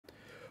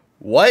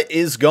What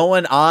is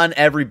going on,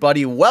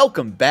 everybody?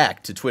 Welcome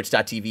back to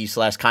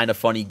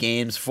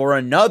twitch.tv/KindaFunnyGames for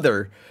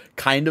another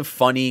Kind of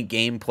Funny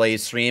gameplay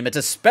stream. It's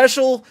a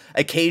special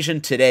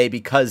occasion today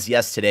because,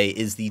 yes, today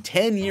is the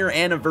 10-year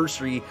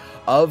anniversary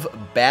of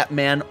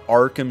Batman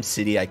Arkham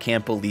City. I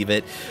can't believe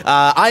it.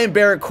 I am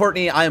Barrett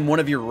Courtney. I am one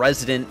of your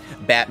resident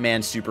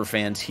Batman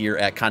superfans here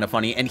at Kinda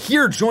Funny, and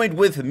here joined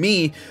with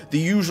me, the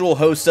usual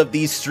host of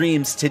these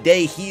streams.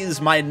 Today, he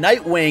is my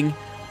Nightwing,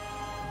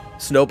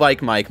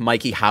 Snowbike Mike.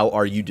 Mikey, how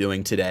are you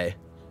doing today?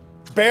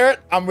 Barrett,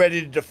 I'm ready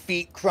to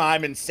defeat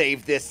crime and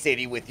save this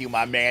city with you,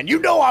 my man. You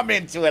know I'm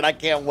into it. I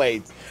can't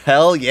wait.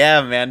 Hell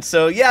yeah, man.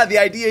 So yeah, the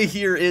idea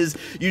here is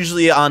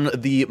usually on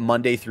the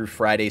Monday through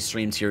Friday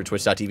streams here at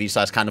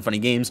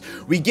twitch.tv/KindaFunnyGames,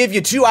 we give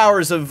you 2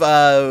 hours of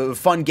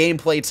fun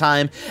gameplay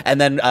time,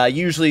 and then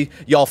usually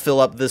y'all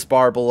fill up this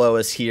bar below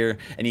us here,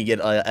 and you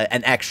get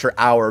an extra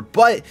hour.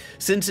 But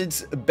since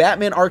it's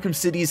Batman Arkham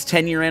City's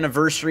 10-year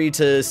anniversary,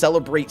 to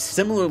celebrate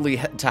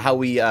similarly to how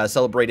we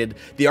celebrated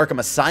the Arkham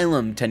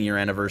Asylum 10-year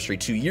anniversary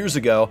 2 years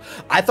ago,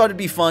 I thought it'd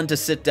be fun to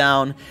sit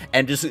down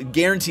and just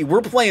guarantee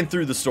we're playing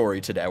through the story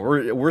today.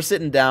 We're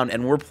sitting down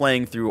and we're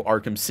playing through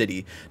Arkham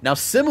City. Now,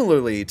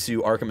 similarly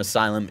to Arkham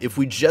Asylum, if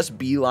we just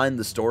beeline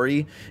the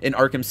story in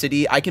Arkham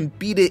City, I can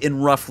beat it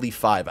in roughly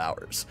 5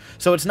 hours.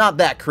 So it's not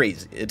that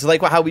crazy. It's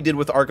like how we did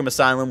with Arkham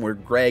Asylum, where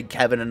Greg,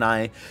 Kevin, and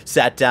I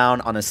sat down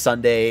on a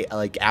Sunday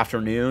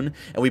afternoon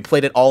and we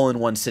played it all in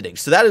one sitting.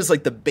 So that is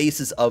like the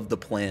basis of the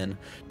plan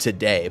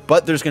today.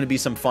 But there's going to be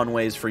some fun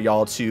ways for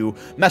y'all to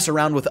mess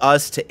around with us,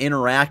 to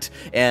interact,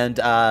 and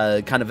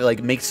kind of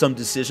like make some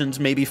decisions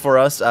maybe for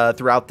us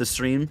throughout the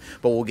stream,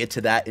 but we'll get to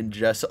that in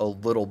just a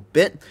little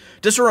bit.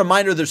 Just a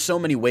reminder, there's so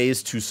many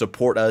ways to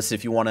support us.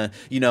 If you want to,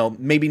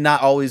 maybe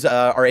not always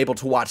are able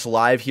to watch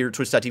live here at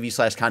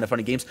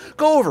twitch.tv/KindaFunnyGames,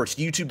 go over to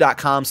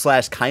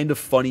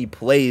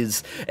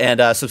youtube.com/KindaFunnyPlays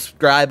and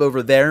subscribe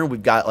over there.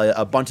 We've got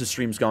a bunch of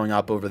streams going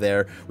up over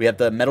there. We have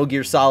the Metal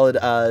Gear Solid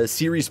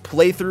series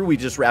playthrough. We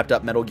just wrapped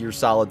up Metal Gear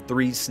Solid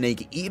 3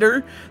 Snake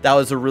Eater. That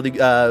was a really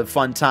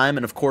fun time,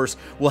 and of course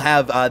we'll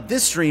have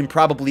this stream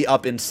probably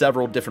up in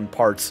several different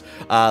parts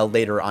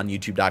later on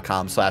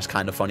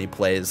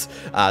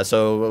youtube.com/KindaFunnyPlays.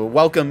 So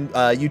welcome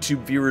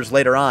YouTube viewers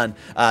later on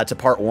to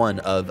part 1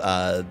 of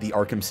the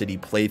Arkham City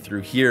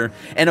playthrough here.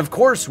 And of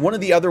course, one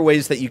of the other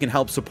ways that you can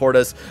help support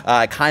us,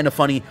 Kinda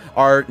Funny,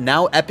 are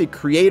now Epic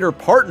Creator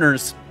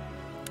Partners.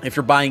 If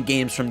you're buying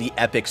games from the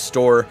Epic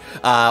Store,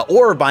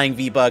 or buying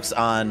V-Bucks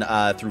on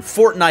through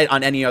Fortnite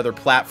on any other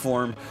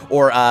platform,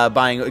 or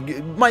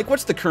buying... Mike,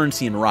 what's the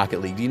currency in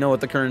Rocket League? Do you know what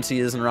the currency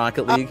is in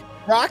Rocket League?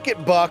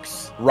 Rocket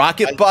Bucks.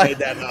 Rocket Bucks.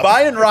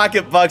 Buying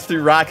Rocket Bucks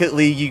through Rocket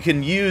League, you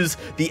can use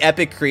the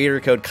Epic Creator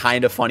Code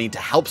Kinda Funny to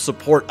help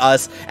support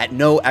us at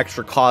no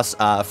extra cost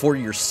for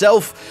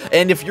yourself.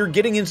 And if you're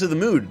getting into the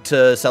mood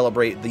to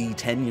celebrate the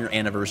 10-year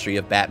anniversary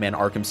of Batman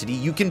Arkham City,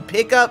 you can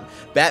pick up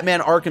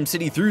Batman Arkham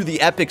City through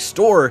the Epic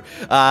Store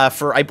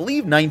for, I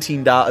believe,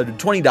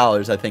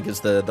 $20, I think is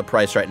the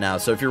price right now.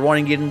 So if you're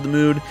wanting to get into the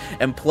mood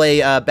and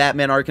play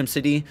Batman Arkham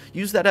City,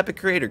 use that Epic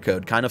Creator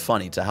Code Kinda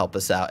Funny to help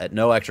us out at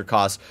no extra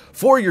cost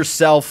for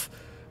yourself.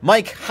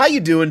 Mike, how you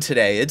doing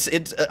today?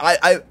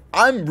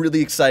 I'm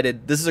really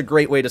excited. This is a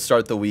great way to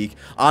start the week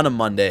on a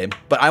Monday,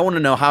 but I want to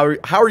know how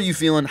are you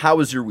feeling? How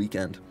was your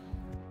weekend?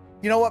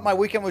 You know what? My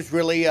weekend was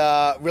really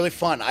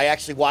fun. I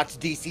actually watched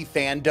DC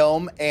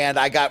Fandom, and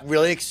I got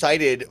really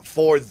excited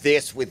for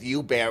this with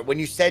you, Bear. When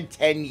you said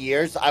 10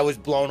 years, I was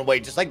blown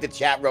away. Just like the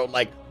chat wrote,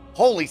 like,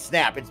 holy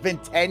snap, it's been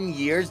 10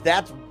 years.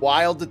 That's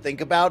wild to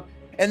think about.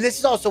 And this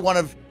is also one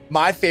of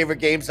my favorite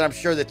games, and I'm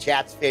sure the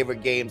chat's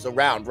favorite games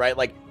around, right?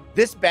 Like,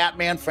 this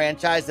Batman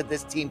franchise that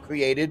this team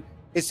created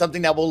is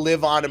something that will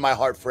live on in my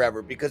heart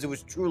forever, because it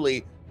was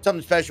truly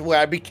something special where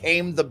I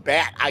became the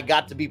Bat. I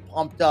got to be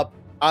pumped up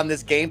on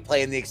this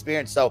gameplay and the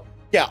experience. So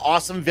yeah,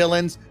 awesome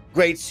villains,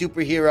 great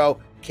superhero.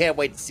 Can't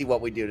wait to see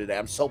what we do today.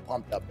 I'm so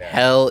pumped up there.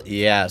 Hell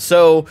yeah.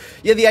 So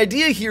yeah, the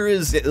idea here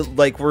is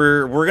like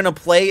we're gonna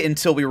play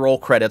until we roll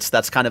credits.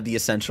 That's kind of the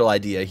essential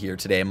idea here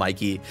today,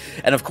 Mikey.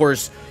 And of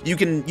course, you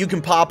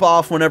can pop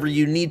off whenever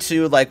you need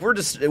to. Like,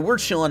 we're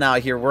chilling out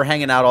here. We're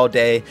hanging out all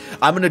day.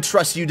 I'm gonna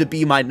trust you to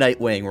be my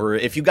Nightwing. Or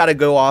if you gotta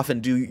go off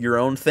and do your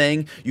own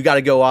thing, you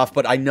gotta go off.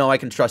 But I know I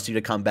can trust you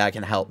to come back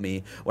and help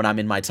me when I'm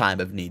in my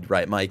time of need,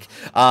 right, Mike?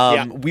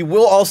 Yeah. We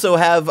will also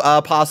have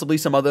possibly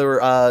some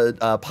other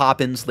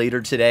pop-ins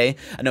later today.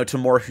 I know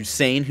Tamor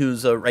Hussein,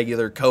 who's a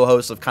regular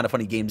co-host of Kinda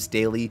Funny Games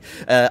Daily,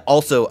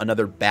 also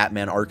another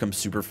Batman Arkham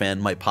superfan,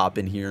 might pop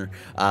in here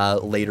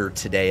later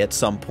today at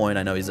some point.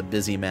 I know he's a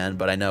busy man,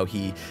 but I know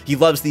he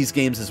loves these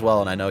games as well,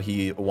 and I know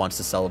he wants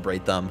to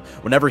celebrate them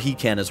whenever he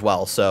can as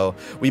well. So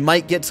we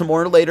might get some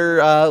more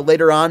later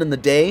on in the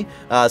day.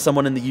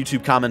 Someone in the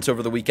YouTube comments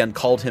over the weekend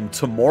called him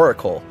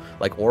Tamoracle,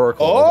 like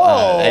Oracle.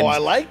 Oh, I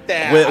like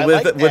that.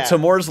 With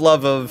Tamor's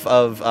love of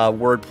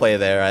wordplay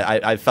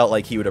there, I felt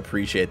like he would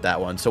appreciate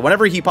that one. So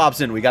whenever he pops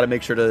in, we got to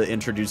make sure to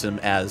introduce him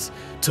as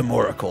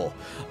Tamoracle.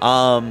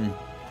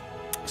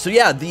 So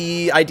yeah,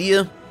 the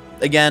idea,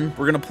 again,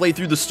 we're going to play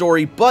through the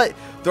story, but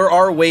there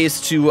are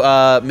ways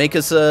to make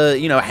us,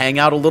 you know, hang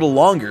out a little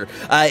longer.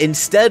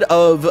 Instead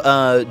of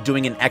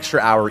doing an extra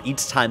hour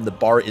each time the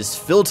bar is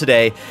filled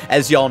today,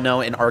 as y'all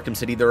know, in Arkham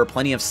City, there are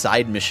plenty of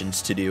side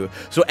missions to do.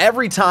 So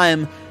every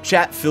time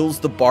chat fills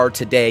the bar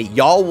today,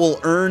 y'all will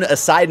earn a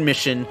side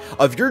mission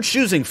of your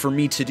choosing for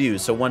me to do.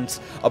 So once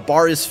a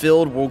bar is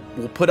filled, we'll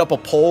put up a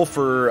poll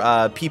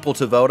for people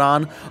to vote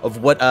on of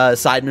what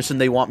side mission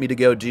they want me to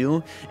go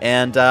do,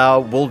 and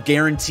we'll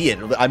guarantee it.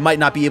 I might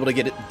not be able to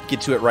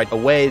get to it right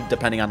away,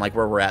 depending on like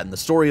where we're at in the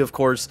story, of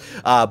course,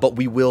 but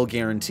we will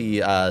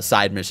guarantee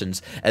side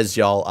missions as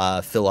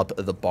y'all fill up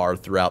the bar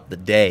throughout the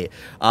day.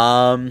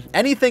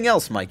 Anything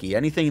else, Mikey?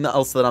 Anything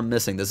else that I'm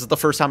missing? This is the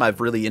first time I've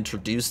really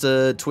introduced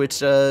a Twitch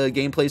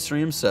gameplay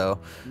stream, so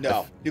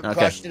no, you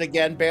crushed it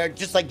again, Barrett,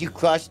 just like you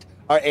crushed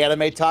our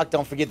anime talk.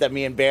 Don't forget that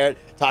me and Barrett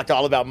talked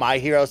all about My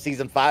Hero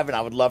Season 5, and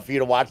I would love for you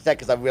to watch that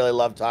because I really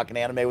love talking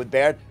anime with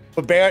Barrett.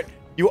 But Barrett,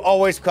 you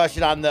always crush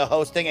it on the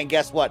hosting, and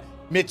guess what?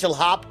 Mitchell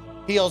Hop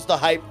feels the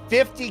hype.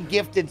 50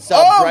 gifted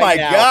subs right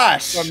now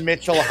from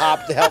Mitchell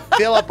Hop to help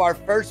fill up our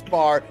first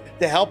bar,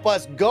 to help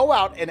us go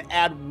out and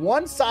add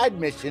one side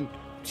mission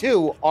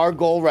to our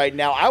goal right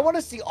now. I want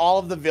to see all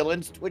of the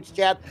villains, Twitch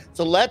chat,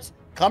 so let's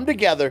come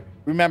together.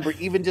 Remember,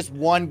 even just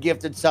one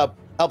gifted sub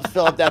helps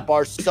fill up that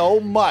bar so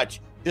much,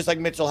 just like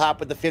Mitchell Hop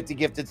with the 50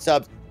 gifted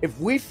subs. If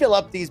we fill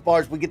up these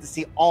bars, we get to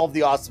see all of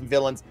the awesome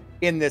villains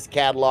in this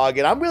catalog,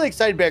 and I'm really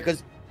excited, Bear,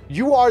 because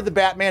you are the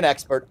Batman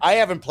expert. I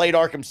haven't played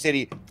Arkham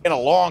City in a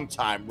long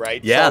time,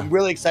 right? Yeah. So I'm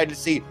really excited to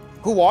see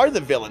who are the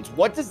villains.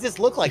 What does this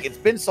look like? It's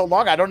been so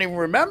long, I don't even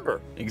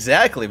remember.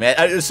 Exactly,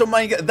 man. So,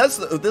 Mike, that's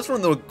one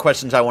of the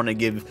questions I want to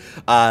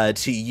give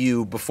to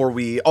you before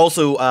we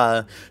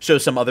also show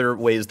some other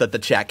ways that the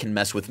chat can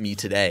mess with me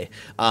today.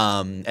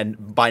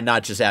 And by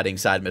not just adding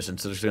side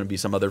missions, there's going to be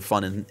some other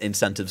fun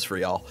incentives for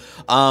y'all.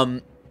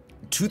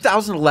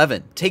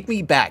 2011, take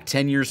me back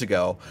 10 years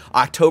ago,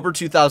 October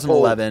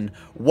 2011.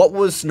 What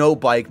was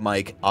Snowbike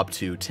Mike up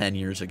to 10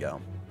 years ago?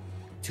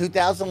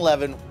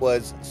 2011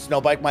 was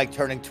Snowbike Mike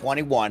turning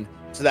 21,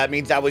 so that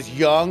means I was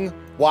young,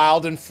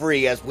 wild, and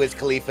free, as Wiz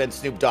Khalifa and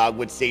Snoop Dogg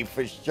would say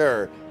for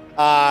sure.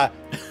 I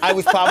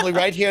was probably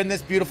right here in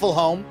this beautiful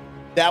home.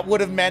 That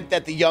would have meant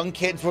that the young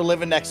kids were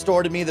living next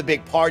door to me, the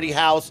big party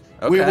house.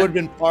 Okay. We would have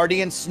been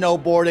partying,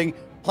 snowboarding,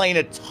 playing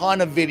a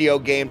ton of video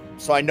games.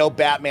 So I know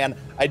Batman,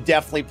 I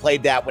definitely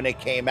played that when it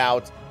came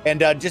out, and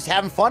just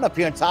having fun up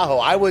here in Tahoe.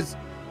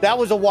 That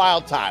was a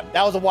wild time.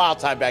 That was a wild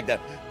time back then.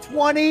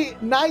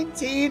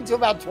 2019 to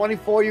about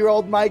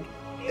 24-year-old Mike,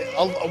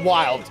 a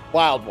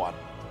wild one.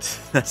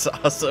 That's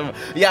awesome.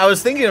 Yeah, I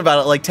was thinking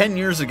about it like 10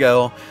 years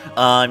ago.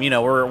 You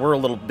know, we're a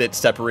little bit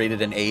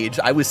separated in age.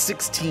 I was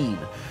 16.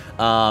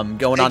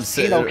 Going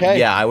 16, on, okay.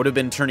 Yeah, I would have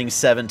been turning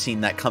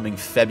 17 that coming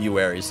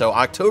February. So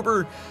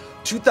October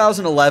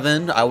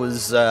 2011, I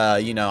was,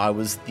 you know, I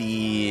was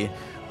the,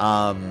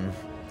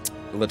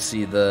 let's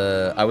see,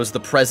 I was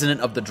the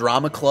president of the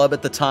drama club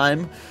at the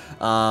time.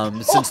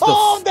 That's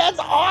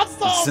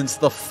awesome! Since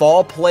the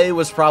fall play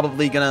was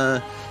probably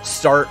gonna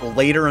start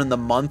later in the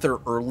month or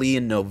early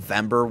in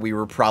November, we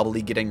were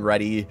probably getting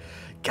ready.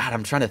 God,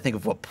 I'm trying to think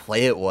of what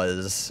play it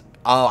was.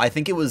 Oh, I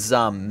think it was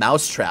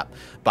Mousetrap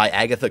by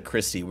Agatha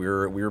Christie. We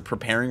were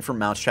preparing for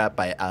Mousetrap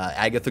by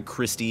Agatha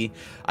Christie.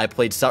 I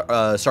played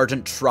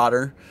Sergeant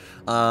Trotter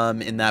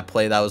in that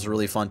play. That was a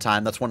really fun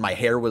time. That's when my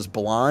hair was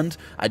blonde.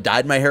 I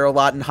dyed my hair a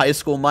lot in high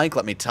school, Mike.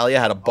 Let me tell you, I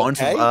had a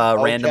bunch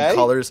of random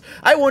colors.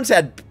 I once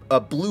had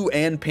blue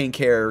and pink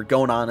hair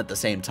going on at the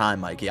same time,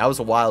 Mikey. I was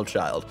a wild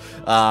child.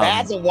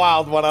 That's a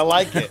wild one. I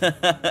like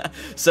it.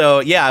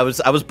 So yeah, I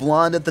was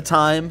blonde at the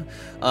time.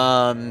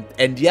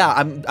 And yeah,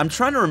 I'm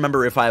trying to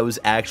remember if I was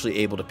actually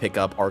able to pick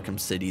up Arkham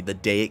City the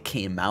day it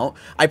came out.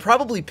 I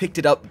probably picked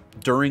it up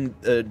during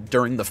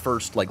the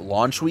first like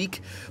launch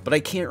week, but I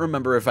can't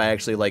remember if I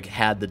actually like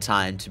had the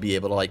time to be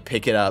able to like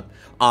pick it up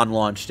on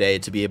launch day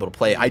to be able to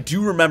play. I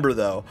do remember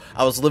though,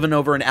 I was living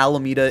over in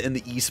Alameda in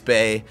the East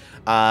Bay,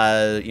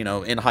 you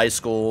know, in high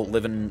school,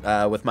 living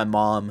with my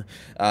mom.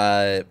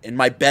 In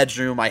my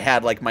bedroom, I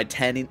had like my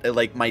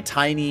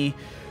tiny.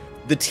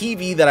 The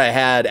TV that I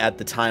had at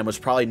the time was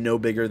probably no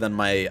bigger than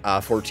my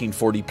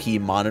 1440p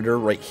monitor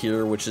right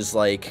here, which is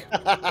like,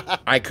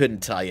 I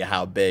couldn't tell you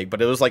how big,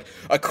 but it was like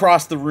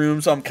across the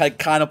room, so I'm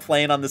kind of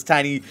playing on this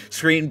tiny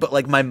screen, but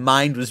like my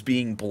mind was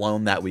being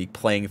blown that week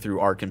playing through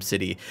Arkham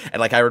City. And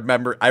like I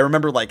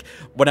remember like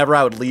whenever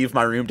I would leave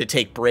my room to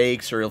take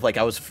breaks, or if like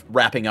I was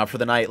wrapping up for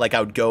the night, like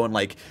I would go and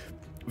like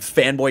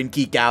fanboy and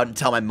geek out and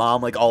tell my mom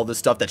like all this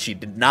stuff that she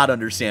did not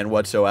understand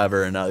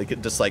whatsoever,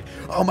 and just like,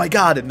 oh my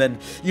god. And then,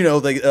 you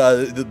know,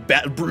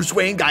 Bruce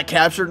Wayne got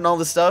captured and all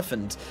this stuff,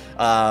 and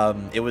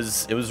it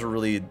was a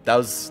really,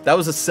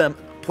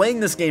 playing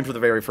this game for the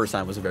very first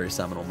time was a very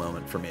seminal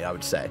moment for me, I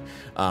would say,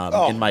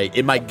 in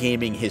my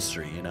gaming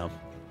history, you know.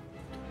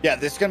 Yeah,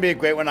 this is gonna be a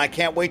great one. I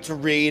can't wait to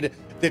read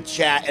the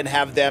chat and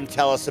have them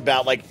tell us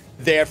about like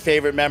their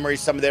favorite memories,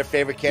 some of their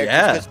favorite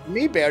characters. Because for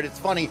me, Barrett, it's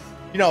funny,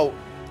 you know,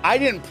 I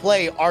didn't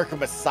play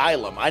Arkham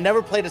Asylum. I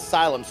never played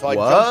Asylum, so I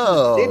jumped to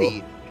the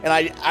city, and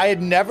I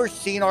had never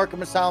seen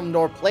Arkham Asylum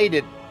nor played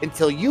it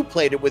until you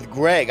played it with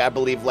Greg, I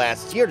believe,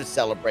 last year to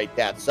celebrate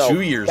that. So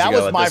 2 years that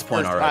ago was my at this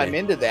point first already. time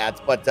into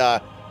that. But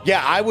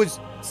yeah, I was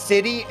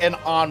City and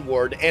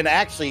Onward. And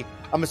actually,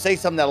 I'm going to say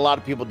something that a lot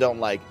of people don't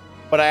like,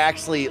 but I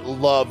actually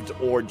loved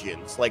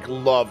Origins. Like,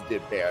 loved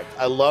it, Barrett.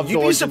 I loved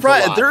Origins. You'd be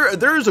surprised.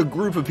 There's a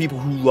group of people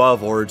who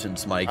love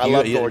Origins, Mike. I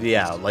love Origins.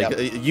 Yeah, like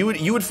Yep.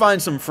 you would find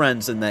some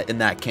friends in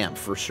that camp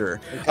for sure.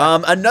 Okay.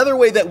 Another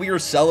way that we are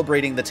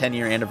celebrating the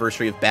 10-year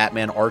anniversary of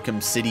Batman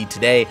Arkham City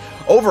today,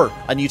 over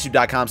on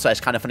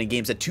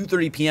youtube.com/KindaFunnyGames at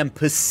 2:30 p.m.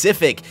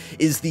 Pacific,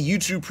 is the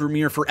YouTube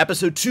premiere for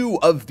episode 2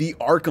 of the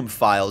Arkham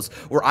Files,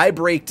 where I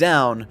break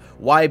down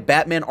why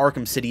Batman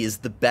Arkham City is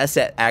the best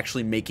at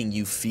actually making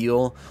you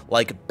feel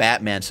like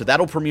Batman. So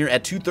that'll premiere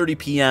at 2:30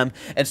 p.m.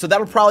 and so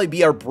that'll probably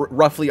be our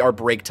roughly our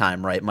break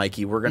time, right,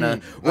 Mikey? We're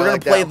gonna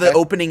play the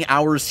opening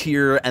hours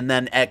here, and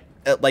then at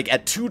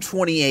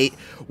 2:28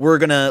 we're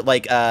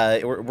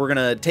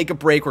gonna take a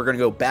break. We're gonna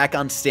go back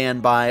on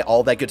standby,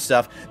 all that good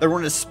stuff. Then we're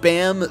gonna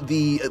spam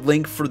the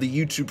link for the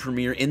YouTube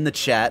premiere in the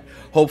chat.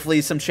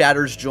 Hopefully some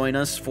chatters join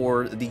us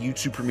for the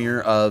YouTube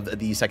premiere of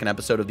the second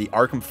episode of the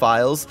Arkham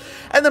Files,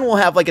 and then we'll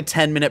have like a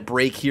 10-minute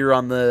break here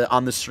on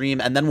the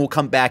stream, and then we'll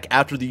come back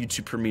after the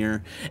YouTube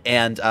premiere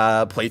and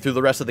play through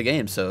the rest of the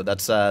game. So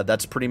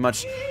that's pretty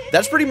much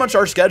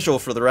our schedule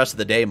for the rest of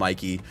the day,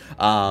 Mikey.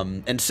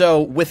 And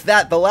so with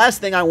that, the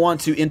last thing I want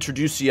to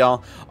introduce to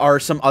y'all are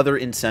some other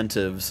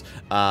incentives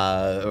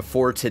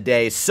for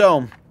today.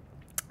 So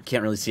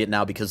can't really see it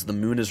now because the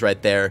moon is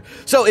right there.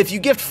 So if you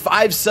gift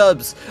 5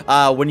 subs,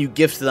 when you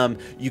gift them,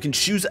 you can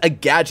choose a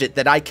gadget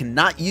that I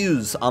cannot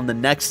use on the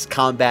next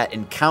combat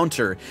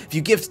encounter. If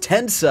you gift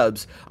 10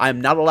 subs, I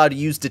am not allowed to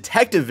use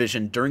detective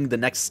vision during the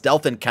next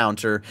stealth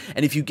encounter.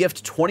 And if you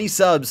gift 20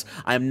 subs,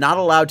 I am not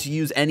allowed to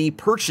use any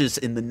purchase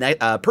in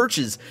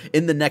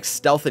the next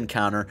stealth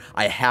encounter.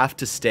 I have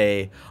to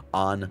stay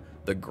on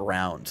the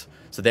ground.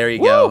 So there you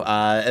go.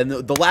 And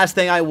the last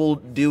thing I will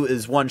do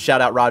is one shout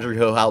out Roger,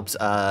 who helps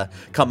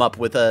come up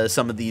with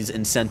some of these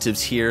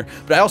incentives here.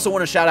 But I also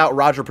want to shout out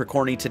Roger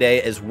Picorni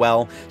today as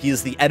well. He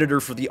is the editor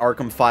for the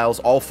Arkham Files,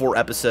 all 4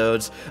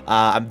 episodes.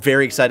 I'm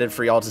very excited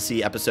for y'all to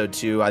see episode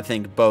 2. I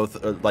think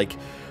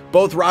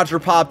both Roger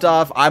popped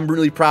off. I'm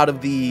really proud of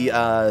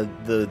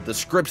the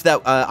scripts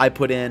that I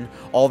put in,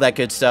 all that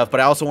good stuff. But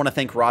I also want to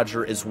thank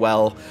Roger as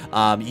well.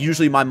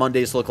 Usually my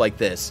Mondays look like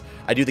this.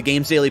 I do the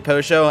Games Daily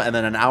post show, and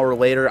then an hour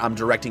later, I'm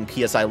directing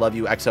PS I Love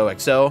You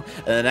XOXO.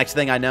 And the next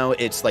thing I know,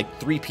 it's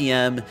like 3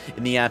 p.m.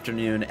 in the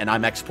afternoon, and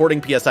I'm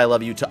exporting PS I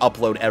Love You to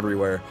upload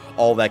everywhere,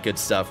 all that good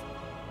stuff.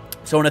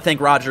 So I want to thank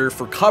Roger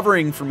for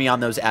covering for me on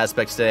those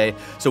aspects today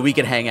so we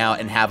can hang out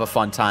and have a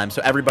fun time. So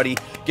everybody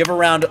give a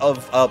round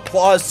of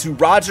applause to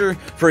Roger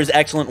for his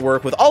excellent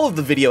work with all of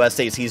the video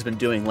essays he's been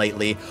doing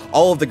lately,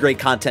 all of the great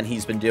content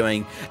he's been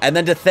doing, and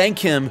then to thank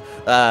him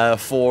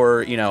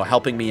for,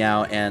 helping me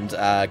out and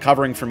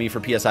covering for me for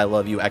PS I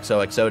Love You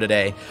XOXO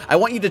today. I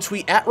want you to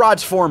tweet at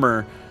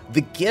RodsFormer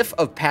the gif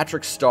of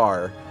Patrick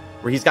Starr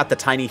where he's got the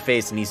tiny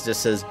face and he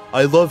just says,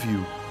 "I love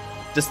you."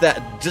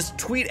 Just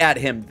tweet at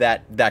him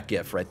that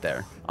gif right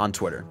there on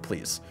Twitter,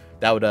 please.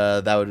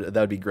 That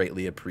would be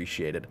greatly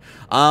appreciated.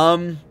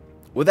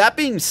 With that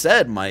being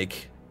said,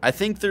 Mike, I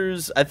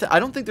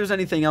don't think there's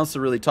anything else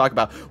to really talk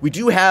about. We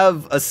do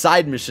have a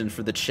side mission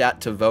for the chat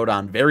to vote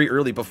on very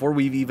early before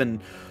we've even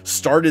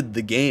started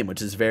the game,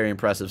 which is very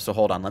impressive. So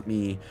hold on, let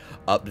me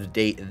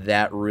update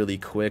that really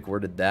quick. Where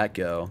did that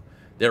go?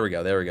 There we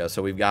go.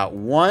 So we've got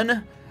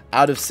 1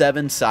 out of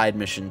 7 side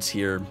missions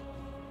here.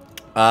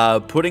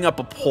 Putting up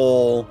a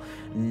poll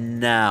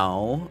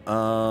now.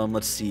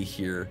 Let's see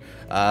here.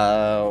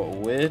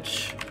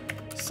 Which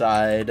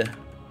side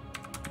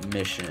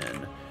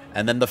mission?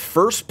 And then the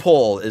first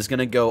poll is going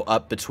to go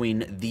up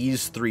between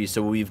these 3.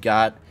 So we've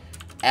got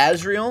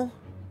Azrael,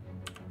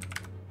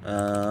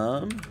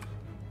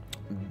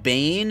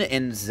 Bane,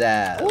 and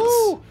Zaz.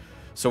 Woo!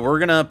 So we're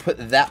going to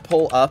put that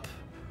poll up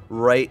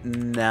right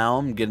now.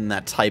 I'm getting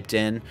that typed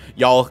in.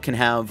 Y'all can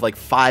have like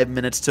 5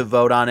 minutes to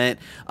vote on it.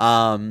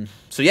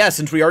 So yeah,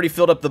 since we already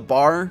filled up the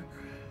bar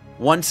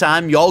one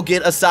time, y'all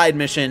get a side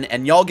mission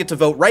and y'all get to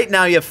vote right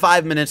now. You have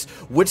 5 minutes.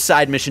 Which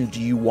side mission do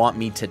you want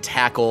me to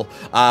tackle?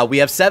 We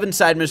have 7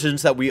 side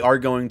missions that we are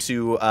going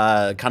to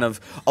kind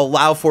of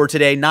allow for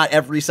today. Not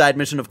every side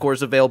mission, of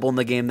course, available in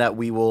the game that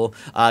we will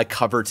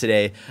cover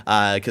today,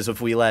 because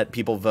if we let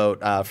people vote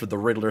for the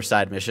Riddler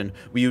side mission,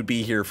 we would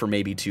be here for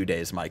maybe 2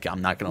 days, Mike.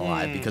 I'm not gonna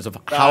lie, because of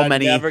how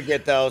many never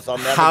get those.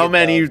 how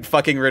many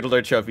fucking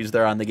Riddler trophies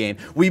there are on the game.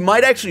 We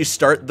might actually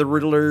start the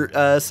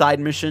Riddler side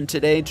mission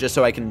today, just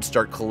so I can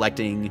start collecting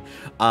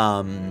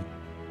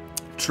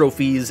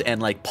trophies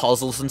and like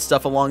puzzles and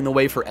stuff along the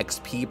way for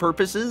XP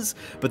purposes,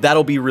 but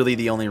that'll be really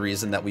the only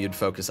reason that we would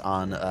focus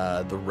on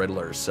the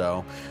Riddler.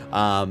 So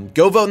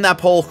go vote in that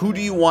poll. Who do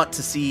you want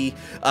to see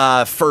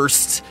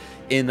first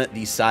in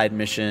the side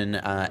mission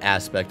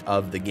aspect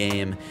of the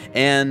game?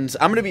 And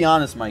I'm gonna be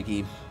honest,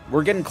 Mikey,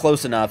 we're getting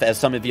close enough, as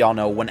some of y'all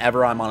know,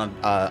 whenever I'm on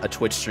a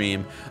Twitch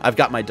stream, I've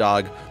got my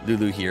dog,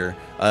 Lulu, here,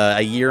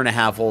 a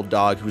 1.5-year-old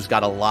dog who's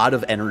got a lot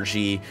of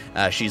energy.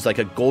 She's like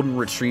a golden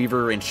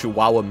retriever and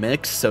Chihuahua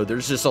mix, so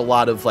there's just a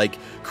lot of, like,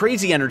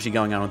 crazy energy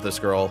going on with this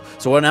girl.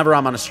 So whenever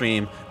I'm on a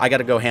stream, I got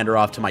to go hand her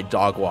off to my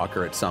dog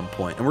walker at some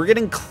point. And we're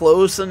getting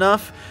close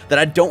enough that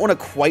I don't want to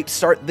quite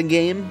start the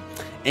game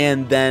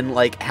and then,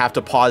 like, have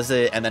to pause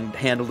it and then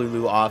hand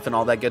Lulu off and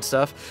all that good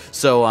stuff.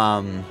 So,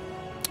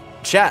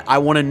 chat, I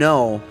want to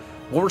know,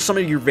 what were some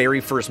of your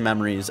very first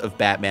memories of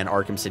Batman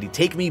Arkham City?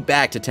 Take me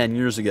back to 10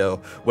 years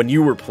ago when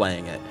you were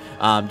playing it,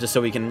 just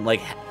so we can,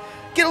 like,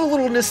 get a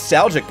little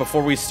nostalgic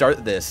before we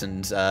start this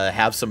and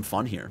have some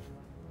fun here.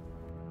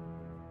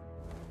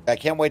 I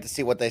can't wait to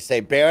see what they say.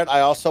 Barrett,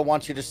 I also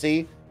want you to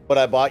see what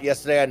I bought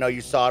yesterday. I know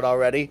you saw it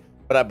already,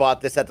 but I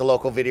bought this at the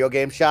local video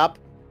game shop.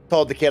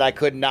 Told the kid I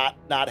could not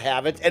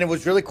have it, and it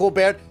was really cool,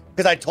 Barrett,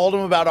 because I told him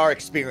about our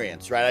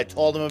experience, right? I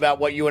told him about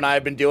what you and I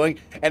have been doing,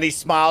 and he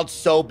smiled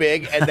so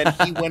big, and then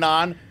he went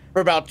on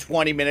for about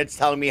 20 minutes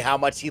telling me how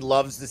much he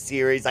loves the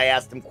series. I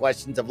asked him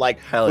questions of, like,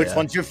 which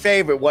one's your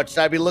favorite? What should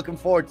I be looking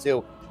forward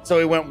to? So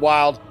he went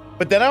wild.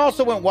 But then I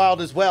also went wild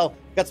as well.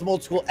 Got some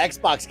old school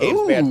Xbox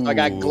games, man. So I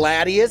got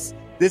Gladius.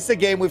 This is a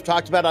game we've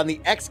talked about on the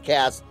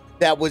Xcast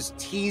that was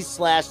teased /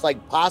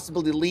 like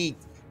possibly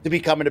leaked to be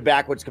coming to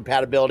backwards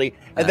compatibility.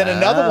 And then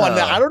another one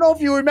that I don't know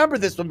if you remember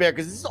this one, Bear,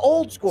 because this is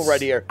old school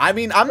right here. I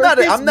mean, I'm not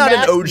an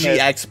OG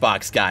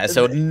Xbox guy,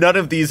 so none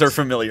of these are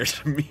familiar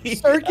to me.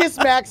 Circus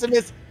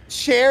Maximus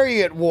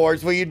Chariot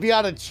Wars, where you'd be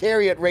on a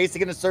chariot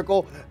racing in a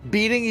circle,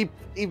 beating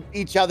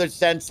each other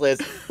senseless.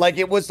 Like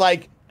it was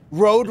like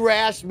Road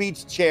Rash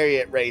meets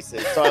chariot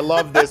races. So I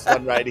love this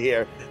one right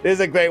here. This is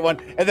a great one.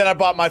 And then I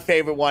bought my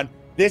favorite one.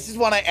 This is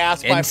one I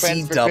ask my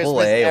friends for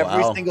Christmas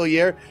every single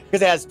year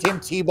because it has Tim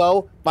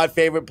Tebow, my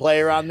favorite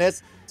player on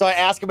this. So I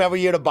ask him every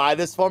year to buy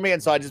this for me,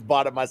 and so I just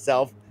bought it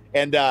myself.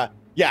 And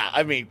yeah,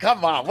 I mean,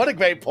 come on, what a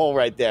great pull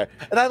right there.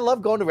 And I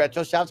love going to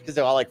retro shops because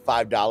they're all like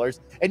 $5.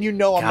 And you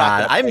know I'm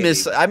not gonna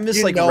play. I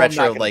miss like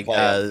retro like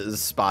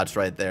spots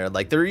right there.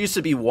 Like there used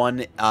to be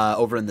one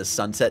over in the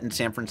Sunset in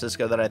San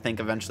Francisco that I think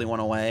eventually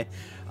went away.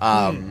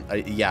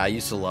 Yeah, I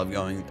used to love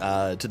going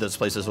to those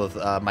places with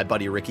my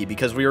buddy Ricky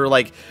because we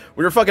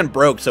were fucking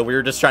broke, so we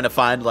were just trying to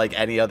find like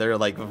any other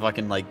like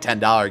fucking like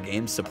 $10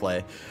 games to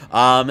play.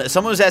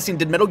 Someone was asking,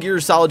 did Metal Gear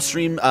Solid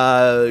stream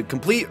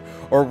complete,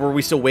 or were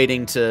we still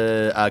waiting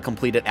to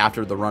complete it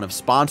after the run of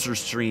sponsor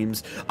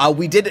streams?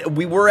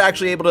 We were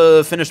actually able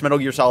to finish Metal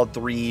Gear Solid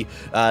 3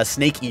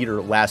 Snake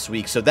Eater last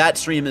week, so that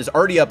stream is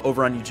already up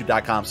over on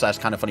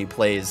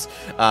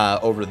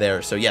youtube.com/KindaFunnyPlays over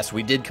there. So yes,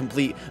 we did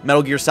complete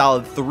Metal Gear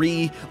Solid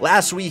 3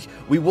 last week.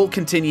 We will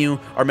continue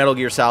our Metal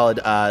Gear Solid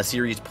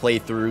series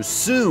playthrough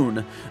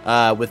soon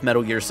with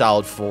Metal Gear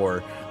Solid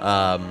 4.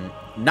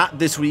 Not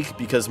this week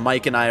because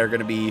Mike and I are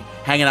going to be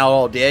hanging out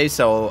all day,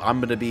 so I'm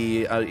going to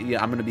be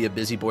a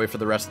busy boy for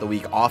the rest of the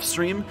week off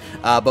stream.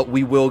 But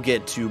we will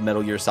get to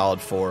Metal Gear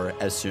Solid 4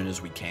 as soon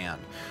as we can.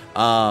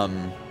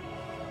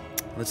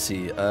 Let's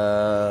see.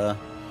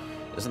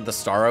 Isn't the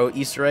Starro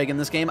Easter egg in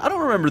this game? I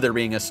don't remember there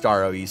being a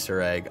Starro Easter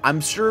egg.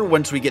 I'm sure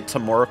once we get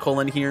Tomorrow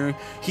in here,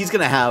 he's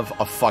gonna have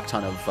a fuck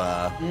ton of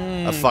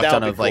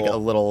like a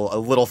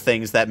little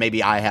things that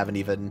maybe I haven't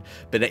even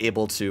been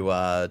able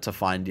to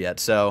find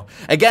yet. So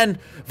again,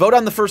 vote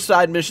on the first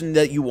side mission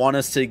that you want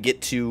us to get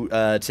to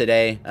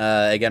today.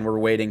 Again, we're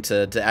waiting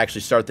to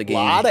actually start the game.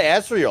 A lot of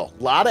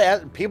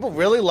Ezreal. People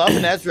really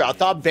loving Ezreal. I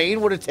thought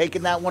Bane would have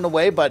taken that one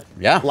away, but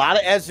yeah, a lot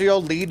of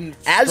Ezreal leading.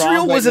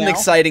 Ezreal was an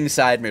exciting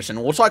side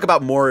mission. We'll talk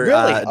about more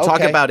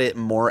talk about it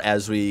more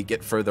as we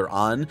get further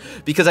on,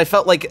 because I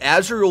felt like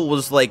Azrael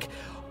was like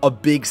a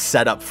big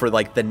setup for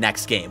like the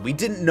next game. We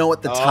didn't know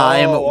at the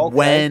time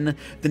when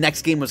the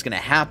next game was going to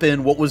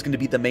happen, what was going to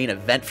be the main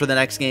event for the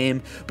next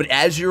game, but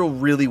Azrael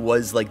really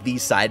was like the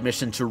side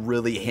mission to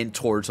really hint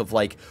towards of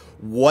like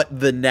what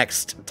the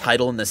next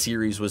title in the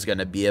series was going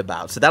to be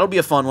about. So that'll be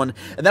a fun one,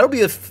 and that'll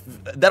be a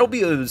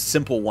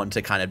simple one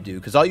to kind of do,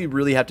 because all you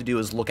really have to do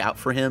is look out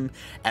for him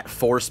at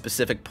 4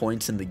 specific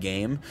points in the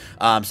game.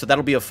 So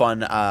that'll be a fun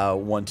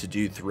one to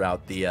do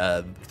throughout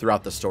the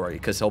story,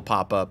 because he'll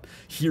pop up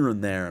here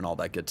and there and all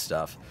that good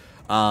stuff.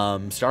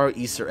 Starro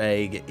Easter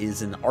egg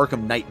is an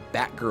Arkham Knight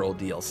Batgirl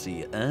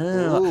DLC.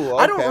 Ooh,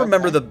 I don't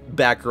remember the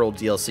Batgirl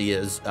DLC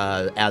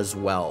as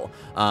well.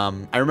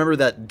 I remember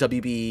that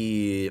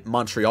WB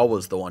Montreal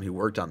was the one who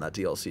worked on that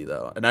DLC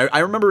though, and I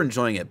remember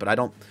enjoying it, but I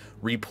don't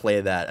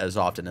replay that as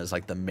often as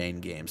like the main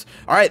games.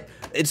 All right,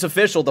 it's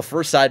official. The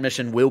first side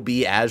mission will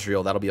be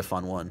Azrael. That'll be a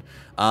fun one.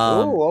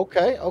 Oh,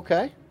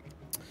 okay.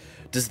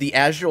 Does the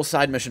Azrael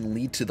side mission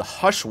lead to the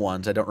Hush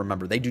ones? I don't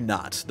remember. They do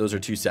not. Those are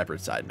 2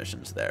 separate side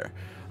missions there.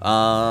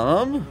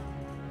 Going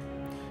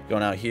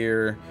out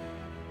here.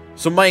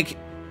 So, Mike,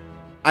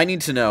 I need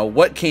to know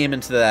what came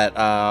into that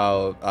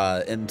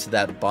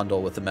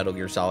bundle with the Metal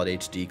Gear Solid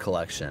HD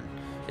collection.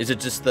 Is it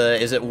just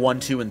is it 1,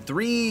 2, and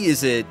 3?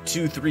 Is it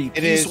 2, 3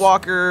 Peace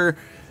Walker?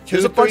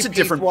 There's a bunch of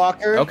different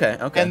Walker. Okay.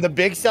 And the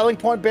big selling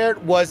point,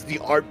 Barrett, was the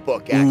art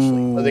book,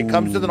 actually. So it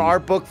comes with an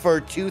art book for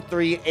 2,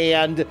 3,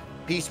 and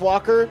Peace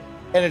Walker,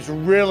 and it's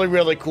really,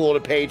 really cool to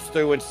page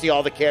through and see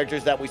all the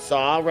characters that we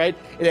saw, right?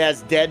 It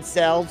has Dead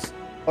Cells,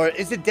 or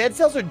is it Dead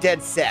Cells or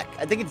Dead Sec?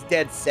 I think it's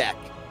Dead Sec.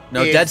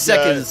 No, Dead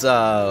Sec is...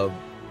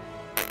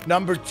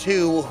 Number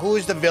 2, who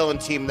is the villain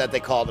team that they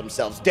call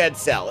themselves? Dead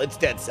Cell. It's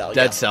Dead Cell.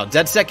 Dead Cell.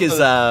 Dead Sec is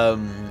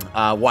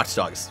Watch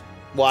Dogs.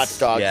 Watch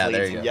Dogs. Yeah,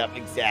 there you go. Yep,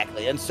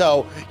 exactly. And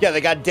so, yeah,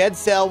 they got Dead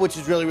Cell, which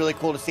is really, really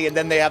cool to see. And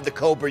then they have the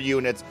Cobra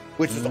units,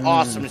 which is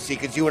awesome to see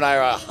because you and I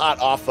are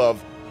hot off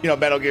of,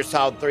 Metal Gear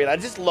Solid 3. And I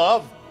just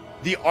love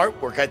the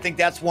artwork. I think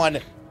that's one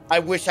I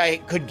wish I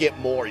could get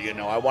more,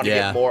 I want to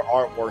get more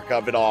artwork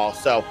of it all.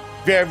 So,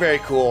 very, very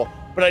cool.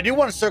 But I do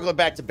want to circle it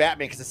back to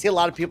Batman because I see a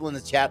lot of people in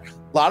the chat,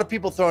 a lot of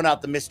people throwing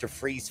out the Mr.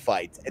 Freeze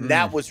fight. And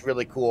that was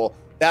really cool.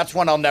 That's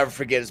one I'll never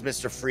forget is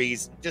Mr.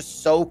 Freeze.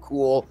 Just so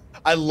cool.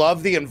 I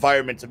love the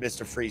environment of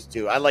Mr. Freeze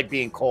too. I like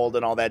being cold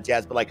and all that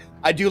jazz, but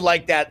I do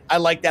like that. I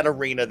like that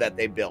arena that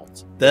they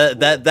built.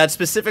 That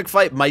specific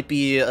fight might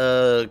be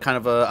kind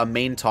of a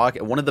main talk.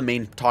 One of the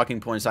main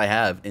talking points I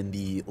have in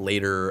the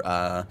later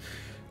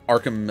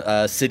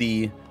Arkham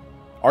City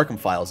Arkham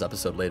Files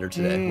episode later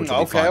today. Which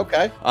will be fun.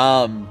 Okay.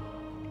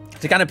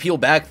 To kind of peel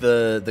back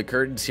the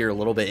curtains here a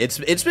little bit,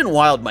 it's been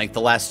wild, Mike,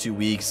 the last 2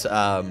 weeks,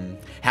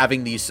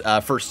 having these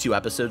first 2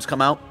 episodes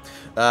come out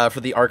for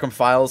the Arkham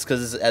Files,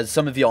 because as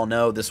some of y'all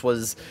know, this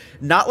was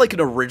not like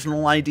an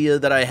original idea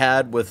that I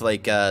had with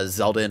like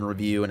Zelda in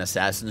review and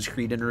Assassin's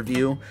Creed in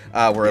review,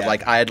 where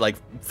like I had like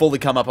fully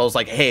come up, I was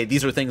like, hey,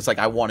 these are things like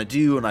I want to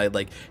do, and I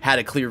like had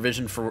a clear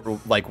vision for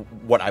like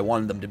what I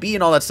wanted them to be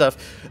and all that stuff.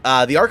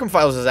 The Arkham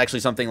Files is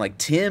actually something like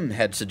Tim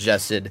had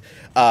suggested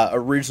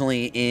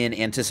originally in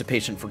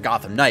anticipation for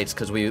Gotham Knights,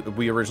 because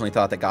we originally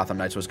thought that Gotham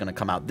Knights was going to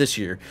come out this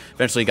year.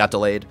 Eventually got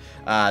delayed.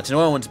 To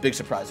no one's big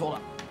surprise. Hold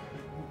on.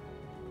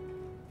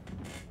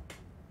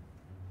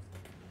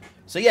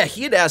 So yeah,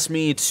 he had asked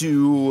me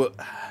to...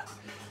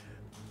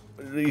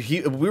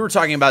 we were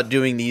talking about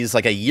doing these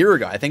like a year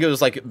ago. I think it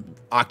was like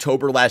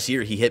October last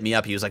year. He hit me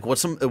up. He was like,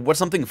 what's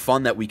something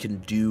fun that we can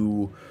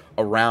do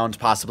around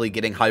possibly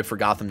getting hype for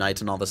Gotham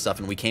Knights and all this stuff?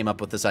 And we came up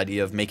with this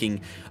idea of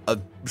making a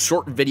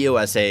short video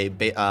essay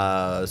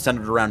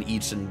centered around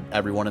each and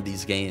every one of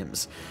these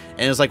games.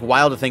 And it was like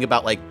wild to think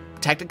about, like,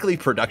 technically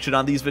production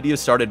on these videos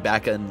started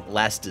back in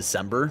last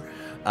December,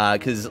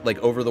 because like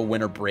over the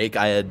winter break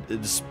I had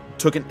just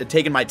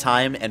taken my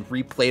time and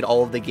replayed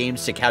all of the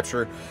games to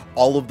capture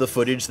all of the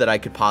footage that I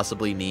could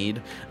possibly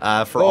need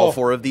for all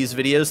 4 of these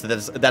videos.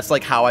 So that's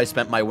like how I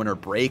spent my winter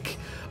break.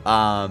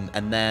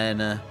 And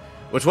then,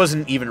 which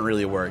wasn't even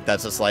really work.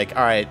 That's just like,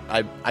 all right,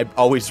 I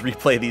always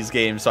replay these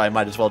games, so I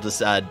might as well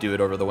just do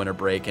it over the winter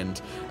break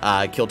and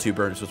kill 2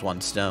 birds with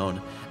 1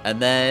 stone. And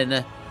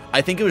then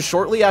I think it was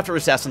shortly after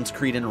Assassin's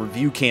Creed in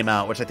Review came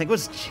out, which I think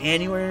was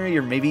January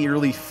or maybe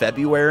early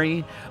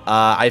February,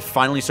 I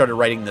finally started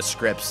writing the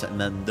scripts, and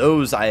then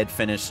those I had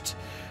finished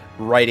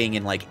writing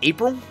in like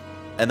April.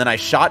 And then I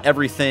shot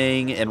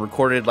everything and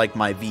recorded like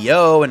my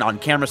VO and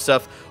on-camera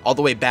stuff all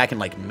the way back in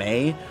like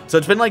May. So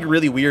it's been like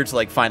really weird to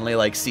like finally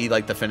like see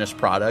like the finished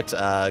product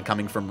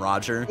coming from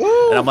Roger.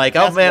 Ooh, and I'm like,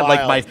 oh man,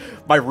 wild. Like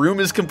my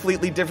room is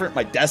completely different.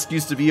 My desk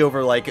used to be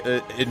over like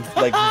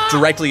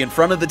directly in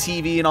front of the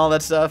TV and all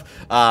that stuff.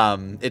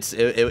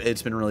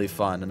 It's been really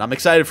fun, and I'm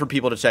excited for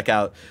people to check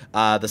out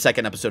the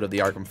 2nd episode of the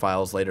Arkham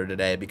Files later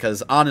today,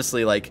 because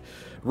honestly, like,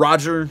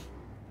 Roger,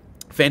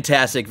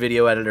 fantastic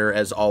video editor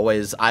as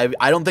always. I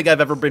don't think I've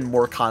ever been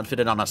more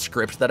confident on a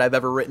script that I've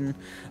ever written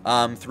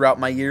throughout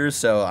my years,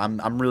 so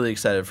I'm really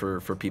excited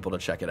for people to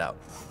check it out.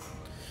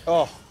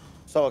 Oh,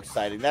 so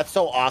exciting. That's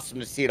so awesome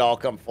to see it all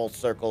come full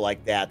circle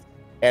like that.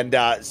 And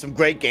some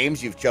great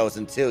games you've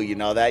chosen too, you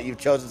know that? You've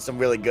chosen some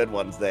really good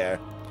ones there.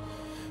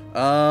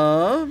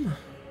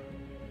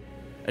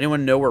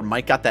 Anyone know where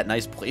Mike got that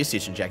nice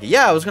PlayStation jacket?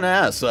 Yeah, I was gonna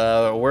ask.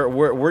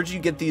 Where'd you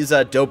get these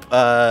dope,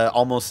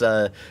 almost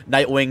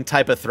Nightwing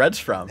type of threads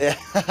from?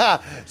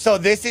 So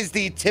this is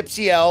the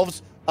Tipsy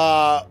Elves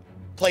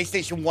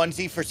PlayStation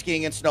onesie for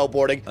skiing and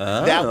snowboarding.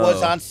 Oh. That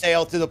was on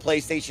sale through the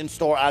PlayStation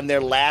Store on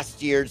their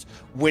last year's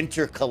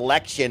winter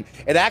collection.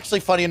 And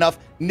actually, funny enough,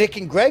 Nick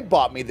and Greg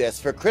bought me this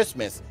for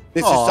Christmas.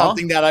 This is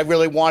something that I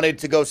really wanted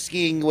to go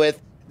skiing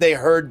with. They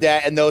heard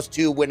that, and those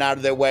two went out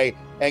of their way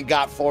and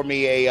got for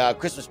me a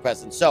Christmas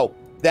present. So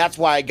that's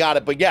why I got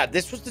it. But yeah,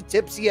 this was the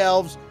Tipsy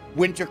Elves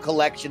winter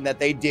collection that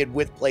they did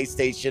with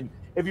PlayStation.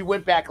 If you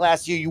went back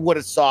last year, you would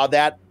have saw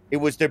that. It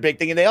was their big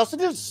thing. And they also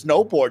did a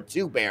snowboard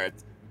too,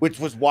 Barrett, which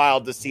was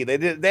wild to see. They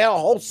had a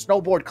whole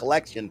snowboard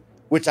collection,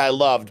 which I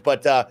loved.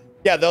 But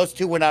yeah, those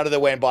two went out of their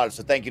way and bought it.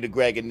 So thank you to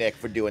Greg and Nick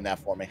for doing that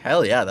for me.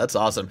 Hell yeah, that's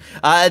awesome.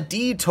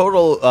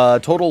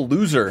 Total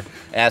Loser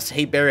asks,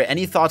 hey Barrett,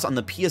 any thoughts on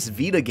the PS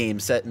Vita game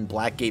set in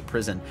Blackgate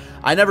Prison?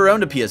 I never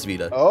owned a PS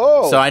Vita.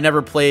 Oh. So I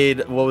never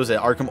played, what was it,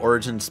 Arkham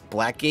Origins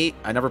Blackgate?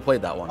 I never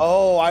played that one.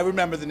 Oh, I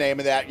remember the name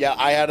of that. Yeah,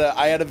 I had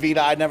a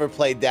Vita. I never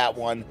played that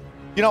one.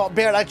 You know,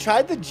 Barrett, I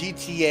tried the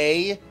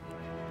GTA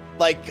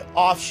like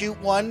offshoot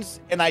ones,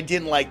 and I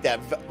didn't like that.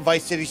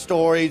 Vice City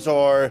Stories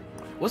or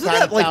Wasn't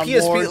that like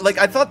Chinatown PSP? Wars. like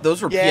I thought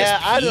those were Yeah,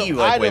 PSP I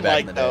like way didn't back like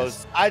in the those.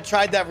 days. I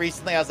tried that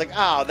recently. I was like,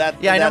 oh,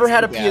 that. Yeah, I never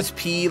had a bad.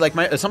 PSP. Like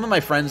some of my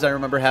friends, I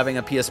remember having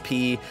a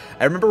PSP.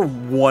 I remember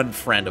one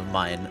friend of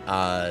mine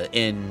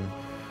in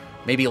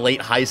maybe late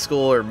high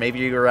school or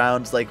maybe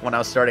around like when I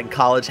was starting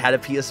college had a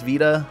PS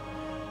Vita,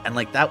 and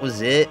like that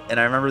was it. And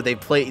I remember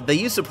they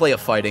used to play a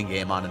fighting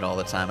game on it all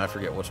the time. I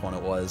forget which one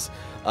it was.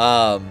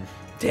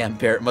 Damn,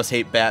 Barrett must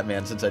hate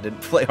Batman since I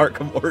didn't play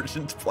Arkham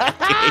Origins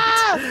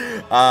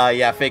Blackgate.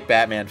 Yeah, fake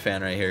Batman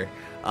fan right here.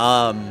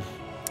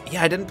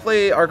 Yeah, I didn't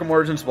play Arkham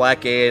Origins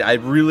Blackgate. I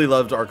really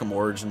loved Arkham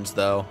Origins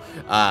though,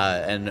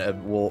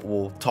 and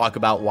we'll talk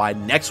about why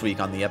next week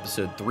on the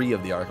episode 3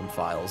 of the Arkham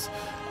Files.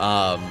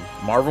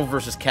 Marvel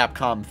vs.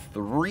 Capcom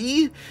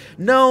 3?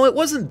 No, it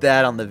wasn't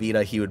that on the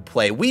Vita he would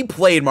play. We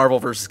played Marvel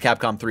vs.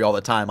 Capcom 3 all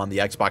the time on the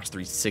Xbox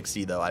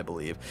 360 though, I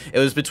believe. It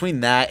was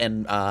between that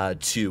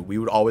and 2. We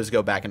would always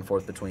go back and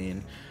forth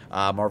between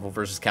Marvel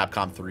vs.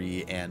 Capcom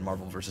 3 and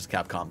Marvel vs.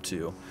 Capcom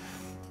 2.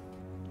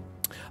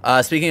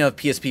 Speaking of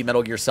PSP,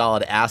 Metal Gear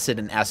Solid Acid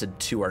and Acid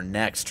 2 are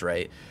next,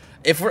 right?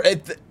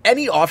 If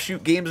any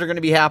offshoot games are going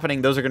to be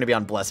happening, those are going to be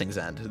on Blessing's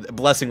end.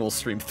 Blessing will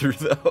stream through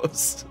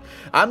those.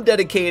 I'm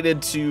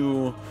dedicated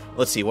to,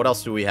 let's see, what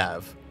else do we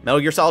have?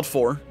 Metal Gear Solid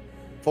 4.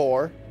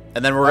 4.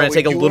 And then we're going to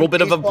take a little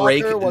bit of a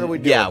break. What are we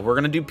doing? Yeah, we're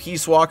going to do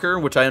Peace Walker,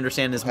 which I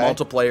understand is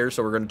multiplayer,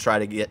 so we're going to try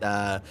to get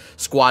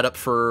squad up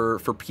for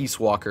Peace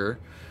Walker.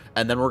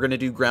 And then we're going to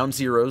do Ground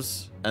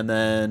Zeroes, and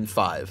then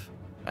 5.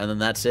 And then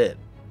that's it.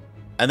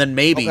 And then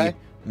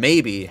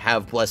maybe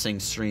have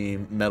Blessing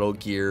stream Metal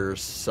Gear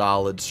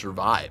Solid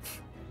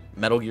Survive.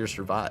 Metal Gear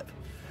Survive.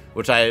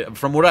 Which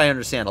from what I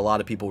understand, a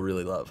lot of people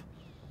really love.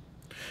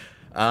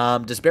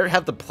 Does Barrett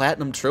have the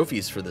platinum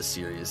trophies for this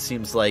series?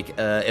 Seems like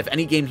if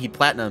any game he'd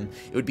platinum,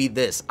 it would be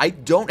this. I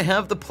don't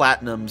have the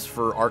platinums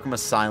for Arkham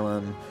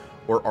Asylum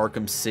or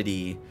Arkham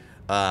City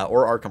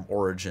or Arkham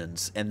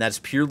Origins, and that's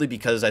purely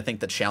because I think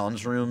the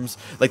challenge rooms,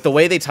 like the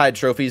way they tied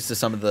trophies to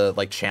some of the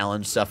like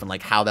challenge stuff and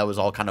like how that was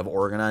all kind of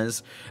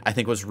organized, I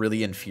think was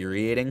really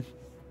infuriating.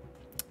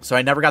 So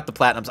I never got the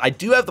platinums. I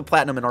do have the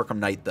platinum in Arkham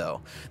Knight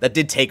though. That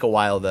did take a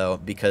while though,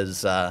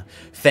 because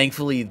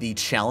thankfully the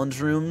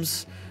challenge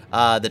rooms,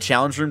 the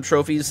challenge room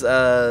trophies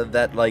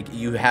that like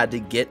you had to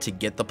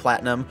get the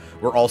platinum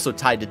were also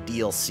tied to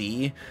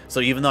DLC.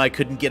 So even though I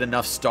couldn't get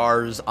enough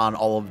stars on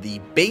all of the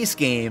base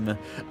game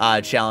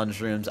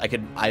challenge rooms,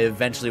 I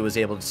eventually was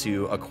able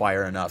to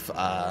acquire enough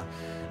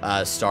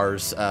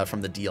stars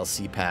from the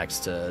DLC packs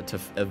to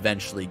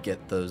eventually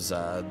get those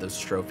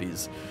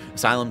trophies.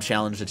 Asylum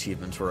challenge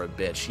achievements were a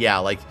bitch. Yeah,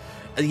 like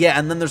yeah,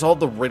 and then there's all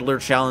the Riddler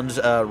challenge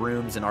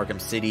rooms in Arkham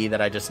City that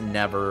I just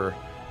never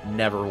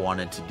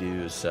wanted to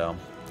do. So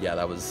yeah,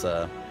 that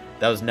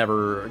was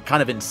never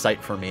kind of in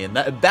sight for me. And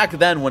back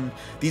then when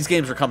these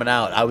games were coming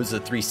out, I was a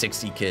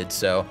 360 kid,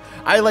 so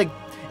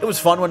it was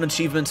fun when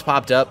achievements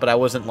popped up, but I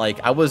wasn't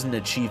an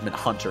achievement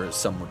hunter, as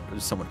some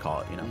would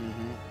call it, you know.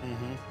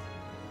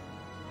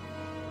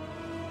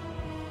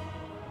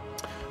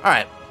 All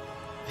right,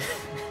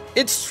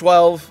 it's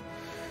 12.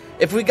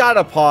 If we got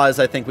to pause,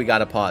 I think we got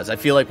to pause. I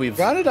feel like we've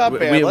got it up,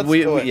 man. Let's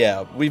do it.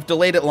 Yeah, we've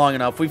delayed it long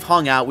enough. We've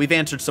hung out. We've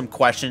answered some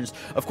questions.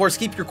 Of course,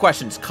 keep your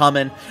questions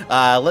coming.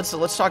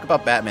 Let's talk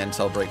about Batman and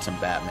celebrate some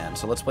Batman.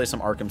 So let's play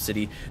some Arkham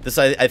City. This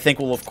I think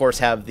will of course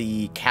have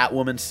the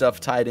Catwoman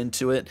stuff tied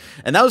into it.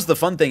 And that was the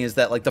fun thing, is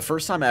that like the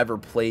first time I ever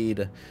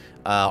played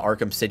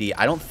Arkham City,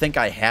 I don't think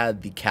I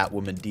had the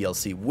Catwoman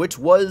DLC, which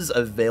was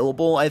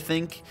available, I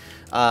think,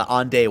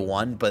 on day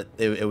one, but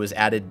it was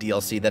added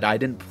DLC that I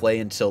didn't play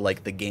until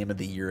like the Game of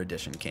the Year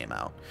edition came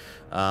out.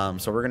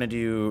 So we're gonna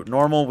do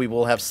normal. We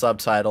will have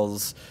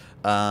subtitles.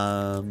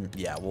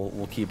 Yeah,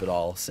 we'll keep it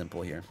all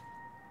simple here.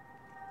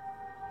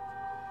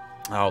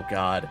 Oh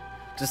God,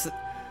 just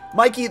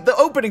Mikey, the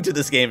opening to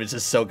this game is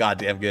just so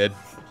goddamn good.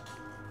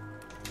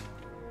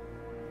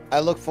 I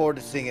look forward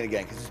to seeing it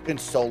again because it's been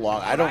so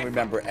long. I don't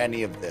remember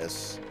any of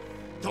this.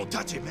 Don't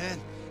touch it, man.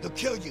 He'll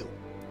kill you.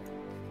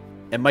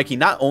 And Mikey,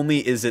 not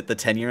only is it the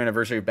 10-year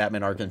anniversary of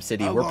Batman Arkham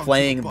City, we're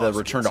playing the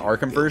Return to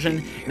Arkham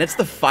version, and it's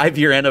the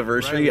 5-year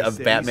anniversary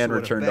of Batman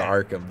Return to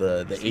Arkham,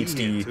 the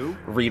HD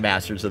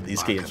remasters of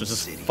these games, which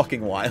is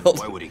fucking wild.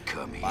 Why would he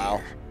come here? Wow.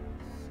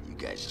 You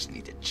guys just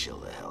need to chill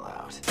the hell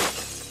out.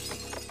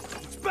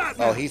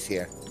 Oh, he's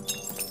here.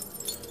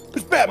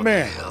 It's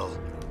Batman. What the hell?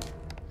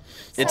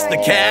 It's the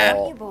cat.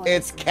 Oh,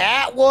 it's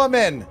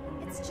Catwoman.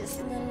 It's just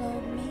little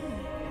old me.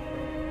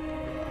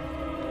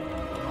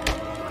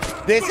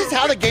 This is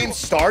how the game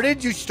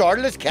started? You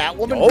started as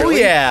Catwoman? Oh, really?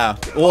 yeah.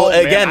 Well,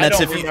 Man, again, I that's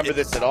don't if you remember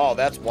this at all.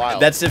 That's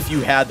wild. That's if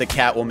you had the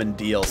Catwoman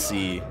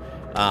DLC.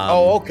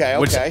 Oh, okay,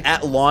 Which okay.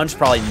 at launch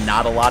probably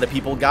not a lot of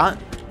people got.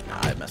 Nah,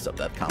 I messed up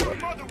that combo.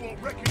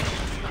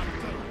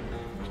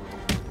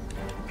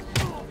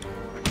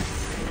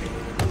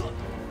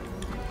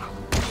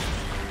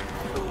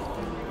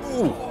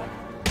 Ooh.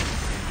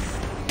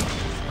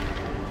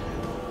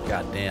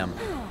 God damn.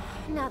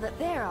 Now that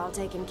they're all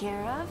taken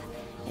care of,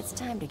 it's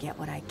time to get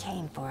what I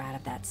came for out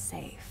of that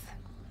safe.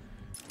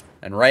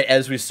 And right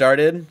as we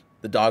started,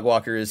 The dog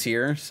walker is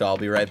here, so I'll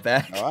be right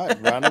back. All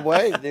right, run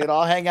away, dude.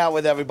 I'll hang out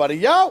with everybody.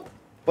 Yo,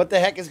 what the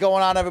heck is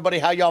going on, everybody?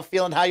 How y'all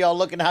feeling? How y'all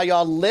looking? How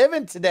y'all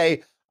living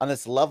today on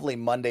this lovely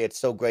Monday? It's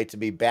so great to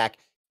be back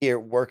here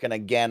working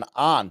again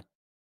on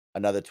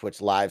another Twitch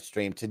live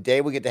stream.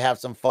 Today we get to have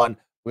some fun.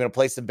 We're going to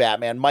play some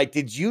Batman. Mike,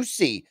 did you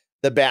see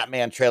the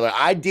Batman trailer?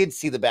 I did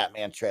see the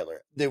Batman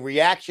trailer. The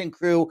reaction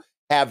crew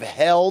have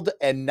held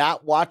and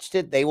not watched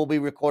it. They will be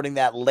recording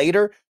that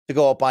later to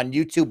go up on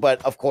YouTube.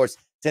 But of course,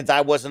 since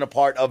I wasn't a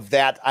part of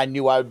that, I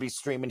knew I would be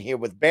streaming here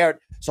with Barrett.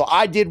 So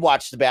I did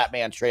watch the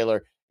Batman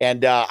trailer,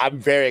 and I'm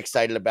very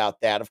excited about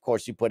that. Of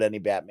course, you put any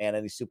Batman,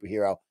 any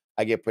superhero,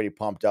 I get pretty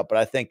pumped up. But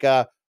I think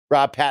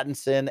Rob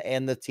Pattinson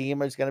and the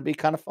team is going to be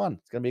kind of fun.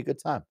 It's going to be a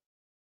good time.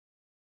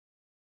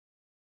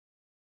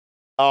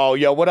 Oh,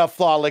 yo, what up,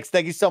 Flawlix?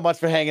 Thank you so much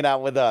for hanging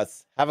out with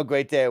us. Have a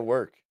great day at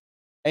work.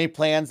 Any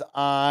plans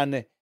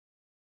on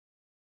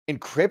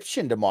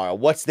encryption tomorrow?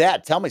 What's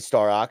that? Tell me,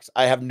 Starox.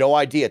 I have no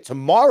idea.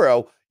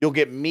 Tomorrow, you'll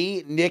get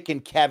me, Nick,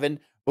 and Kevin.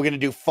 We're going to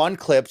do fun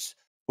clips.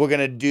 We're going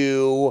to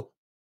do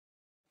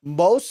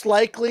most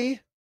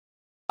likely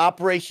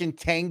Operation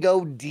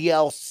Tango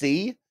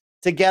DLC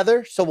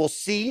together. So we'll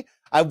see.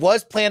 I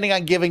was planning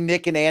on giving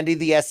Nick and Andy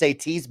the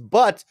SATs,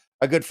 but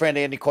our good friend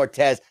Andy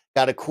Cortez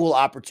got a cool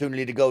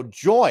opportunity to go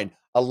join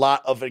a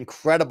lot of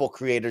incredible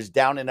creators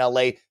down in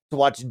LA to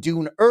watch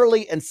Dune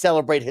early and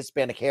celebrate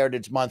Hispanic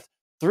Heritage Month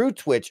through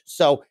Twitch.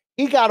 So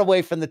he got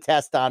away from the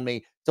test on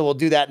me. So we'll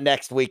do that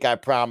next week, I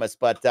promise.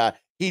 But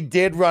he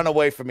did run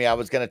away from me. I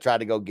was going to try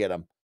to go get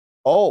him.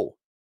 Oh,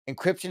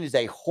 Encryption is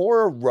a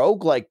horror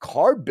roguelike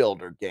card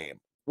builder game.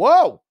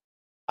 Whoa.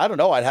 I don't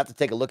know. I'd have to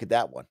take a look at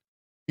that one.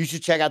 You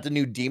should check out the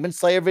new Demon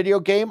Slayer video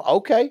game.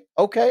 Okay.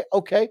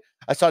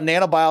 I saw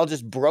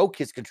Nanobiologist broke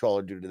his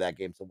controller due to that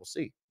game, so we'll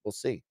see. We'll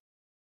see.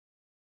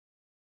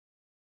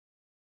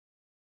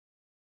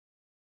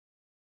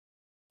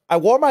 I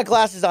wore my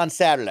glasses on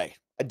Saturday.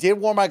 I did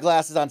wear my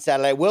glasses on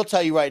Saturday. I will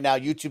tell you right now,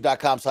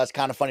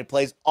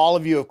 youtube.com/KindaFunnyPlays. All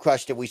of you have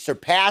crushed it. We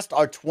surpassed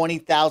our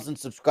 20,000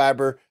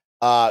 subscriber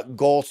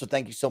goal, so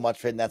thank you so much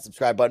for hitting that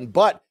subscribe button.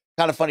 But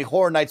Kind of Funny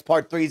Horror Nights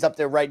Part 3 is up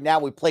there right now.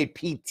 We played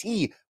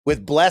PT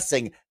with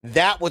Blessing.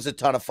 That was a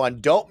ton of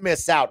fun. Don't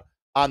miss out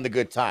on the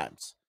good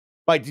times.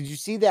 Mike, did you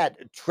see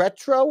that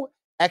Tretro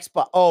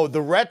Xbox? Oh,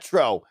 the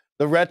retro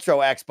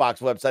Xbox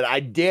website.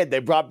 I did. They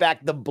brought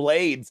back the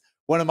Blades,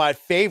 one of my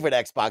favorite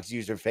Xbox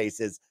user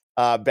faces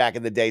back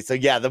in the day. So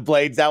yeah, the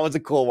Blades, that was a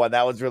cool one.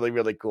 That was really,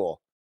 really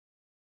cool.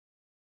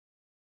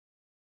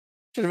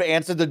 Should have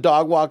answered the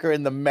dog walker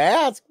in the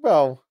mask,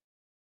 bro.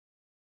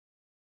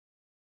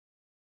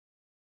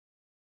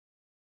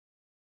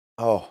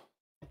 Oh.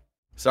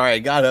 Sorry, I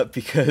got up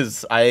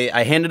because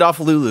I handed off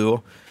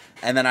Lulu,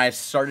 and then I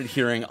started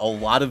hearing a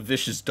lot of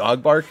vicious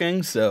dog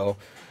barking. So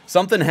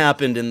something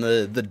happened in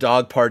the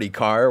dog party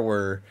car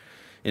where,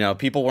 you know,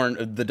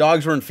 the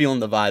dogs weren't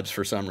feeling the vibes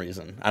for some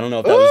reason. I don't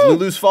know if that was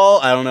Lulu's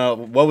fault. I don't know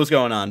what was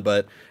going on,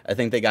 but I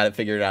think they got it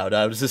figured out.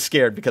 I was just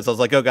scared because I was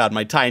like, oh God,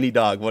 my tiny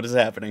dog, what is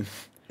happening?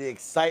 The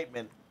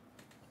excitement.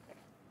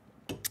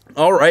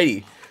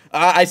 Alrighty.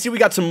 I see we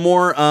got some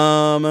more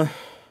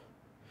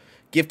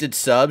gifted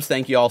subs.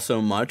 Thank you all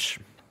so much.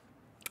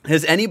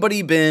 Has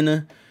anybody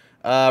been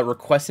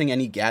requesting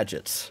any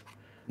gadgets?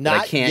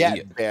 Not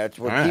yet, Barrett.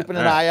 We're keeping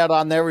an eye out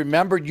on there.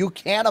 Remember, you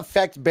can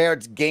affect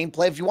Barrett's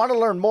gameplay. If you want to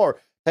learn more,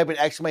 type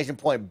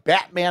in !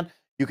 Batman.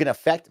 You can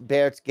affect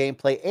Barrett's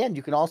gameplay, and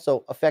you can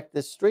also affect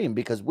this stream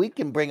because we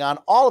can bring on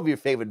all of your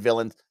favorite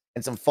villains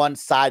and some fun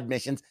side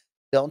missions.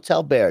 Don't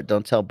tell Barrett.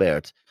 Don't tell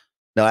Barrett.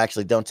 No,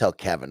 actually, don't tell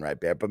Kevin, right,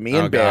 Barrett? But me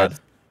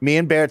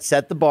and Barrett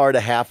set the bar to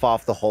half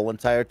off the whole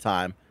entire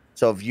time.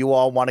 So if you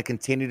all want to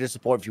continue to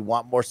support, if you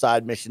want more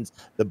side missions,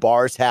 the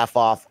bar is half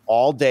off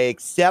all day,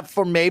 except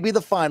for maybe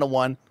the final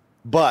one.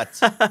 But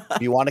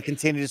if you want to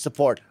continue to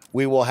support,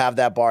 we will have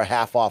that bar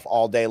half off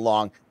all day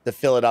long to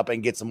fill it up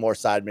and get some more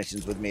side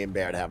missions with me and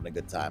Barrett having a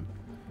good time.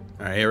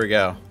 All right, here we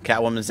go.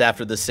 Catwoman's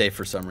after this safe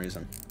for some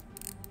reason.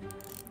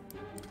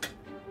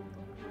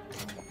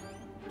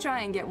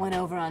 Try and get one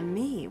over on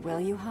me,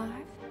 will you, Harv?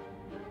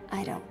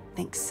 I don't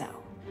think so.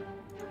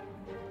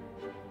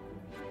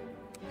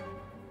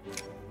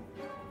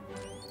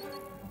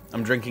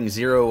 I'm drinking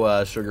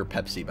zero sugar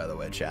Pepsi, by the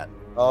way, chat.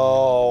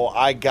 Oh,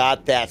 I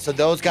got that. So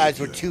those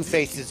guys were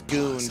Two-Face's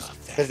goons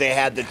because they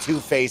had the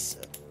Two-Face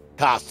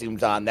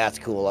costumes on. That's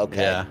cool.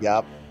 Okay.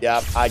 Yeah.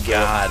 Yep. I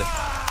get it.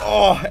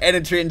 Oh, and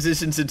it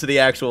transitions into the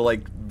actual,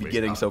 like,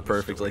 beginning so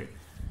perfectly.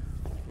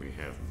 We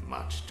have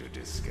much to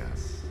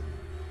discuss.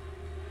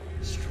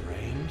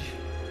 Strange?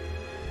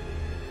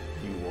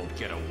 You won't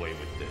get away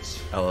with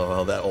this.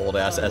 LOL, that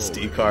old-ass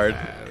SD card.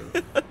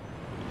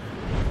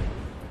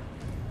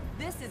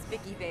 This is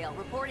Vicky Vale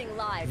reporting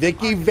live.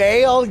 Vicky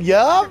Vale,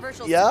 yup.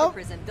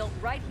 Prison built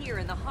right here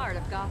in the heart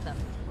of Gotham.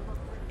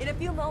 In a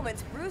few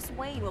moments, Bruce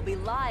Wayne will be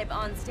live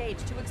on stage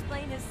to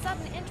explain his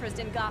sudden interest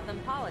in Gotham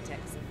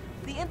politics.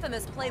 The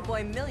infamous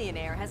Playboy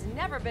millionaire has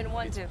never been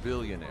one to...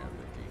 Billionaire,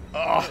 Vicky.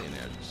 Oh.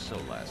 Billionaire so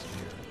last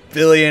year.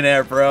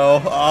 Billionaire,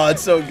 bro. Oh,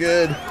 it's so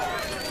good.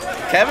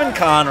 Kevin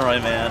Conroy,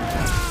 man.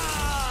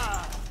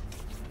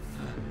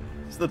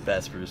 the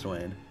best, Bruce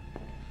Wayne.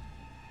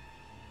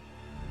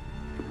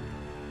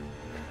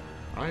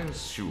 I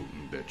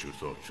assume that you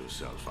thought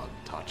yourself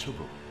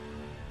untouchable.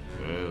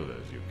 Well,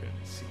 as you can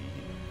see...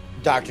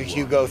 Dr.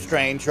 Hugo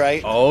Strange,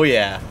 right? Oh,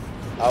 yeah.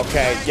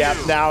 Okay, yep,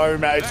 now I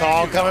remember. It's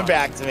all coming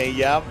back to me,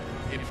 yep.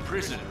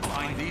 Imprisoned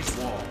behind these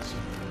walls,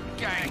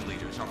 gang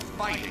leaders are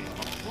fighting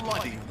a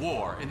bloody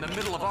war in the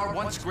middle of our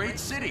once great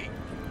city.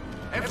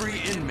 Every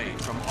inmate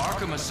from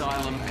Arkham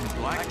Asylum and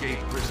Blackgate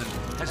Prison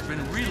has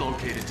been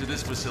relocated to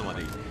this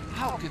facility.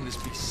 How can this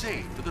be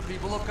safe for the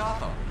people of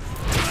Gotham?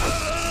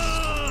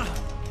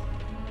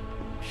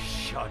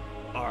 Shut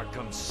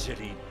Arkham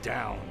City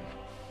down.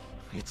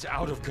 It's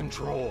out of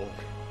control.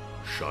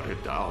 Shut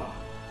it down.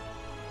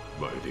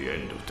 By the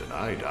end of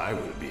tonight, I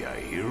will be a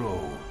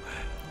hero,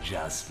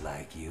 just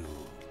like you.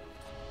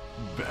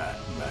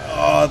 Batman.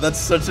 Oh, that's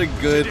such a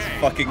good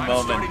fucking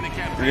moment.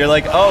 Where you're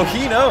like, oh,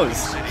 he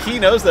knows. He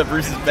knows that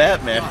Bruce is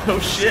Batman. Oh,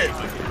 shit.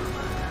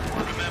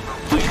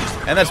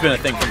 And that's been a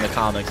thing from the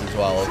comics as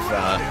well,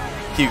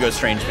 of Hugo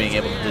Strange being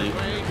able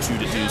to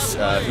deduce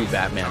who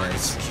Batman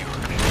is.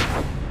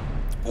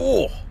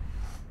 Oh.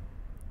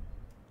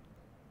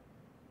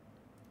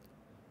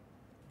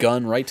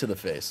 Gun right to the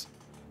face.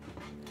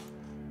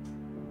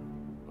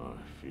 I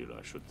feel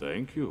I should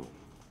thank you.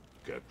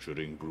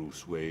 Capturing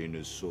Bruce Wayne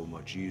is so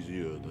much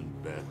easier than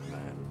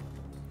Batman.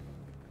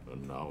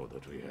 And now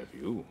that we have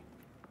you,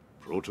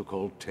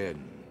 Protocol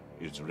 10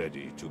 is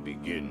ready to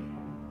begin.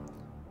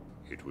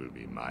 It will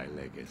be my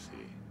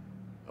legacy,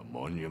 a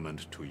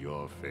monument to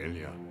your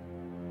failure.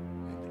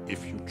 And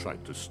if you try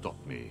to stop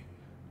me,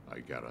 I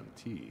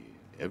guarantee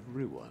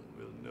everyone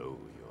will know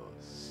your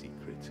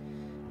secret.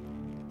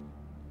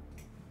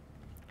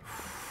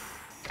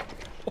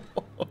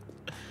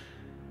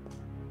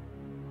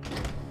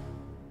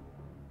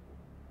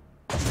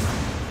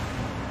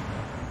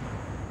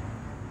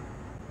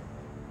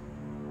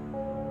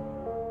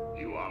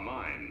 You are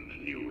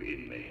mine, new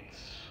inmates.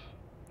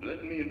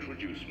 Let me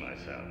introduce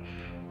myself.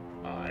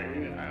 I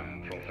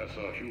am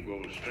Professor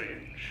Hugo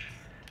Strange,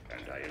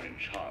 and I am in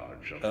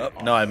charge of Oh,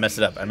 no, I messed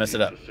it up. I messed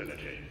it up.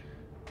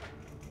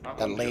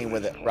 Then lean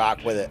with it,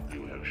 rock with it.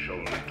 You have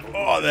shown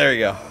Oh, there you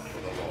go.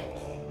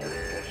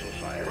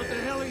 what the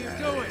hell are you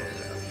doing?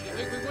 You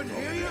think we wouldn't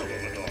hear you?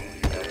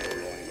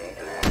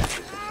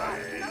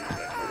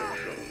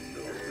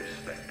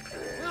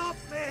 Help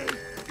me!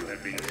 You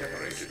have been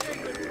separated from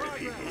the good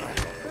people of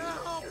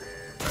Gotham.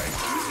 By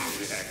using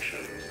the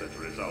actions that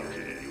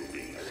resulted in you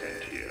being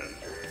sent here,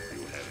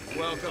 you have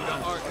Welcome to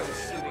Arkham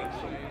City.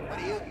 What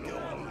are you doing?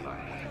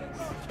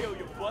 Kill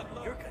your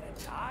butler? You're gonna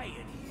die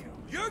in here.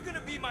 You're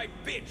gonna be my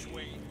bitch,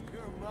 Wayne.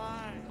 You're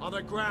mine. On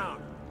the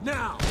ground.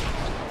 Now!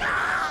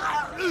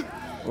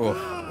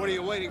 What are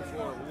you waiting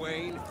for,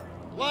 Wayne?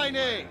 Line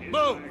A,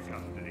 move!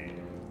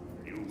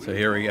 So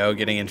here we go,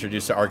 getting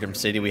introduced to Arkham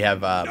City. We have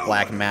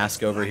Black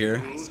Mask over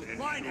here,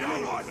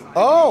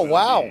 Oh,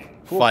 wow.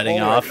 Cool fighting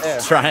pull off,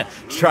 right there.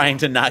 trying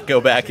to not go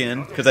back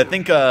in. Because I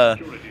think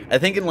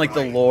in like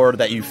the lore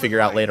that you figure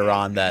out later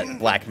on that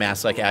Black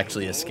Mask like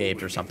actually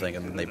escaped or something,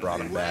 and then they brought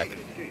him back.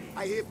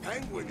 I hear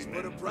penguins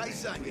put a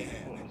price on your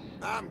head.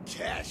 I'm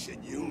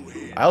cashing you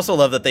in. I also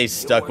love that they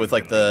stuck with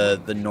like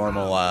the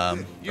normal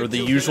or the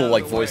usual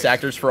like voice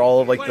actors for all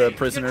of like the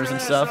prisoners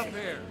and stuff.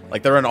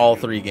 Like they're in all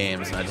 3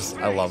 games, and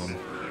I love them.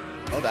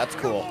 Oh, that's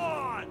cool.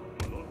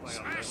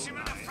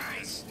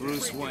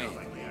 Bruce Wayne,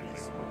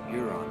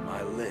 you're on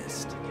my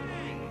list.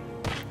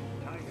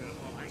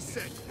 I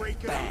said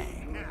break it up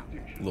now.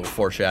 A little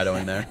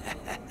foreshadowing there.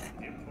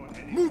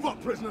 Move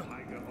up, prisoner.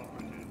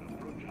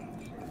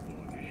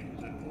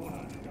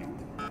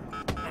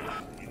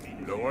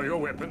 Lower your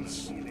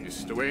weapons.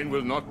 Mr. Wayne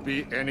will not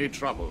be any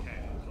trouble.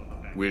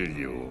 Will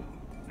you,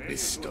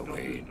 Mr.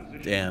 Wayne?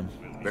 Damn.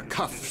 The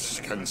cuffs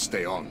can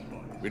stay on.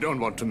 We don't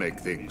want to make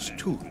things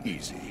too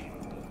easy,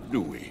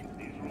 do we?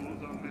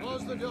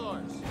 Close the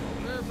doors.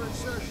 Prepare for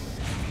insertion.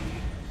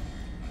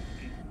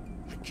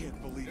 I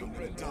can't believe I'm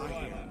gonna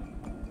die here.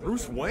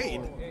 Bruce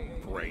Wayne?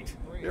 Great.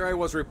 Here I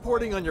was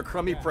reporting on your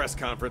crummy press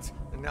conference,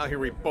 and now here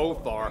we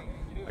both are.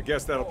 I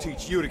guess that'll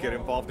teach you to get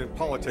involved in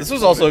politics. This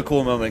was also a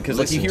cool moment because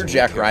like you hear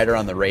Jack Ryder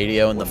on the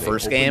radio in the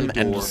first game,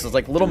 and just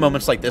like little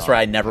moments like this where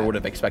I never would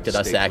have expected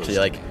us to actually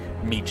like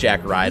meet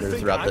Jack Ryder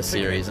throughout the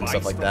series and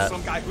stuff like that.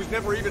 Some guy who's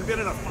never even been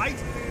in a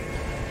fight?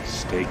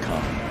 Stay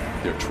calm.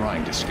 They're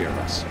trying to scare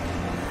us.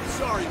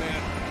 Sorry,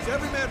 man. It's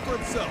every man for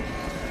himself.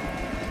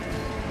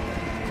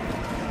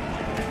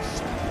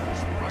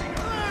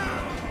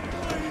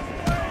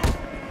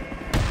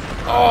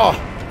 Oh!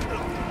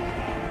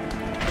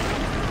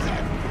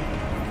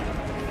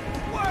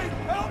 Wait,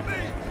 help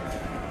me!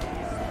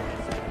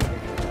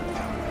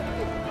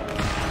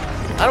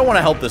 I don't want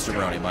to help this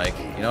jabroni, Mike.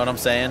 You know what I'm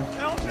saying?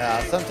 No,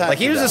 sometimes Like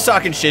he was just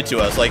talking shit to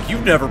us. Like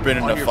you've never been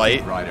in a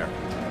fight. Ryder.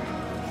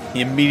 He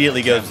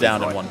immediately goes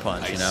down in one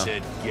punch. You know. I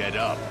said get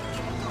up.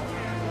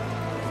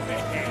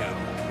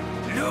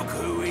 Look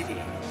who it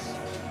is.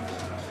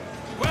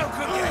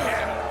 Welcome to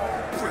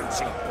hell,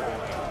 Brucey boy.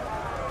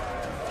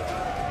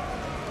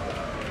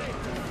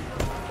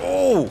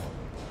 Oh!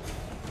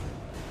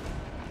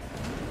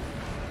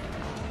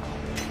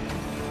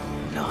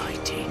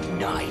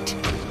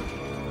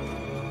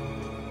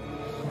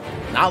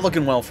 Not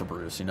looking well for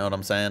Bruce, you know what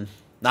I'm saying?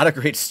 Not a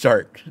great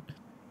start.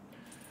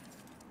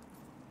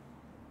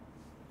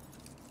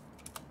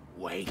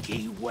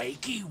 Wakey,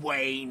 wakey,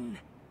 Wayne.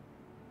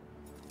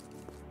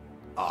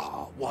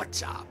 Oh,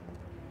 what's up?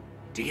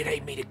 Do you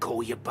need me to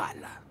call you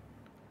butler?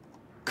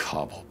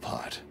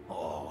 Cobblepot.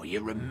 Oh,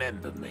 you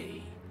remember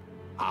me.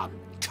 I'm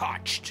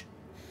touched.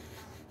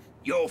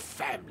 Your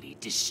family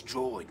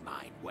destroyed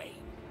mine,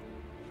 Wayne.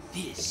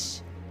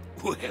 This,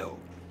 well,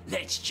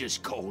 let's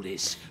just call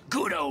this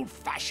good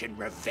old-fashioned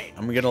revenge.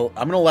 I'm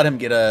gonna let him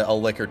get a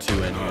lick or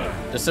two in here,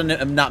 just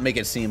to not make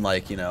it seem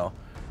like, you know,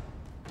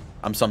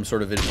 I'm some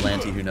sort of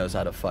vigilante who knows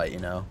how to fight. You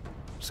know,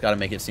 just gotta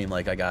make it seem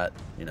like I got,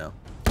 you know,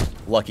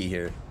 lucky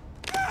here.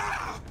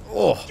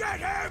 Oh,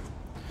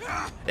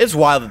 it's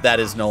wild that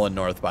is Nolan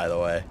North, by the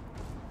way.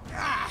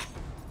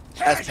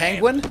 As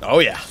Penguin? Oh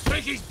yeah.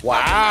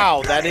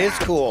 Wow, that is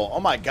cool.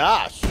 Oh my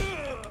gosh.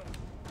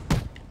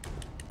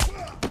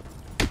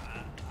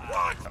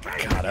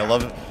 God, I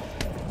love it.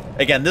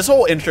 Again, this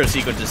whole intro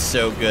sequence is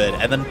so good,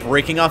 and then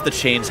breaking off the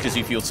chains because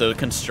you feel so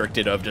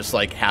constricted of just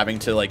like having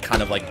to like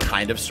kind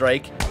of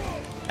strike,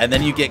 and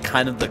then you get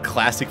kind of the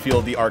classic feel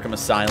of the Arkham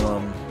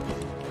Asylum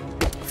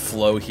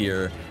flow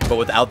here, but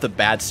without the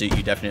bat suit,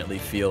 you definitely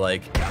feel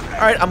like,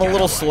 all right, I'm a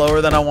little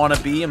slower than I want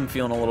to be. I'm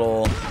feeling a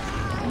little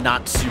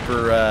not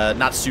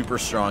super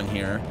strong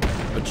here,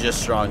 but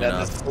just strong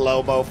enough. That's a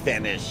slow-mo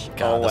finish.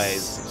 God,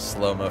 always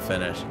slow-mo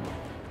finish,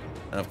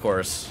 and of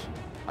course.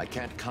 I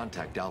can't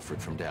contact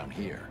Alfred from down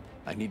here.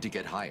 I need to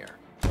get higher.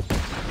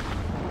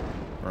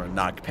 We're gonna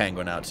knock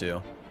Penguin out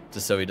too,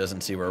 just so he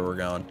doesn't see where we're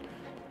going.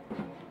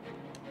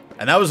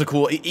 And that was a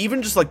cool,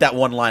 even just like that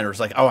one liner. It's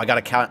like, oh, I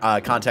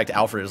gotta contact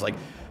Alfred. It's like,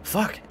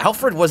 fuck,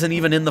 Alfred wasn't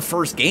even in the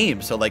first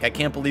game, so like I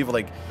can't believe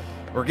like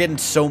we're getting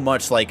so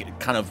much like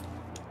kind of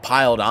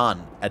piled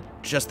on at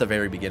just the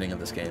very beginning of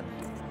this game.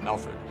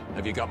 Alfred,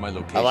 have you got my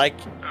location? I like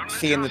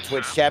seeing the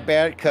Twitch chat,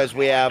 Barrett, because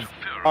we have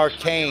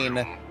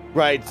Arcane.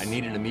 Right. I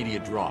need an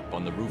immediate drop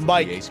on the roof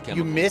Mike, of the Ace Chemical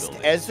you missed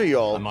building.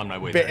 Ezreal. I'm on my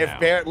way there If now.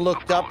 Barrett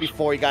looked up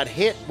before he got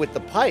hit with the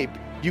pipe,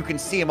 you can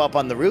see him up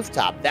on the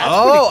rooftop. That's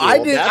oh, pretty cool.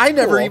 I did. That's I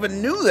never cool. even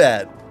knew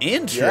that.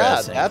 Interesting.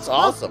 Yeah, that's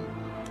awesome.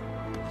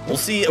 We'll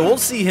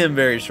see him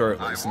very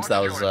shortly, since that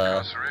was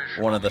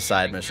one of the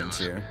side missions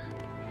here.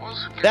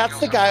 That's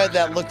the guy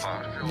that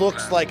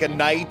looks like a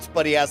knight,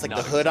 but he has like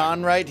the hood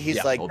on, right?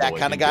 He's like that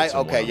kind of guy.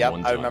 Okay, yep,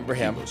 I remember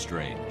him.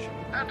 Strange.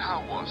 And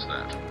how was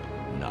that?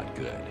 Not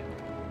good.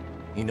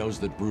 He knows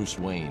that Bruce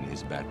Wayne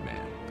is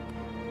Batman.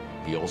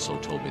 He also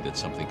told me that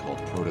something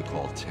called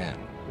Protocol 10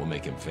 will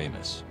make him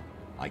famous.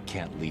 I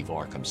can't leave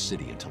Arkham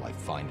City until I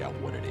find out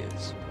what it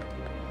is.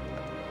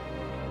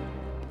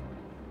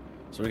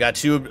 So we got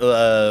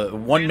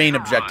one main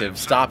objective: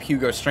 stop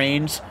Hugo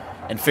Strange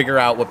and figure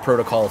out what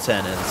Protocol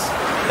 10 is.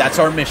 That's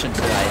our mission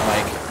tonight,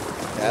 Mike.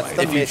 That's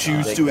the if you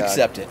mission, choose to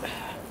accept it.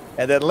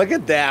 And then look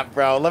at that,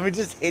 bro. Let me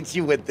just hit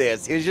you with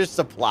this. Here's your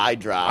supply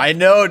drop. I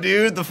know,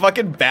 dude. The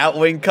fucking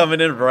Batwing coming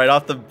in right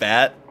off the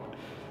bat.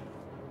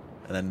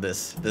 And then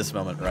this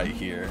moment right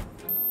here.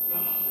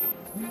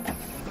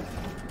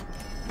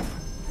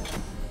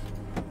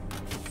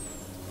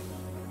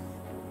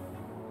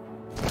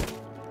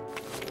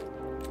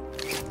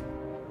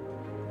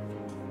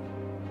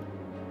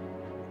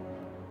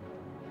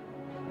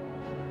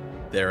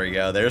 There we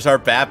go. There's our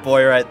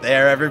Batboy right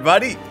there,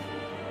 everybody.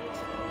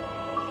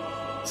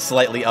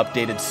 Slightly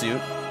updated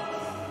suit.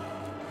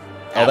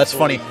 Oh, that's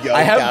funny.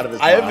 I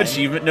have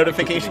achievement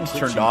notifications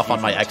turned off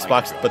on my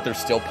Xbox, but they're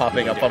still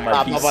popping up on my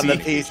PC. Up on the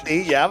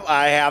PC. Yep,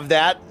 I have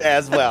that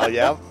as well.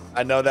 Yep,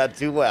 I know that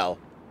too well.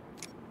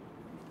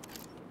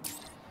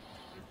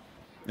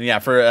 Yeah,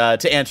 for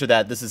to answer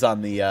that, this is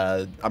on the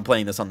I'm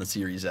playing this on the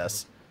Series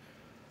S.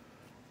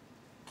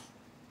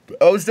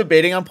 I was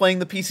debating on playing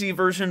the PC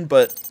version,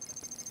 but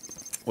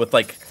with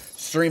like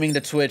streaming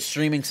to Twitch,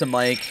 streaming to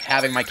Mike,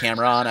 having my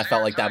camera on, I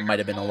felt like that might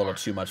have been a little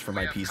too much for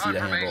my PC to handle.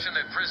 Confirmation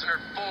that prisoner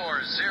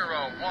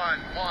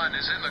 4011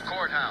 is in the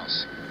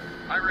courthouse.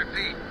 I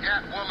repeat,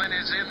 Catwoman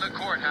is in the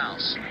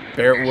courthouse.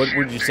 Barrett, what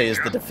would you say is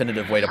the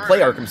definitive way to play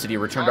Arkham City,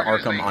 return to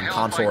Arkham on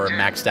console or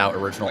maxed out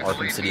original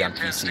Arkham City on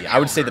PC? I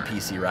would say the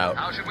PC route,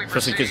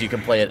 especially because you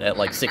can play it at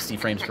like 60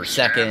 frames per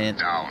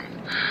second.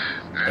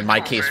 In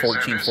my case,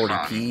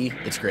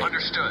 1440p. It's great.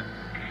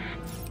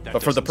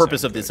 But for the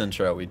purpose of this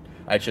intro,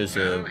 I chose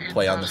to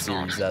play on the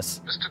Series S.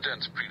 Mr.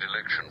 Dent's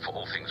predilection for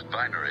all things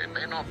binary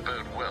may not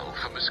bode well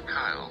for Miss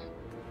Kyle.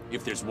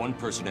 If there's one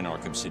person in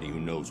Arkham City who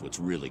knows what's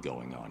really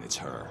going on, it's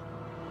her.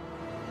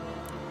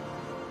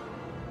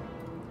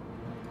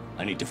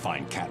 I need to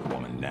find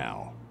Catwoman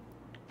now.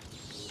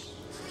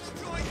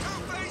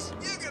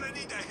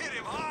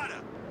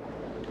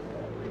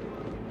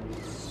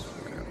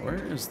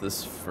 Where is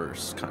this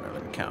first kind of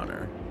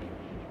encounter?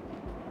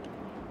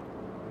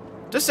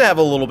 Just to have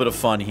a little bit of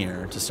fun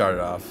here to start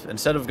it off.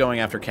 Instead of going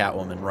after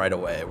Catwoman right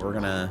away, we're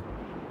gonna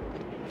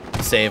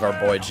save our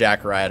boy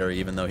Jack Ryder,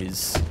 even though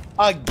he's...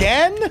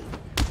 Again?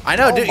 I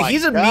know, Oh dude. my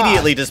He's God.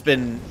 immediately just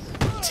been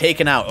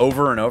taken out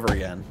over and over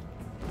again.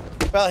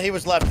 Well, he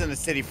was left in a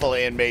city full of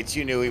inmates.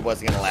 You knew he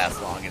wasn't going to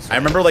last long. I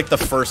remember like the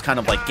first kind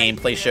of like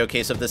gameplay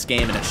showcase of this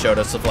game, and it showed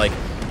us of like,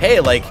 hey,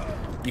 like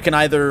you can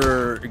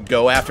either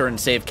go after and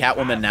save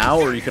Catwoman now,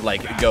 or you could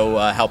like go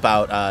help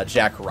out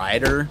Jack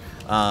Ryder,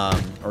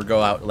 or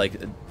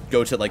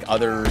go to like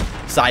other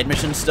side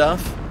mission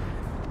stuff.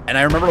 And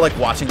I remember like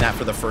watching that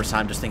for the first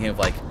time, just thinking of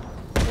like,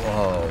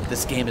 whoa,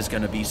 this game is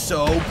going to be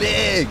so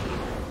big.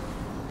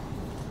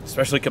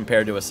 Especially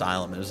compared to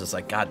Asylum. It was just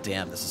like, god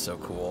damn, this is so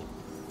cool.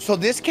 So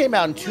this came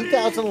out in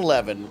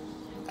 2011,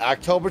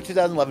 October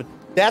 2011.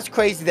 That's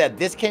crazy that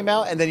this came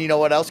out, and then you know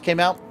what else came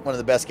out? One of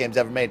the best games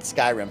ever made,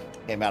 Skyrim,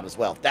 came out as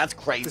well. That's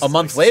crazy. A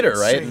month later,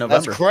 right? In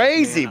November. That's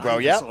crazy, Man, bro.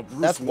 Yeah,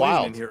 that's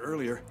wild. In here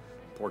earlier.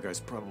 Poor guy's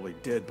probably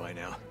dead by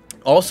now.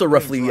 Also,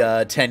 roughly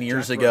 10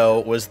 years ago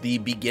was the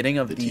beginning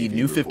of the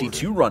New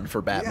 52 run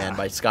for Batman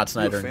by Scott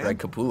Snyder and Greg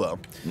Capullo.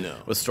 No.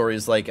 With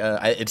stories like,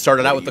 it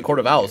started out with the Court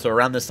of Owls, so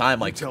around this time,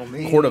 like,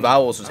 Court of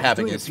Owls was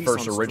having its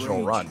first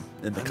original run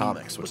in the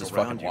comics, which is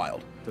fucking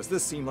wild. Does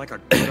this seem like a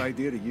good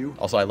idea to you?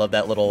 Also, I love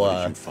that little,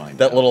 line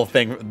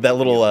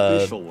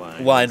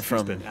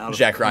from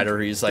Jack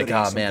Ryder. He's like,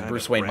 "Ah, man,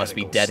 Bruce Wayne must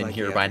be dead in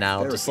here by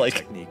now." Just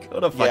like,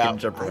 what a fucking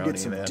jumperoni, I did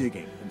some man.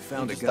 digging and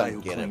found a guy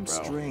who claimed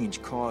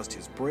Strange caused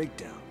his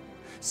breakdown.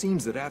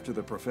 Seems that after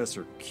the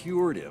professor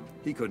cured him,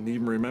 he couldn't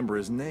even remember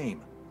his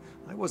name.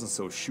 I wasn't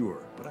so sure,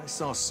 but I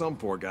saw some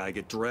poor guy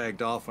get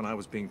dragged off when I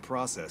was being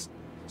processed.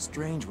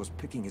 Strange was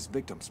picking his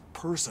victims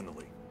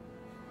personally.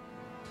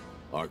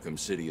 Arkham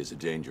City is a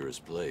dangerous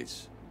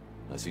place.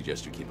 I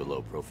suggest you keep a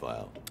low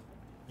profile.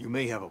 You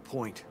may have a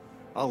point.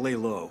 I'll lay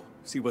low,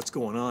 see what's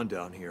going on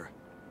down here.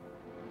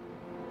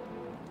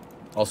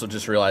 Also,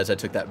 just realized I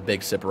took that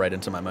big sip right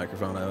into my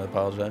microphone. I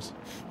apologize.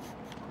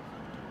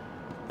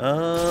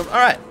 All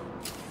right.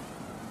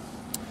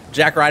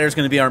 Jack Ryder's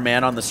going to be our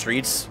man on the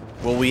streets.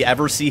 Will we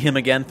ever see him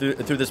again through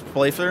this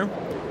playthrough?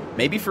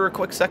 Maybe for a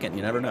quick second.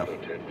 You never know.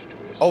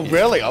 Oh,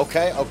 really?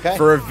 Okay, okay.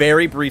 For a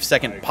very brief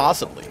second,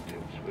 possibly.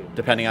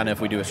 Depending on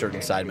if we do a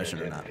certain side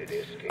mission or not.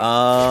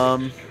 All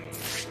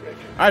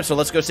right, so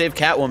let's go save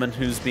Catwoman,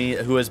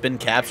 who has been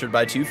captured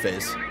by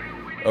Two-Face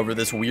over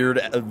this weird,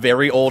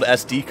 very old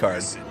SD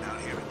card.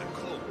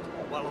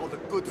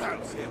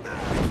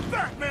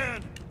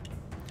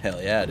 Hell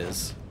yeah, it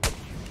is.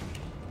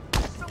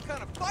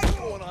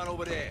 Going on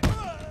over there.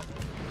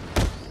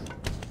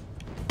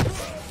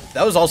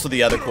 That was also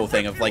the other cool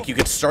thing of like you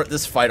could start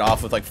this fight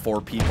off with like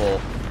 4 people,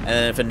 and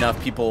then if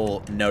enough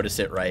people notice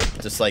it, right,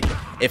 just like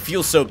it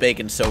feels so big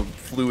and so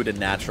fluid and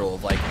natural.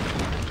 Like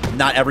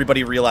not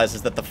everybody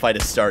realizes that the fight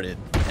has started,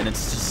 and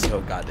it's just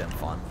so goddamn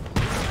fun.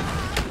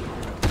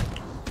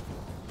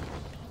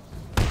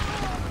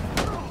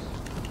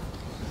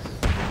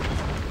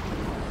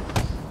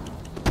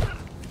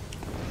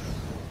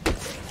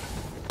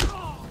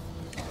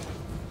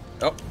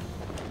 Oh,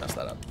 messed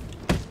that up.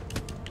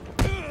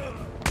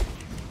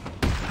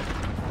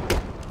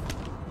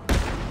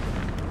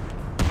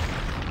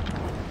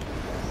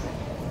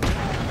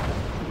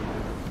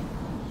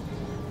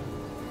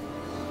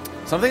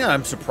 Something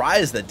I'm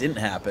surprised that didn't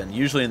happen.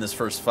 Usually in this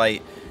first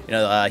fight, you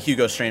know,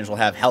 Hugo Strange will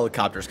have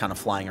helicopters kind of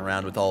flying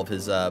around with all of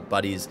his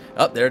buddies.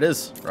 Oh, there it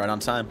is, right on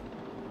time.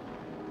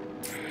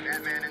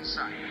 Batman in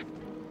sight.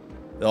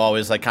 They'll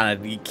always like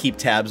kind of keep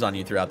tabs on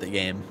you throughout the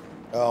game.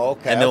 Oh,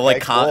 okay. And they'll okay,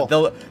 like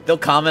cool. they'll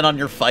comment on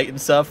your fight and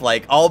stuff,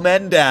 like all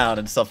men down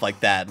and stuff like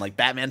that, and like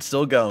Batman's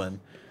still going.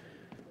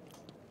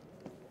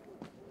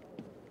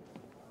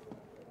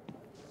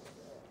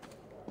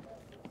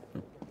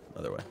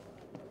 Other way.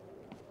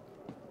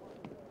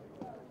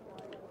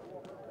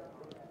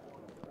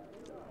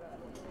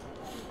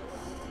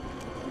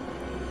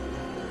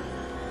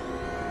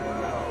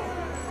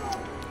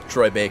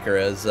 Troy Baker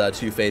as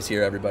Two-Face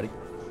here, everybody.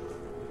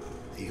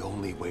 The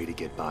only way to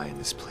get by in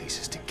this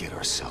place is to get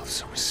ourselves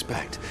some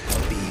respect.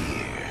 Be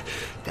here.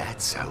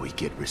 That's how we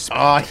get respect.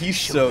 Ah, he's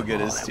Show so them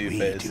good all as that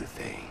Two-Face. We do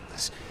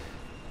things.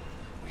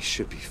 We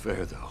should be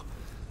fair, though.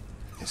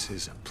 This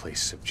is a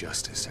place of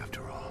justice,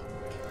 after all.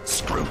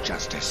 Screw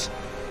justice.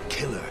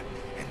 Kill her,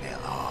 and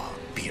they'll all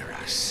fear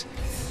us.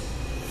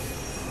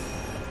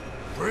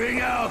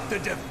 Bring out the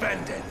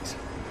defendant.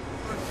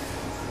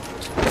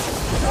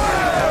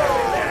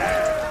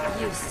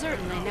 You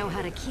certainly know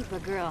how to keep a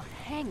girl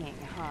hanging,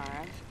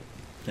 Harv.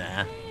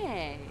 Nah.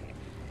 Hey,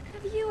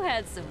 have you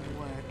had some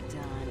work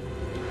done?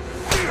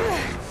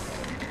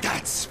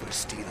 That's for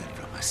stealing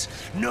from us.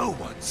 No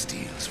one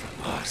steals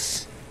from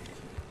us.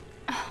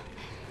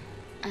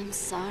 I'm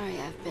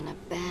sorry I've been a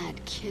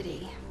bad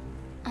kitty.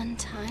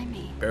 Untie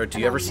me. Barrett, do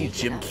you ever see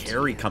Jim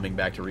Carrey coming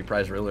back to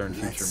reprise Riddler in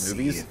future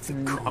movies?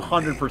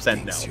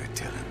 100% no.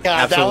 God, that would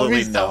Absolutely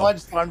be so no.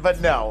 much fun,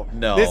 but no.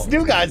 No. This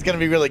new guy's gonna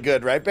be really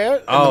good, right, Barrett?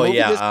 In the Oh movie,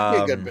 yeah. this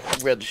could be a good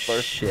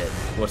Riddler. Shit.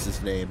 What's his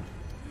name?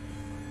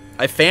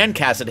 I fan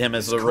casted him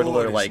as the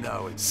Riddler like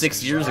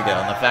 6 years ago,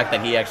 and the fact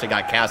that he actually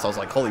got cast, I was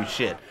like, holy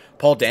shit.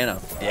 Paul Dano.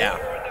 Yeah.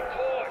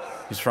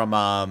 He's from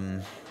not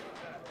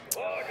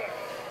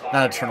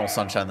Eternal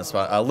Sunshine. This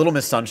spot. Little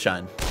Miss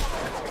Sunshine.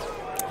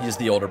 He's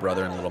the older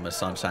brother in Little Miss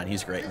Sunshine.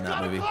 He's great in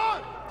that movie.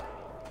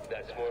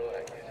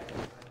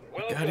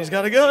 God, he's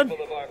got a gun.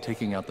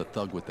 Taking out the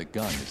thug with the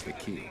gun is the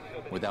key.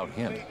 Without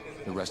him,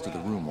 the rest of the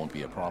room won't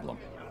be a problem.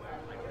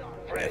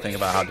 Yeah, think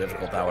about how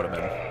difficult that would have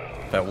been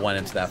if I went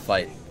into that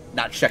fight.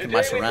 Not checking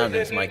my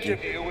surroundings, Mikey.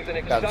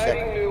 Gotta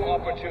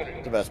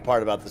check. The best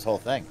part about this whole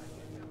thing.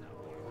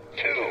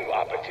 2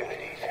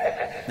 opportunities.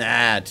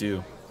 Nah,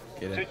 2.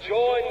 Get To it.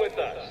 join with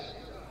us.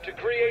 To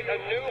create a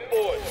new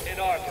force in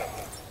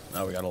Arkham.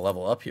 Oh, we got to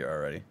level up here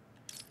already.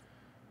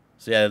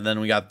 So yeah, then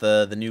we got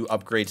the new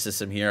upgrade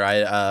system here.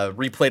 I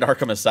replayed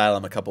Arkham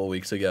Asylum a couple of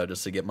weeks ago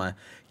just to get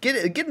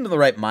into the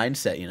right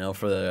mindset, you know,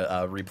 for the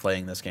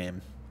replaying this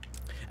game.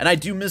 And I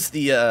do miss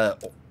the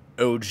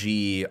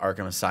OG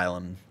Arkham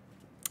Asylum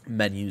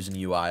menus and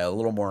UI, a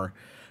little more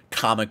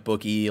comic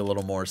booky, a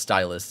little more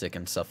stylistic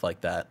and stuff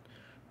like that.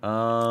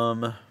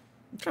 I'm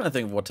trying to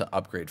think of what to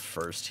upgrade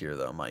first here,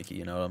 though, Mikey.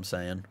 You know what I'm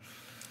saying?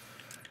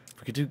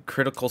 We could do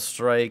critical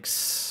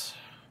strikes.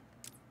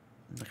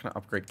 I'm not gonna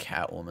upgrade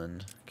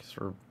Catwoman because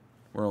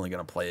we're only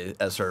gonna play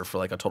as her for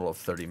like a total of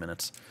 30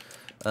 minutes.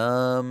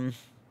 Well,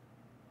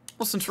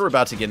 since we're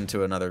about to get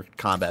into another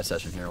combat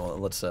session here,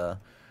 let's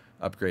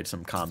upgrade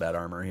some combat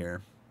armor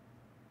here.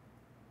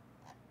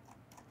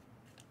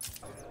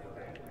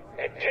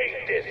 And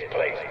take this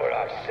place for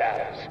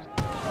ourselves.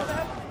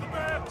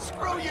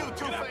 Screw you,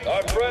 Two-Face!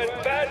 Our friend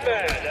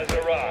Batman has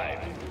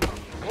arrived.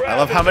 I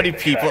love how many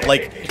people,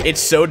 like, it's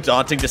so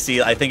daunting to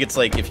see. I think it's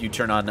like if you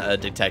turn on a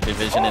detective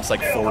vision, it's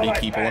like 40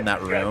 people in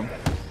that room.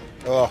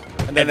 Oh,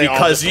 and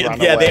because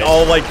they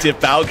all like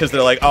dip out because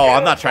they're like, oh,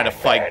 I'm not trying to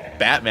fight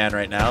Batman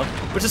right now.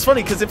 Which is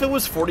funny because if it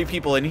was 40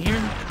 people in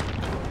here,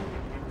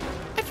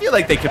 I feel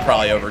like they could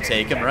probably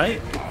overtake him, right?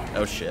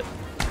 Oh shit.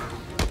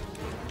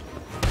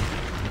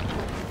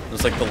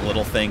 There's like the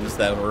little things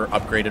that were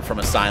upgraded from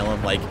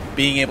Asylum, like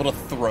being able to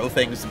throw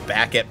things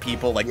back at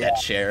people, like that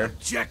chair.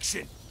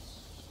 Objection.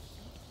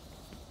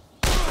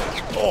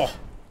 Oh.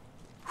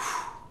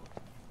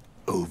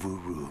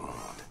 Overruled.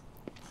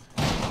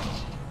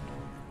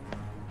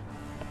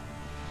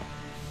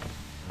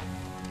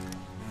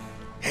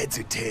 Heads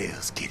or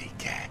tails, kitty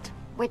cat?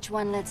 Which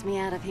one lets me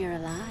out of here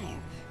alive?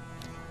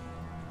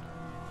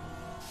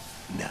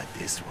 Not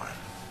this one.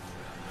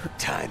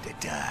 Time to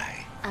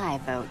die. I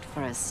vote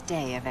for a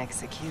stay of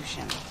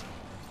execution.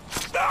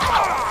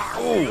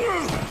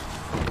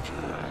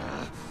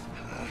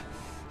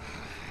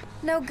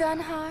 No gun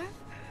harm?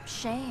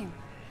 Shame.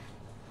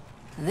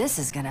 This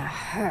is gonna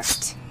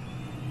hurt.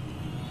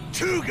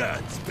 2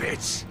 guns,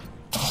 bitch!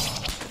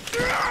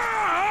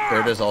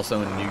 Barrett is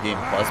also in New Game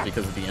Plus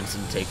because of the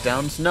instant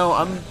takedowns.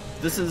 No,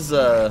 this is,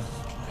 And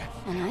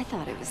I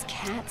thought it was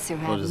cats who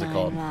had what is it 9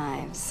 called?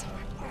 lives.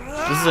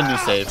 This is a new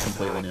save,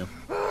 completely new.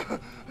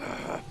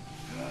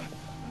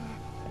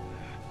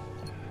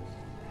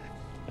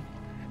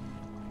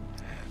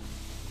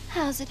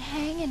 How's it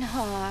hanging,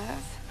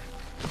 Harv?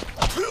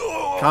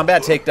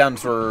 Combat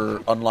takedowns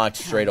were unlocked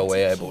straight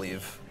away, I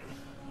believe.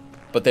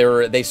 But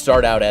they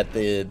start out at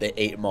the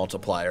 8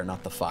 multiplier,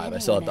 not the 5. I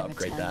still have to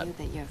upgrade that.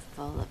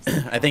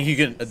 I think you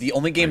can. The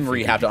only game where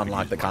you have to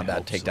unlock the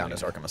combat takedown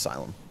is Arkham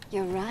Asylum.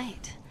 You're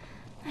right.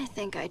 I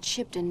think I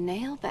chipped a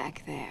nail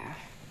back there.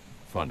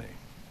 Funny.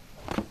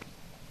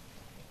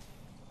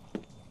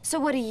 So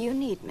what do you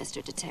need,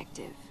 Mr.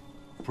 Detective?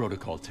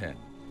 Protocol 10.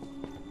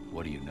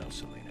 What do you know,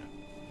 Selena?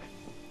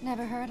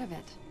 Never heard of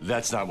it.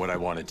 That's not what I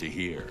wanted to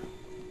hear.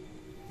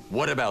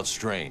 What about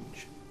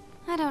Strange?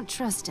 I don't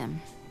trust him.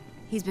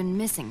 He's been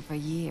missing for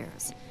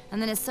years,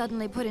 and then is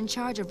suddenly put in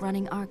charge of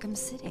running Arkham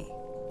City.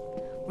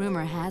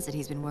 Rumor has it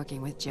he's been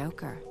working with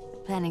Joker,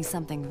 planning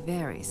something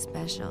very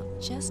special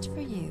just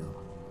for you.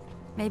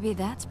 Maybe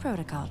that's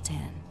Protocol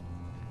 10.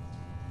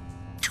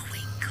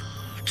 Twinkle,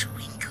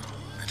 twinkle,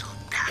 little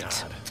bat.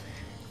 God.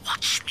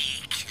 Watch me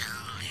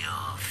kill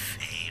your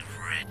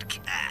favorite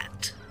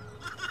cat.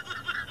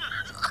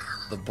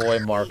 The boy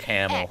Mark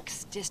Hamill.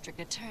 Ex-district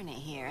attorney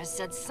here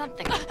said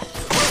something. What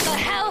the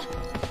hell?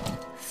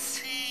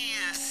 See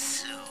you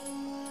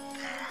soon,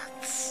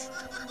 bats.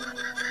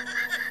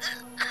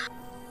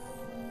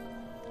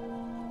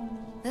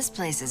 This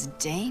place is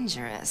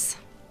dangerous.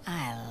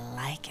 I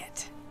like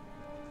it.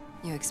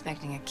 You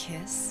expecting a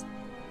kiss?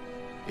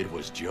 It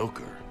was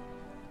Joker.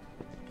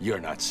 You're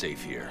not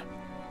safe here.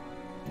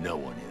 No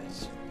one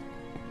is.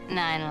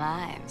 9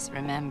 lives,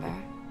 remember?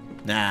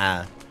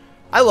 Nah.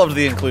 I loved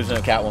the inclusion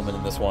of Catwoman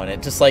in this one.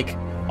 It just, like,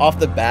 off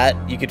the bat,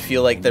 you could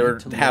feel like they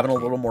were having a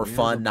little more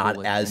fun,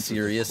 not as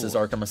serious as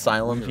Arkham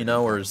Asylum, you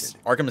know? Whereas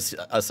Arkham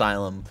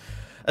Asylum,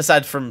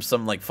 aside from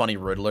some, like, funny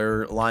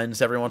Riddler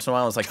lines every once in a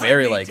while, it's, like,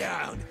 very, like,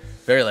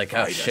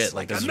 oh, shit,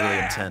 like, this is really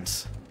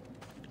intense.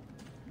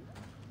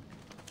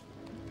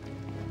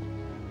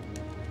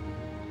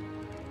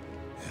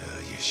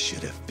 You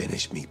should have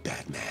finished me,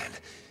 Batman.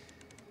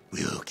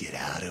 We'll get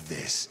out of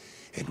this,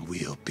 and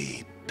we'll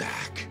be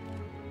back.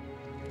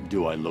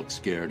 Do I look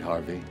scared,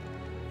 Harvey?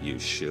 You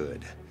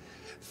should.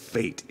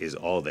 Fate is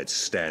all that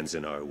stands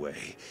in our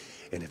way.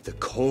 And if the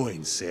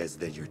coin says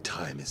that your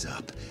time is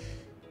up,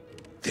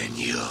 then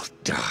you'll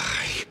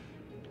die.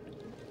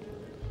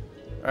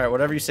 Alright,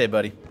 whatever you say,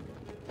 buddy.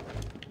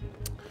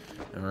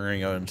 And we're gonna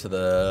go into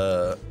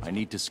the... I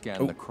need to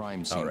scan the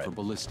crime scene for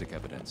ballistic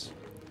evidence.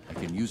 I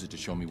can use it to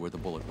show me where the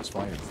bullet was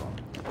fired from.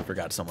 I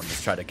forgot someone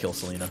just tried to kill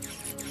Selena.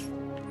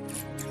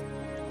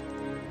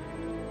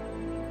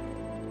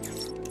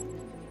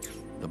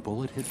 The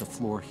bullet hit the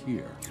floor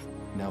here.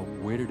 Now,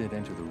 where did it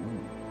enter the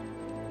room?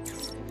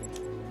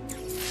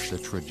 The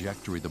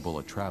trajectory the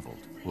bullet traveled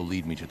will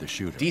lead me to the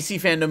shooter.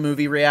 DC Fandom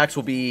Movie Reacts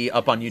will be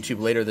up on YouTube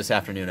later this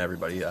afternoon,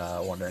 everybody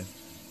wondering.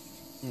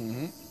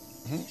 We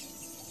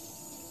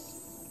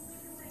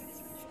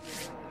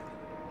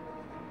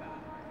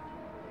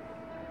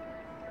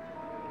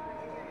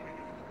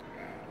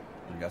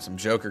got some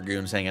Joker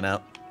goons hanging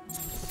out.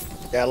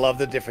 Yeah, I love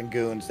the different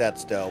goons.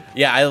 That's dope.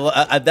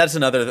 Yeah, that's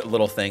another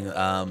little thing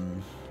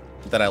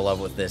that I love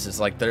with this.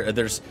 Is like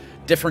there's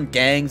different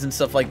gangs and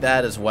stuff like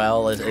that as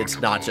well. It's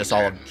not just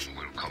all of...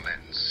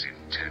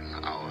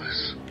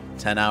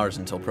 10 hours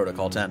until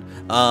Protocol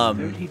 10.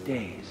 30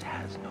 days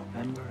has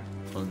November.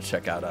 Let's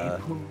check out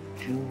April,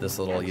 June, this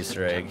little and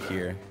Easter egg September.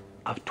 here.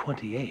 Of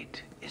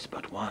 28 is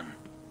but one.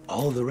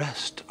 All the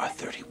rest are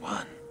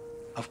 31.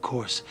 Of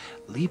course,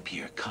 leap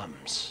year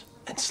comes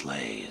and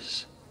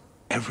slays.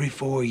 Every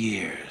 4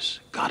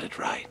 years, got it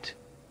right.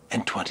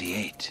 And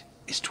 28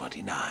 is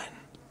 29.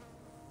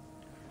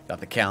 Got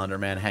the Calendar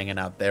Man hanging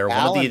out there.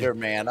 Calendar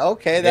Man.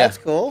 Okay, that's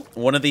cool.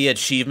 One of the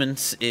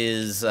achievements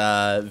is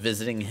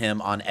visiting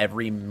him on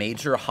every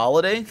major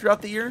holiday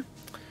throughout the year.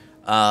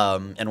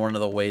 And one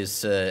of the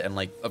ways to, and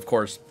like, of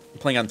course,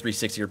 playing on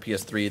 360 or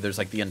PS3, there's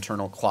like the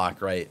internal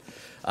clock, right?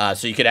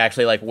 So you could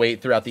actually like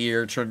wait throughout the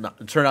year, turn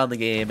on the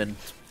game, and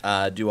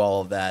do all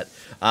of that.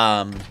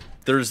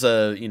 There's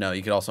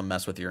you could also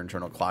mess with your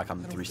internal clock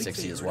on the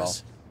 360 as well.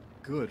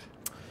 Good.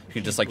 You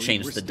can just like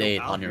change the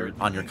date on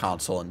your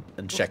console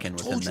and check in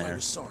with him there.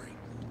 Sorry,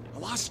 I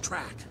lost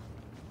track.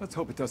 Let's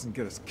hope it doesn't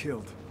get us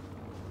killed.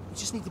 We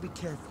just need to be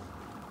careful.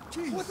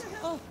 Jeez. What the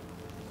hell?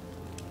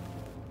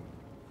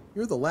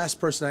 You're the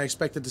last person I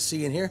expected to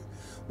see in here.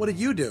 What did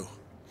you do?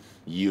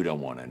 You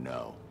don't want to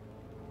know.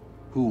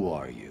 Who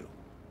are you?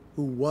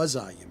 Who was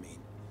I, you mean?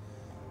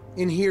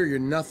 In here, you're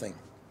nothing.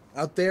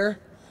 Out there,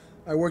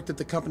 I worked at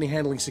the company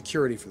handling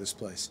security for this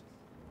place.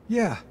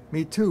 Yeah,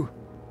 me too.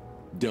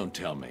 Don't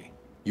tell me.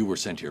 You were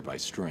sent here by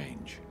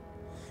Strange.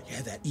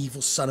 Yeah, that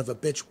evil son of a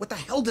bitch. What the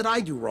hell did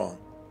I do wrong?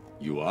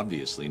 You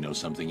obviously know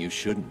something you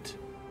shouldn't.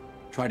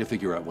 Try to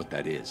figure out what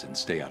that is and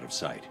stay out of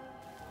sight.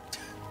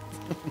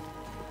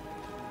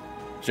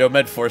 Joe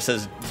Med4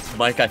 says,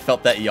 Mike, I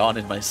felt that yawn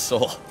in my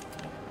soul.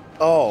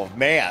 Oh,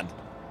 man.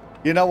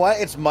 You know what?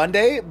 It's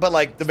Monday, but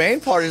like the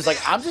main part is like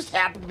I'm just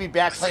happy to be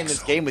back playing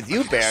this game with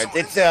you, Barrett.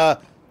 It's a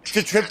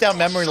trip down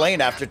memory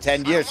lane after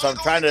 10 years, so I'm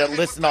trying to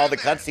listen to all the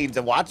cutscenes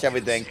and watch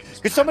everything.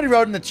 Because somebody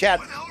wrote in the chat,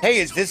 hey,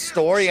 is this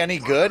story any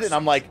good? And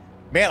I'm like,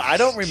 man, I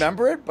don't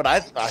remember it, but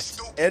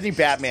any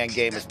Batman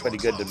game is pretty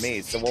good to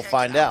me, so we'll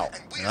find out.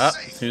 Oh,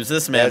 who's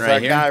this man There's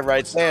right here? our guy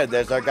right there.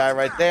 There's our guy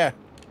right there.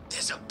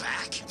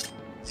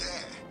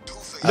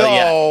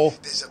 No.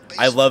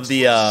 I love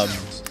the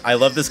I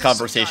love this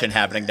conversation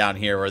happening down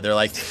here where they're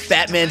like,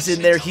 Batman's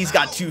in there, he's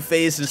got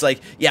Two-Face, and it's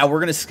like, yeah, we're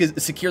gonna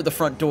secure the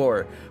front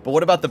door, but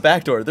what about the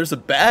back door? There's a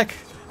back.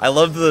 I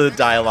love the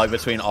dialogue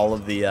between all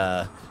of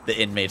the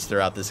inmates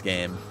throughout this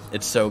game.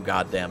 It's so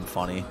goddamn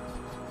funny.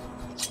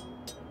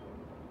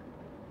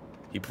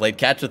 He played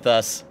catch with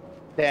us.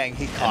 Dang,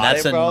 he caught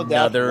it, bro.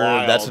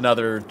 That's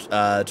another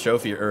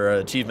trophy or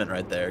achievement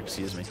right there.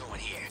 Excuse me.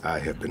 I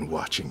have been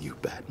watching you,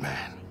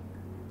 Batman,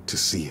 to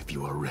see if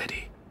you are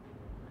ready.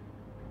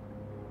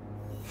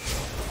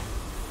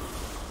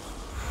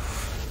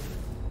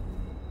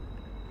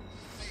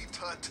 Saved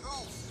her too,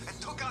 and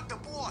took out the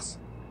boss.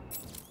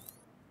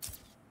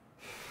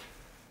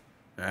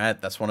 All right,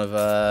 that's one of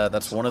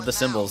the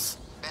symbols.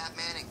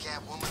 Batman and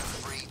Catwoman are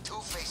free.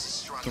 Two-Face is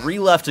strung 3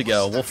 left to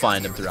go. We'll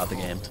find him throughout the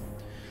game.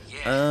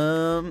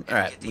 All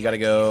right, we gotta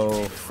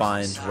go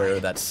find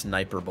where that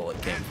sniper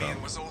bullet came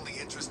from. was only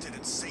interested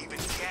in saving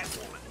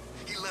Catwoman.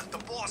 He left the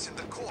boss in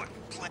the court.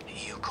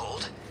 You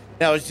cold?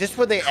 Now, is this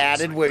what they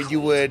added where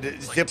you would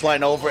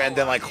zipline over and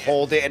then like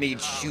hold it and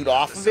he'd shoot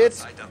off of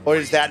it? Or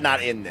is that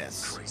not in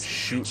this?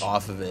 Shoot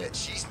off of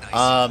it.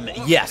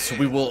 Yes,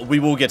 we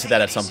will get to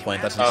that at some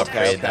point. That's an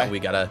upgrade that we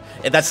gotta.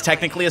 That's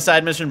technically a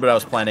side mission, but I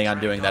was planning on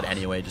doing that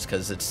anyway, just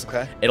because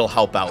it'll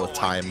help out with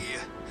time.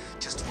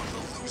 Just one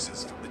of the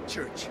losers from the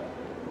church.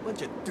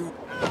 Bunch of dude.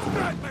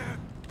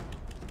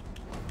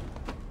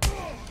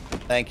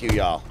 Thank you,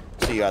 y'all.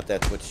 See you out there,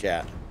 Twitch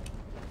chat.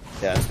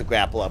 Yeah, that's the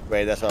grapple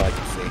upgrade. That's all I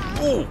can see.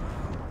 Ooh.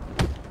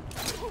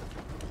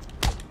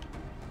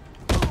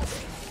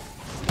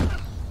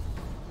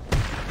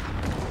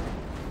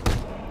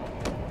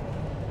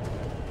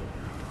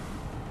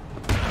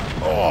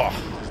 Oh.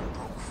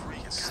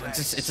 It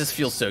just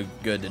feels so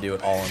good to do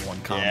it all in one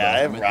combo.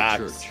 Yeah, it I'm at rocks.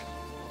 the church.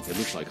 It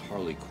looks like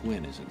Harley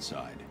Quinn is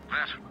inside.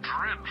 That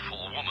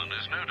dreadful woman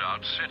is no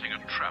doubt setting a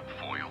trap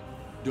for you.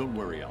 Don't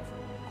worry,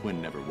 Alfred.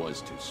 Quinn never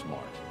was too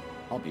smart.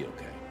 I'll be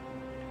okay.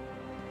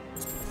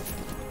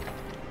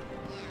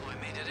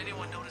 Did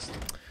anyone notice?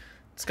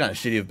 It's kind of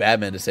shitty of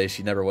Batman to say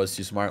she never was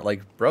too smart.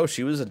 Like, bro,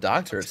 she was a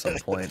doctor at some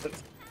point.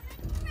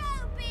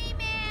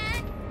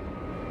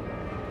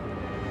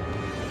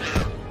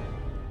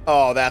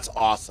 Oh, that's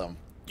awesome.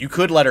 You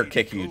could let her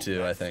kick you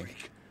too, I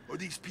think. Or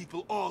these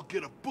people all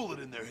get a bullet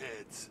in their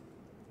heads.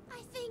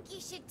 I think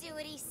you should do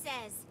what he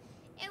says.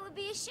 It would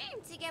be a shame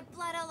to get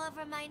blood all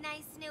over my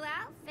nice new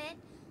outfit.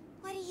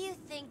 What do you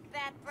think,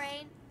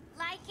 Batbrain?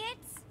 Like it?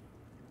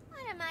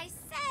 What am I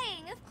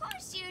saying? Of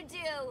course you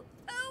do.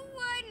 Who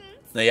wouldn't?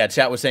 Now, yeah,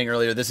 chat was saying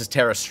earlier, this is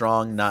Tara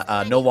Strong,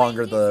 not no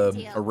longer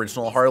the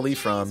original Harley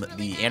from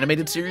the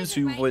animated series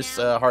who voiced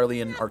Harley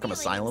in Arkham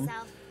Asylum.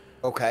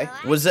 Okay.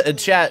 Was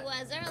chat,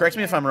 correct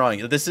me if I'm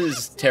wrong, this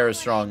is Tara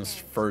Strong's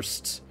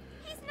first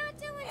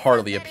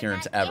Harley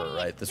appearance ever,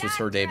 right? This was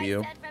her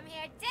debut. From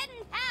here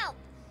didn't help.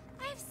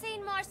 I've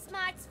seen more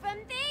smarts from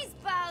these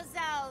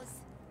bozos.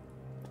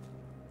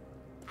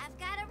 I've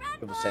got to run,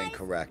 People boys. saying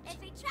correct.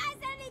 If he tries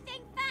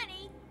anything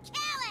funny,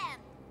 kill him.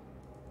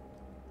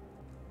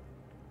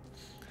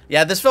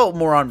 Yeah, this felt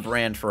more on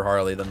brand for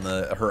Harley than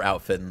her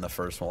outfit in the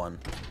first one.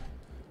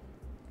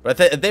 But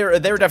they were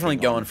definitely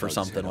going for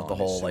something with the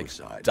whole like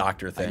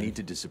doctor thing. I need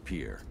to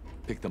disappear.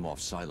 Pick them off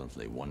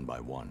silently, one by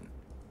one.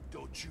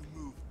 Don't you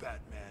move,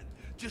 Batman.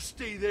 Just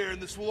stay there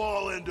and this will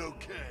all end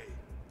okay.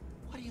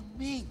 What do you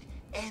mean,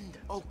 end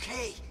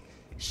okay?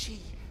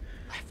 She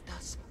left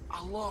us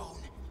alone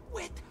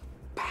with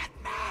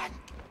Batman.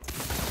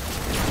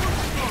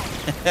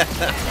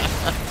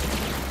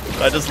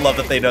 I just love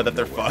that they know that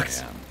they're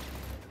fucked.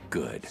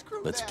 Good.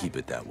 Let's keep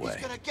it that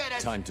way.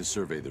 Time to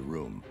survey the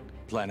room.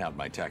 Plan out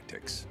my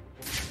tactics.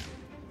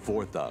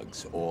 4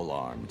 thugs, all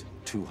armed,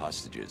 2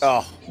 hostages.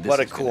 Oh, what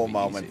a cool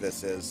moment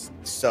this is.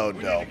 So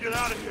dope. Get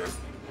out of here.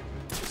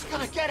 He's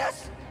gonna get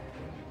us.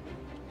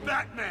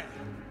 Batman,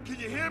 can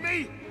you hear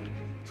me?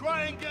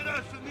 Try and get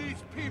us and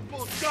these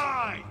people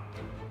die.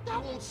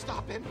 That won't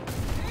stop him.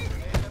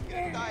 I'm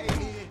gonna die in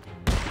here.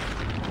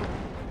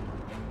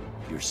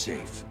 You're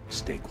safe.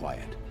 Stay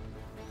quiet.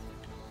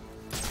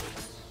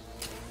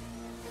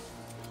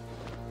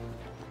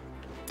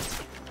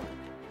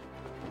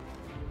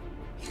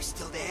 You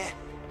still there?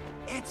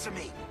 Answer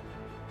me.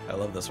 I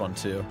love this one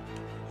too.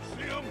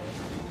 See him?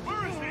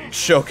 Where is he?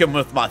 Choke him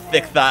with my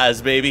thick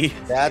thighs, baby.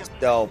 That's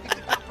dope.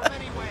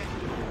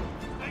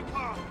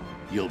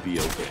 You'll be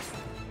okay.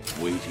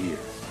 Wait here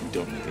and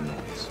don't make a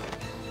noise.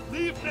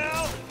 Leave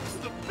now?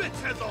 The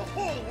bitch has a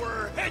hole where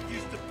her head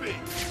used to be.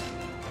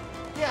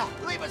 Yeah,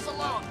 leave us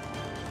alone.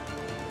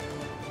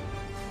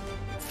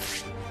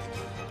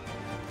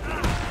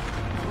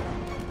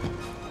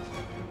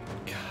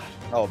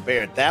 Oh,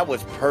 Barrett, that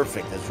was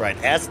perfect. That's right.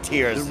 As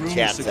Tears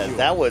chat says,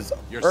 that was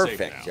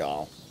perfect,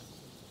 y'all.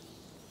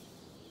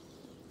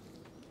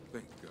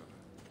 Thank God.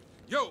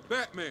 Yo,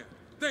 Batman,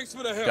 thanks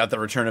for the help. Got the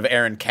return of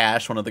Aaron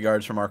Cash, one of the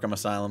guards from Arkham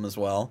Asylum as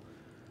well.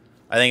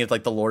 I think it's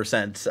like the lore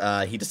sense.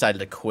 He decided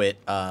to quit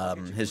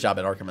his job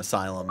at Arkham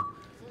Asylum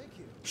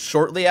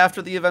shortly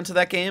after the events of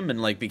that game, and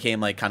like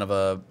became like kind of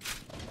a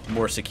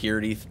more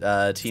security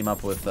team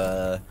up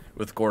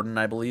with Gordon,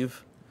 I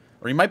believe.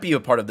 Or he might be a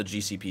part of the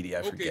GCPD,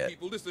 I forget. Okay,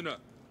 people, listen up.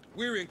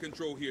 We're in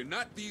control here,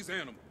 not these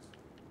animals.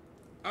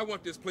 I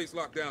want this place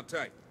locked down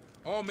tight.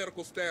 All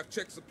medical staff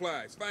check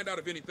supplies. Find out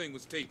if anything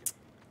was taken.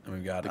 And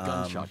we've got the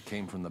gunshot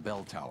came from the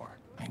bell tower.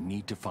 I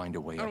need to find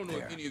a way I up don't know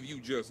there. if any of you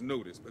just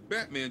noticed, but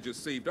Batman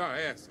just saved our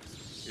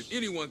asses. If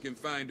anyone can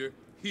find her,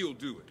 he'll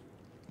do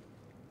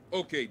it.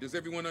 Okay, does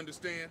everyone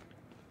understand?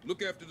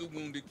 Look after the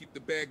wounded, keep the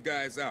bad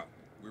guys out.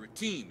 We're a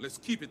team. Let's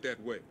keep it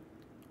that way.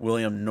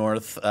 William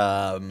North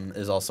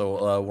is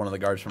also one of the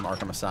guards from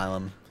Arkham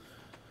Asylum.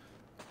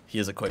 He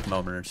has a quick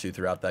moment or two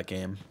throughout that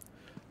game.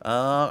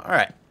 All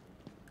right.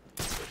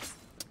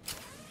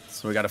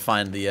 So we got to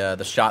find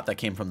the shot that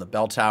came from the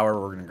bell tower.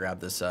 We're gonna grab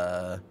this.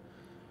 Oh,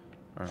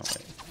 no,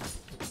 wait.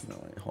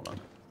 No, wait, hold on.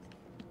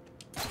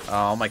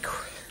 Oh my!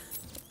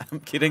 I'm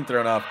getting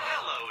thrown off.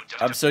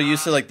 I'm so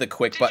used to like the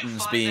quick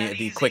buttons being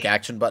the quick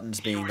action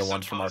buttons being the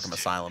ones from Arkham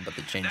Asylum, but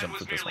they changed them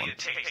for this one. A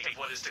taste of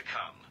what is to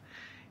come.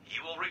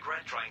 You will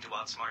regret trying to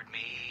outsmart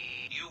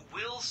me. You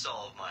will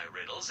solve my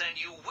riddles, and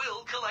you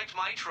will collect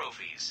my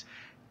trophies.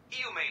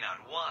 You may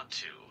not want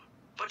to,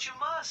 but you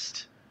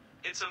must.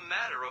 It's a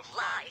matter of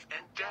life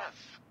and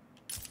death.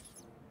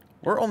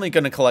 We're only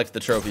gonna collect the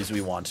trophies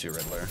we want to,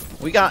 Riddler.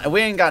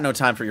 We ain't got no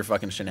time for your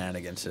fucking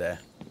shenanigans today.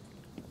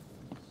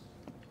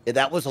 Yeah,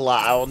 that was a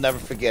lot. I will never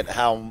forget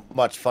how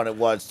much fun it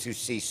was to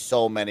see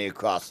so many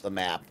across the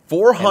map.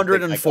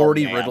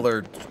 440 like, oh,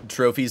 Riddler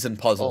trophies and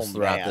puzzles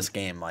throughout this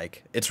game,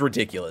 Mike. It's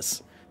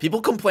ridiculous.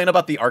 People complain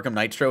about the Arkham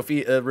Knight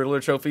trophy,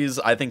 Riddler trophies.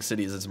 I think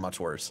Cities is much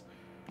worse.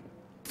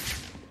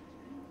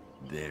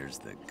 There's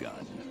the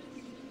gun.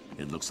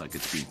 It looks like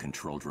it's being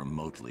controlled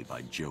remotely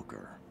by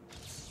Joker.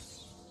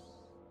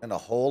 And a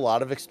whole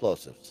lot of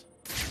explosives.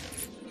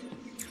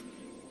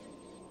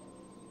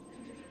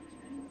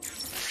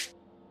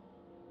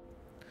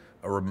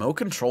 A remote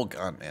control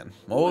gun, man.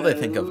 What will they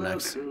think of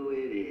next? Look who it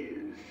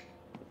is.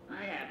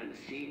 I haven't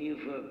seen you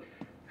for...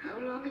 How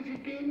long has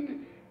it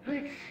been?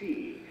 Let's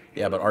see.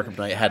 Yeah, but Arkham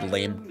Knight had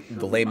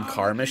the lame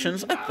car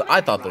missions.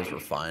 I thought those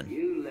were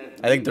fine.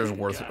 I think there's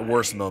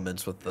worse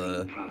moments with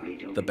the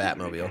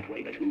Batmobile.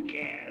 But who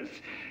cares?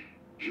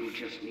 You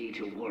just need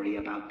to worry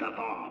about the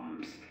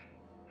bombs.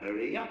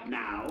 Hurry up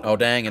now. Oh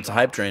dang, it's a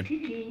hype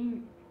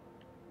train.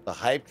 The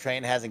hype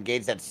train has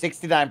engaged at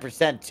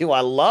 69% too.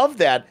 I love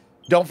that.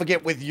 Don't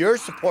forget, with your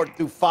support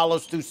through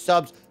follows, through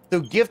subs,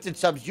 through gifted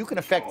subs, you can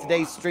affect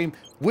today's stream.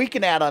 We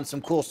can add on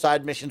some cool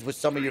side missions with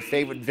some of your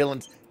favorite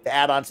villains to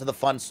add on to the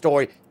fun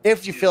story.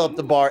 If you fill up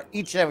the bar,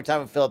 each and every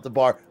time we fill up the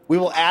bar, we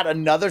will add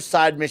another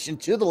side mission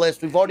to the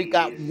list. We've already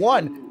got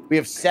 1. We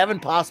have 7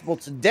 possible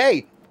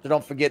today. So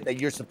don't forget that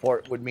your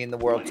support would mean the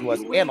world to us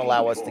and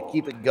allow us to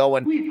keep it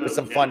going with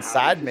some fun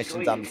side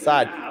missions on the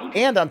side.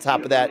 And on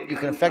top of that, you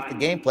can affect the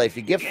gameplay. If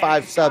you give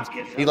 5 subs,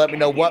 you let me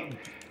know what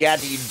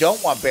gadget you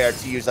don't want Barrett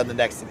to use on the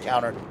next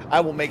encounter.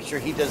 I will make sure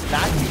he does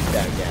not use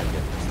that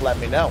gadget. Just let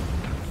me know.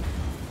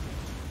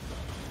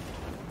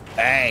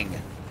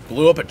 Bang.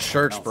 Blew up a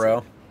church,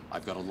 bro.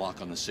 I've got a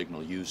lock on the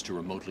signal used to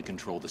remotely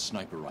control the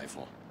sniper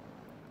rifle.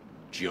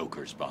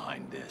 Joker's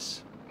behind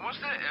this. Was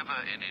there ever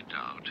any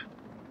doubt?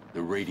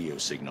 The radio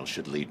signal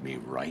should lead me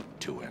right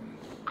to him.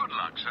 Good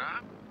luck,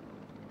 sir.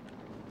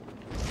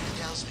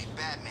 Tells me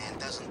Batman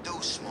doesn't do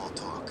small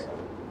talk.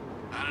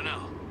 I don't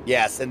know.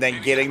 Yes, and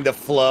then getting the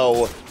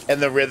flow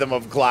and the rhythm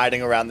of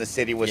gliding around the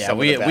city was some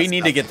of the best we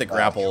need to get the stuff.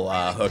 grapple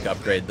hook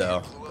upgrade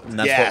though. And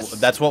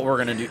that's what we're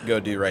gonna go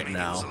do right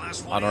now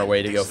on our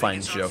way to go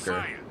find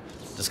Joker.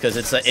 Just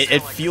because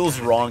it feels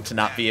wrong to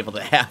not be able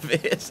to have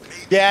it.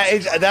 Yeah,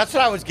 that's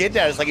what I was getting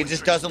at. It's like it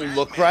just doesn't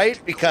look right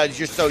because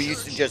you're so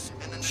used to just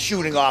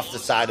shooting off the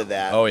side of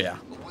that. Oh yeah.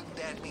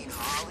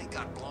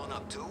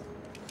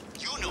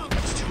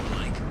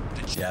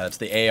 Yeah, it's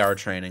the AR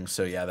training.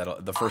 So yeah,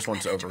 the first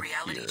one's over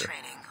here.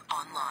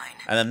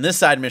 And then this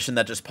side mission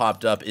that just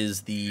popped up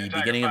is the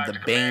beginning of the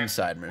Bane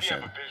side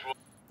mission.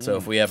 So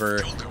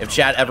if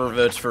chat ever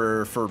votes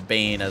for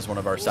Bane as one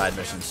of our side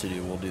missions to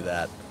do, we'll do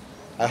that.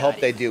 I hope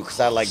they do, because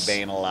I like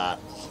Bane a lot.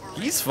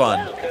 He's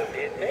fun.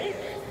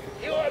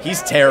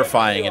 He's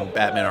terrifying in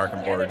Batman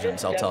Arkham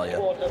Origins, I'll tell you.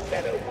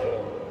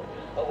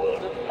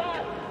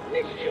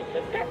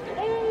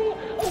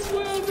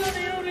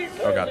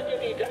 Oh god.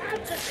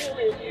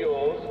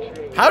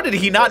 How did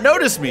he not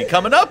notice me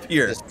coming up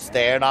here? Just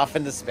staring off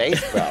into space,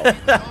 bro.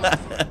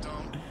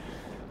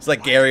 It's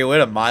like Gary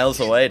Whitta miles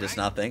away, just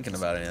not thinking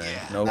about anything.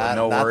 No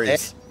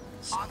worries.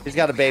 He's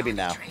got a baby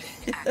now.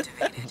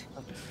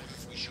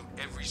 We shoot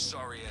every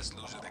sorry-ass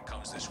loser that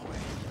comes this way.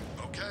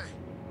 Okay.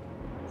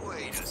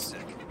 Wait a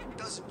second.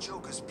 Doesn't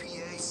Joker's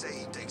PA say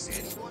he takes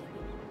anyone?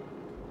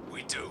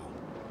 We do.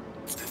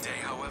 Today,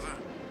 however,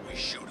 we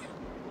shoot him.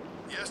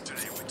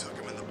 Yesterday, we took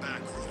him in the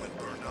back room and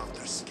burned off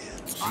their skin.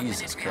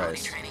 Jesus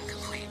Christ.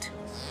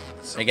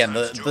 Again,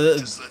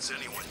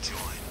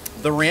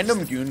 the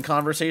random goon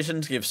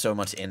conversations give so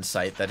much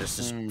insight that it's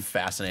just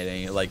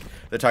fascinating. Like,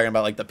 they're talking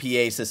about, like, the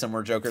PA system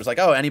where Joker's like,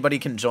 oh, anybody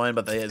can join,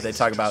 but they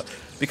talk about,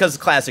 because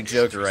classic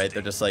Joker, right?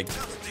 They're just like,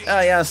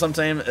 oh, yeah,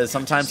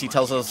 sometimes he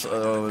tells us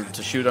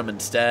to shoot him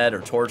instead or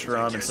torture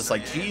him. It's just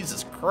like,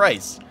 Jesus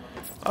Christ.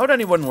 Why would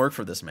anyone work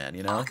for this man,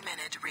 you know?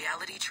 Augmented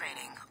reality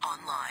training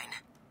online.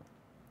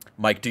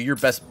 Mike, do your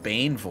best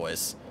Bane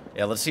voice.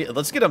 Yeah,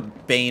 let's get a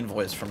Bane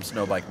voice from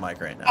Snowbike Mike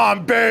right now.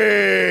 I'm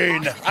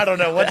Bane! I don't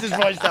know. What's his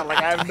voice sound like?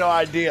 I have no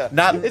idea.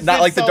 Not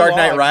like The Dark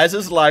Knight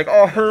Rises, like,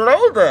 oh,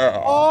 hello there.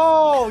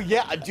 Oh,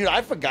 yeah. Dude,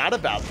 I forgot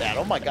about that.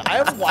 Oh, my God. I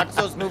haven't watched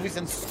those movies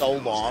in so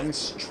long.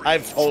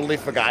 I've totally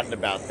forgotten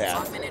about that.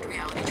 Augmented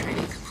reality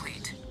training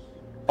complete.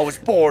 I was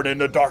born in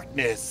the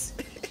darkness.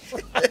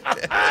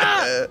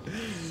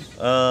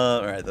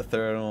 All right, the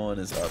third one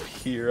is up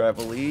here, I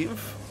believe.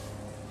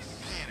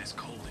 Man, it's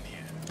cold in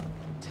here.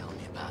 Tell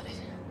me about it.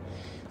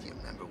 Do you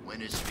remember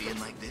winters being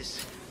like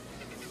this?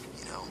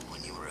 You know,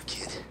 when you were a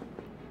kid?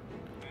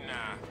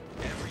 Nah,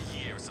 every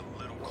year it's a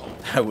little cold.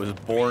 I was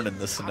born in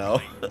the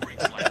snow.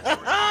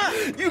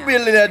 You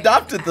merely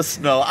adopted the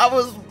snow. I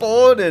was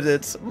born in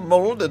it,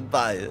 molded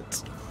by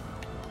it.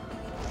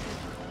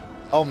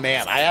 Oh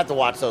man, I have to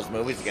watch those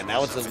movies again.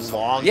 That was a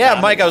long Yeah,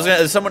 time Mike,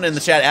 ago. someone in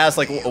the chat asked,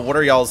 like, what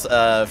are y'all's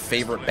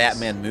favorite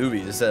Batman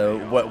movies?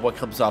 What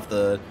comes off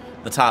the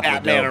top of the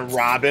Batman dome? and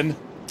Robin.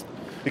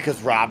 Because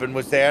Robin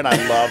was there, and I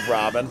love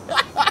Robin.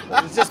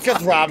 It's just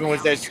because Robin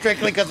was there.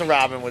 Strictly because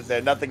Robin was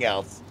there. Nothing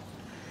else.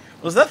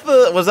 Was that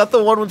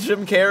the one with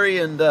Jim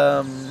Carrey and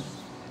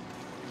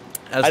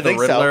as the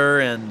Riddler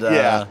and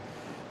yeah.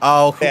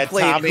 Oh, who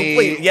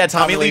played? Yeah,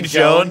 Tommy Lee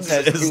Jones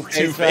is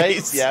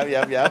Two-Face.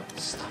 Yeah.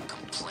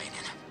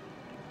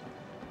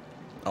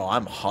 Oh,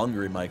 I'm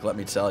hungry, Mike, let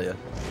me tell you.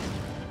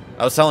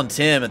 I was telling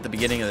Tim at the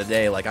beginning of the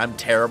day, like, I'm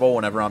terrible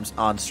whenever I'm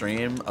on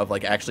stream of,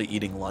 like, actually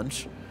eating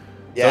lunch.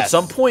 Yes. So at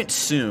some point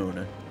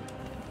soon,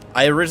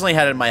 I originally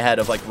had it in my head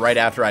of, like, right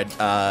after I'd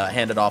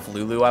handed off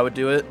Lulu, I would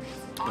do it.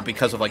 But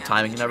because of, like,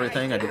 timing and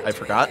everything, I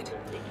forgot.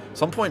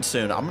 Some point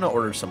soon, I'm going to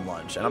order some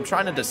lunch. And I'm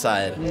trying to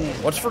decide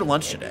what's for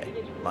lunch today,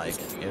 Mike,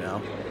 you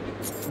know?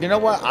 You know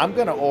what? I'm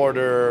going to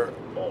order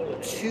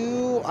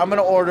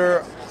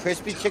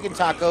crispy chicken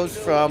tacos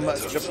from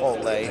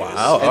Chipotle. Wow, And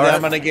all then right.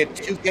 I'm going to get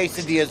 2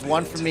 quesadillas,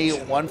 one for me,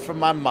 one for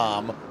my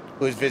mom,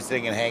 who's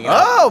visiting and hanging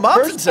out. Oh, mom's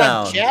in First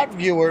time town. chat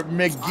viewer,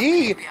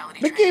 McGee.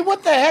 McGee,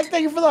 what the heck?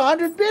 Thank you for the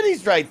 100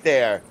 biddies right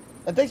there.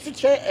 And thanks for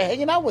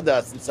hanging out with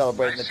us and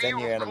celebrating the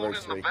 10-year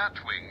anniversary.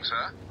 Batwing,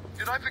 sir.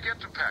 Did I forget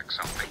to pack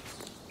something?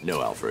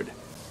 No, Alfred.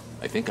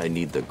 I think I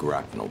need the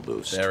grapnel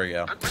boost. There we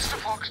go. But Mr.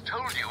 Fox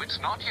told you it's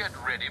not yet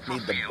ready for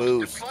Need the field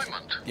boost.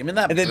 deployment. Give me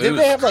that And then boost. did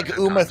they have like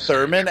Uma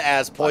Thurman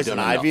as Poison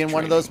I've done Ivy in enough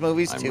one of those training.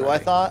 movies I'm too? ready. I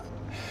thought.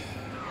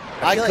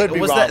 I feel could like- be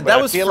was wrong, that but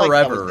I was feel like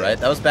Forever, was right? it.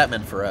 That was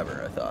Batman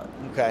Forever, I thought.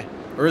 Okay.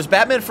 Or was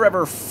Batman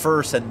Forever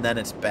first, and then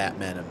it's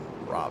Batman and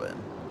Robin?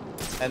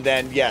 And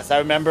then yes, I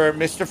remember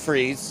Mr.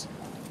 Freeze.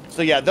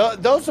 So yeah,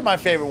 those are my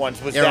favorite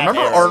ones. Was Yeah, that remember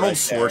era Arnold right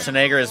there.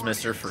 Schwarzenegger as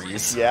Mr.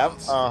 Freeze? Yep.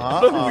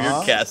 What a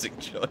weird casting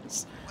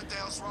choice.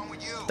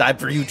 Time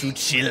for you to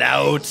chill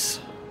out.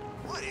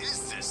 What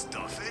is this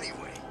stuff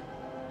anyway?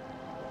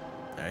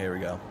 All right, here we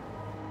go.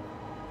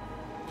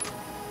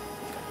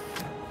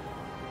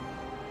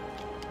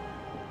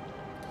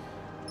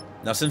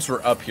 Now, since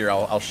we're up here,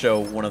 I'll show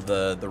one of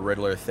the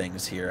Riddler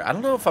things here. I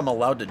don't know if I'm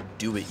allowed to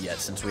do it yet,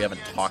 since we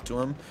haven't talked to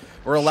him.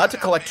 We're allowed to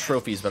collect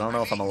trophies, but I don't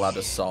know if I'm allowed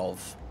to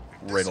solve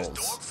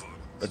riddles.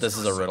 But this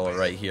is a riddle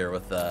right here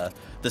with the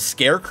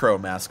Scarecrow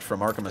mask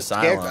from Arkham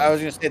Asylum. I was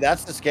gonna say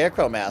that's the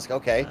Scarecrow mask.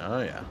 Okay.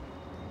 Oh yeah.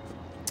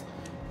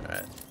 All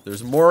right.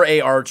 There's more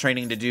AR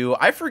training to do.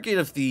 I forget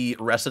if the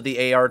rest of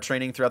the AR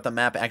training throughout the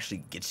map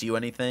actually gets you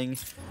anything.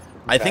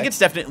 I think it's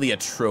definitely a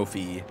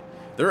trophy.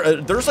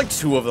 There's like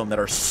 2 of them that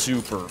are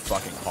super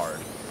fucking hard.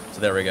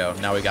 So there we go.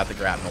 Now we got the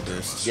grapnel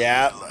boost.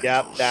 Yep.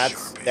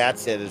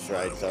 That's it. Is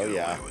right. So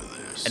yeah.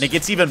 And it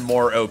gets even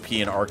more OP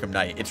in Arkham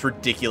Knight. It's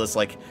ridiculous,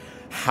 like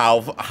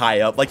how high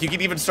up. Like you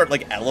can even start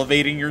like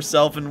elevating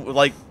yourself in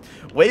like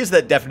ways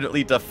that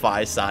definitely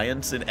defy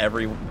science in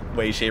every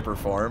way, shape, or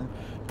form.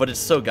 But it's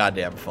so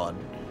goddamn fun.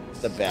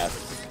 It's the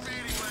best.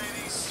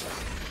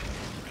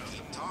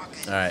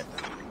 All right,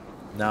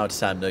 now it's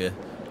time to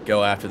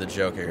go after the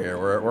Joker here.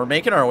 We're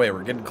making our way.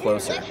 We're getting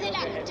closer. Listen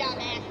up,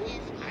 dumbasses,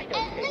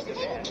 and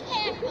listen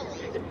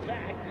carefully.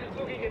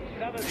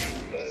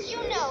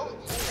 You know,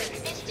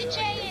 Mr.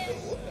 J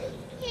is...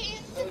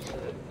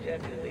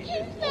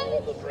 He's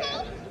not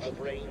himself, and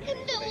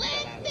the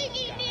last thing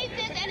he needs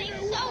is any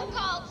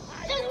so-called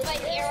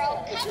superhero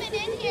coming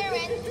in here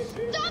and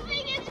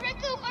stopping his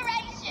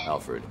recuperation.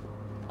 Alfred,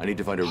 I need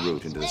to find a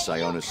route into the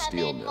Sionis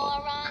steel mill.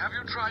 Have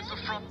you tried the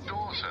front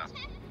door, sir?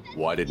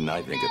 Why didn't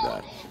I think of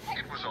that?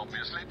 It was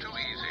obviously too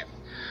easy.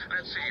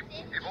 Let's see,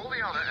 if all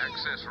the other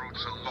access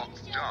routes are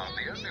locked down,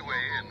 the only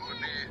way in would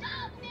be...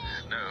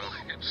 No,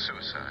 it's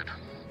suicide.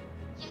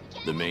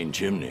 The main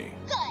chimney.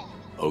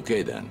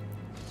 Okay, then.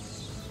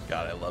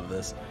 God, I love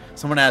this.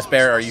 Someone asked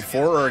Barrett, are you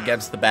for or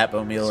against the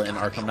Batmobile in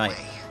Arkham Knight?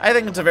 I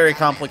think it's a very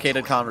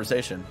complicated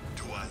conversation.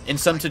 In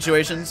some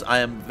situations, I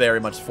am very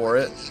much for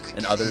it.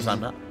 In others, I'm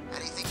not.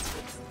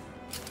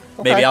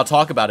 Okay. Maybe I'll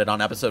talk about it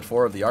on episode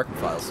 4 of the Arkham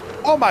Files.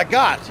 Oh my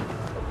God.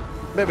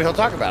 Maybe he'll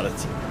talk about it.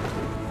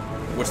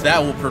 Which that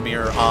will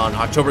premiere on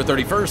October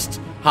 31st,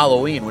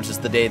 Halloween, which is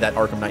the day that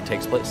Arkham Knight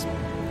takes place.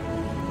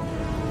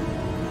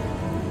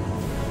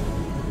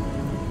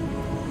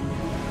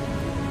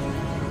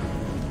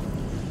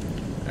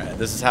 Alright,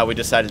 this is how we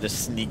decided to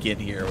sneak in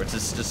here, which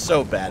is just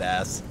so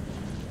badass.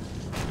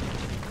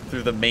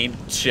 Through the main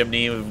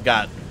chimney, we've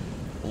got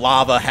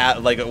lava,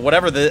 like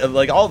whatever,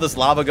 like all this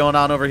lava going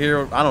on over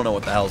here. I don't know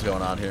what the hell's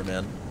going on here,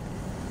 man.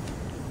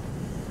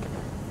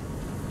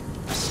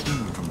 The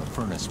steam from the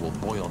furnace will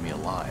boil me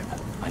alive.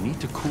 I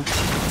need to cool.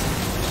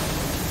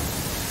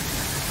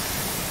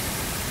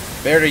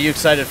 Barrett, are you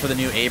excited for the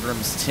new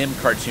Abrams Tim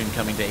cartoon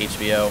coming to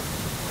HBO?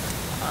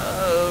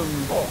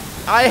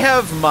 I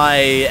have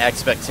my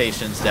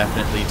expectations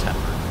definitely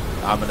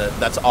tempered.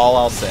 That's all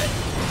I'll say.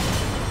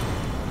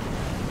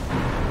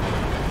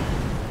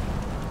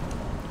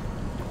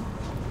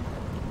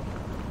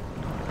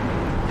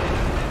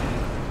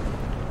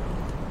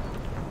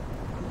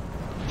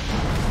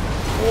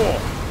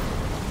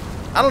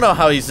 I don't know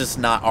how he's just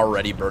not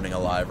already burning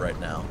alive right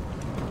now.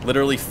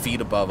 Literally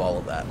feet above all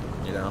of that,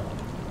 you know?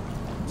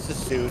 It's the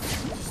suit.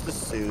 It's the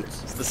suit.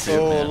 It's the suit,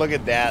 Oh, man. look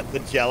at that. The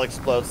gel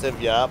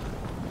explosive, yup.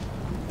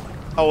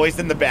 Always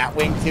in the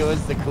Batwing, too.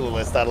 It's the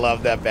coolest. I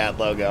love that Bat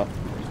logo.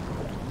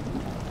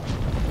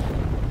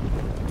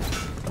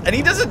 And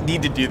he doesn't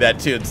need to do that,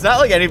 too. It's not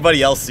like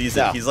anybody else sees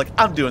it. He's like,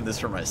 I'm doing this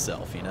for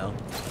myself, you know?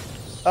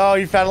 Oh,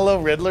 you found a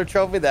little Riddler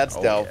trophy? That's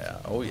dope. Yeah.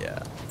 Oh,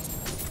 yeah.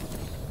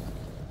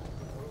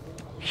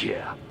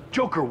 Yeah,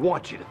 Joker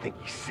wants you to think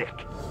he's sick.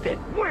 Then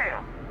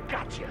wham!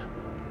 Gotcha.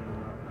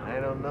 I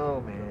don't know,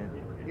 man.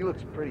 He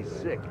looks pretty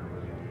sick.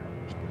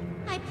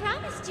 I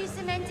promised you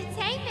some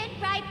entertainment,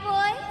 right,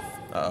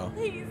 boys? Uh-oh.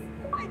 Please,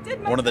 I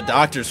did my One of the best.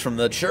 doctors from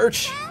the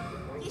church.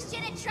 You should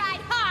have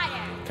tried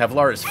harder.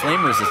 Kevlar is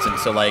flame resistant,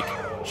 so, like,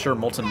 sure,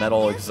 molten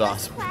metal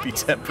exhaust would be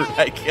tempered,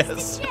 I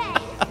guess. You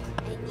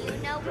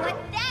know what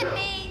that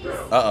means.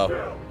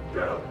 Uh-oh.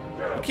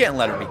 You can't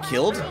let her be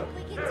killed.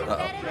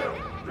 Uh-oh.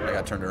 I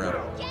got turned around.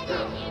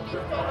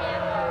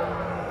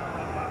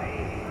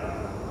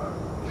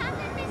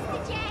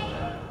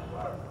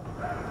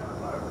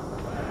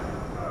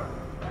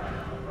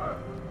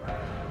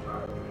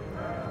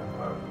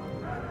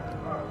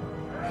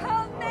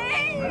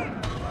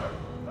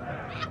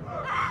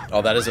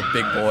 Oh, that is a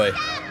big boy.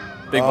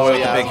 Big boy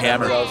with the big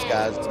hammer. Those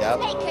guys, yep.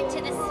 Take her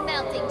to the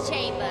smelting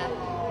chamber.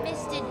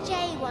 Mr.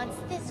 J wants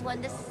this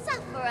one to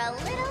suffer a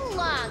little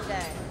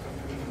longer.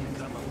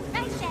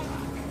 Right then.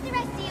 The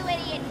rest of you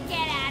idiots,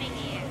 get out of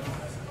here.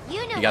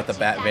 You know You got the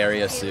what you Batvaria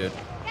gotta do. suit.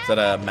 Is that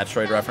a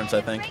Metroid reference,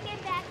 I think?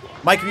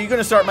 Mike, are you going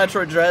to start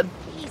Metroid Dread?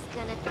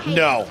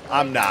 No,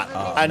 I'm not.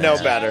 Oh, I know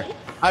man. better.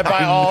 I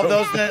buy all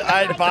those.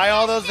 I buy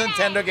all those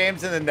Nintendo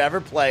games and then never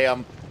play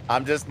them.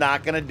 I'm just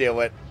not gonna do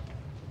it.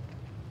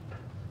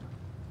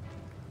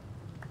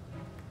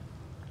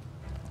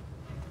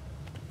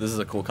 This is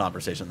a cool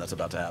conversation that's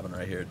about to happen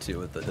right here, too,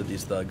 with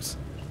these thugs.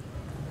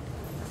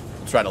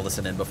 We'll try to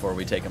listen in before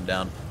we take them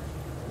down.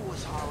 Who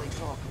was Harley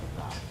talking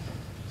about?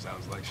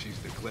 Sounds like she's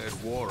declared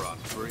war on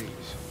Freeze.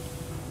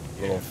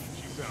 Little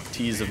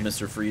tease of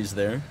Mr. Freeze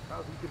there.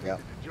 How's he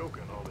connected to Joker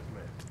and all this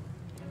man?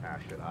 How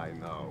should I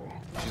know?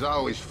 She's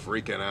always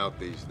freaking out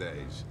these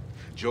days.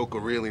 Joker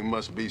really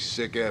must be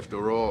sick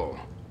after all.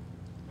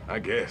 I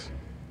guess.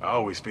 I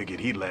always figured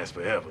he'd last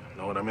forever,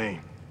 know what I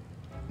mean?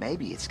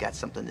 Maybe it's got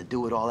something to do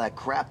with all that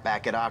crap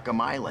back at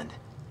Arkham Island.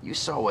 You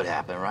saw what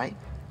happened, right?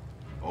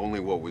 Only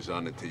what was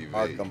on the TV.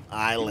 Arkham He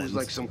Island. was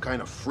like some kind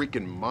of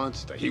freaking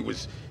monster. He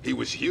was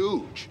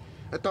huge.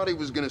 I thought he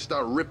was gonna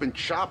start ripping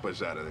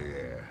choppers out of the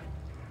air.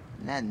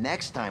 And then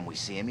next time we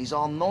see him, he's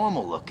all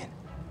normal looking.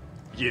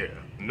 Yeah,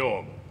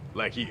 normal.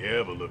 Like he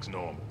ever looks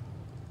normal.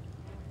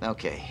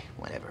 Okay,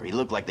 whatever. He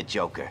looked like the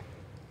Joker.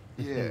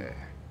 Yeah,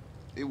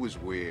 it was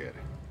weird.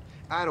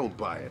 I don't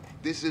buy it.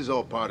 This is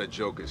all part of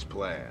Joker's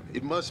plan.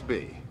 It must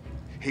be.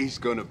 He's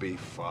gonna be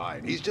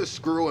fine. He's just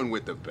screwing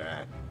with the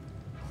bat.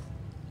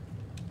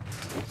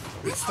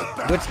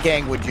 Which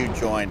gang would you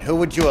join? Who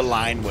would you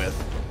align with?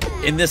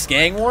 In this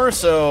gang war,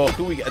 so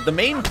the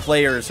main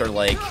players are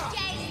like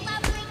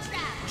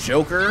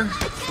Joker,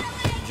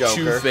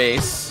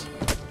 Two-Face,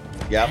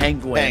 yep.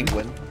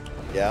 Penguin.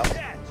 Yeah.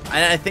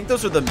 And I think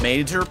those are the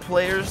major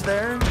players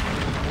there.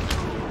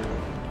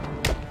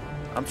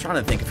 I'm trying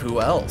to think of who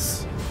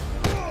else.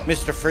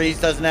 Mr.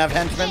 Freeze doesn't have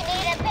henchmen?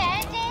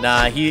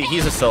 Nah,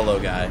 he's a solo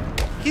guy.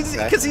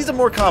 Because he's a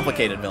more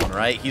complicated villain,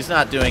 right? He's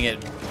not doing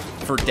it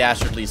for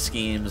dastardly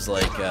schemes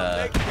like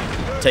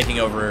taking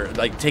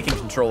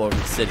control over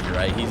the city,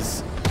 right?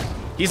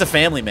 He's a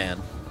family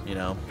man, you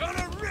know.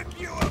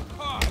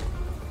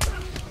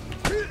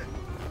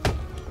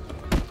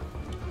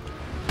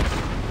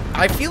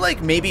 I feel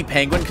like maybe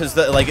Penguin, because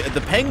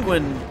the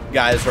Penguin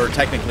guys are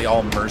technically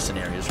all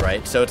mercenaries,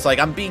 right? So it's like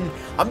I'm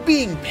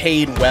being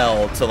paid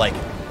well to like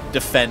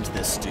defend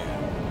this dude.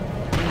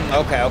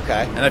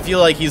 Okay. And I feel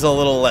like he's a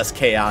little less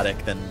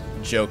chaotic than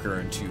Joker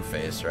and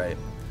Two-Face, right?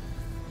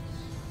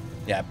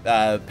 Yeah,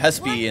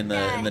 Pespi in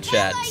the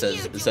chat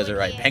says it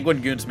right.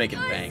 Penguin goons making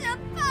bank.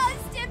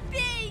 Supposed to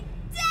be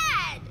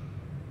dead.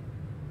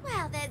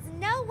 Well, there's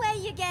no way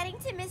you're getting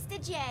to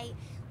Mr. J.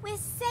 We're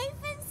safe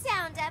and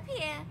sound up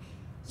here.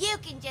 You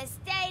can just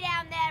stay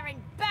down there and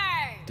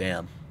burn.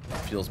 Damn,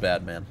 feels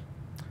bad, man.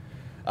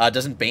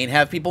 Doesn't Bane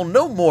have people?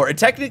 No more. And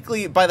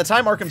technically, by the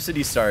time Arkham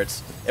City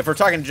starts, if we're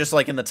talking just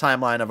like in the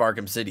timeline of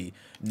Arkham City,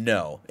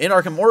 no. In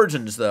Arkham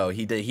Origins, though,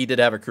 he did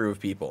have a crew of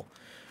people.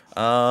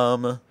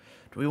 Do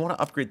we want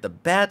to upgrade the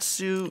bat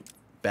suit?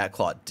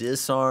 Batclaw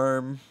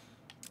disarm.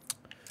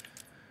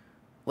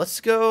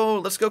 Let's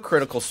go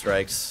critical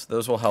strikes.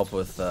 Those will help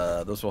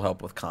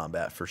with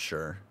combat for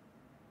sure.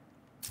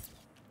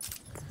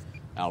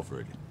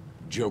 Alfred,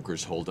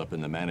 Joker's holed up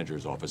in the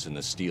manager's office in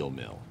the steel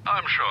mill.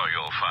 I'm sure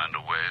you'll find a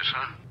way,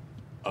 sir.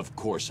 Of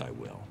course I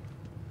will.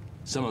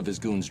 Some of his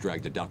goons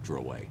dragged the doctor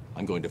away.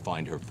 I'm going to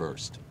find her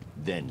first,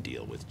 then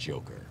deal with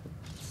Joker.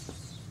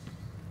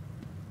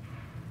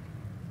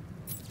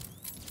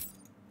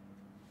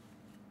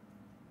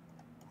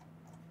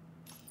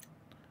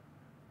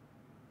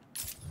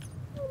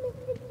 Oh,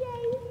 Mr. J,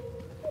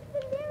 it's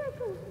a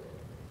miracle.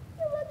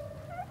 You look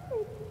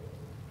perfect.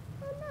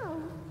 Oh,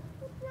 no.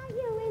 It's not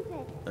you, is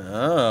it?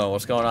 Oh,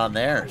 what's going on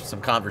there?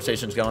 Some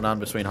conversations going on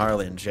between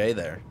Harley and Jay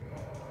there.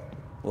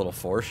 A little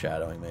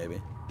foreshadowing,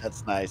 maybe.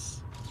 That's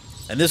nice.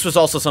 And this was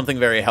also something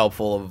very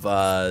helpful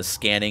of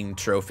scanning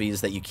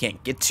trophies that you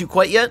can't get to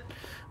quite yet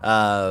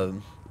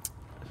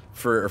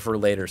for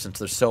later, since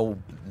there's so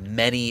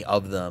many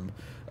of them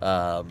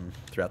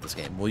throughout this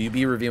game. Will you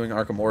be reviewing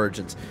Arkham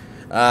Origins?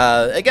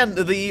 Again,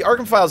 the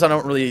Arkham Files I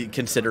don't really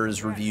consider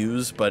as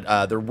reviews,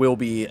 but there will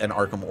be an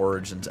Arkham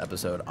Origins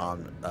episode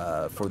on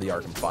for the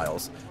Arkham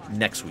Files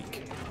next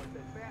week.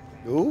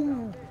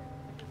 Ooh.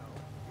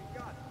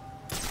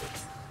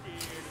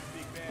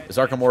 Is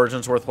Arkham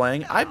Origins worth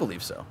playing? I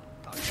believe so.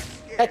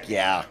 Heck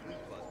yeah.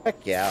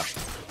 Heck yeah.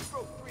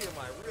 Broke 3 of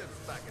my ribs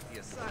back at the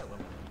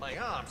asylum. My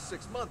arm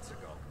 6 months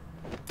ago.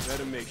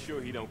 Better make sure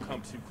he don't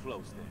come too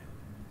close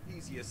then.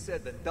 Easier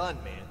said than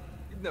done, man.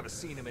 You've never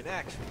seen him in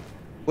action.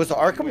 Was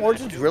Arkham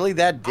Origins really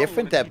that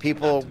different that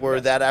people were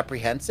that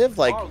apprehensive?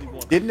 Like,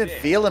 didn't it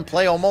feel and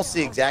play almost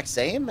the exact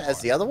same as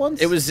the other ones?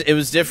 It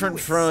was different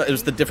from, it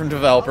was the different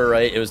developer,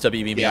 right? It was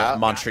WB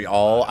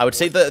Montreal. I would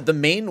say the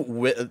main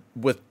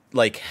with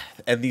like,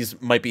 and these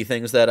might be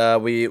things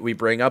that we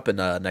bring up in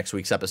next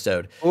week's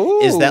episode,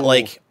 is that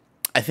like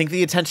I think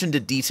the attention to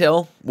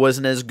detail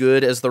wasn't as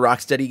good as the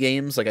Rocksteady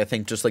games. Like I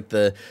think just like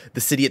the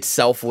city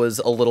itself was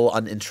a little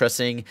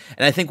uninteresting,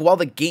 and I think while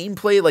the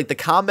gameplay, like the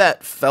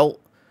combat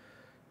felt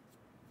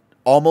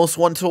almost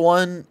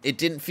one-to-one, it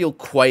didn't feel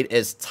quite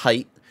as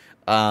tight.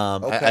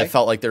 I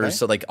felt like there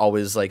was like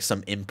always like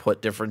some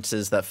input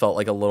differences that felt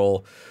like a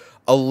little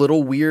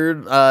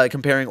weird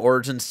comparing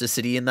Origins to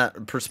City in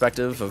that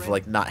perspective of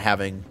like not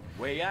having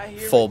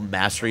full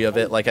mastery of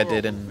it like I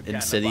did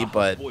in City.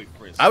 But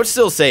I would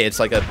still say it's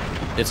like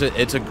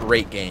it's a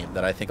great game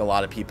that I think a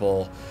lot of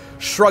people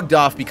shrugged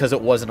off because it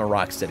wasn't a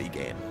Rocksteady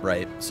game,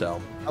 right?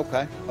 So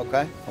okay.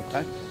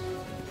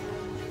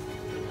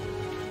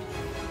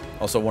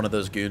 Also, one of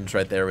those goons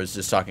right there was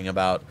just talking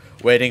about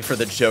waiting for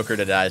the Joker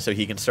to die so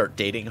he can start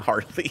dating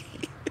Harley.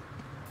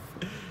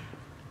 I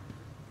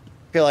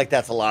feel like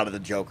that's a lot of the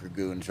Joker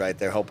goons right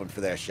there hoping for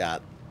their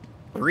shot.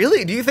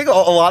 Really? Do you think a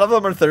lot of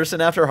them are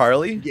thirsting after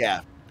Harley? Yeah,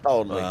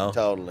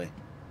 totally.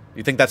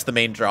 You think that's the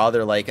main draw?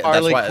 They're like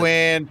Harley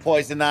Quinn,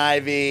 Poison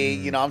Ivy.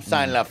 You know, I'm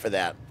signing up for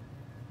that.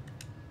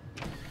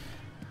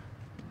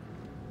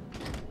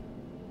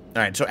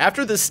 All right, so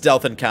after this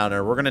stealth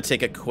encounter, we're going to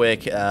take a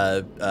quick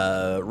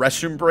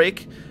restroom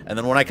break, and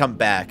then when I come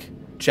back,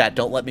 chat,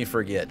 don't let me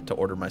forget to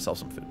order myself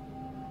some food.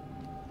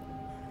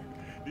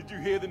 Did you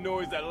hear the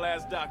noise that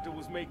last doctor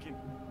was making?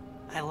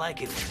 I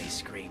like it when they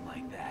scream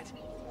like that.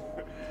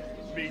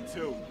 Me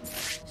too.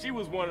 She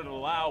was one of the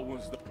loud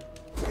ones, though.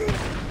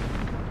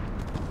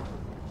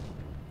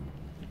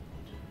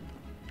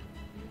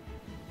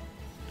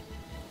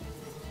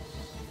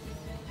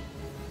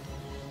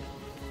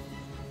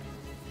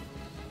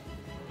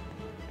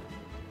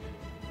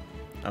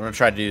 I'm gonna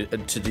try to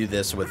do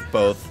this with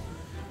both.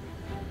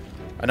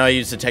 I know I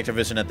used detective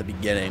vision at the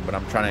beginning, but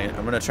I'm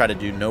gonna try to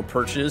do no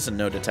perches and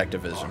no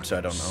detective vision, so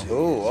I don't know.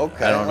 Ooh,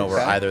 okay. I don't know where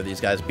either of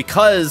these guys,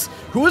 because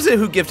who was it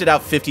who gifted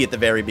out 50 at the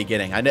very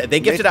beginning? I know they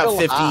gifted out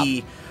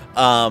 50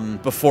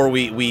 before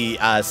we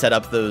set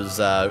up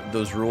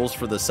those rules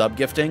for the sub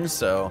giftings,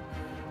 so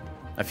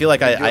I feel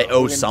like I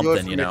owe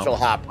something, you know. Mitchell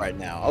Hop right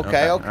now.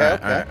 Okay. All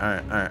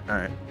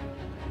right.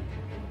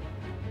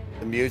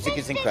 The music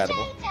is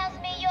incredible. Tells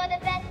me you're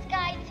the best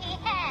guys he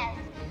has.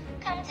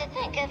 Come to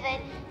think of it,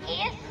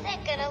 he is sick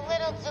and a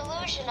little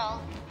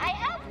delusional. I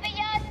hope for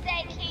your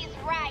sake he's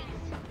right.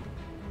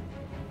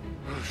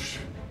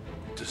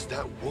 Does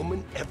that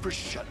woman ever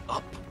shut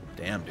up?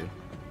 Damn, dude.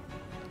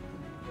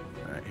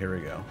 All right, here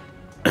we go.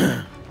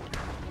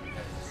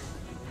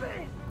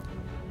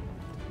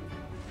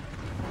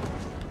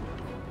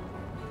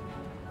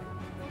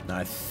 Now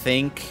I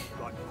think...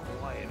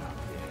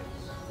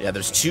 Yeah,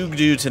 there's two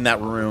dudes in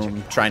that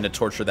room trying to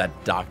torture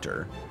that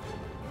doctor.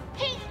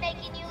 He's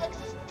making you look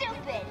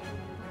stupid.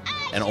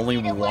 And only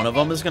one of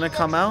them is going to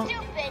come out,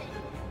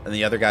 and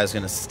the other guy's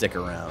going to stick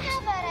around. How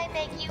about I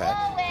make you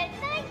all wear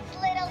nice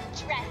little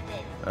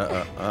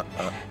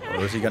dresses?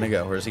 Where's he going to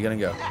go? Where's he going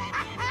to go?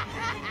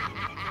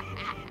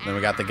 Then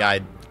we got the guy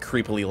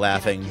creepily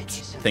laughing,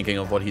 thinking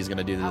of what he's going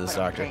to do to this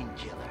doctor.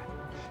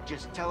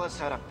 Just tell us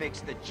how to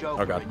fix the joke.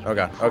 Oh god, oh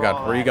god, oh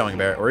god. Where are you going,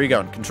 Barrett? Where are you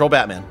going? Control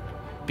Batman.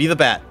 Be the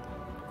bat.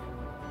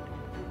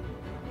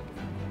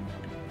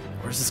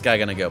 Where's this guy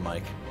gonna go,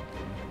 Mike?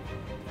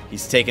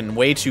 He's taking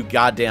way too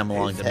goddamn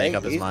long to make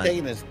up his mind. He's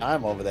taking his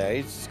time over there.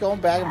 He's just going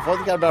back and forth.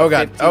 He's got about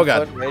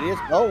 15-foot radius.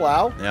 Oh,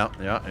 wow.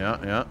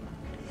 Yeah.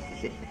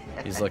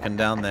 He's looking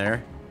down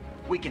there.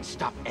 We can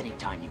stop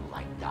anytime you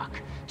like, Doc.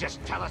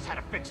 Just tell us how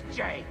to fix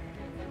Jay.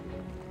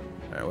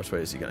 All right, which way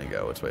is he gonna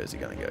go? Which way is he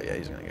gonna go? Yeah,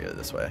 he's gonna go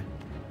this way.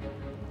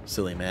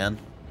 Silly man.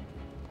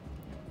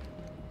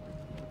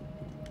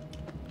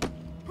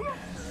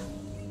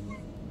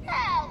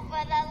 Oh,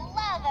 for the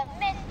love of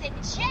Mr.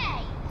 J.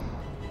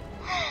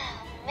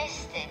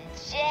 Mr.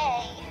 J.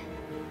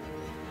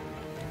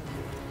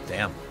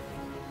 Damn.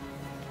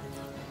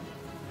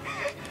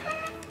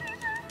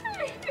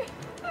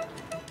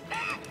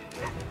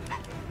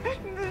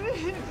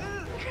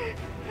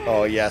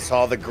 Oh, yes,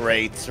 all the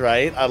greats,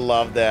 right? I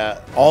love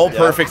that. All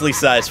perfectly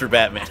sized for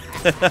Batman.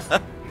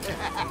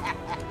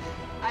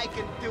 I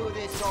can do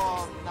this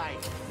all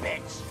night,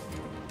 bitch.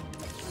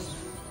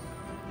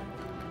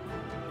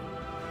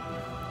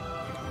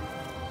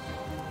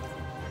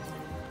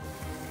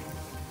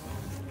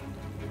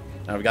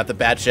 Now we got the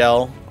bat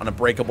shell on a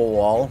breakable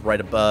wall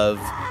right above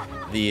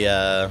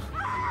the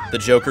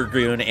Joker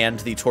goon and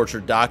the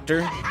tortured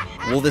doctor.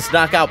 Will this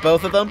knock out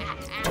both of them?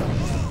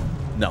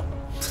 No.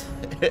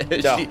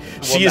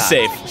 She is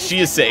safe. She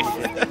is safe.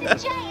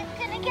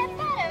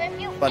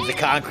 Bunch of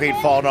concrete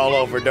falling all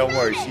over. Don't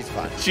worry, she's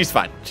fine. She's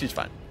fine. She's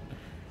fine.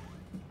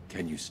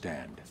 Can you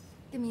stand?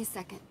 Give me a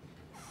second.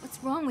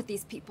 What's wrong with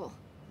these people?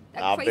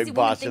 That Ah, crazy Big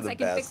woman Boss thinks are the I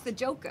can fix best. the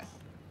Joker.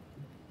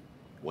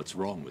 What's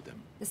wrong with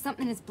him? There's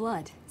something in his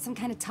blood. Some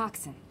kind of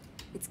toxin.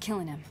 It's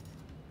killing him.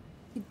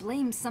 He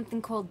blames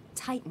something called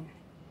Titan.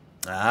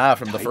 Ah,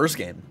 from the first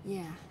game.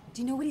 Yeah.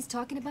 Do you know what he's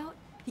talking about?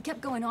 He kept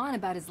going on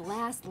about his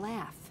last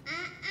laugh.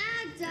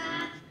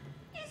 Doc.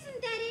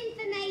 Isn't that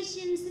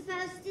information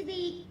supposed to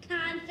be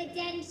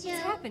What's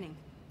happening?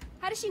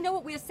 How does she know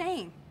what we're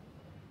saying?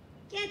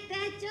 Get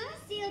that door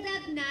sealed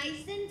up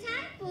nice and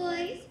tight,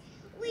 boys.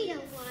 We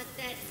don't want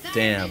that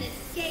Damn. Batman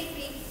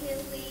escaping, do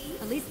we?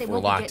 At least they We're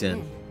won't locked be getting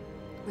in.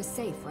 We're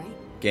safe, right?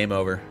 Game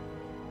over.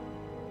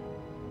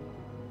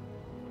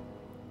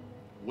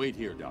 Wait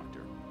here,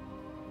 Doctor.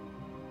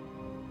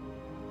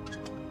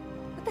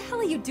 What the hell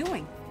are you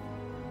doing?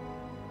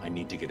 I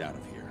need to get out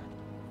of here.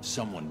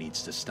 Someone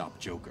needs to stop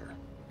Joker.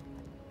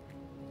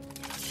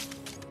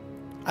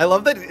 I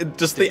love that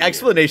just the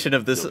explanation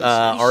of this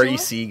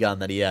REC gun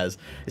that he has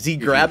is he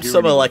grabbed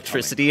some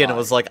electricity and it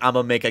was like, I'm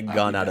gonna make a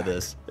gun out of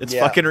this. It's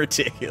fucking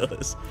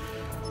ridiculous.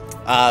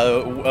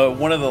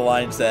 One of the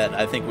lines that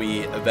I think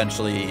we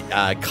eventually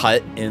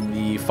cut in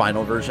the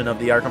final version of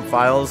the Arkham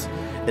Files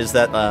is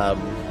that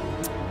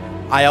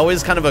I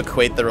always kind of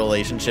equate the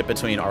relationship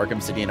between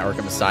Arkham City and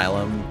Arkham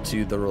Asylum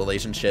to the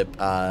relationship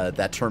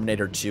that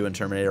Terminator 2 and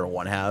Terminator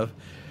 1 have.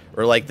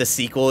 Or like the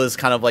sequel is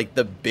kind of like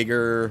the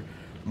bigger,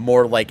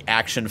 more like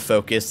action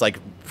focused, like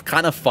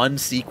kind of fun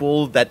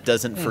sequel that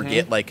doesn't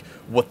forget like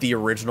what the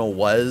original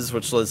was,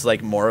 which was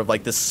like more of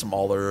like this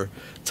smaller,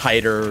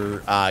 tighter,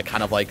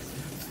 kind of like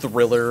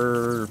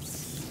thriller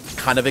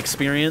kind of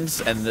experience.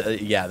 And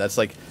yeah, that's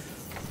like,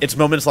 it's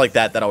moments like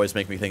that that always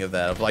make me think of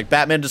that, of like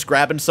Batman just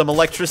grabbing some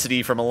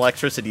electricity from an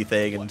electricity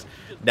thing, and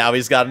now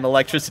he's got an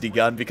electricity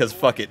gun because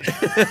fuck it.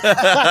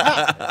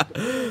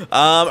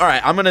 All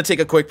right, I'm gonna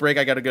take a quick break.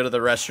 I gotta go to the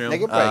restroom.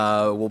 Take a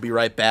break. We'll be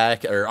right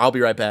back, or I'll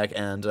be right back,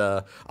 and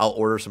I'll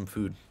order some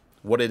food.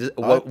 What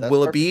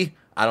will it be?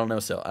 I don't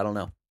know. I don't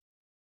know.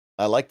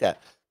 I like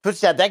that.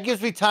 Twitch chat, that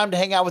gives me time to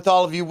hang out with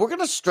all of you. We're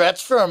gonna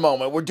stretch for a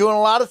moment. We're doing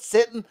a lot of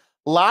sitting,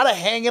 a lot of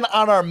hanging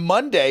on our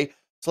Monday.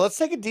 So let's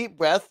take a deep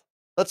breath.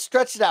 Let's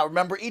stretch it out.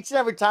 Remember, each and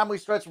every time we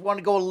stretch, we want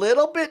to go a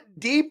little bit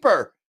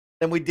deeper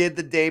than we did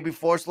the day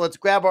before. So let's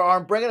grab our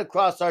arm, bring it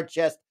across our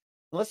chest,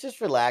 and let's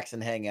just relax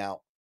and hang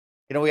out.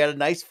 You know, we had a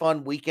nice,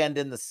 fun weekend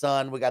in the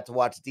sun. We got to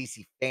watch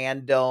DC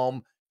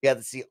Fandom. We got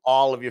to see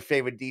all of your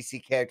favorite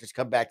DC characters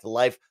come back to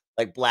life,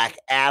 like Black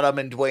Adam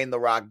and Dwayne "The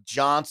Rock"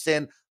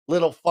 Johnson.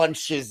 Little fun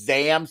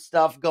Shazam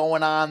stuff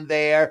going on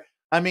there.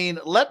 I mean,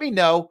 let me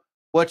know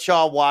what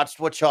y'all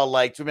watched, what y'all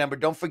liked. Remember,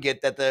 don't forget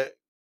that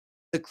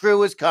the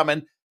crew is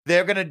coming.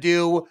 They're going to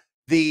do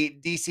the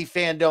DC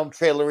Fandom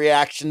trailer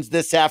reactions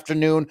this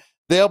afternoon.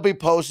 They'll be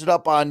posted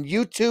up on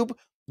YouTube.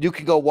 You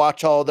can go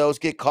watch all of those,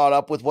 get caught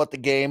up with what the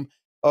game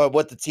or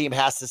what the team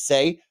has to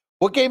say.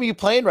 What game are you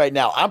playing right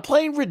now? I'm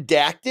playing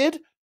Redacted,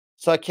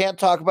 so I can't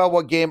talk about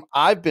what game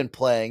I've been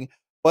playing.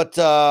 But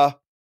let's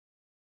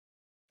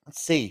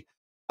see.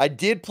 I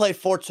did play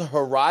Forza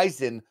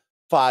Horizon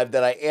 5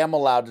 that I am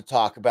allowed to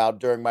talk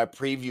about during my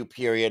preview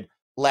period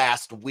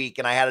last week,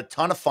 and I had a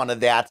ton of fun of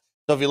that.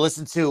 So if you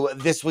listen to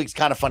this week's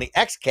Kinda Funny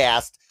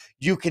Xcast,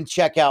 you can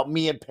check out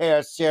me and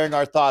Paris sharing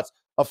our thoughts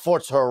of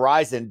Forza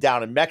Horizon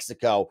down in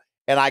Mexico.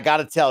 And I got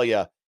to tell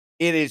you,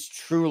 it is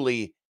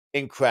truly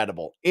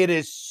incredible. It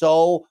is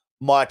so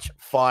much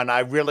fun. I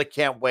really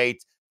can't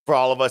wait for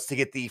all of us to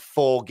get the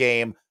full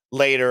game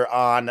later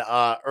on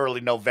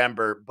early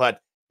November.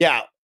 But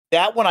yeah,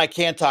 that one I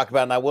can talk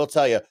about, and I will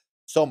tell you,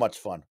 so much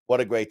fun.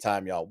 What a great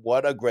time, y'all.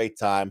 What a great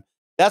time.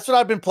 That's what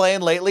I've been playing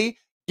lately.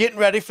 Getting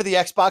ready for the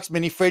Xbox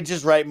mini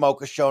fridges, right,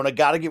 Mocha Shona?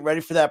 Got to get ready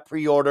for that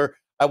pre-order.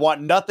 I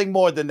want nothing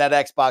more than that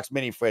Xbox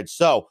mini fridge.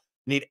 So,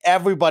 need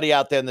everybody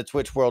out there in the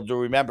Twitch world to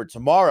remember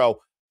tomorrow,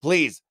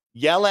 please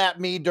yell at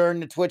me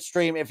during the Twitch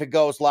stream if it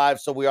goes live,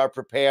 so we are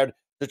prepared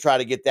to try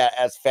to get that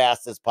as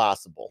fast as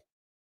possible.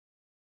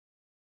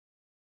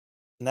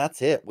 And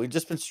that's it. We've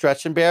just been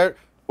stretching, Barrett.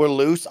 We're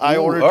loose. I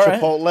ordered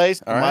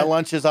Chipotle's. My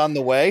lunch is on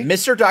the way.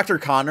 Mr. Dr.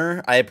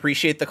 Connor, I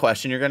appreciate the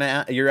question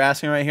you're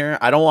asking right here.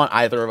 I don't want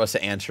either of us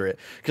to answer it,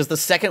 because the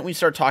second we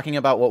start talking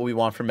about what we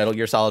want from Metal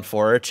Gear Solid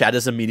 4, Chad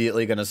is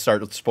immediately going to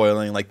start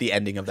spoiling like the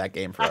ending of that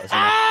game for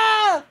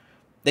us.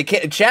 You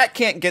know? Chat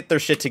can't get their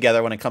shit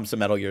together when it comes to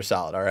Metal Gear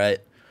Solid. All right,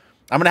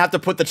 I'm gonna have to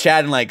put the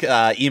chat in like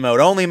emote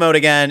only mode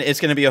again.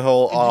 It's gonna be a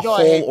whole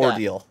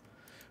ordeal.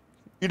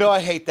 You know,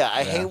 I hate that.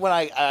 I hate when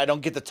I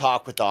don't get to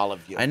talk with all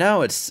of you. I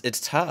know, it's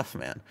tough,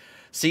 man.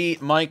 See,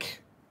 Mike,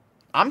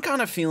 I'm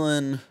kind of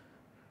feeling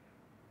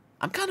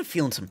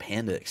some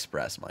Panda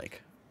Express,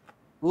 Mike.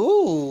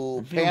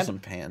 Ooh, some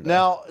Panda.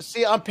 Now,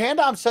 see, on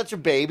Panda, I'm such a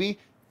baby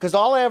because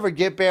all I ever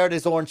get, Barrett,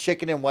 is orange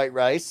chicken and white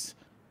rice.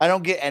 I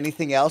don't get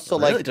anything else. So,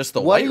 really? like, Just the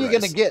what white are you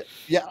rice? gonna get?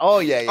 Yeah. Oh,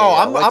 yeah. Oh,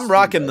 I'm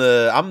rocking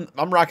I'm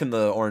rocking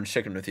the orange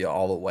chicken with you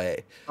all the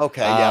way.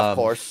 Okay. Yeah, of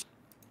course.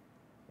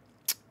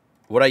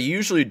 What I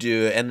usually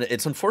do, and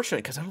it's unfortunate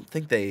because I don't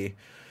think they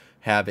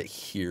have it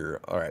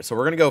here. All right, so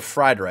we're gonna go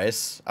fried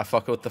rice. I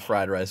fuck with the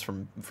fried rice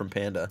from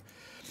Panda.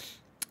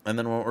 And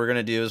then what we're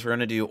gonna do is we're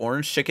gonna do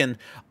orange chicken.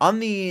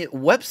 On the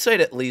website,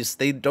 at least,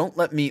 they don't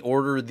let me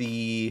order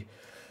the.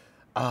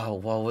 Oh,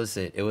 what was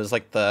it? It was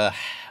like the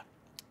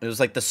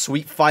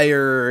sweet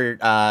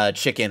fire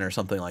chicken or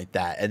something like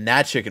that, and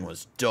that chicken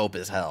was dope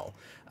as hell.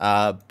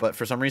 But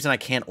for some reason, I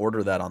can't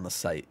order that on the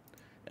site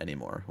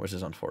anymore, which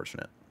is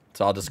unfortunate.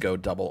 So I'll just go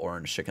double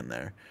orange chicken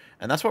there.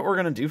 And that's what we're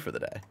going to do for the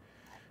day.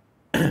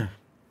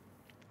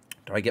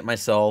 Do I get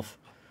myself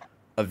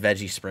a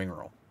veggie spring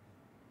roll?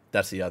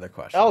 That's the other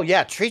question. Oh,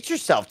 yeah. Treat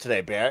yourself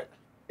today, Barrett.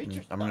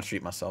 I'm going to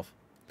treat myself.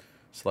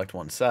 Select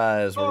one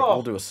size.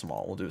 We'll do a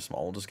small. We'll do a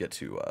small. We'll just get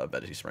 2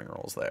 veggie spring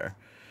rolls there.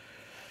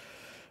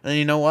 And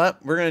you know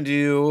what? We're going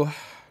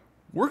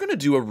to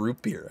do a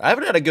root beer. I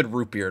haven't had a good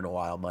root beer in a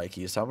while,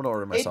 Mikey, so I'm going to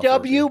order myself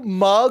AW,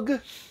 Mug,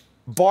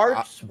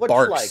 Barks. What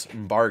you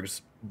like?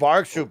 Barks.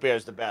 Barks root beer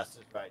is the best.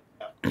 That's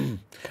right.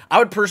 I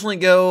would personally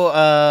go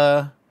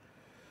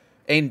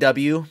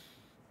A&W,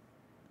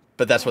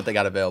 but that's what they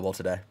got available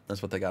today.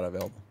 That's what they got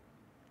available.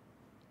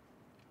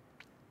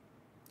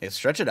 Yeah,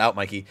 stretch it out,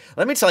 Mikey.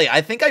 Let me tell you, I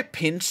think I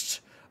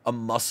pinched a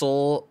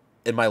muscle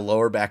in my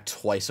lower back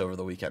twice over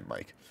the weekend,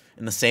 Mike.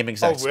 In the same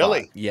exact spot.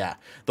 Really? Yeah.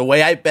 The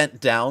way I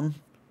bent down,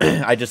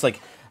 I just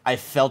like, I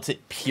felt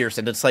it pierce.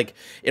 And it's like,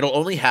 it'll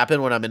only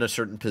happen when I'm in a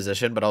certain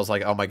position, but I was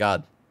like, oh my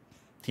God,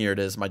 here it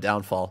is, my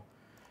downfall.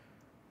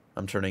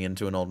 I'm turning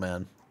into an old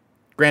man.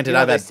 Granted,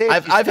 I've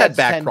had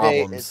back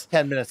problems.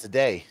 10 minutes a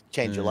day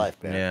change your life,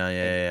 man.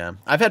 Yeah.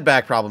 I've had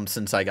back problems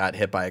since I got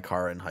hit by a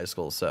car in high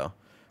school, so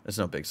it's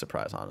no big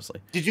surprise,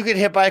 honestly. Did you get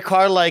hit by a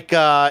car like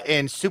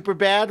in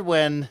Superbad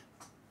when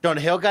Jonah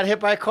Hill got hit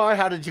by a car?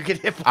 How did you get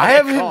hit by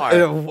a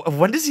car?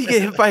 When does he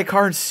get hit by a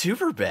car in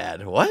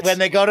Superbad? What? When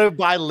they go to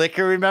buy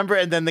liquor, remember?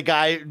 And then the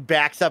guy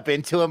backs up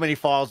into him and he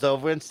falls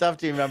over and stuff.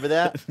 Do you remember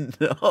that?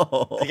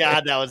 No.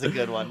 God, that was a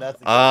good one.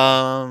 That's a good one.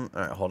 All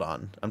right, hold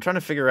on. I'm trying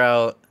to figure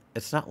out.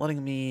 It's not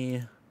letting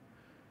me.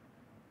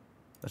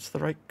 That's the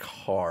right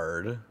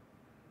card.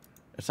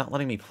 It's not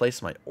letting me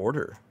place my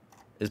order.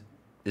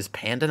 Is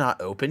Panda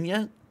not open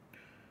yet?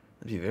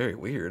 That'd be very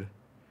weird.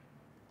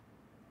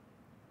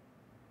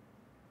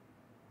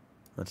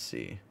 Let's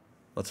see.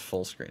 Let's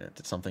full screen it.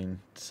 Did something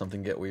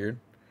get weird?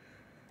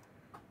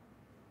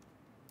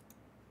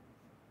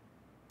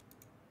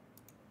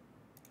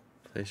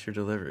 Place your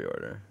delivery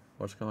order.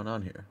 What's going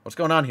on here? What's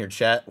going on here,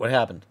 chat? What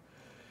happened?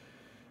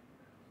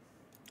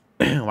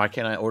 Why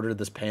can't I order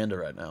this Panda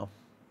right now?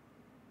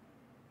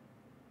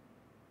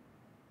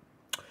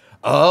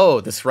 Oh,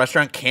 this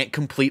restaurant can't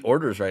complete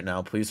orders right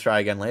now. Please try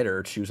again later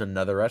or choose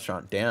another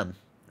restaurant. Damn.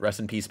 Rest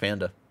in peace,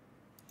 Panda.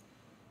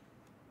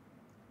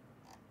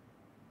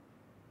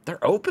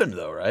 They're open,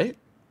 though, right?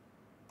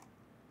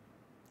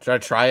 Should I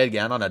try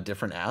again on a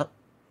different app?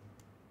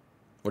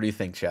 What do you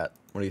think, chat?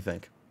 What do you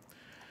think?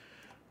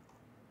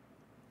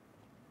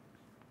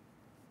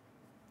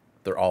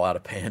 They're all out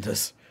of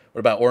pandas. What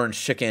about orange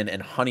chicken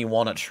and honey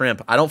walnut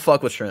shrimp? I don't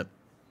fuck with shrimp.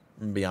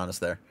 I'm gonna be honest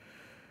there.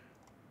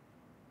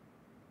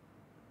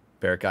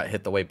 Barrett got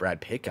hit the way Brad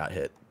Pitt got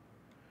hit.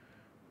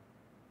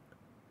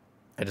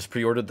 I just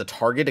pre-ordered the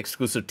Target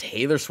exclusive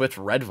Taylor Swift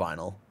red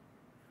vinyl.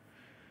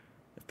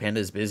 If Panda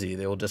is busy,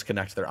 they will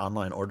disconnect their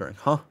online ordering.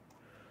 Huh?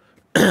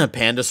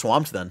 Panda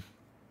swamped then.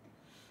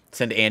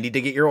 Send Andy to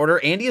get your order.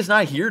 Andy is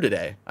not here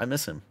today. I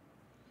miss him.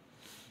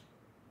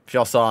 If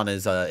y'all saw on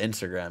his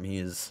Instagram,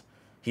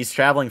 he's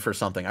traveling for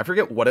something. I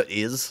forget what it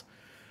is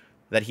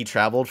that he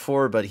traveled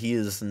for, but he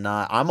is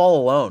not. I'm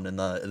all alone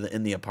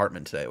in the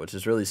apartment today, which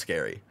is really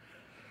scary.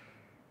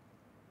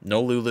 No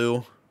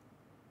Lulu.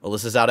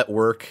 Alyssa's out at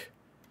work.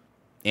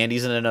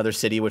 Andy's in another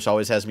city, which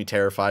always has me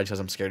terrified because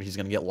I'm scared he's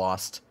going to get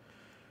lost.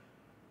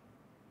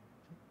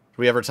 Did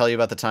we ever tell you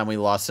about the time we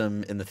lost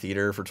him in the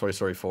theater for Toy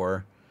Story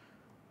 4?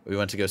 We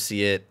went to go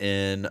see it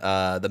in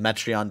the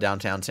Metreon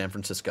downtown San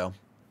Francisco.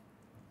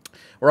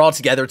 We're all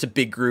together. It's a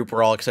big group.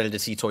 We're all excited to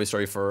see Toy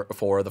Story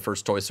 4, the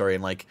first Toy Story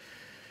in like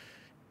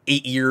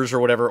 8 years or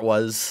whatever it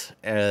was.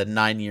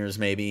 9 years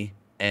maybe.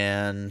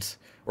 And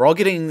we're all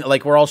getting,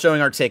 like, we're all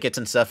showing our tickets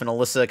and stuff. And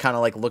Alyssa kind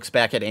of like looks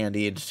back at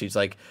Andy and she's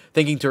like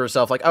thinking to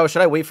herself, like, oh,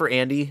 should I wait for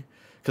Andy?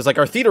 Because like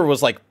our theater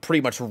was like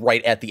pretty much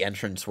right at the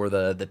entrance where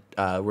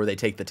where they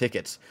take the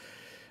tickets.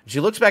 She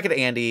looks back at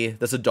Andy,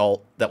 this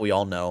adult that we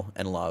all know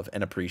and love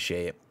and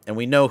appreciate. And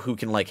we know who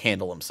can like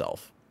handle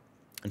himself.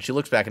 And she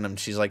looks back at him and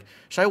she's like,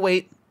 should I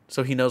wait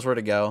so he knows where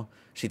to go?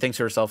 She thinks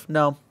to herself,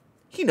 no,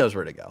 he knows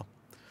where to go.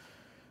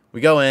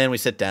 We go in, we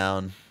sit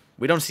down.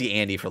 We don't see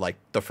Andy for like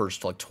the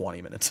first like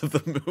 20 minutes of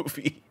the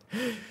movie.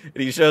 And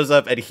he shows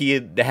up and he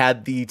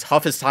had the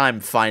toughest time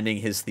finding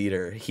his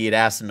theater. He had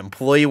asked an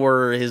employee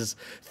where his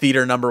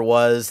theater number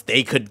was.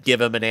 They could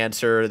give him an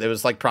answer. It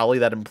was like probably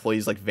that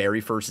employee's like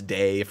very first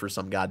day for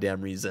some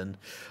goddamn reason.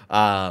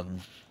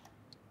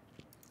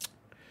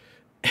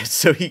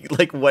 So he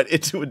like went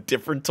into a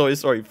different Toy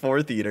Story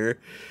 4 theater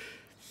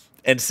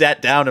and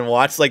sat down and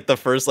watched like the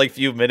first like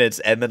few minutes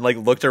and then like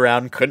looked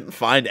around, couldn't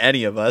find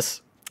any of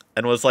us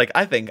and was like,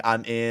 I think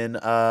I'm in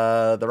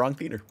the wrong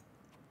theater.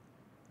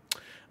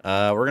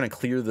 We're going to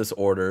clear this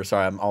order.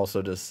 Sorry, I'm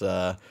also just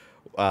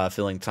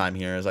filling time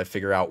here as I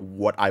figure out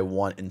what I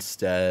want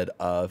instead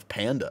of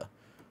Panda.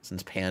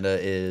 Since Panda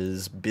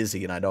is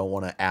busy and I don't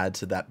want to add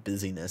to that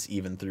busyness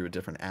even through a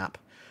different app.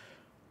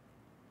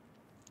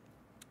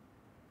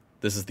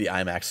 This is the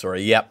IMAX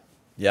story.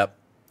 Yep.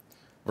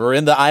 We're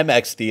in the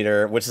IMAX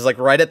theater, which is like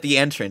right at the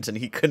entrance, and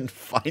he couldn't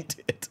find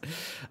it.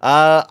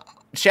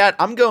 Chat,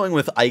 I'm going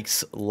with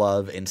Ike's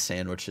Love and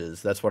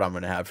Sandwiches. That's what I'm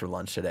going to have for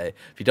lunch today.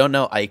 If you don't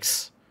know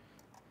Ike's,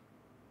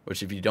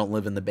 which if you don't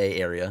live in the Bay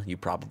Area, you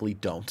probably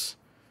don't.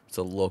 It's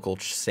a local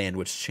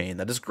sandwich chain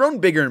that has grown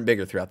bigger and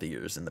bigger throughout the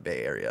years in the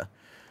Bay Area.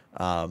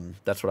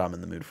 That's what I'm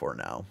in the mood for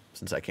now,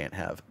 since I can't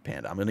have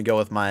Panda. I'm going to go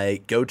with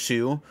my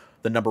go-to,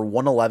 the number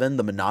 111,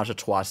 the Menage a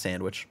Trois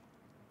sandwich.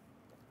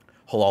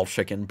 Halal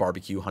chicken,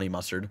 barbecue, honey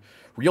mustard,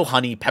 real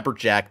honey, pepper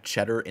jack,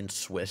 cheddar, and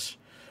Swiss.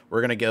 We're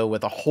going to go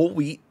with a whole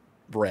wheat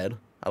bread.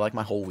 I like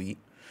my whole wheat.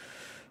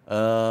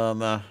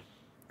 We're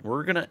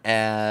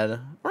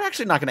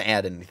actually not going to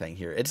add anything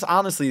here. It's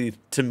honestly,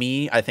 to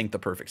me, I think the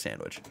perfect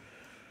sandwich.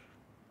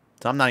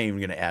 So I'm not even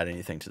going to add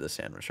anything to this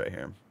sandwich right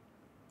here.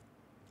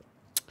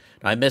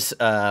 I miss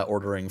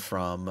ordering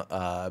from,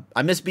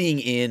 I miss being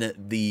in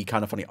the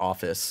KindaFunny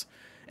office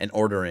and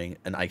ordering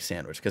an Ike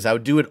sandwich, because I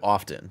would do it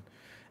often.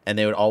 And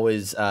they would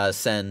always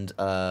send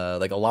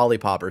like a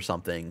lollipop or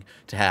something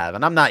to have.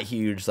 And I'm not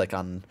huge like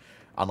on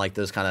like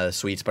those kind of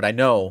sweets, but I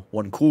know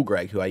one Cool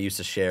Greg, who I used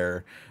to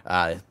share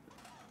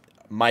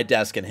my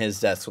desk and his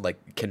desk were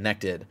like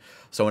connected.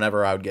 So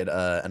whenever I would get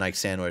an Ike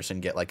sandwich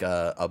and get like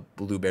a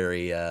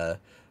blueberry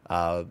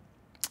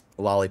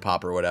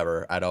lollipop or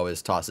whatever, I'd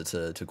always toss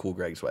it to Cool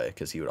Greg's way,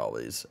 because he would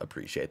always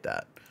appreciate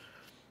that.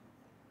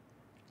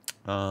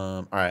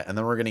 All right, and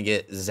then we're gonna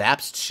get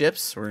Zapp's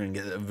chips. We're gonna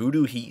get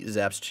Voodoo Heat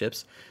Zapp's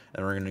chips,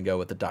 and we're gonna go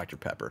with the Dr.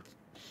 Pepper,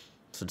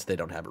 since they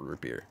don't have a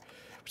root beer,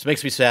 which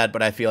makes me sad.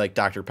 But I feel like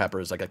Dr. Pepper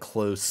is like a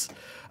close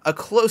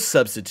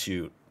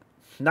substitute,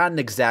 not an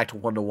exact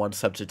 1-to-1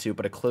 substitute,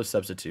 but a close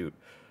substitute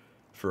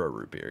for a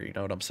root beer. You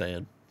know what I'm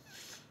saying?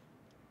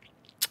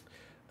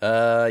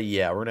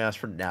 Yeah, we're gonna ask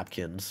for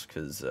napkins,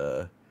 because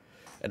an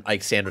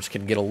Ike sandwich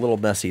can get a little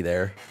messy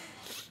there.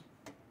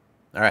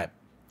 All right.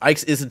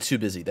 Ike's isn't too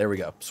busy. There we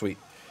go. Sweet.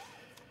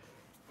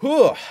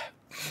 Whew.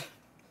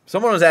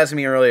 Someone was asking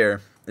me earlier,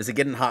 is it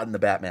getting hot in the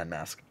Batman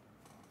mask?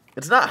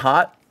 It's not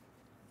hot,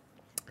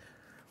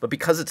 but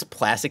because it's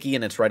plasticky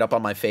and it's right up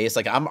on my face,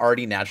 like I'm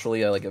already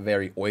naturally like a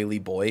very oily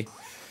boy,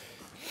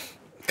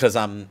 because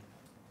I'm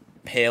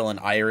pale and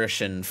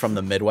Irish and from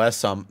the Midwest,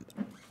 so I'm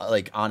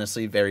like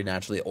honestly very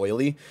naturally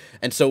oily.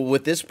 And so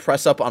with this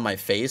press up on my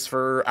face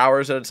for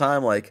hours at a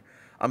time, like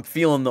I'm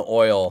feeling the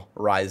oil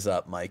rise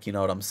up, Mike. You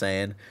know what I'm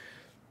saying?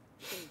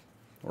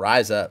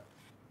 Rise up.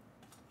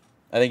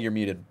 I think you're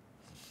muted.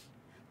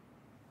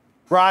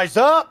 Rise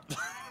up.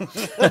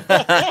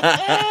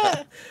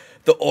 The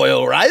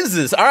oil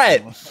rises. All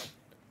right.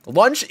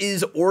 Lunch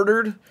is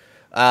ordered.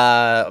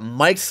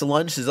 Mike's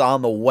lunch is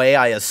on the way,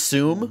 I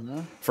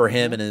assume, for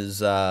him and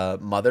his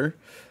mother.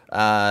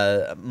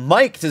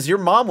 Mike, does your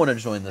mom want to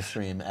join the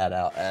stream at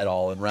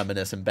all and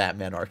reminisce in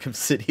Batman Arkham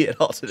City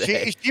at all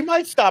today? She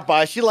might stop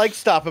by. She likes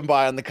stopping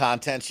by on the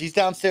content. She's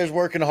downstairs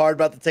working hard,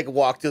 about to take a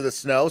walk through the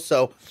snow,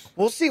 so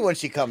we'll see when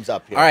she comes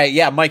up here. All right,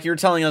 yeah, Mike, you were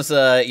telling us,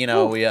 you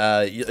know, we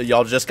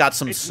y'all just got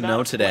some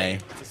snow today.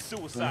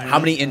 How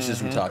many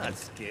inches are we talking?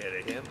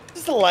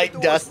 Just a light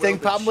dusting,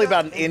 probably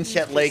about an inch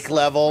at lake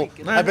level.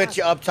 I bet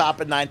you up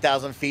top at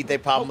 9,000 feet, they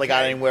probably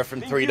got anywhere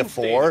from 3 to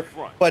 4.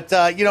 But,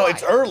 you know,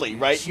 it's early,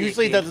 right?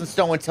 Usually it doesn't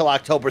snow until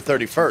October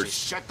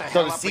 31st.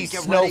 So to see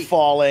snow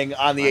falling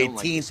on the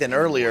 18th and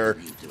earlier,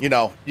 you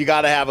know, you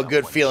got to have a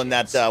good feeling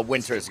that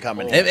winter is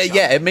coming.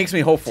 Yeah, it makes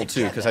me hopeful,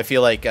 too, because I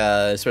feel like,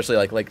 especially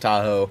like Lake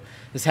Tahoe,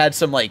 has had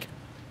some, like,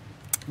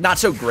 not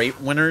so great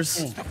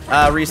winters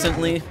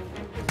recently,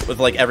 with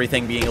like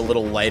everything being a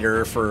little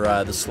lighter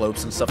for the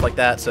slopes and stuff like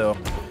that. So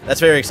that's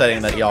very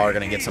exciting that y'all are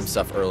going to get some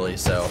stuff early.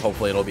 So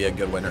hopefully it'll be a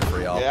good winter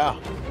for y'all. Yeah.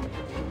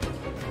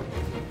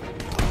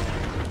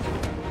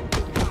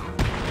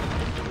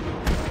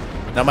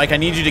 Now, Mike, I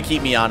need you to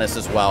keep me honest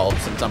as well,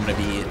 since I'm going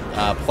to be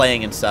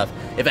playing and stuff.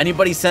 If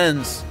anybody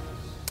sends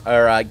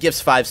or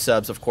gifts 5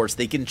 subs, of course,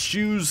 they can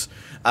choose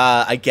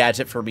a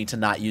gadget for me to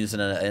not use in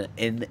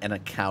an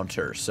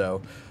encounter.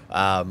 So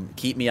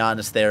keep me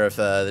honest there. If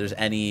there's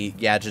any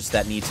gadgets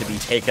that need to be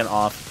taken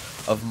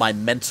off of my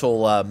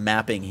mental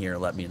mapping here,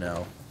 let me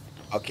know.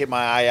 I'll keep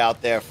my eye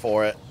out there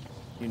for it.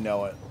 You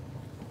know it.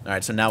 All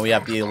right, so now we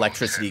have the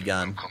electricity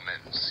gun.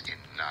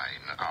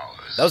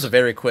 That was a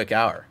very quick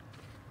hour.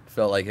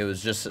 Felt like it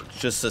was just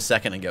a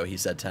second ago he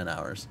said 10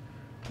 hours.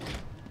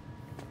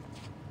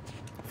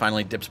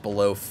 Finally dips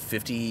below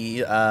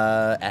 50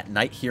 at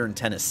night here in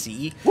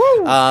Tennessee.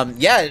 Woo!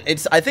 Yeah,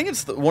 I think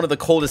it's one of the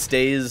coldest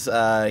days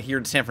here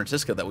in San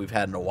Francisco that we've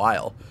had in a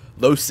while.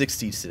 Low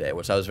 60s today,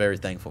 which I was very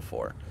thankful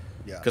for.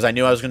 Yeah. Because I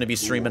knew I was going to be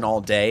streaming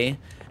all day,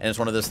 and it's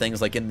one of those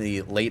things like in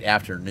the late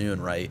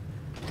afternoon, right?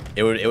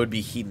 It would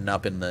be heating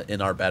up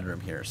in our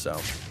bedroom here,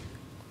 so.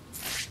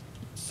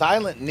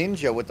 Silent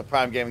Ninja with the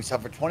Prime Gaming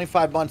sub for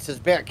 25 months says,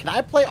 Barrett, can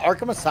I play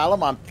Arkham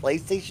Asylum on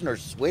PlayStation or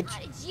Switch?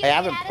 I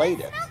haven't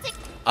played it.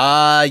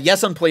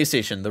 Yes, on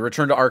PlayStation. The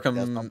Return to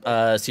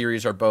Arkham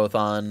series are both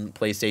on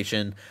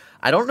PlayStation.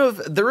 I don't know if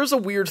there is a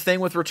weird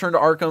thing with Return to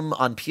Arkham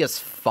on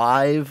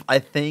PS5, I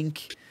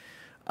think.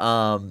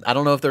 I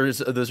don't know if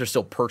those are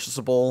still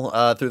purchasable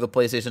through the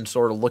PlayStation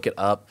Store. To look it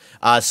up.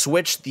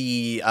 Switch,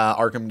 the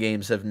Arkham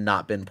games have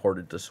not been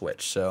ported to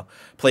Switch, so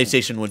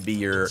PlayStation would be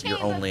your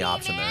only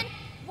option there.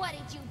 What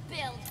did you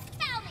build?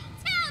 Tell me!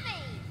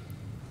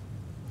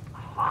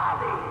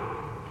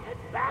 Harley,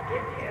 get back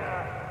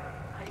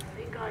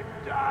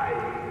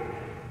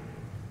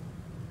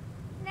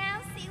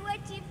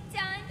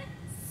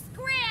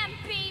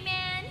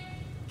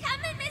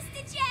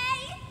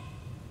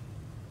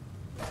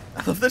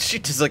that she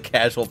does a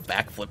casual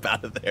backflip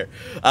out of there.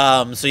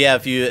 So yeah,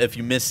 if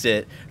you missed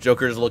it,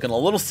 Joker's looking a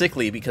little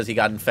sickly because he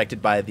got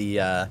infected by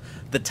the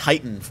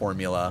Titan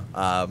formula,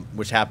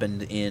 which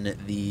happened in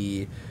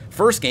the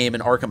first game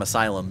in Arkham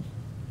Asylum,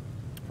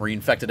 where he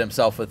infected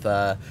himself with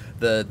the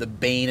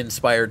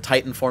Bane-inspired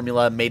Titan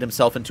formula, made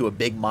himself into a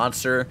big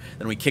monster,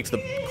 then we kicked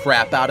the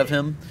crap out of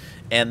him,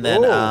 and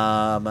then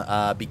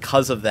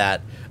because of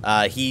that,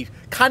 he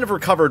kind of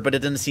recovered, but it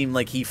didn't seem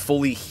like he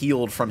fully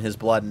healed from his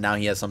blood, and now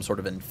he has some sort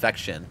of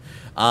infection.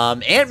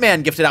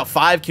 Ant-Man gifted out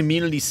 5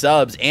 community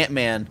subs.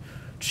 Ant-Man,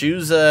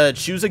 choose a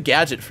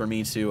gadget for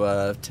me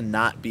to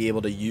not be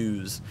able to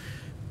use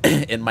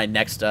in my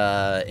next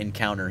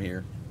encounter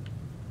here.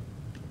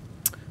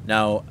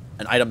 Now,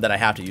 an item that I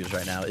have to use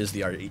right now is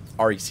the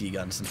REC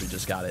gun, since we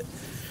just got it.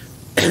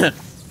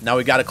 Now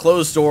we've got a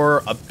closed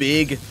door, a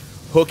big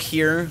hook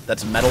here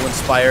that's metal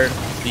inspired.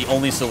 The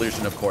only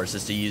solution, of course,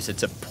 is to use it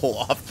to pull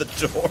off the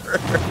door.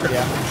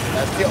 Yeah,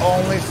 that's the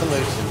only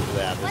solution to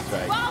that. That's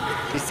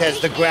right. He says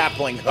the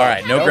grappling hook. All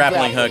right, no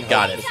grappling hook.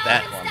 Got it.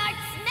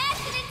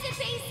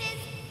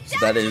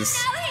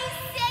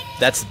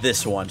 That's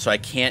this one. So I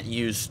can't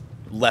use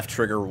left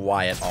trigger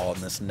Y at all in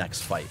this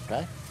next fight.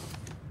 Okay.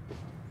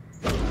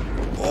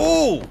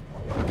 Oh!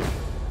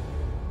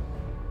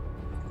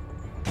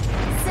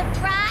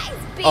 Surprise,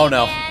 oh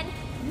no.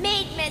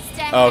 Meet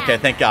Mr. Oh, okay,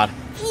 thank God.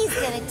 He's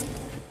gonna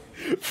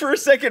For a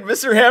second,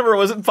 Mr. Hammer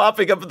wasn't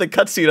popping up in the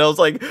cutscene. I was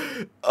like,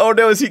 oh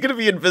no, is he gonna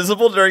be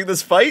invisible during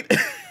this fight?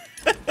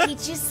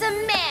 teach you some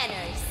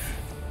manners.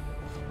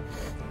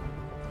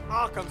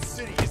 Arkham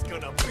City is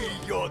gonna be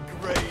your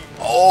grave.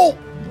 Oh!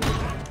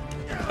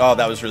 Oh,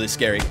 that was really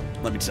scary.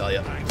 Let me tell you.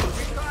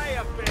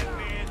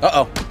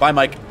 Uh-oh. Bye,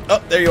 Mike.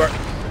 Oh, there you are.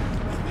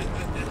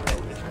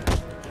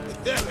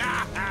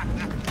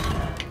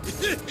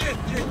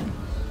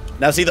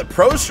 Now, see, the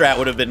pro strat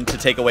would have been to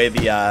take away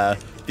the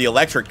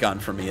electric gun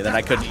from me. Then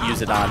I couldn't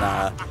use it on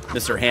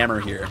Mr. Hammer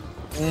here.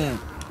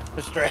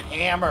 Mr.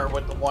 Hammer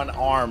with the one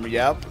arm,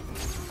 yep.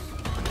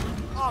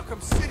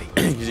 Arkham City.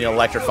 He's gonna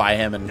electrify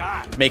him and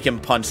make him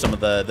punch some of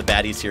the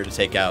baddies here to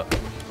take out.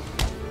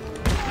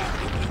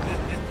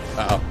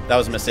 Uh-oh, that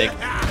was a mistake.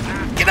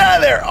 Get out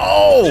of there!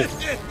 Oh!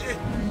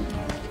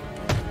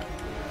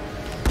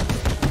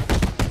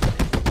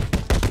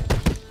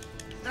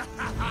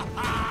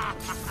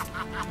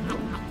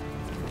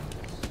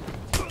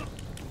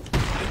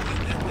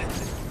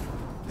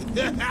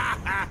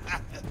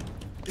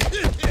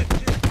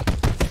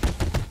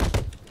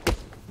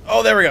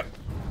 Oh, there we go.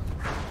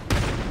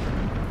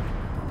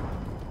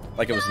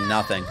 Like it was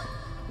nothing.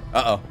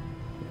 Uh-oh.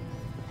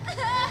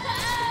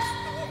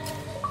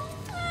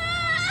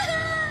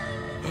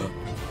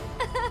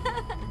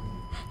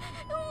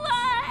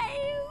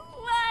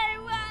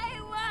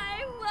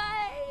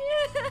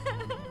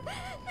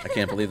 I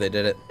can't believe they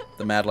did it.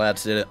 The Mad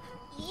Lads did it.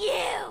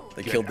 You!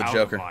 They killed the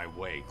Joker. Get out of my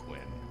way, Quinn.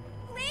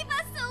 Leave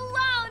us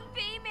alone,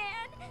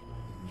 B-Man!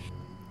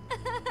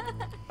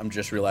 I'm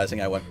just realizing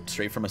I went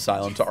straight from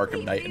Asylum to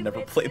Arkham Knight and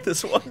never played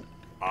this one.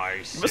 I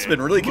must have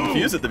been really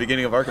confused at the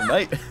beginning of Arkham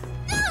Knight.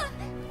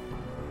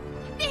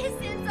 This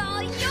is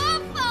all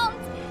your fault!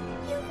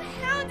 You've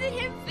hounded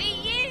him for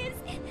years,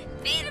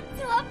 beat him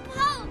to a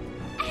pulp,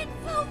 and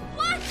for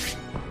what?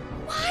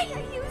 Why are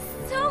you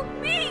so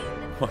mean?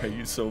 Why are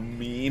you so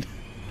mean?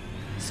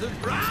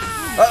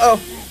 Surprise! Uh-oh.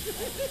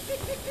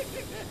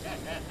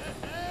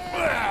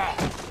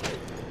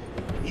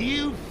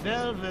 You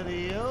fell for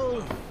the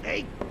old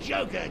fake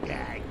Joker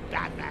gag,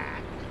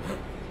 Batman.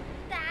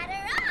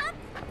 Batter up!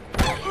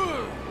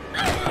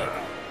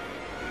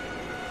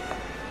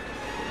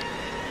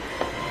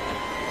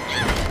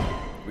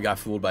 We got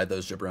fooled by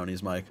those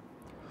jabronis, Mike.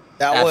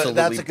 That's a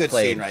Absolutely good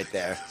played. scene right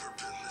there.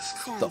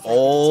 The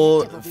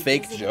old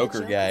fake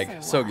Joker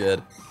gag. So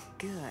good.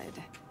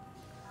 Good.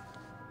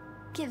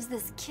 Gives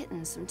this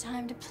kitten some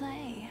time to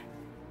play.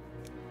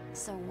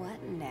 So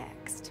what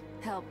next?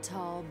 Help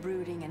tall,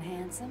 brooding, and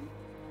handsome?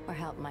 Or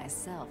help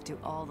myself to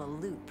all the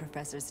loot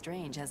Professor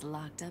Strange has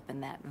locked up in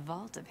that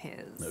vault of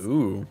his?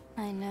 Ooh.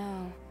 I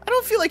know. I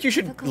don't feel like you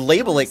should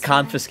label it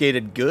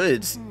confiscated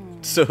goods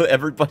so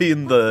everybody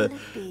in the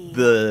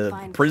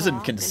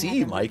prison can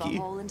see, Mikey.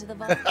 Hole into the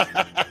vault?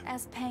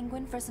 Ask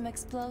Penguin for some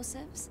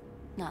explosives?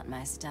 Not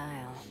my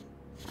style.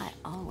 I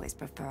always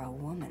prefer a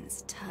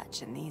woman's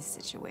touch in these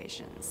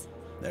situations.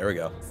 There we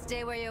go.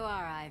 Stay where you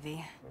are,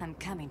 Ivy. I'm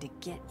coming to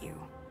get you.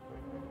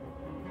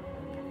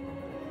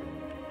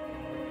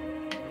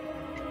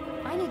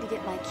 I need to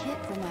get my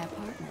kit from my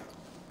apartment.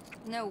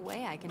 No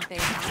way I can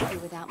face Ivy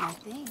without my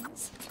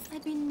things.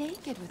 I'd be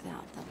naked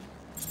without them.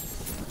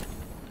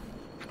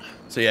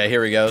 So yeah,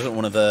 here we go.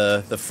 One of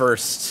the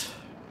first,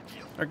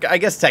 or I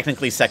guess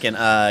technically second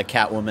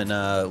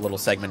Catwoman little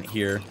segment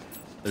here.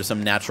 There's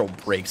some natural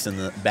breaks in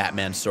the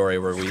Batman story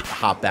where we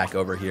hop back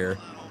over here.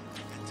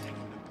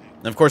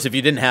 And of course, if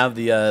you didn't have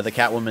the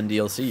Catwoman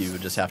DLC, you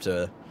would just have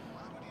to,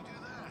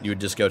 you would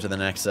just go to the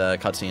next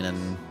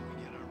cutscene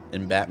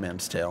in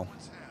Batman's tale.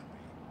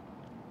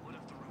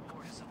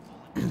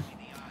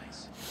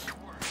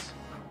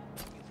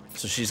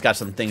 So she's got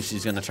some things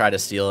she's going to try to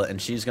steal,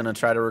 and she's going to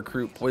try to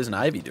recruit Poison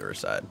Ivy to her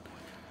side.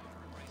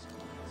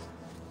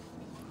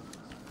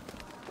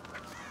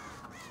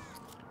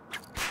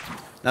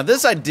 Now,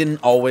 this I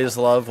didn't always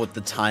love with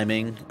the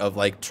timing of,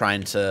 like,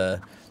 trying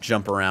to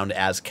jump around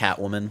as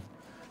Catwoman.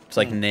 To,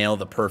 like, nail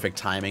the perfect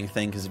timing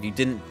thing, because if you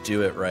didn't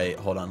do it right...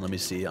 Hold on, let me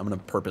see. I'm going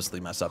to purposely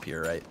mess up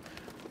here, right?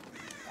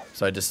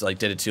 So I just, like,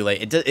 did it too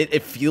late.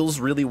 It feels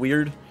really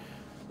weird.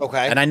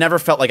 Okay. And I never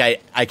felt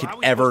like I could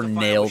ever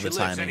nail the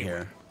timing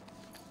here.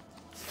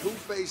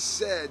 Two-Face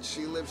said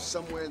she lives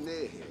somewhere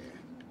near here.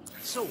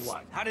 So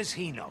what? How does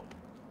he know?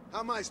 How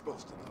am I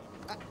supposed to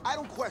know? I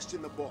don't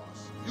question the boss.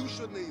 You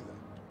shouldn't either.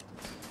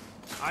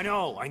 I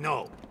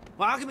know.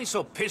 Well, how can be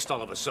so pissed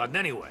all of a sudden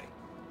anyway?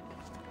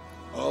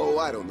 Oh,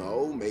 I don't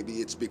know. Maybe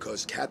it's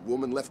because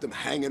Catwoman left him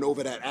hanging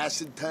over that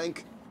acid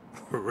tank?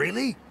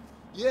 Really?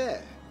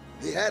 Yeah.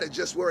 He had it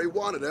just where he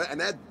wanted her,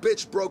 and that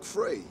bitch broke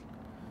free.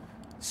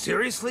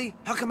 Seriously?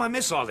 How come I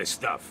miss all this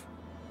stuff?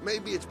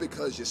 Maybe it's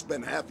because you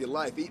spend half your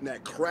life eating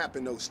that crap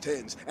in those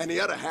tins, and the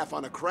other half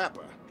on a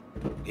crapper.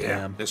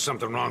 Yeah, there's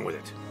something wrong with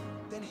it.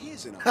 Then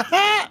here's an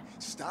idea.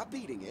 Stop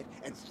eating it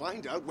and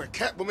find out where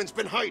Catwoman's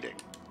been hiding.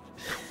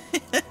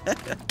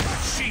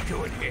 What's she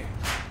doing here?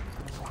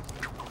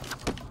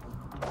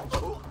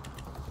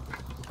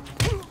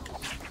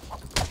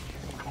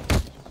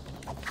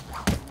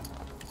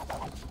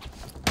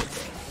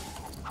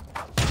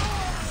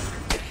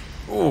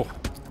 Ooh.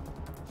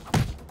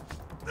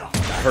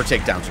 Her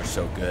takedowns are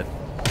so good.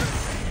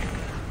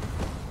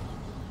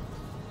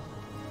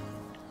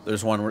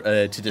 There's one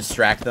to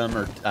distract them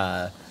or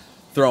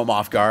throw them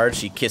off guard.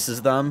 She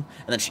kisses them,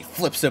 and then she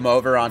flips them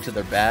over onto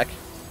their back.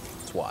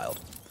 It's wild.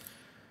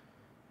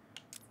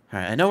 All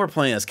right, I know we're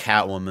playing as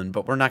Catwoman,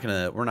 but we're not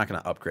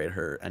gonna upgrade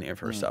her any of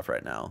her stuff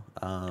right now.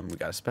 We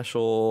got a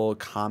special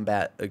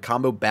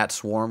combo Bat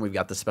Swarm. We've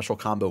got the special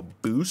combo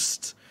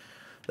Boost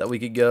that we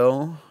could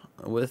go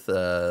with.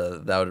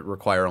 That would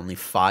require only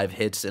 5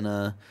 hits in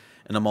a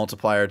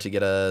multiplier to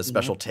get a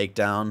special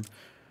takedown.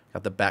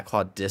 Got the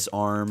Batclaw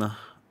Disarm.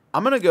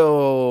 I'm gonna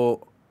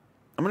go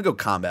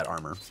combat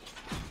armor.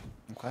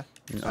 Okay.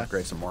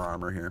 Upgrade some more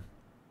armor here.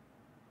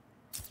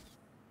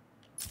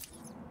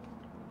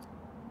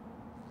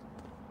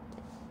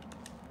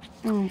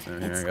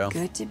 It's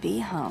good to be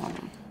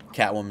home.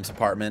 Catwoman's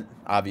apartment,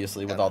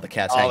 obviously, with all the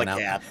cats hanging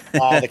out.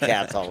 All the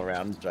cats all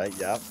around, right?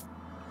 Yep.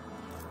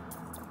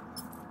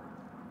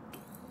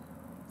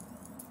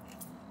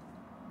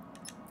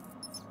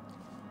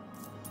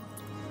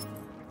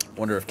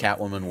 Wonder if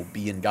Catwoman will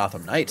be in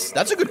Gotham Knights.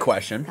 That's a good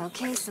question.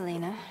 Okay,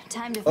 Selena,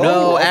 time to.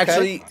 No,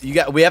 actually,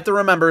 we have to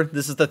remember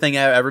this is the thing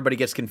everybody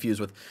gets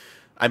confused with.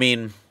 I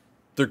mean,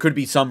 there could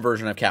be some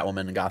version of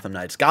Catwoman in Gotham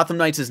Knights. Gotham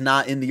Knights is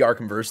not in the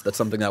Arkhamverse. That's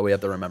something that we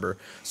have to remember.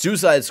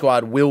 Suicide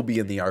Squad will be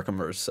in the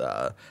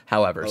Arkhamverse,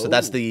 however. So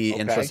that's the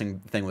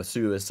interesting thing with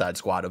Suicide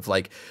Squad of,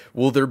 like,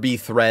 will there be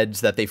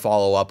threads that they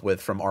follow up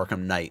with from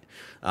Arkham Knight,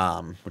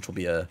 which will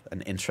be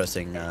an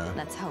interesting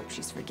Let's hope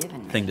she's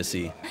forgiven me. thing to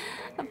see.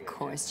 Of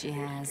course she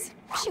has.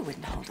 She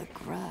wouldn't hold a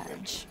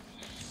grudge.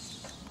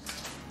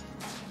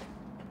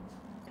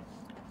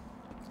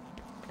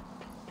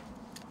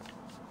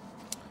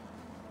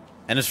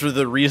 And as for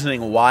the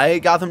reasoning why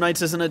Gotham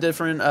Knights isn't a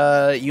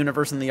different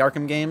universe in the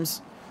Arkham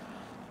games,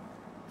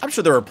 I'm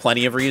sure there are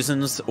plenty of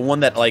reasons.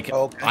 One that, like,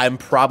 I'm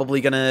probably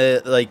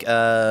gonna, like,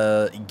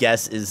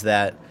 guess is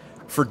that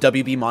for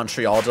WB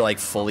Montreal to, like,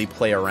 fully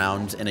play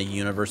around in a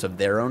universe of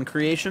their own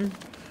creation.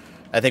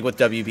 I think with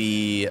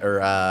WB or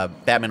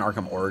Batman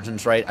Arkham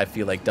Origins, right? I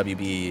feel like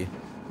WB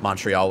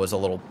Montreal was a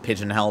little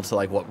pigeonholed to,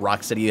 like, what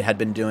Rocksteady had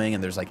been doing,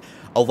 and there's, like,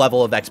 a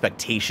level of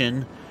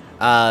expectation.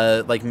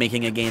 Like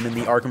making a game in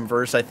the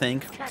Arkhamverse, I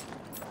think.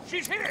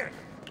 She's here.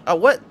 Oh,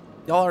 what?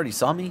 Y'all already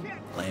saw me?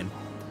 Lame.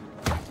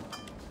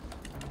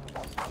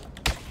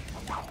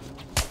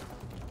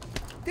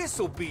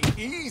 This'll be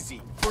easy,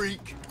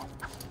 freak.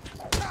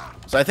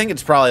 So I think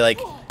it's probably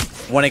like,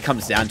 when it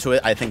comes down to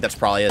it, I think that's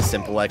probably a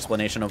simple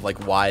explanation of,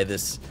 like, why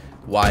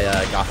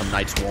Gotham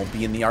Knights won't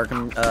be in the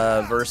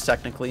Arkham verse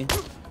technically.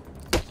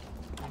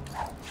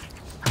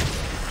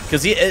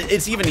 Because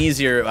it's even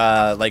easier,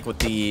 like with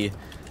the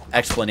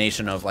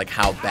explanation of, like,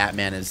 how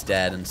Batman is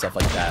dead and stuff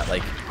like that.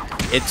 Like,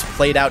 it's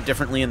played out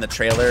differently in the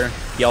trailer.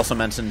 He also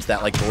mentions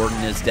that, like,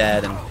 Gordon is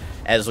dead, and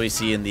as we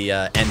see in the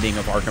ending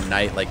of Arkham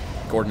Knight, like,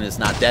 Gordon is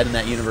not dead in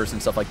that universe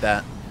and stuff like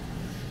that.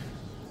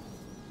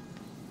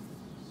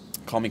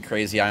 Call me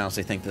crazy. I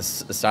honestly think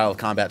this style of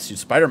combat suits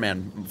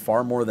Spider-Man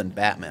far more than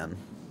Batman.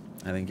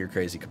 I think you're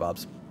crazy,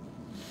 Kebabs.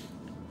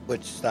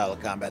 Which style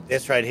of combat?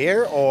 This right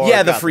here, or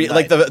yeah, the free,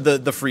 like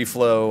the free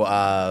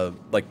flow,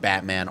 like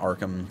Batman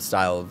Arkham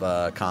style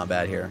of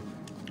combat here.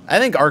 I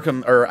think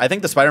I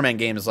think the Spider-Man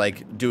games,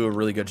 like, do a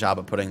really good job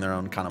of putting their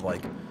own kind of,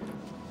 like,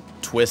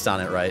 twist on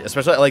it, right?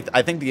 Especially, like,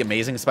 I think the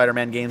Amazing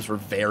Spider-Man games were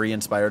very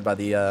inspired by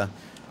the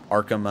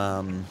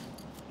Arkham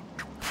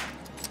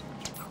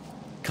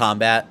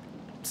combat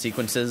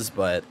sequences,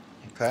 but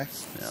okay,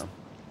 yeah.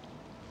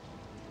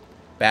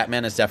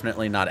 Batman is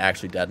definitely not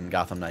actually dead in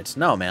Gotham Knights.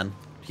 No, man.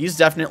 He's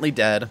definitely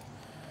dead.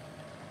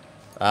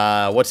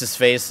 What's his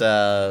face?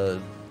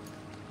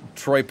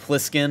 Troy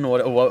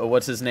Pliskin.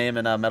 What's his name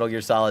in Metal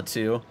Gear Solid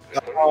 2?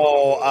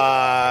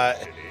 Oh,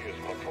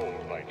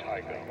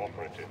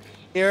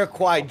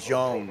 Iroquois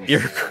Jones.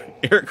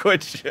 Iroquois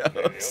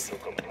Jones.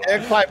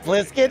 Iroquois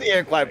Pliskin?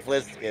 Iroquois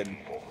Pliskin.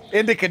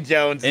 Indica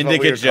Jones.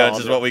 Indica Jones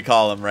is what we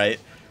call him, right?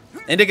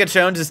 Indica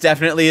Jones is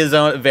definitely his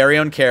own very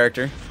own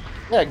character.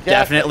 Yeah, exactly.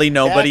 Definitely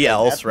nobody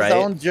else,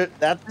 right?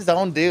 That's his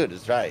own dude,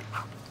 is right.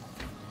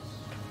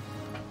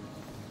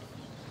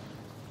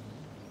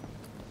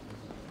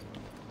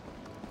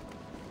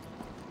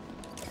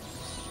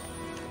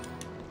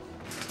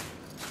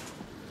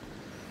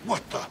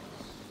 What the?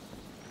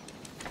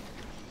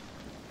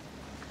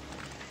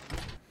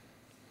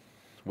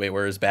 Wait,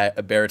 where is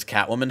Barrett's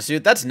Catwoman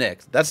suit? That's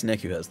Nick. That's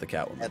Nick who has the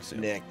Catwoman That's suit.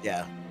 Nick,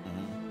 yeah.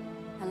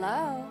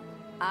 Hello,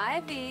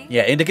 Ivy.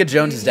 Yeah, Indica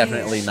Jones is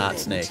definitely not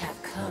Snake.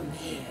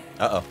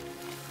 Uh-oh.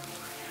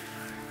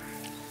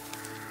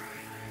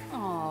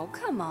 Oh,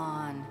 come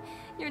on.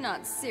 You're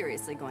not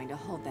seriously going to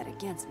hold that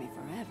against me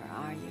forever,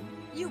 are you?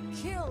 You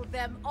killed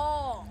them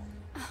all.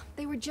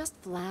 They were just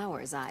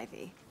flowers,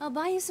 Ivy. I'll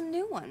buy you some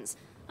new ones.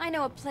 I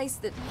know a place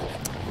that...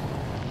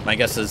 My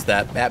guess is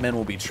that Batman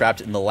will be trapped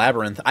in the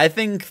labyrinth. I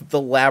think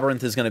the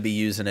labyrinth is going to be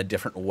used in a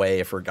different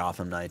way for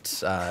Gotham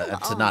Knights,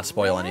 to not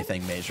spoil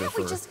anything major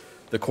for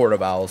the Court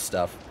of Owls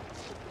stuff.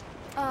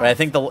 But I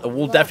think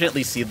we'll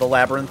definitely see the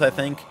labyrinth, I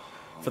think,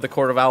 for the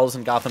Court of Owls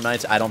and Gotham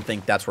Knights. I don't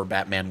think that's where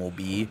Batman will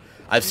be.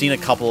 I've seen a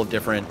couple of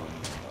different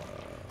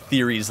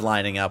theories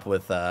lining up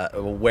with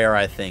where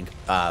I think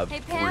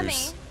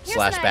Bruce /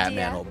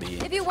 Batman will be.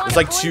 There's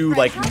like two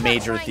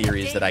major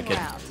theories that I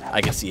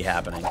could see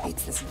happening.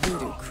 It's this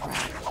voodoo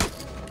crap.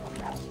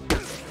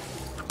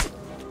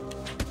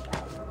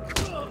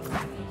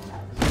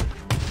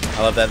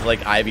 I love that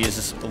Ivy has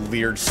just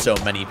lured so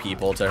many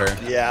people to her.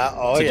 Yeah,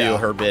 to do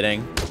her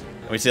bidding.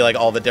 And we see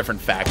all the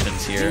different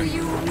factions here. Do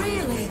you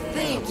really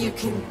think you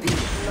can beat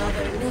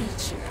Mother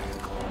Nature?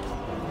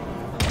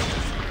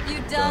 You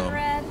done,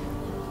 Red?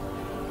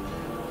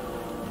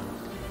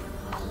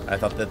 I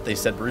thought that they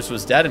said Bruce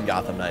was dead in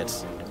Gotham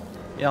Knights.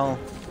 Y'all.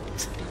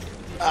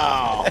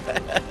 Oh.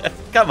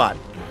 Come on.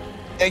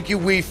 Thank you,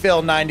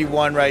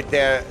 WePhil91 right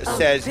there.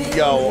 Says,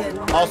 yo,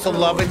 also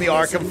loving the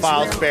Arkham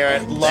Files,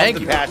 Barrett. Love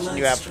the passion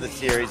you have for the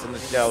series and the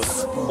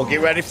shows. We'll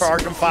get ready for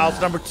Arkham Files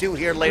 #2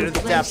 here later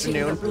this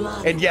afternoon.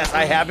 And yes,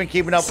 I have been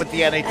keeping up with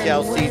the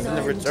NHL season,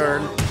 the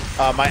return.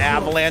 My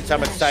Avalanche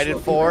I'm excited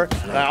for.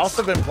 And I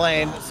also been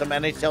playing some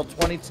NHL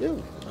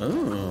 22.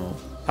 Ooh.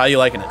 How are you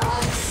liking it?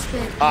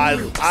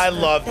 I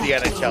love the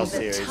NHL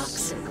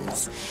series.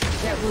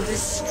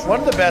 One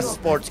of the best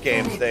sports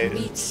games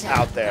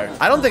out there.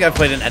 I don't think I've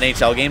played an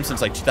NHL game since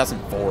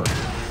 2004.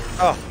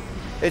 Oh,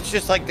 it's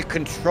just the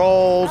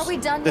controls,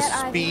 the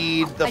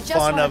speed, the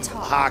fun of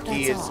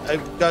hockey.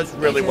 It does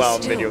really well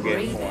in video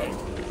game form.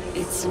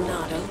 It's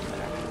not over.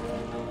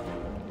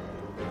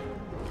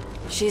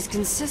 She's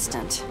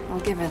consistent.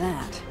 I'll give her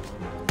that.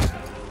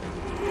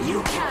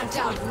 You can't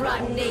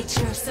outrun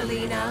nature,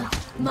 Selina.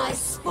 My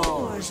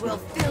spores will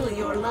fill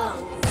your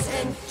lungs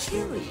and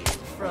kill you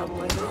from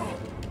within.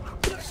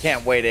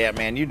 Can't wait,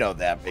 Ant-Man. You know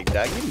that, Big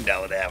Doug. You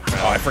know that, bro.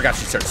 Oh, I forgot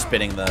she started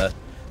spitting the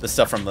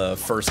stuff from the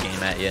first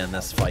game at you in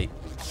this fight.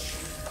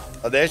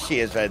 Oh, there she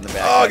is right in the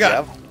back. Oh,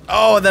 God.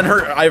 Oh, and then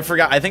I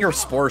forgot. I think her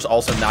spores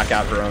also knock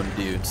out her own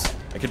dudes.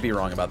 I could be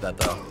wrong about that,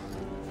 though.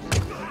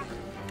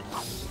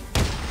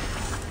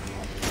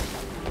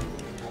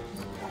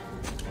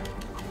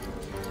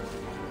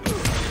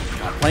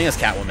 God, playing as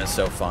Catwoman is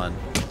so fun.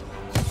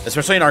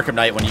 Especially in Arkham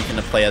Knight when you can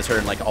play as her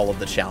in all of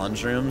the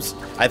challenge rooms.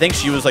 I think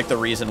she was the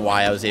reason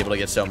why I was able to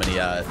get so many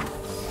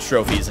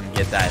trophies and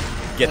get that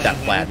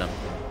platinum.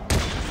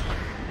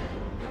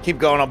 Keep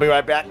going, I'll be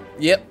right back.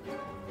 Yep.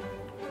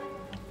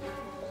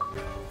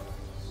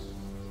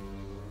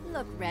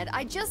 Look, Red,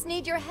 I just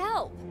need your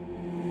help.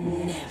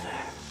 Never.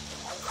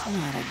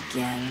 Not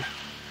again.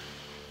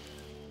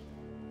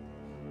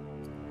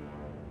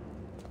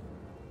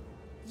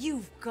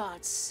 You've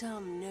got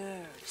some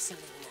nerve,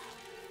 Selina.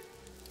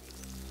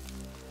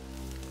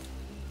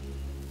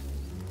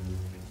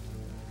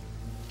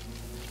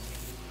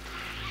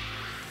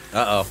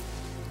 Uh-oh.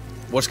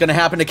 What's going to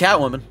happen to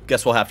Catwoman?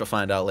 Guess we'll have to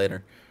find out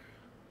later.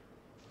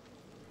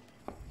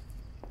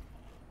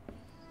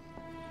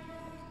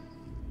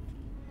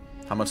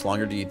 How much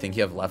longer do you think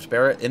you have left,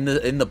 Barrett? In the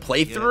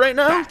playthrough right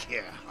now? Back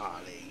here,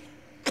 Harley.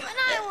 And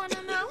I want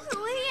to know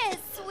who he is,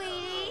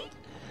 sweetie.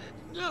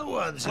 No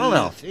one's I don't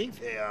know. who they think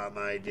they are,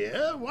 my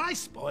dear. Why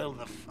spoil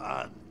the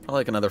fun?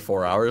 Probably another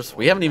 4 hours.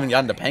 We haven't even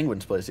gotten to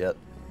Penguin's place yet.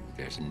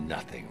 There's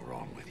nothing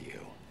wrong with you.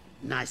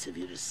 Nice of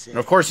you to say. And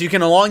of course, you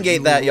can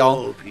elongate that,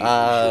 y'all,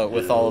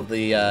 with all of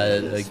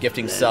the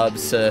gifting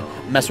subs to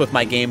mess with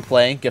my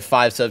gameplay. Give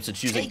 5 subs to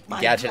choose a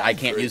gadget I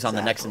can't use on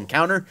the next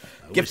encounter.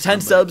 Give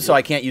 10 subs so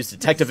I can't use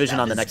Detective Vision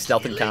on the next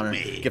stealth encounter.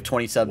 Give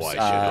 20 subs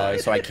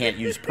so I can't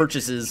use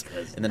purchases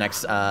in the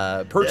next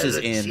stealth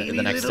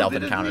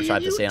encounter. So I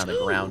have to stay on the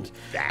ground.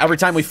 Every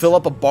time we fill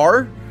up a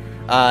bar,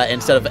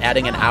 instead of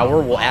adding an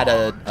hour, we'll add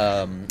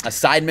a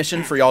side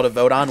mission for y'all to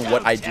vote on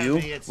what I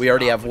do. We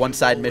already have one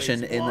side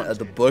mission in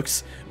the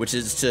books, which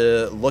is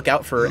to look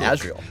out for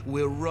Azrael.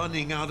 We're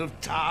running out of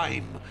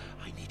time.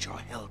 I need your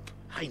help.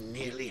 I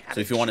nearly had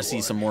So if you want to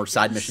see some more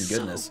side mission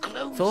goodness,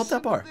 fill up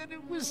that bar.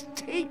 It was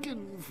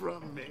taken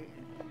from me.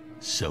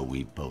 So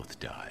we both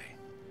die.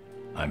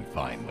 I'm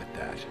fine with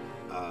that.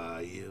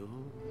 Are you?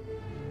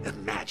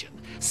 Imagine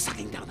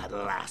sucking down that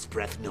last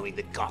breath knowing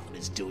that Gotham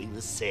is doing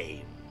the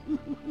same.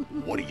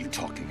 What are you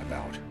talking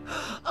about?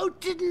 Oh,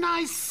 didn't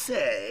I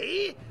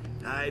say?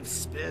 I've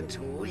spent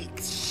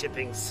weeks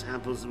shipping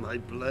samples of my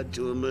blood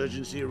to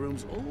emergency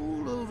rooms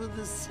all over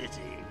the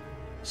city.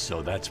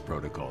 So that's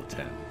Protocol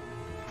 10.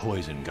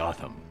 Poison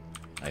Gotham.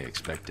 I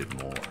expected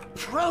more.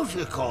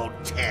 Protocol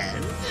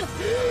 10?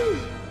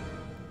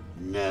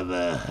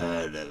 Never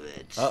heard of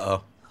it.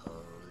 Uh-oh.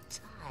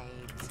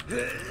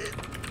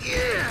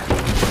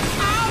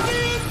 I'll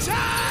be in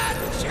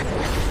touch!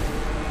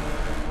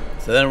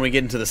 So then we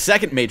get into the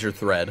second major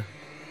thread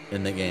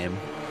in the game.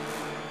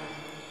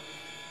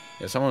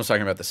 Yeah, someone was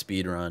talking about the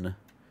speed run.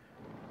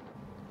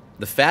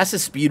 The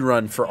fastest speed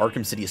run for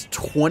Arkham City is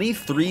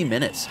 23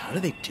 minutes. How do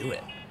they do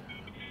it?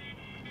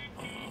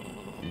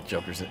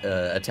 Joker's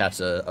attached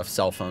a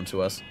cell phone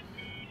to us.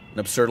 An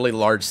absurdly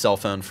large cell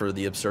phone for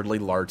the absurdly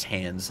large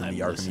hands in the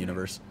Arkham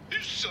universe.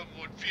 Is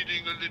someone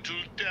feeling a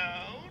little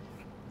down?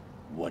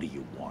 What do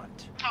you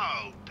want?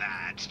 Oh,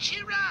 Bats,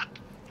 cheer up.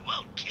 It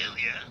won't kill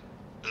you.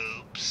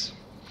 Oops.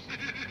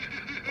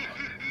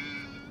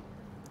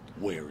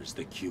 Where is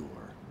the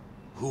cure?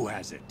 Who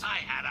has it? I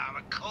had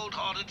our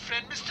cold-hearted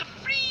friend Mr.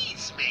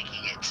 Freeze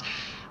making it,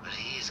 but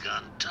he's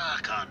gone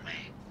dark on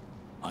me.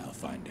 I'll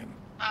find him.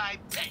 I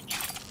bet you.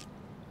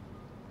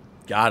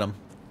 Got him.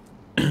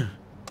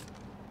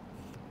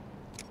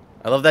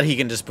 I love that he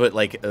can just put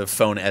like a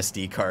phone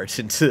SD card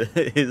into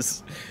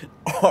his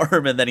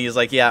arm, and then he's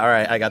like, "Yeah, all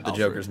right, I got the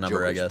Joker's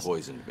number, I guess."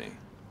 Poisoned me.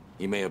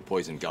 He may have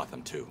poisoned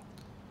Gotham too.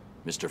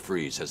 Mr.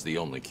 Freeze has the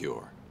only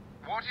cure.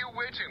 What are you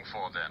waiting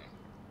for, then?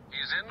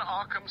 He's in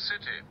Arkham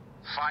City.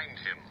 Find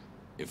him.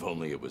 If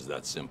only it was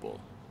that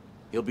simple.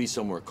 He'll be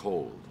somewhere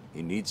cold.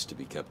 He needs to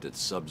be kept at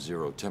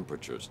sub-zero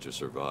temperatures to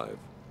survive.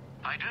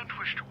 I don't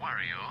wish to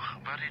worry you,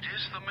 but it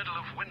is the middle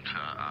of winter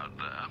out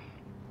there.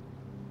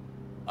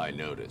 I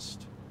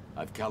noticed.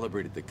 I've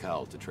calibrated the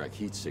cowl to track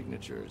heat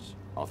signatures.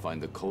 I'll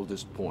find the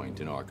coldest point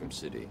in Arkham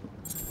City.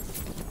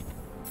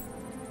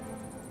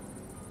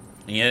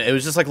 Yeah, it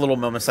was just like little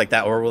moments like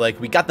that where we're like,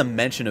 we got the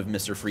mention of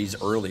Mr. Freeze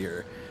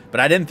earlier, but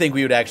I didn't think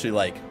we would actually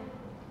like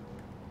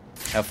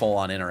have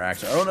full-on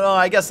interaction. Oh no,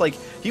 I guess like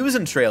he was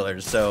in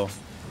trailers, so,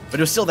 but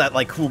it was still that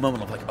like cool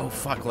moment of like, oh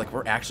fuck, like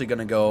we're actually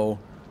gonna go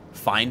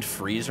find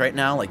Freeze right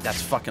now. Like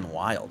that's fucking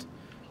wild.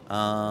 Yeah,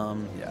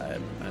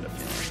 I had a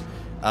feeling.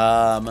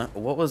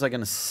 What was I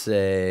gonna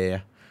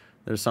say?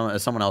 There's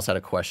someone else had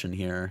a question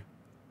here.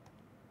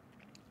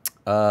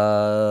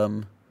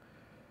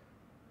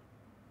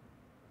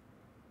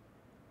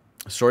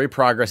 Story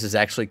progress is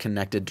actually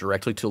connected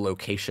directly to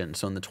location.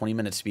 So in the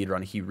 20-minute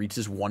speedrun, he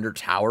reaches Wonder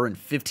Tower in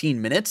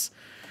 15 minutes.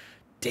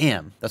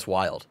 Damn, that's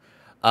wild.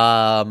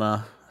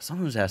 Someone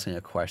was asking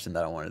a question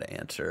that I wanted to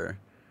answer,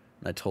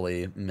 and I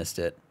totally missed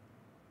it.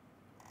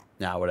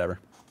 Nah, whatever.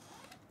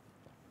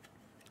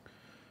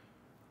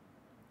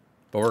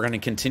 But we're going to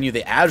continue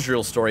the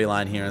Azrael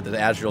storyline here, the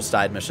Azrael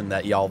side mission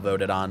that y'all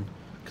voted on.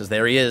 Because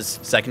there he is,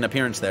 second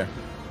appearance there.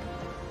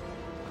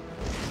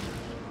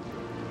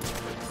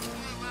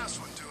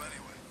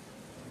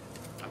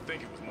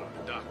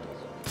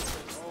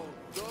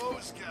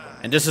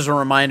 And just as a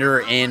reminder,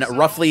 in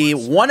roughly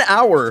 1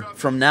 hour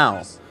from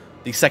now,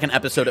 the second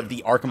episode of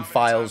the Arkham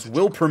Files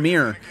will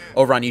premiere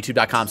over on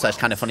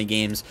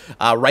youtube.com/KindaFunnyGames.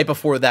 Right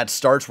before that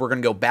starts, we're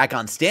going to go back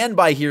on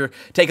standby here,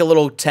 take a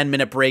little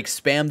 10-minute break,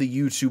 spam the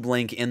YouTube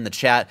link in the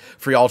chat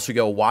for y'all to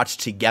go watch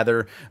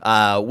together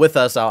with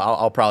us.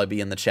 I'll probably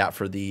be in the chat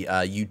for the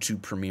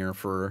YouTube premiere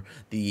for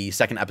the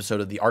second episode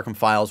of the Arkham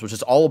Files, which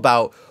is all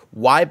about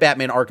why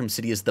Batman Arkham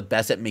City is the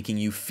best at making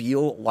you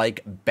feel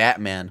like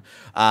Batman.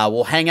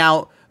 We'll hang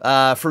out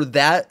for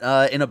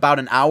that in about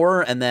an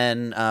hour, and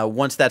then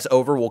once that's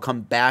over, we'll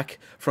come back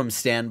from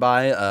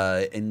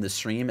standby in the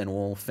stream, and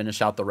we'll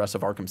finish out the rest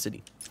of Arkham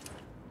City.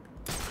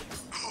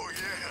 Oh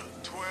yeah,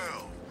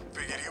 12.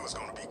 Figured he was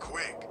gonna be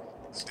quick.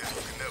 Still,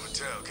 you can never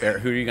tell.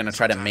 Barrett, who are you gonna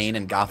try to main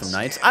in Gotham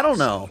Knights? I don't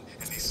know.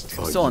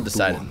 I'm still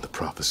undecided. The one the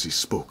prophecies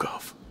spoke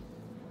of.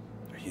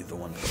 Are you the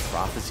one the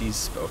prophecies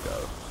spoke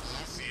of?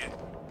 See it?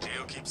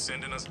 Jail keeps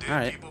sending us dead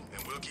Alright. people,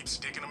 and we'll keep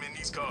sticking them in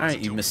these cars. Alright, you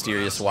until we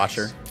mysterious find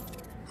watcher. space.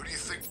 Who do you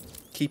think?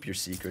 Keep your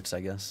secrets,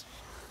 I guess.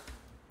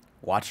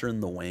 Watcher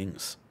in the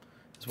wings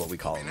is what we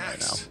call him right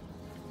now.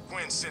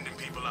 Quinn's sending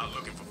people out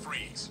looking for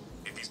Freeze.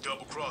 If he's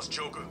double-crossed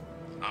Joker,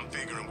 I'm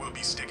figuring we'll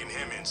be sticking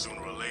him in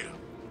sooner or later.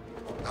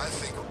 I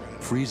think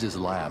Freeze's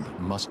lab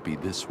must be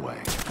this way.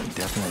 I'm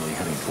definitely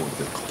heading toward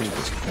the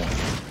coldest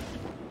point.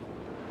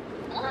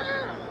 Oh,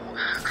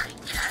 I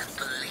can't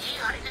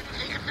believe I didn't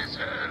think of this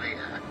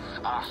earlier.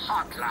 A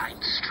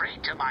hotline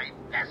straight to my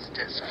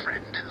bestest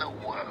friend in the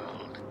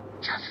world.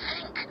 Just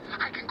think,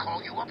 I can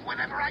call you up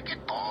whenever I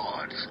get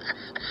bored.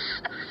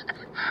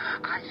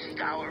 I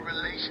think our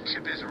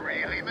relationship is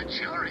really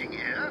maturing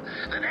here.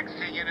 The next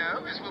thing you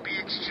know is we'll be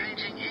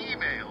exchanging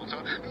emails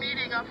or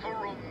meeting up for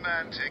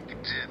romantic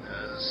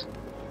dinners.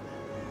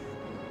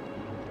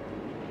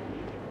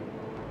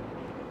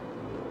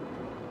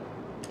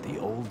 The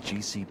old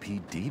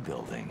GCPD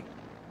building.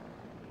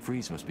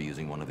 Freeze must be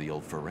using one of the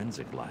old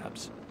forensic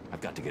labs.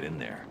 I've got to get in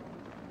there.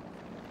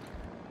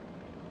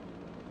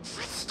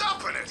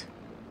 Stopping it!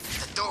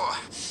 The door,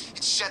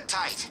 it's shut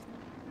tight.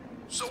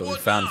 So we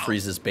found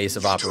Freeze's base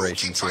of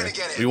operations here.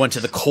 We went to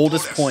the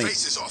coldest point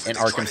in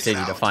Arkham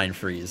City to find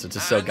Freeze, which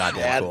is so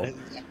goddamn cool.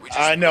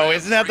 I know,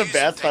 isn't that the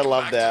best? I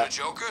love that.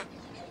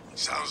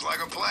 Sounds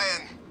like a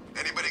plan.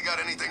 Anybody got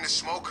anything to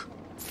smoke?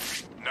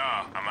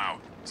 Nah, I'm out.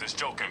 Since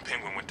Joker and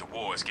Penguin went to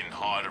war, it's getting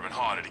harder and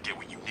harder to get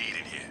what you need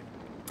in here.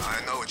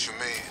 I know what you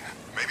mean.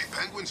 Maybe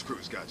Penguin's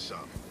crew's got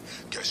some.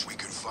 Guess we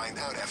could find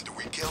out after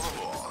we kill them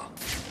all.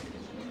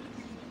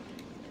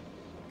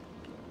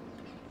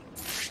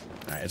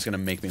 Alright, it's gonna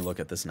make me look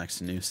at this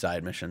next new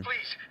side mission.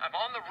 Please, I'm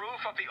on the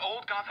roof of the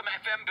old Gotham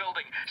FM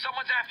building.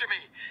 Someone's after me.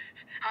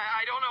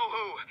 I don't know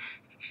who.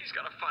 He's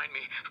gonna find me.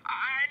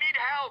 I need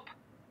help.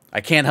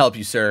 I can't help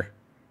you, sir.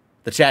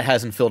 The chat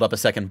hasn't filled up a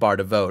second bar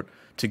to vote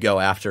to go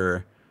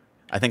after...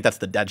 I think that's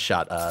the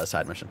Deadshot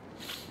side mission.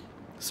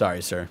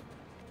 Sorry, sir.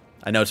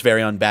 I know it's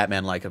very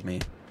un-Batman-like of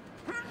me.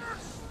 I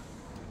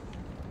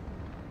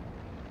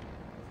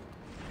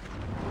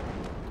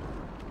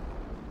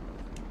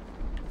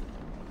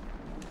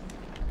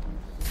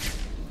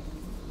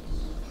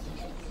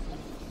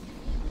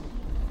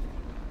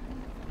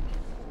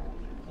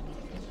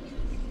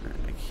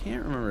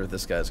can't remember if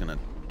this guy's gonna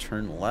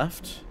turn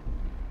left.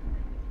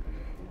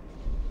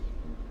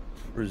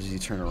 Or does he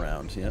turn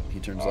around? Yep, he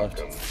turns left.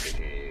 Arkham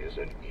City is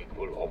an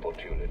equal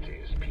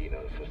opportunities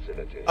penal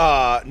facility.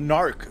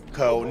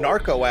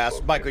 Narco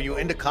asked, Mike, are you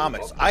into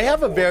comics? I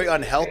have a very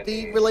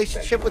unhealthy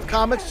relationship with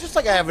comics, just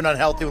like I have an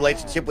unhealthy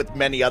relationship with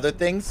many other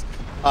things.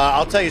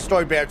 I'll tell you a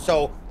story, Barrett.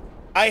 So,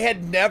 I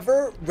had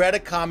never read a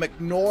comic,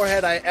 nor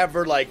had I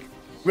ever, like,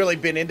 really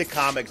been into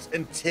comics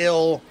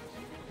until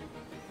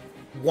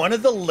one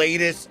of the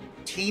latest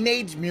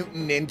Teenage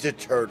Mutant Ninja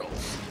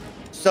Turtles.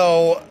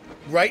 So,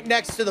 right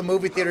next to the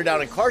movie theater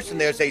down in Carson,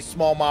 there's a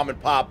small mom and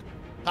pop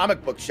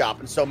comic book shop.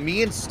 And so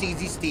me and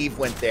Steezy Steve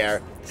went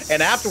there.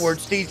 And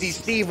afterwards, Steezy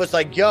Steve was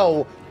like,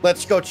 yo,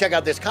 let's go check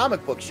out this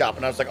comic book shop.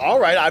 And I was like, all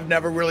right, I've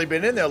never really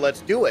been in there. Let's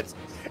do it.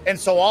 And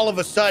so all of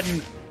a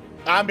sudden,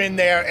 I'm in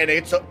there and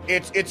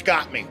it's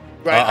got me,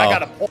 right? I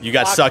got a You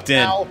got sucked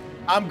in. Now.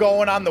 I'm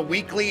going on the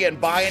weekly and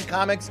buying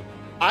comics.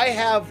 I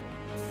have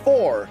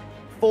 4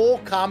 full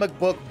comic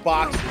book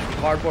boxes,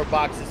 cardboard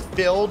boxes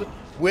filled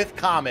with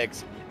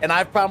comics. And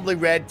I've probably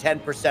read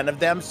 10% of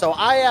them, so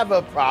I have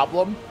a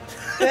problem,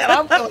 and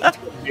I'm willing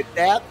to admit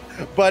that.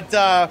 But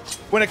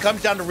when it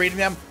comes down to reading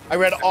them, I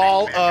read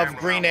all of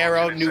Green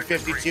Arrow, New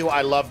 52.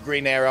 I love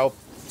Green Arrow.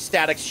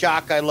 Static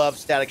Shock, I love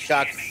Static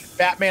Shock.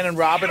 Batman and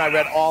Robin, I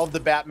read all of the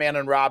Batman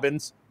and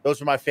Robins.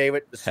 Those are my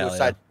favorite. The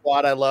Suicide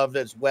Squad, I loved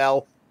as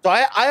well. So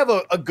I have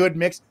a good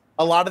mix.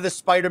 A lot of the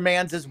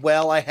Spider-Mans as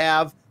well I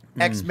have.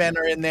 X-Men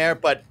are in there,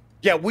 but...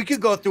 yeah, we could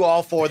go through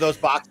all 4 of those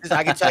boxes.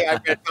 I can tell you I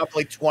read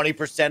probably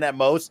 20% at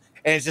most,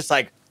 and it's just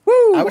like,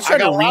 whoo, I was trying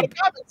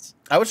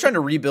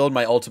to rebuild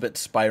my Ultimate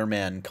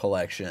Spider-Man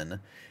collection,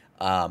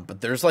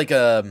 but there's like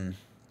one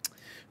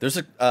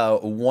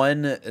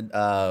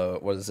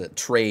what is it,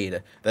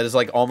 trade that is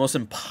like almost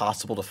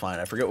impossible to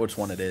find. I forget which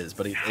one it is,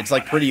 but it's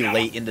like pretty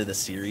late into the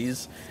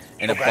series,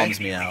 and it bums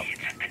me out.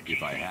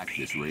 If I hack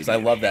this radio, 'cause I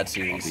love that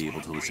series. I'll be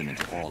able to listen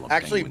into all of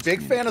actually Penguin's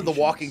big fan of the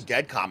Walking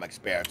Dead comics,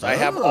 Barrett. I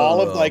have all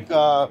of like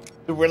the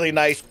really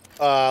nice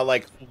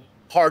like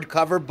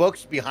hardcover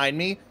books behind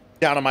me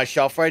down on my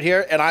shelf right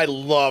here, and I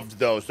loved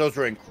those. Those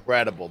were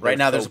incredible. Right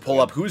now, there's a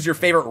pull up. Who's your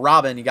favorite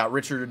Robin? You got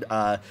Richard,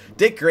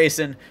 Dick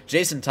Grayson,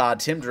 Jason Todd,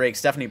 Tim Drake,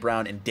 Stephanie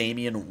Brown, and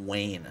Damian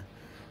Wayne.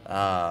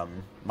 My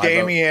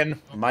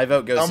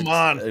vote goes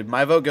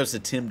to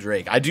Tim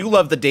Drake. I do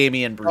love the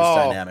Damian Bruce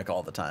dynamic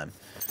all the time.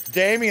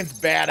 Damian's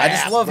badass. I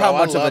just love how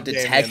much of a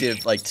Damian.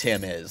 detective like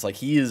Tim is. Like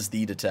he is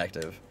the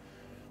detective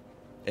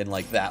in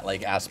like that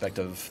like aspect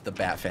of the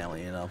Bat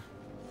family, you know.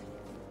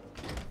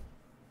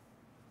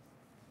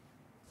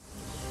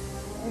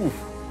 Oof.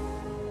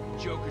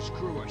 Joker's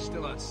crew are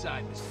still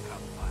outside, Mr.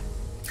 Cobblepot.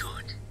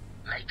 Good.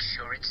 Make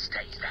sure it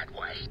stays that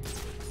way.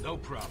 No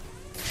problem.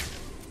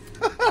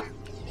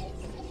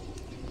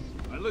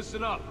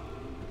 Listen up.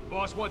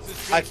 Boss wants his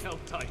place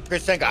held tight.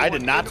 Chris Senka, I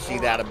did not see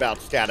that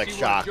about Static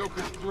Shock.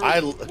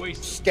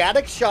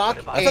 Static Shock.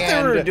 I thought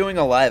they were doing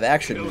a live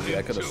action movie.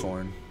 I could have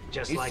sworn.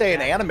 He's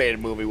saying animated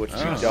movie, which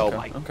is dope.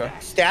 Okay.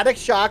 Static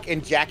Shock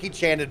and Jackie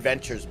Chan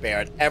Adventures,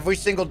 Barrett. Every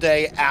single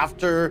day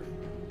after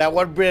that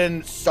would have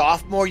been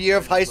sophomore year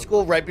of high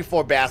school, right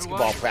before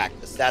basketball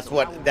practice. That's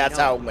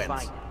how it went.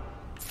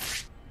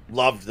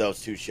 Loved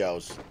those 2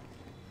 shows.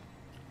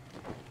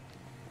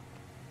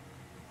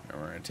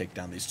 We're gonna take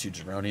down these 2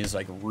 jabronis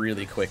like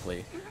really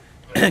quickly.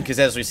 Because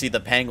as we see the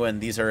Penguin,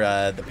 these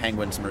are the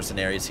Penguin's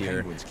mercenaries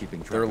here.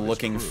 They're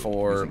looking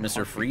for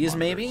Mr. Freeze,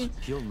 maybe?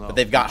 But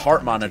they've got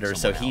heart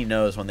monitors, so he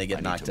knows when they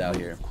get knocked out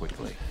here.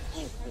 Quickly.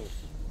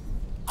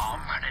 I'm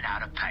running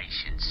out of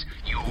patience.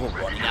 You're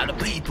running out of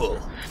people.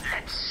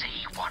 Let's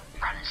see what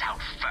runs out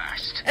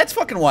first. It's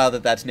fucking wild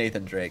that that's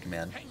Nathan Drake,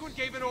 man.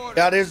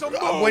 That is,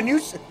 when you,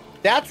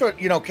 that's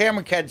what, you know,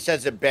 Cameron Ked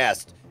says it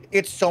best.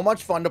 It's so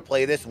much fun to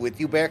play this with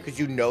you, Bear, because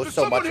you know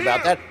so much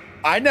about that.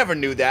 I never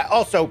knew that.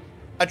 Also,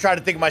 I tried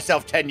to think of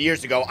myself 10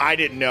 years ago. I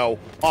didn't know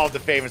all the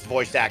famous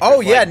voice actors.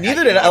 Oh, yeah,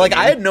 neither did I. Like,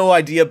 I had no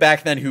idea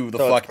back then who the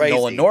fuck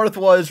Nolan North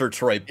was, or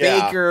Troy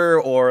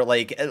Baker, or,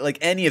 like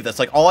any of this.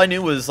 Like, all I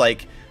knew was,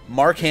 like,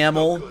 Mark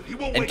Hamill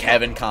and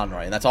Kevin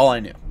Conroy, and that's all I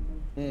knew.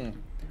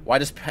 Why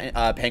does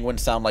Penguin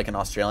sound like an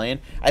Australian?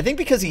 I think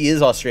because he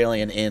is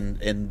Australian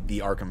in the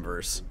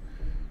Arkhamverse.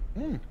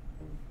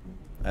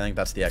 I think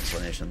that's the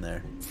explanation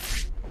there.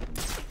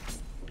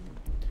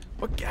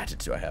 What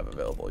gadgets do I have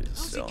available?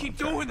 Does he keep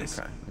doing this?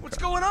 What's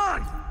going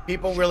on?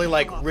 People really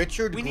like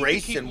Richard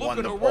Grayson won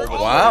the poll.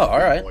 Wow, all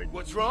right.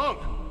 What's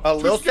wrong? A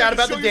little sad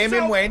about the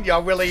Damian Wayne.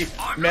 Y'all really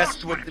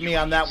messed with me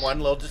on that one.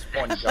 A little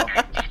disappointed, y'all.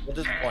 A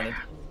little disappointed.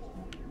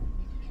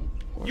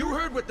 You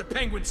heard what the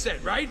Penguin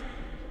said, right?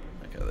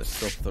 Okay, there's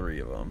still 3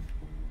 of them.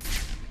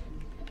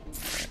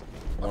 Right.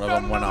 One of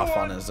them went off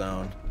on his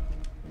own.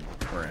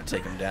 We're gonna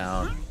take him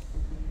down.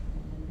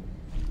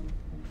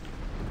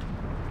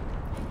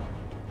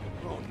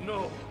 Oh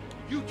no!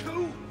 You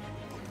too?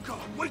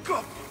 God, wake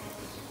up!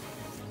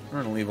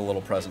 We're gonna leave a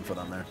little present for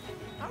them there.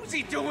 How's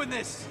he doing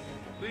this?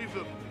 Leave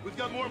them. We've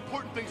got more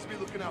important things to be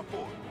looking out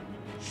for.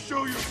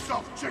 Show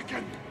yourself,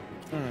 chicken!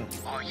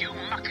 Are you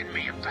mucking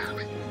me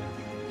about?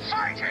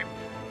 Fight him!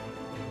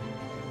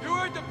 You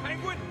heard the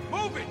Penguin?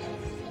 Move it!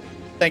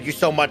 Thank you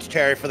so much,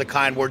 Terry, for the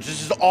kind words.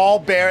 This is all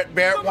Barrett.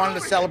 Barrett wanted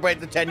to celebrate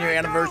the 10-year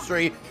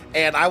anniversary,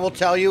 and I will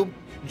tell you,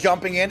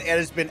 jumping in, it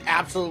has been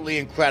absolutely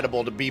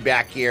incredible to be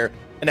back here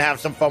and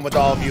have some fun with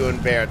all of you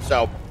and Barrett.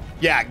 So,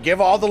 yeah,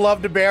 give all the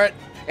love to Barrett,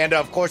 and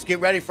of course, get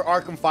ready for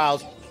Arkham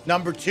Files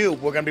 #2.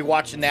 We're going to be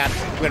watching that.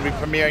 We're going to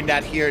be premiering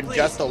that here in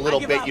just a little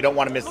bit. You don't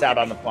want to miss out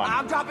on the fun.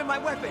 I'm dropping my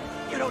weapon.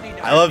 You don't need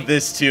to. I love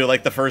this too,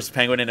 like the first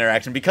Penguin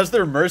interaction, because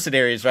they're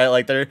mercenaries, right?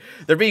 Like they're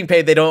being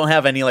paid. They don't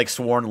have any like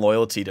sworn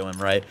loyalty to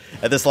him, right?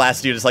 And this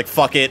last dude is like,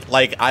 "Fuck it,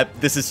 like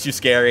this is too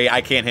scary.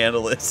 I can't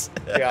handle this."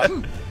 Yeah.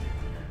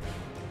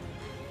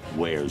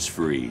 Where's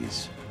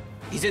Freeze?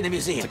 He's in the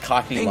museum. It's a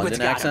Cockney Penguin's London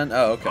got accent. him.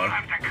 Oh, okay. I'll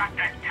have to cut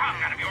that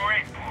tongue out of your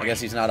head, boy. I guess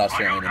he's not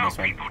Australian in this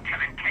one. People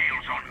telling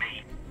tales on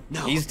me.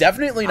 No. He's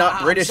definitely not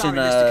I'm British sorry,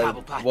 in Mr.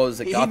 Cobblepot. what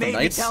was it, He Gotham made me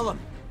Knights? tell him.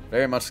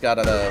 Very much got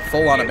a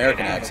full-on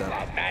American accent.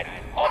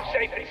 I'm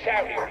safe and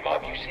sound here in my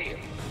museum.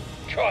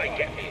 Try and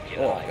get me if you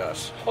Oh like.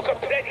 gosh. I've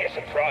got plenty of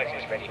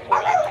surprises ready for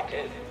you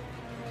to do.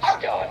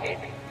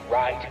 Starting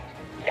right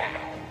now.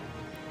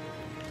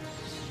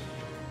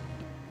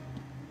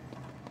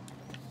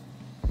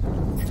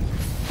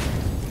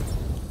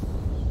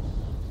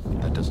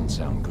 That doesn't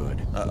sound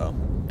good. Uh-oh.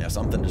 Yeah,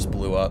 something just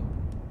blew up.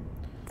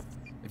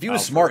 If he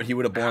was smart, he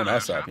would have blown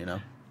us up, you know?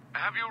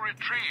 Have you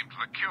retrieved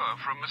the cure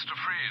from Mr.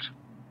 Freeze?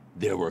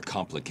 There were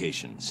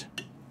complications.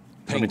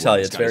 Let me tell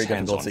you, it's very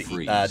Penguin's got his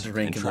difficult hands to on Freeze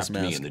drink and in this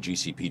trapped me mask. in the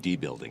GCPD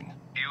building.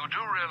 You do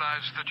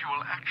realize that you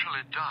will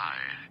actually die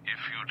if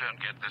you don't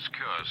get this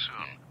cure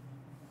soon.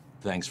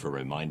 Thanks for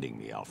reminding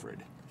me,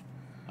 Alfred.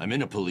 I'm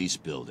in a police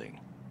building.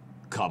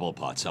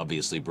 Cobblepot's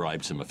obviously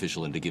bribed some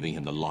official into giving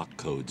him the lock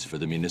codes for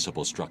the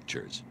municipal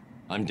structures.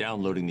 I'm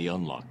downloading the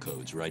unlock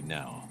codes right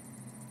now.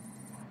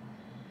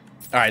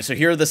 All right, so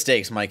here are the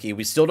stakes, Mikey.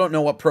 We still don't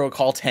know what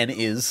Protocol 10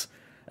 is,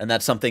 and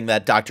that's something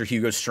that Dr.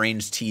 Hugo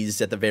Strange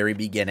teased at the very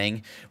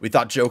beginning. We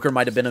thought Joker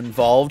might have been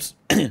involved.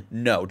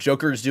 No,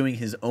 Joker is doing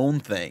his own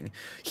thing.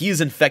 He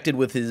is infected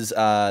with his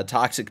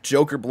toxic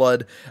Joker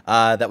blood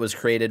that was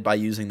created by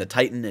using the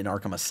Titan in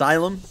Arkham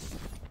Asylum.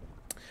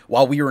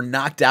 While we were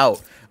knocked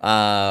out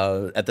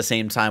at the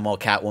same time while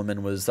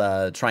Catwoman was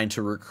trying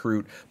to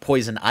recruit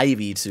Poison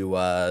Ivy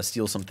to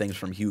steal some things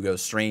from Hugo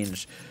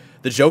Strange,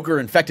 the Joker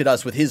infected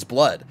us with his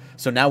blood.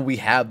 So now we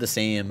have the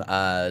same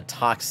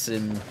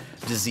toxin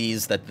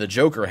disease that the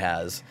Joker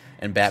has.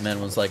 And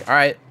Batman was like, all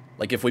right,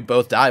 like if we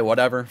both die,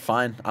 whatever,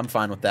 fine. I'm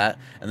fine with that.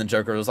 And then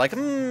Joker was like,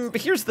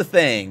 but here's the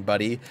thing,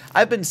 buddy.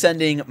 I've been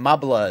sending my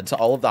blood to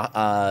all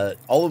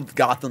of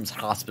Gotham's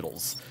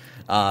hospitals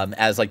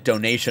as like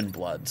donation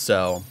blood.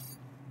 So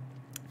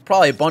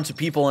probably a bunch of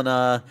people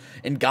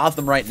in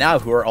Gotham right now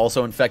who are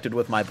also infected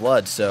with my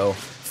blood. So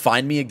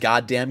find me a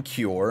goddamn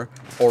cure,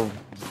 or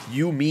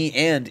you, me,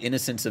 and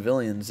innocent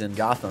civilians in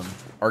Gotham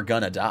are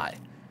gonna die.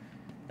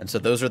 And so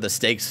those are the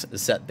stakes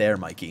set there,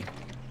 Mikey.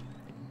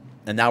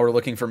 And now we're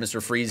looking for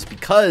Mr. Freeze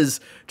because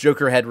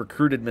Joker had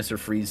recruited Mr.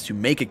 Freeze to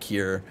make a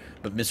cure,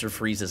 but Mr.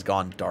 Freeze has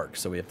gone dark,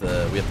 so we have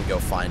to go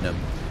find him.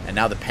 And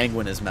now the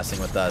Penguin is messing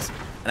with us.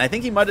 And I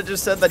think he might have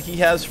just said that he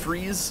has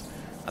Freeze.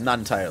 I'm not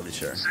entirely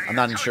sure. I'm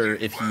not sure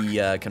if he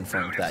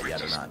confirmed that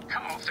yet or not.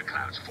 Come off the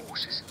Cloud's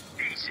forces.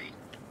 Easy.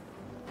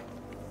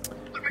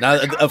 Now,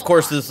 of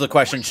course, this is the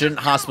question: shouldn't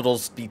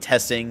hospitals be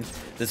testing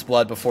this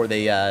blood before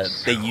they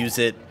use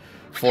it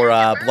for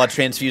blood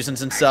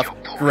transfusions and stuff?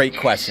 Great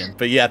question,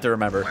 but you have to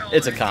remember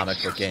it's a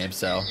comic book game,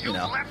 so you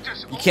know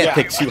you can't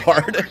pick too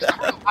hard.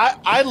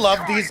 I love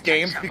these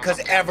games because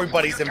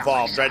everybody's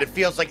involved, right? It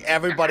feels like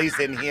everybody's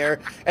in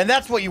here, and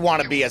that's what you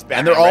want to be as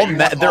Batman. And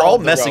they're all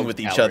messing with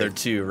each other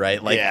too,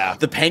 right? Like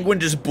the Penguin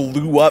just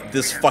blew up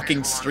this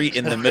fucking street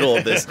in the middle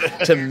of this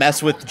to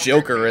mess with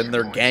Joker and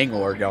their gang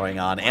war going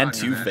on, and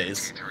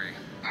Two-Face.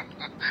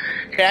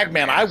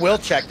 Bagman, I will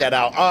check that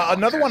out.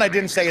 Another one I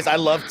didn't say is I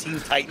love Teen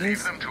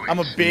Titans. I'm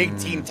a big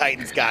Teen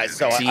Titans guy,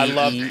 so I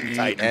love Teen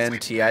Titans.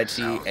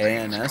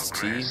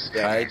 T-I-T-A-N-S-T,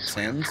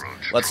 Titans.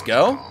 Let's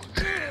go.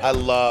 I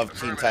love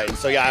Teen Titans.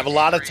 So yeah, I have a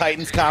lot of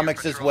Titans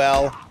comics as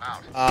well.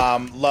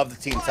 Love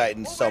the Teen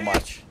Titans so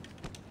much.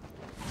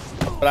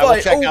 But I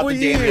will check out the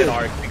Damian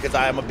arc because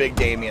I am a big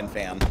Damian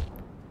fan.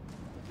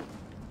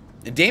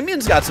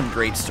 Damian's got some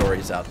great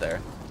stories out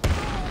there.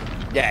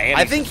 Yeah, and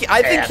I think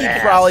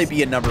he'd probably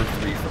be a number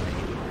 3 for me.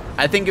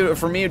 I think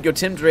for me it'd go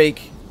Tim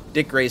Drake,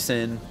 Dick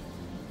Grayson,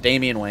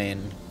 Damian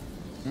Wayne,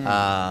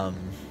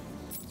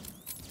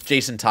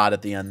 Jason Todd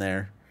at the end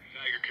there.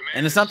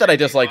 And it's not that I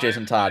dislike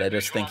Jason Todd. I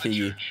just think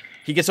he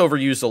gets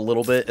overused a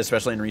little bit,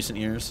 especially in recent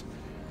years.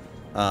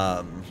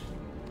 All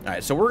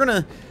right, so we're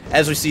gonna,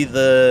 as we see,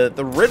 the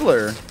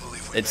Riddler,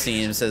 it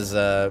seems, has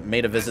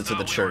made a visit to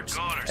the church.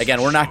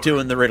 Again, we're not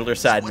doing the Riddler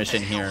side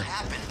mission here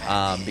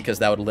because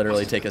that would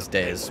literally take us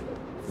days.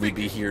 We'd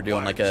be here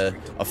doing like a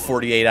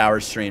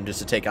 48-hour stream just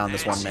to take on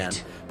this one man.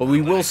 But we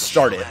will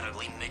start it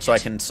so I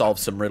can solve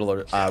some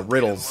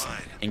riddles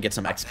and get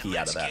some XP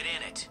out of that.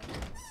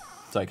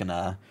 So I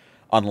can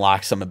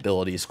unlock some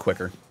abilities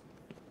quicker.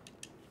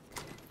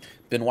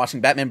 Been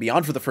watching Batman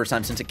Beyond for the first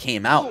time since it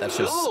came out. That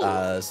just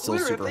still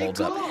super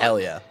holds up. Hell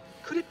yeah.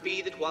 Could it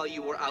be that while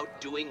you were out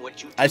doing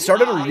what you I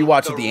started a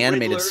rewatch of the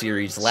animated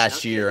series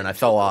last year and I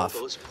fell off.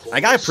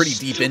 I got pretty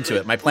deep into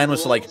it. My plan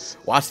was to like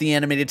watch the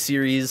animated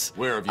series,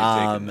 then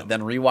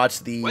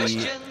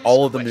rewatch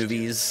all of the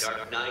movies,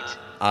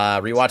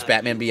 rewatch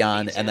Batman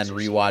Beyond, and then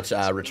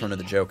rewatch Return of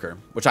the Joker,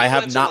 which I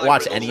have not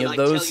watched any of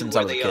those since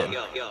I was a kid.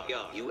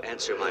 You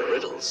answer my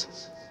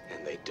riddles,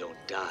 and they don't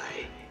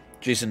die.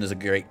 Jason is a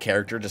great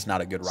character, just not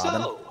a good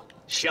Robin. So,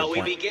 shall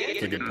we begin?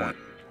 That's a good point.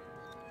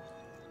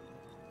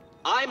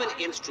 I'm an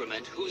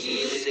instrument whose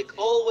music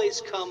always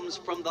comes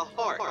from the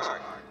heart.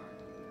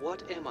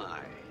 What am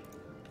I?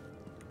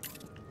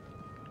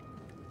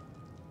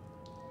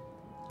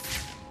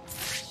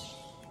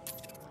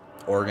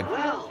 Organ.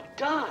 Well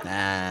done.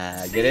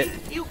 Nah, get it?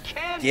 You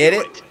can get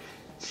do it?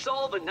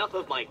 Solve enough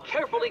of my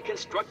carefully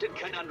constructed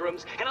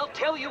conundrums, and I'll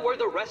tell you where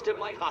the rest of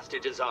my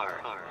hostages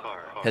are.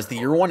 Has the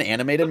Year One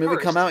animated movie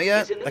come out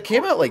yet? That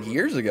came out like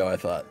years ago, I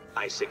thought.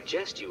 I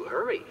suggest you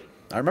hurry.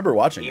 I remember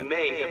watching You it.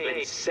 may have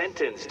been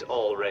sentenced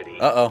already.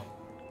 Uh-oh.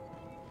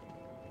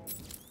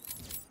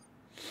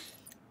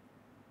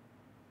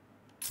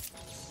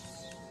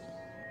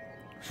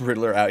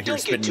 Riddler out here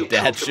spitting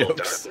dad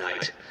jokes. Dark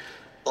Knight.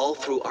 All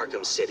through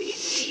Arkham City,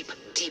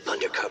 deep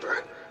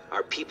undercover,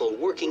 are people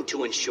working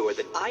to ensure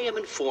that I am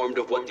informed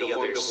of what the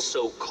other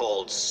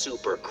so-called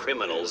super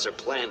criminals are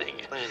planning.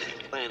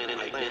 Planning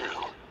right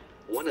now.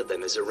 One of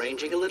them is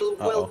arranging a little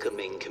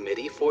welcoming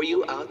committee for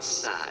you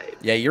outside.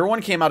 Yeah, Year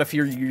One came out a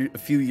few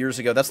years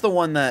ago. That's the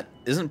one that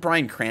isn't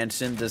Bryan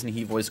Cranston. Doesn't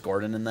he voice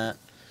Gordon in that?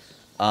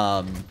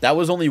 That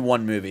was only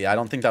one movie. I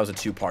don't think that was a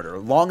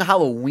two-parter. Long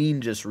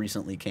Halloween just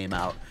recently came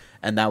out,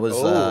 and that was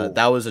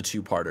a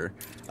two-parter.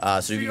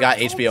 So if you got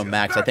HBO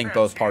Max, I think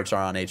both parts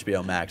are on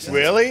HBO Max.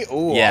 Really?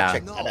 Ooh, yeah. I'll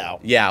check that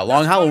out. Yeah,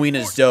 Long Halloween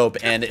is dope,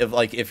 and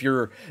if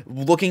you're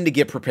looking to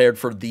get prepared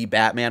for the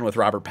Batman with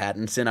Robert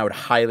Pattinson, I would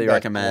highly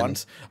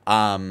recommend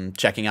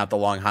checking out the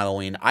Long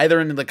Halloween, either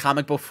in the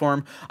comic book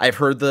form. I've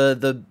heard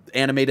the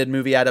animated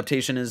movie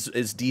adaptation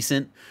is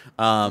decent.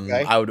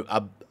 I would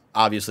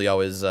obviously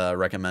always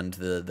recommend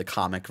the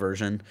comic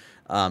version,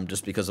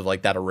 just because of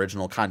like that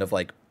original kind of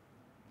like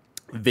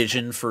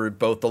vision for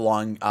both the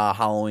Long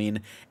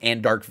Halloween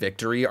and Dark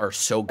Victory are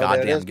so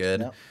goddamn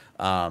good.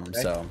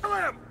 So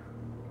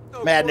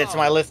Madden, it's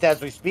my list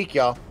as we speak,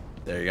 y'all.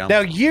 There you go.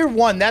 Now, Year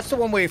One, that's the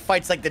one where he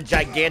fights like the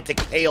gigantic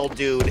pale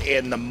dude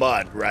in the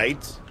mud, right?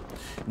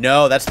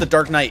 No, that's the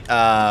Dark Knight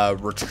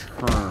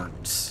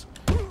Returns.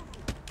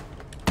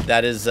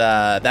 That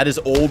is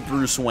old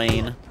Bruce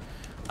Wayne.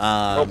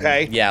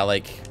 Okay. Yeah,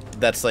 like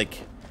that's like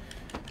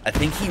I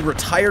think he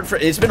retired for.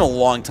 It's been a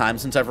long time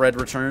since I've read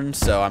Returns,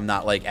 so I'm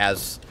not like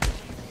as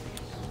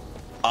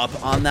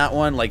up on that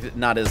one. Like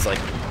not as like.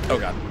 Oh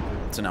god.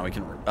 So now we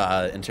can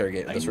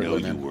interrogate this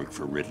Riddler man. You work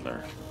for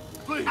Riddler.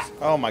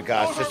 Oh my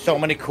gosh, there's so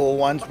many cool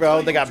ones,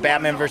 bro. They got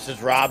Batman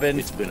versus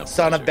Robin,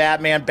 Son of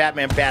Batman,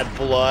 Batman Bad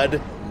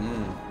Blood,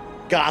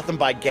 Gotham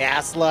by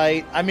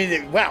Gaslight. I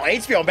mean, wow,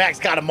 HBO Max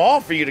got them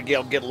all for you to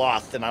get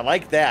lost, and I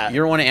like that.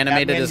 Year One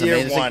animated is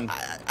amazing.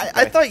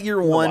 I thought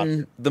Year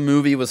One, the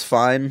movie was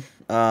fine.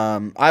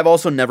 I've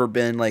also never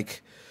been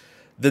like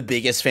the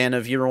biggest fan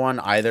of Year One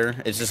either.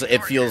 It's just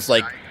it feels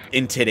like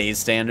in today's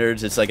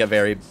standards, it's like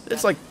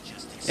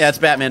it's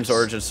Batman's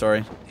origin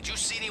story.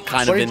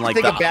 Kind of in like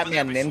the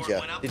Batman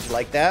Ninja. Did you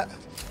like that?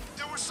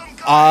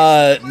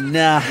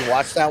 Nah. You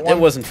watched that one? It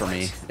wasn't for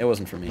me. It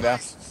wasn't for me. Yeah.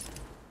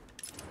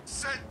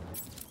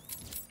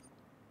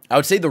 I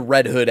would say the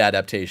Red Hood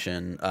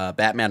adaptation,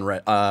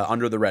 Batman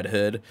Under the Red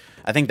Hood.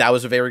 I think that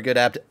was a very good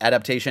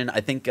adaptation.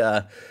 I think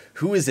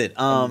who is it?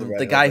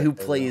 The guy who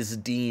plays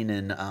Dean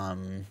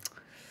in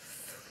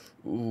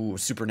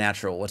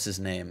Supernatural. What's his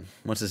name?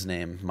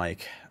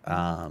 Mike.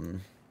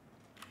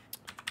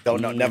 Don't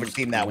know. Never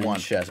seen that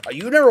one. Oh,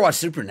 you never watched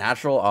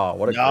Supernatural? Oh,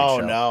 what a great show!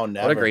 No,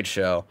 never. What a great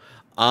show.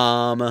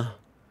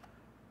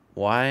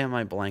 Why am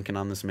I blanking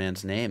on this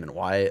man's name? And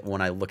why, when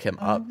I look him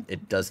up,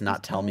 it does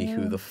not tell me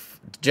who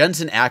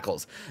Jensen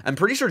Ackles. I'm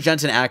pretty sure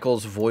Jensen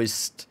Ackles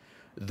voiced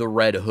the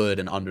Red Hood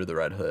and Under the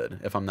Red Hood,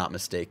 if I'm not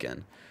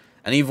mistaken.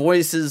 And he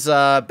voices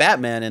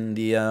Batman in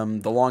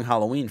the Long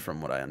Halloween,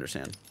 from what I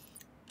understand.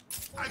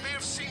 I may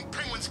have seen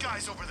Penguin's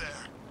guys over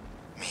there.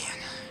 Man,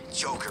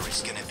 Joker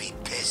is gonna be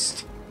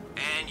pissed.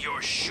 And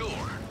you're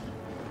sure?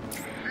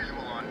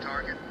 Visual on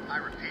target. I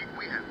repeat,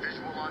 we have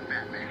visual on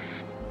Batman.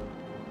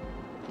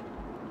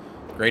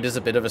 Great is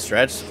a bit of a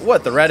stretch.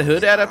 What, the Red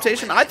Hood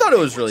adaptation? I thought it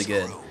was really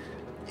good.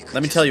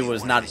 Let me tell you, it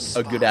was not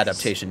a good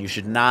adaptation. You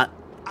should not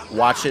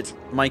watch it,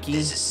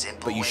 Mikey,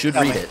 but you should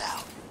read it.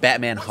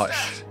 Batman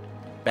Hush.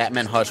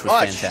 Batman Hush was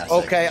fantastic.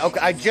 Okay.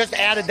 I just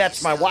added that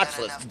to my watch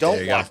list.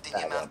 Don't watch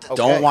that one. Okay.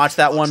 Don't watch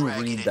that one.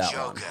 Read that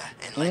one.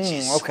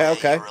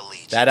 Okay.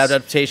 That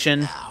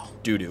adaptation,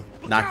 doo-doo.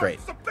 Not great.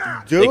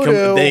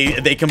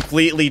 They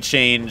completely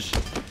changed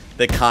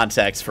the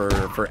context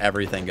for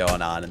everything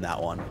going on in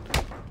that one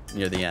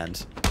near the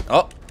end.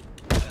 Oh,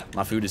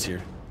 my food is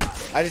here.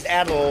 I just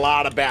added a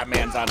lot of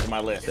Batmans onto my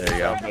list. There you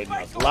go.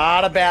 A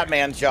lot of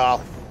Batmans,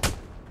 y'all.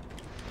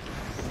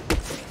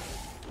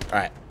 All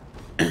right.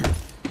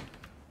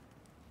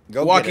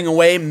 Walking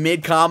away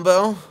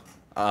mid-combo.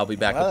 I'll be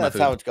back with my food. That's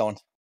how it's going.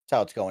 That's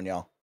how it's going,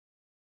 y'all.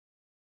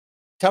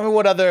 Tell me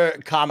what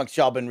other comics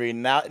y'all been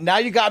reading. Now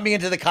you got me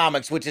into the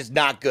comics, which is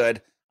not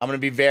good. I'm going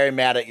to be very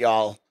mad at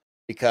y'all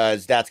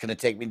because that's going to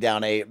take me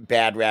down a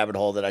bad rabbit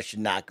hole that I should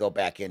not go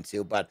back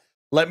into. But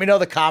let me know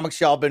the comics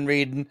y'all been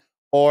reading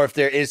or if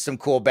there is some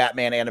cool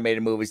Batman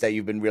animated movies that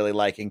you've been really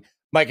liking.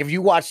 Mike, if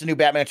you watched the new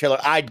Batman trailer,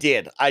 I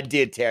did,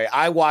 Terry.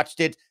 I watched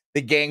it.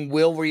 The gang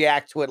will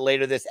react to it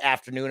later this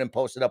afternoon and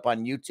post it up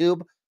on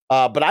YouTube.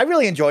 But I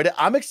really enjoyed it.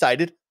 I'm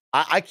excited.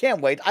 I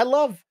can't wait. I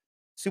love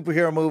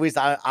superhero movies.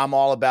 I'm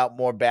all about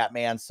more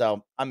Batman,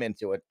 so I'm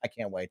into it. I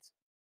can't wait.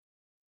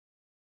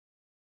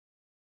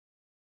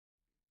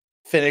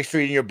 Finish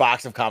reading your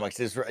box of comics.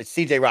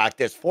 CJ Rock,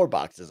 there's 4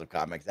 boxes of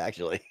comics,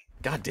 actually.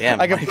 God damn.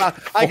 I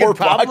could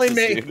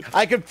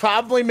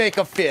probably make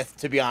a 5th,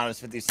 to be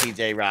honest with you,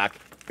 CJ Rock.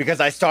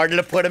 Because I started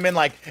to put them in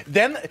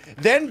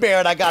then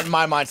Barrett, I got in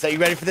my mindset. You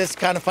ready for this?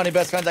 Kind of funny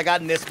best friends? I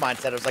got in this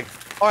mindset. I was like,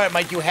 all right,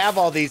 Mike, you have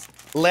all these.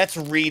 Let's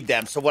read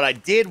them. So what I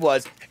did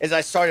is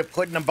I started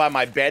putting them by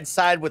my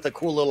bedside with a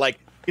cool little,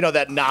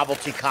 that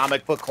novelty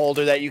comic book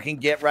holder that you can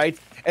get, right?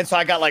 And so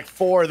I got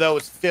 4 of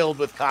those filled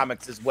with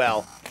comics as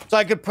well. So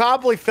I could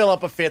probably fill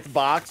up a 5th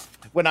box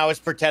when I was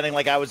pretending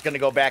like I was going to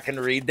go back and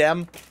read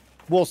them.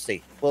 We'll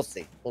see.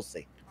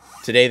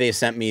 Today they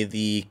sent me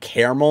the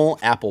caramel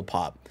apple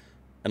pop.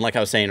 And like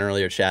I was saying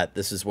earlier, chat,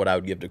 this is what I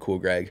would give to Cool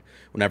Greg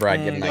whenever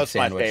I'd get a nice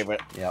sandwich. That's my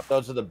favorite. Yep.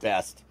 Those are the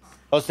best.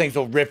 Those things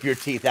will rip your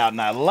teeth out, and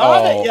I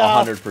love it,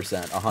 y'all.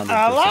 100%.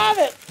 I love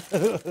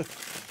it.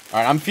 All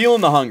right, I'm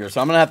feeling the hunger,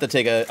 so I'm going to have to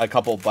take a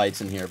couple bites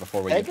in here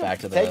before we get back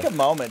to the Take a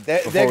moment.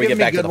 Before we get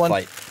back to the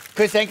fight.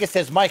 Chris Anka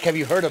says, Mike, have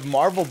you heard of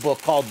Marvel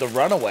book called The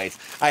Runaways?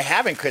 I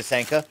haven't, Chris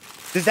Anka.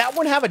 Does that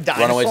one have a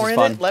dinosaur in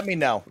it? Let me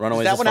know.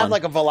 Runaways Does that one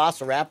have a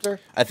velociraptor?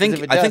 I think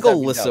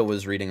Alyssa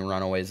was reading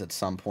Runaways at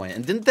some point.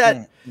 And didn't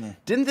that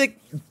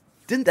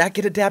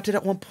get adapted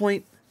at one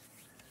point?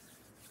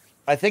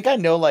 I think I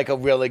know a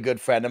really good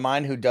friend of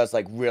mine who does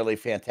really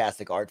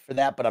fantastic art for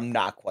that, but I'm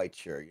not quite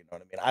sure. You know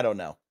what I mean?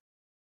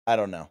 I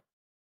don't know.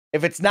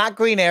 If it's not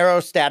Green Arrow,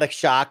 Static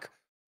Shock,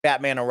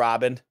 Batman or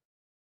Robin,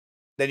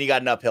 then you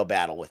got an uphill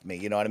battle with me.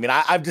 You know what I mean?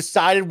 I've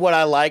decided what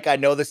I like. I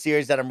know the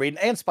series that I'm reading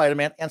and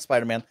Spider-Man.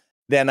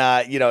 Then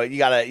you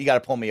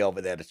gotta pull me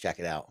over there to check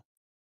it out.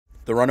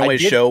 The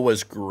Runaways show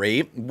was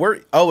great. It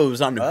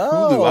was on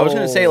Hulu. I was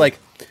gonna say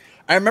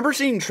I remember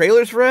seeing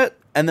trailers for it,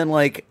 and then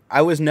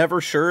I was never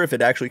sure if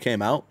it actually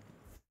came out.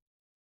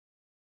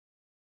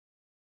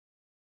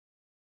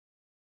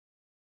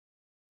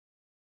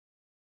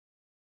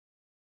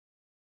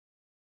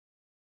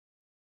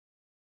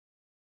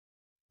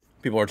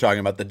 People are talking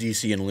about the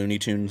DC and Looney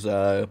Tunes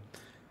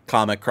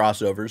comic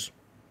crossovers.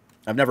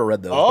 I've never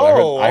read those.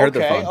 Oh, but I heard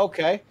they're fun.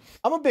 Okay.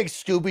 I'm a big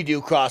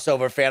Scooby-Doo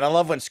crossover fan. I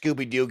love when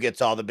Scooby-Doo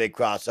gets all the big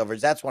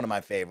crossovers. That's one of my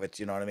favorites,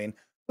 you know what I mean?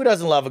 Who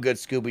doesn't love a good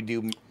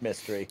Scooby-Doo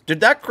mystery? Did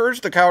that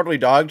Courage the Cowardly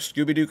Dog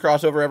Scooby-Doo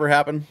crossover ever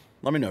happen?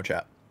 Let me know,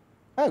 chat.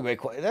 Oh, great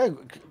question.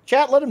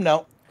 Chat, let him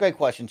know. Great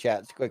question,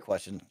 chat. It's a great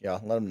question. Yeah,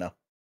 let him know.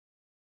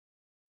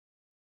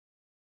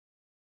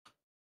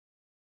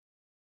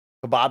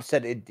 Bob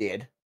said it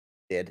did.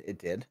 It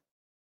did.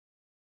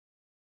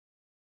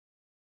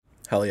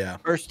 Hell yeah.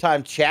 First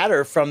time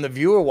chatter from the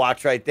viewer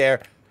watch right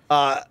there.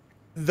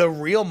 The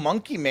Real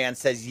Monkey Man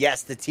says,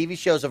 yes, the TV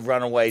shows of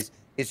Runaways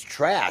is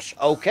trash.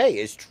 Okay,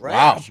 is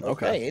trash. Wow,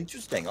 okay.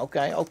 Interesting.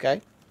 Okay.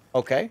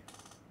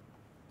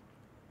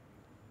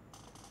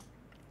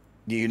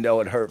 You know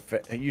it hurt.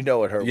 You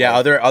know it hurt. Yeah,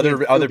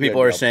 other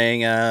people are though.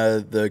 saying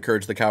the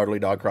Courage the Cowardly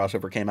Dog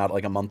crossover came out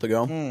like a month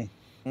ago.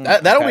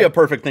 That'll okay. be a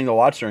perfect thing to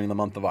watch during the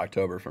month of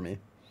October for me.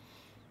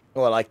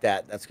 Oh, I like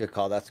that. That's a good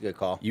call. That's a good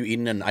call. You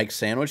eating an Ike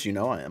sandwich? You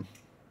know I am.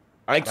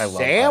 Ike I love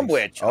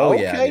sandwich. Ikes. Oh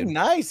okay, yeah, dude.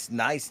 nice.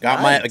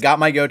 Got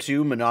my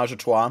go-to menage a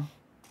trois.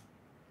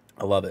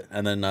 I love it.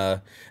 And then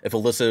if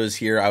Alyssa was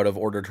here, I would have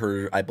ordered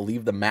her. I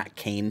believe the Matt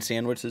Cain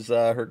sandwich is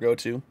her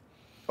go-to.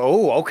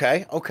 Oh,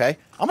 okay.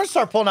 I'm gonna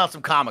start pulling out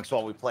some comics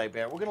while we play,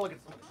 Bear. We're gonna look at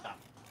some of the stuff.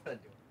 Gonna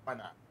do it. Why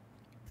not?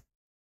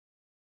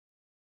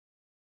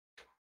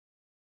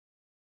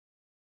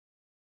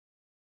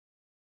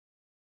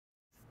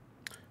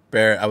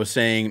 Barrett, I was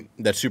saying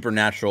that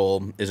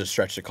Supernatural is a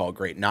stretch to call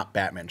great, not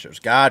Batman shows.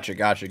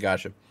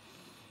 Gotcha.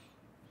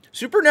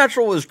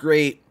 Supernatural was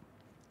great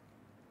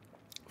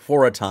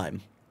for a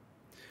time.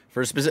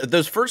 For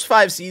those first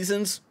 5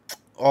 seasons,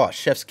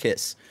 chef's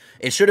kiss.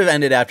 It should have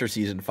ended after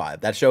season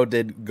 5. That show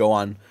did go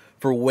on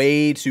for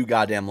way too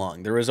goddamn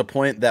long. There was a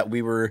point that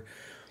we've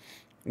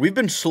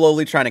been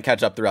slowly trying to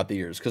catch up throughout the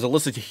years because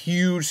Alyssa's a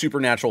huge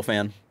Supernatural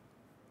fan.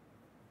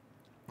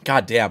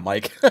 God damn,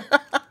 Mike.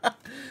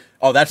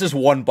 Oh, that's just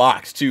one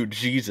box too.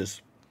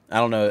 Jesus, I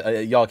don't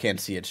know. Y'all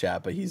can't see it,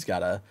 chat, but he's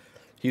got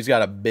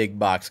a big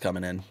box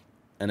coming in,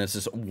 and it's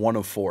just 1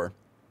 of 4.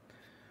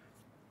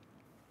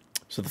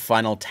 So the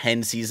final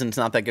 10 seasons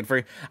not that good for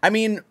you. I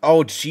mean,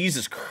 oh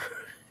Jesus Christ.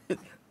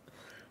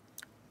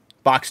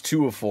 Box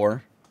 2 of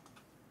 4.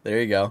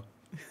 There you go.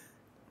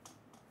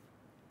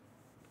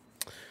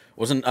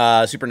 Wasn't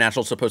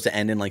Supernatural supposed to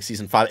end in like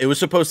season 5? It was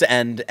supposed to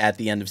end at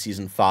the end of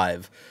season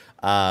 5.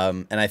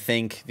 And I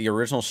think the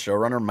original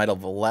showrunner might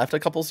have left a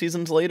couple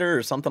seasons later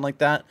or something like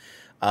that.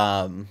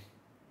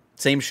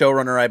 Same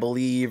showrunner, I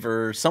believe,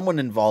 or someone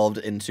involved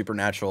in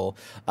Supernatural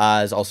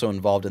is also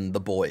involved in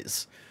The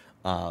Boys.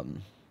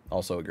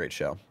 Also a great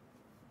show.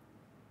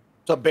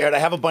 So, Barrett, I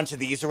have a bunch of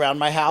these around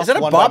my house. Is that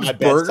a Bob's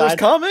Burgers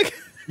comic?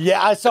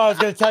 Yeah, I saw. I was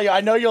going to tell you. I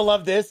know you'll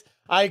love this.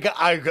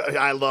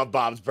 I love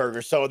Bob's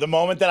Burgers. So the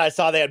moment that I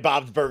saw they had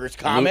Bob's Burgers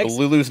comics,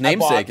 Lulu's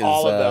namesake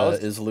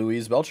is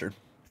Louise Belcher.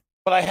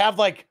 But I have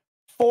like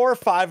 4 or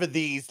 5 of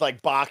these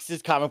like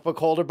boxes, comic book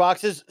holder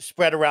boxes,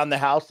 spread around the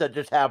house that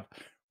just have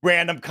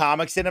random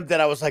comics in them.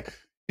 That I was like,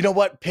 you know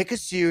what? Pick a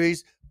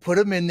series, put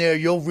them in there.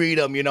 You'll read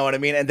them. You know what I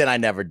mean? And then I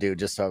never do.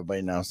 Just so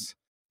everybody knows.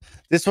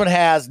 This one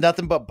has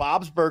nothing but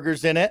Bob's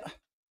Burgers in it.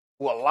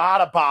 Well, a lot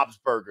of Bob's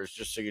Burgers,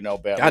 just so you know,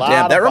 Ben. God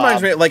damn, that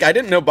reminds me. Like, I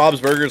didn't know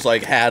Bob's Burgers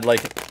like had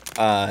like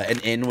an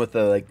in with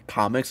the like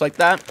comics like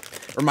that.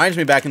 Reminds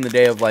me back in the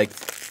day of like,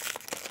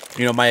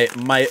 you know,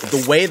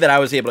 the way that I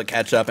was able to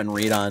catch up and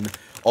read on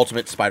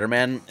Ultimate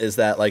Spider-Man is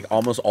that like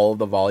almost all of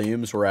the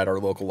volumes were at our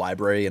local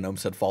library in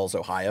Olmsted Falls,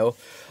 Ohio.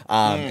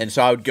 And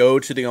so I would go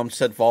to the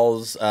Olmsted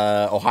Falls,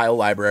 Ohio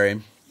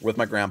library with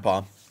my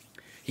grandpa.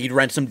 He'd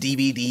rent some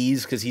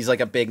DVDs because he's like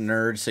a big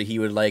nerd, so he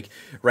would like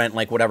rent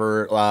like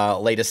whatever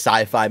latest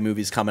sci-fi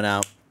movies coming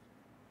out.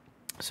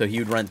 So he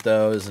would rent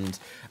those and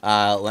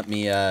let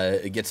me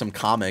get some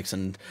comics.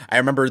 And I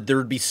remember there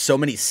would be so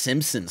many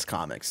Simpsons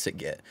comics to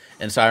get,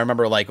 and so I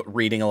remember like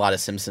reading a lot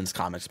of Simpsons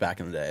comics back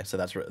in the day. So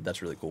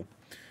that's really cool.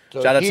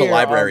 So shout out to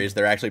libraries;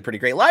 they're actually pretty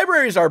great.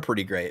 Libraries are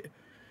pretty great.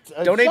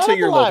 Donate to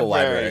your local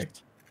library.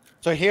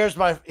 So here's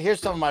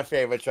some of my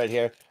favorites right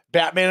here: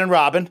 Batman and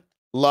Robin.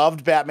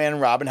 Loved Batman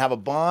and Robin. Have a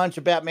bunch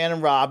of Batman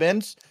and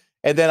Robins.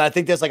 And then I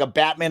think there's like a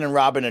Batman and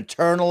Robin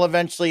Eternal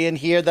eventually in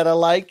here that I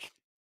like.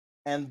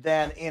 And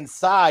then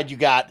inside you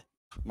got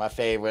my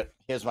favorite.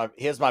 Here's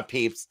my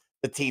peeps,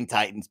 the Teen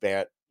Titans,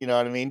 Barrett. You know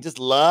what I mean? Just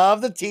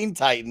love the Teen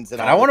Titans.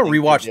 And I want to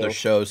rewatch the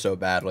show so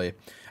badly.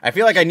 I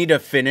feel like I need to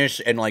finish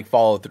and like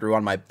follow through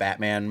on my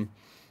Batman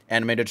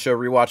animated show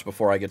rewatch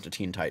before I get to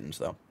Teen Titans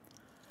though.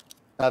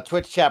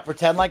 Twitch chat,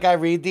 pretend like I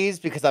read these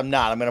because I'm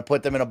not. I'm going to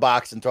put them in a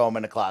box and throw them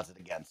in a closet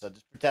again. So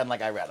just pretend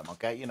like I read them,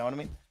 okay? You know what I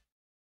mean?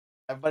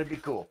 Everybody be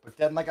cool.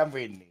 Pretend like I'm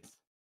reading these.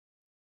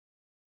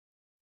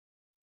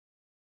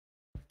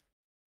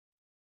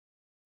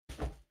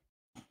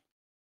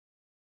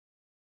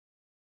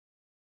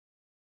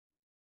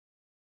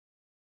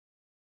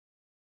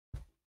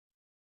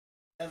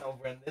 And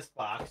over in this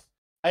box,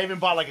 I even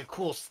bought like a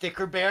cool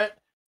sticker, Barrett,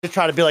 to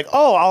try to be like,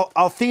 oh,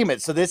 I'll theme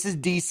it. So this is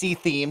DC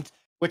themed,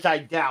 which I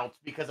doubt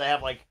because I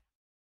have like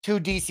 2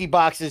 DC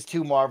boxes,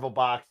 2 Marvel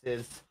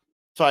boxes.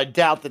 So I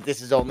doubt that this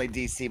is only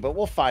DC, but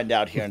we'll find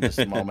out here in just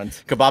a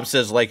moment. Kebab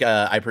says, like,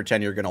 I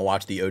pretend you're going to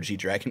watch the OG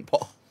Dragon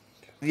Ball.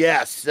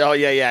 Yes. Oh,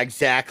 yeah,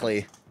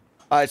 exactly.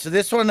 All right, so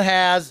this one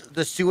has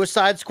the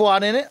Suicide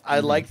Squad in it. I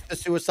liked the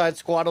Suicide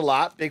Squad a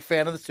lot. Big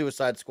fan of the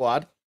Suicide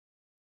Squad.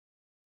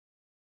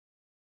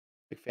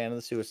 Big fan of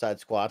the Suicide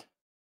Squad.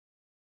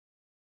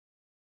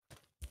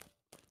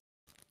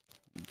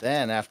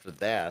 Then after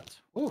that,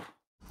 whew.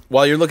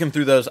 While you're looking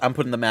through those, I'm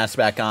putting the mask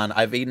back on.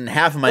 I've eaten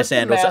half of my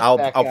sandwich. I'll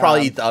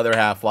probably eat the other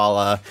half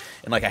while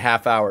in like a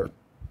half hour.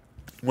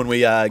 when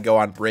we go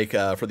on break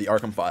for the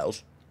Arkham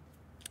Files.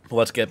 But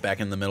let's get back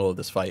in the middle of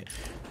this fight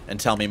and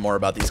tell me more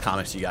about these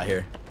comics you got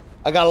here.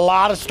 I got a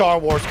lot of Star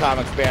Wars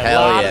comics, man.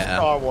 Hell a lot yeah. of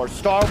Star Wars.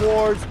 Star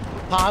Wars,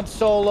 Han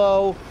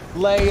Solo,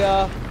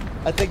 Leia.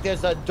 I think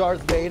there's a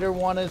Darth Vader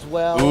one as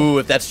well. Ooh,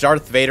 if that's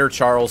Darth Vader,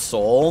 Charles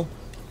Soule,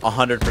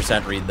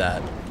 100% read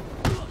that.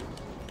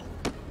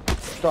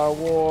 Star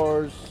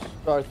Wars,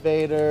 Darth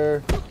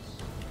Vader.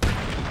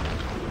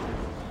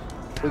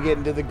 We get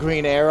into the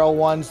Green Arrow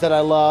ones that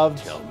I loved.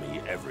 Tell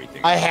me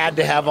everything. I had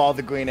to have all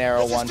the Green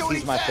Arrow ones.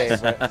 He's my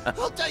favorite.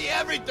 I'll tell you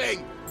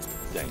everything.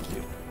 Thank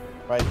you.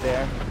 Right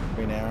there,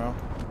 Green Arrow.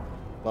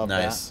 Love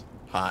Nice.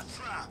 Hot.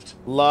 that.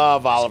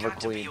 Love Oliver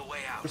Queen.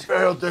 We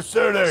failed the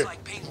city.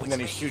 And then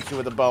he shoots you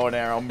with a bow and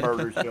arrow,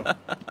 murders you.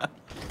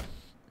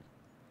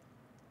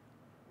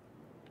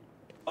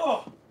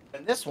 Oh,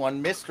 and this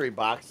one, Mystery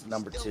Box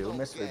number 2.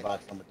 Mystery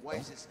Box number 2. Why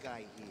is this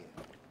guy here?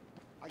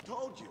 I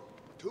told you.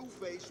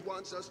 Two-Face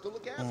wants us to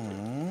look after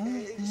him.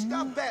 Hey,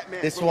 stop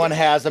Batman. This one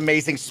has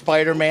Amazing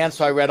Spider-Man,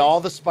 so I read all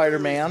the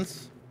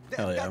Spider-Mans.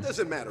 Hell yeah. That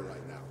doesn't matter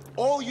right now.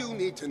 All you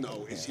need to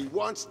know is he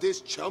wants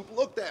this chump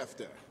looked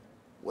after.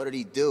 What did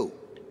he do?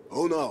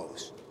 Who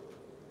knows?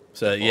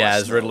 So yeah,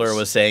 as Riddler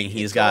was saying,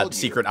 he's got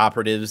secret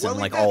operatives in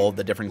like all of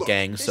the different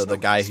gangs. So the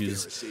guy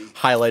who's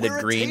highlighted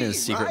green is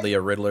secretly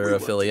a Riddler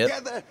affiliate.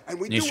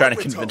 And he's trying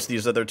to convince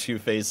these other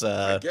Two-Face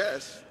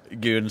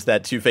goons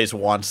that Two-Face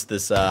wants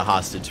this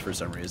hostage for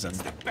some reason.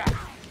 A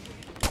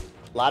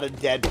lot of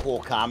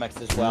Deadpool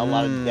comics as well. A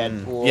lot of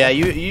Deadpool. Yeah,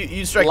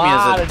 you strike me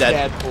as a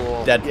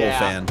Deadpool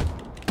fan.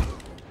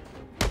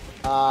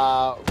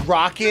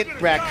 Rocket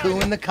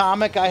Raccoon, the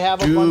comic I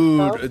have a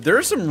bunch of. Dude,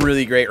 there's some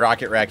really great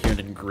Rocket Raccoon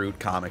and Groot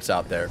comics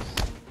out there.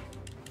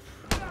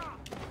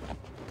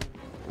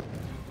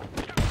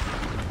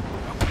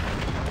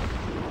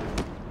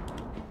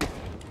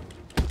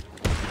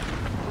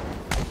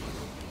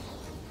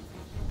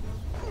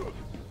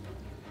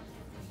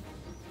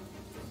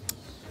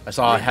 I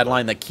saw a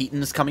headline that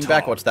Keaton's coming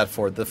back. What's that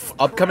for? The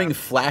upcoming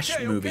Flash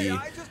movie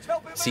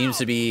seems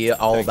to be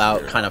all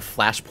about kind of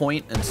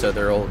Flashpoint, and so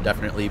there will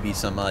definitely be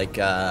some like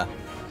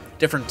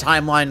different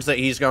timelines that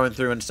he's going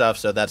through and stuff.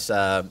 So that's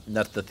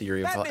the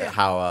theory of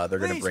how they're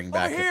going to bring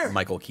back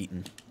Michael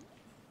Keaton.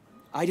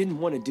 I didn't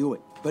want to do it,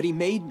 but he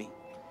made me.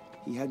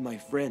 He had my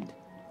friend.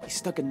 He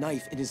stuck a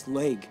knife in his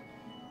leg.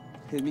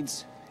 It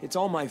means it's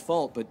all my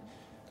fault, but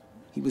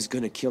he was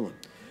going to kill him.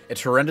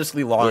 It's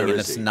horrendously long, and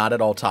it's not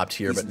at all top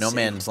tier, but No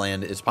Man's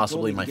Land is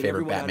possibly my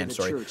favorite Batman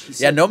story.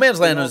 Yeah, No Man's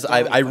Land was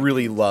I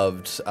really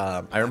loved.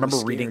 I remember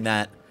reading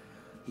that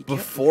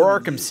before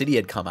Arkham City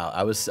had come out.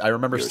 I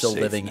remember still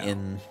living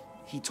in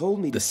he told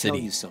me the to city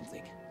tell you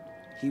something.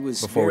 He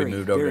was before we very,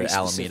 moved over very to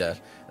Alameda,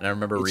 specific. and I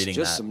remember It's reading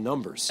just that. some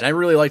numbers. And I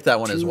really liked that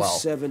one as well.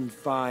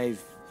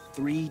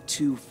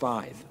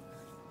 275325.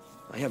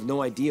 I have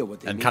no idea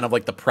what they And mean. kind of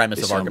like the premise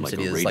They of sound Arkham like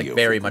City a is like radio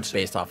very much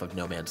based off of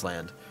No Man's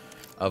Land,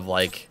 of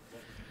like,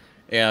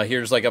 you know,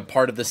 here's like a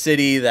part of the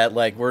city that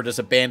like we're just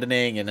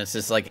abandoning, and it's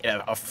just like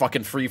a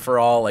fucking free for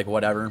all, like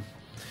whatever.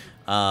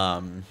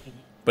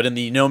 But in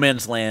the No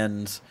Man's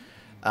Land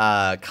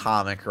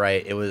comic,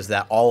 right, it was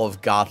that all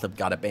of Gotham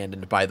got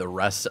abandoned by the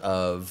rest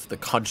of the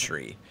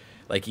country.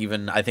 Like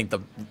even I think the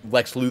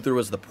Lex Luthor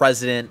was the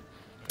president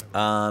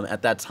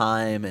at that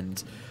time,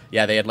 and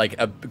yeah, they had like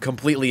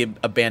completely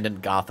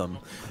abandoned Gotham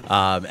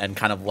and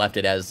kind of left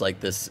it as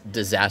like this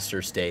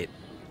disaster state.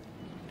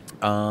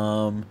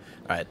 All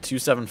right,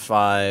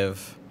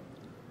 275.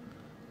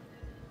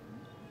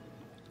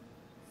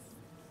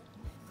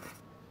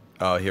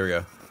 Oh, here we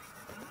go.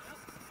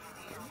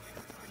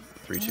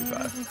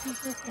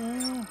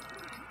 325.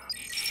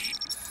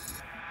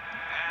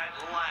 At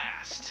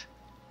last.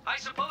 I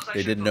suppose I They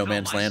should did No fulfill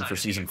Man's my Land side for of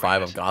the season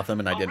 5 of agreement. Gotham,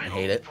 and I didn't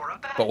hate it.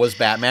 But was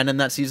Batman in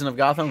that season of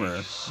Gotham,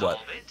 or what?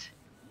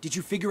 Did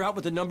you figure out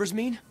what the numbers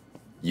mean?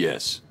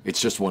 Yes, it's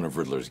just one of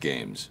Riddler's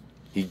games.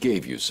 He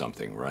gave you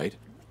something, right?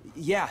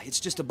 Yeah, it's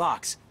just a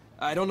box.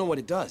 I don't know what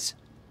it does.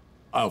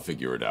 I'll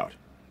figure it out.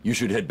 You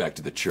should head back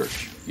to the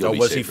church. You'll So be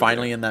was he safer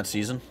finally in that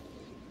season?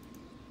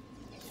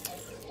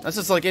 That's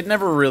just like, it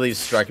never really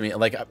struck me.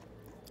 Like,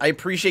 I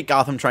appreciate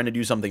Gotham trying to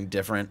do something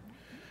different.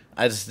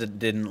 I just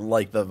didn't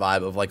like the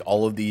vibe of like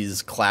all of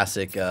these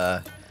classic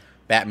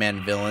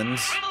Batman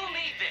villains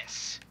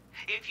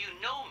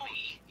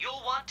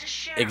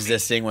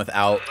existing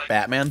without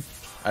Batman.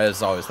 I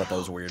just always thought that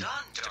was weird. You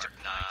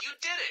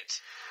did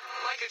it!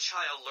 Like a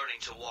child learning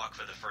to walk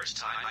for the first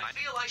time, I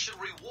feel I should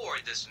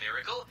reward this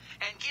miracle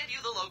and give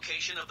you the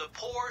location of the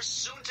poor,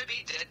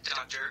 soon-to-be-dead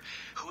doctor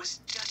who is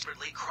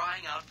desperately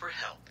crying out for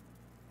help.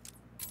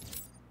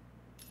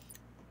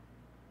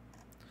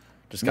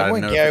 Just Remember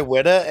when Gary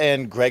Whitta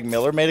and Greg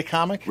Miller made a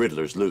comic?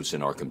 Riddler's loose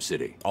in Arkham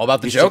City. All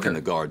about the He's Joker. taking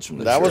the guards from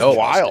the That was church.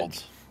 wild.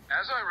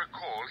 As I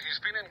recall, he's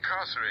been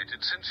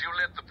incarcerated since you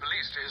led the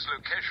police to his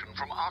location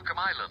from Arkham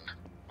Island.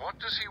 What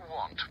does he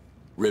want?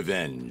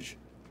 Revenge.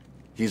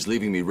 He's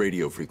leaving me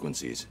radio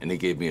frequencies, and he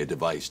gave me a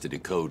device to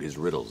decode his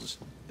riddles.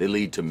 They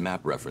lead to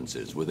map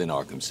references within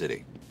Arkham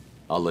City.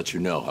 I'll let you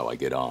know how I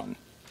get on.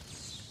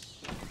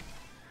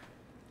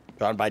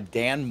 Drawn by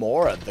Dan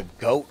Mora, the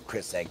GOAT,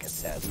 Chris Anka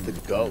says. The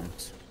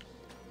GOAT.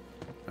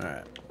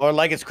 Alright. Or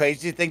like it's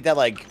crazy to think that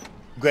like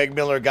Greg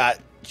Miller got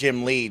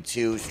Jim Lee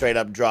to straight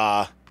up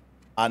draw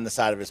on the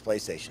side of his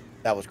PlayStation.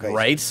 That was crazy.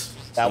 Right?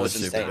 That was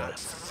insane.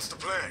 What's the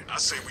plan? I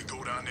say we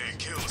go down there and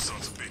kill the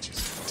sons of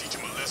bitches. Teach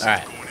them a lesson.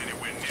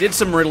 Alright. Did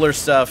some Riddler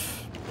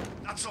stuff.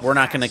 We're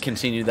not going to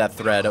continue that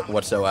thread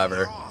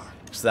whatsoever.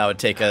 So that would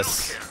take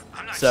us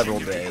several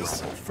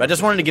days. But I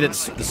just wanted to get it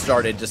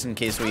started just in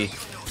case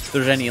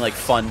there's any like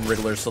fun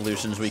Riddler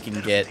solutions we can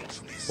get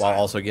while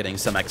also getting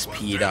some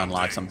XP to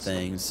unlock some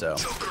things. So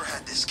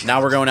now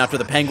we're going after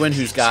the Penguin,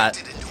 who's got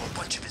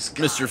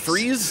Mr.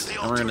 Freeze,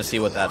 and we're going to see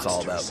what that's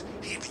all about.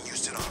 He even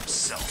used it on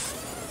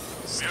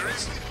himself.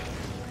 Seriously?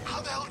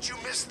 How the hell did you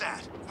miss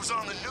that? It was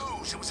on the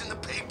news. It was in the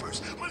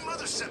papers. My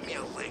mother sent me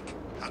a link.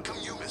 How come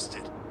you missed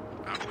it?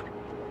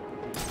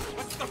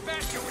 What's the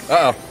vacuum?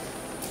 Uh-oh.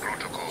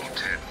 Protocol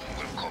 10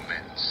 will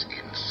commence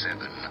in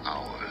 7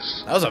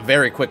 hours. That was a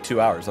very quick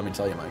 2 hours, let me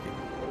tell you, Mikey.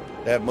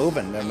 They're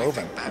moving. They're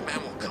moving.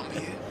 Batman will come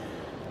here.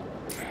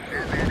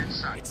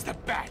 It's the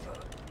bat.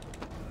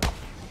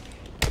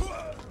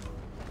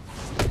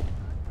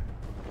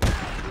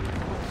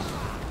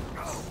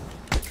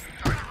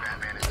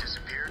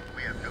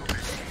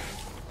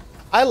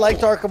 I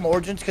liked Arkham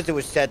Origins because it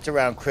was set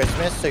around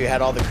Christmas, so you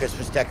had all the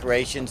Christmas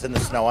decorations and the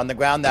snow on the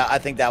ground. I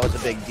think that was a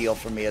big deal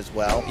for me as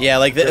well. Yeah,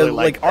 like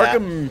Really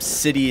Arkham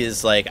City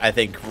is like I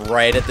think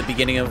right at the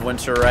beginning of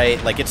winter,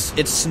 right? Like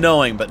it's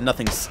snowing, but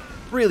nothing's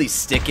really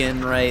sticking,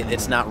 right?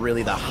 It's not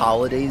really the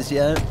holidays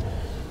yet.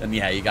 And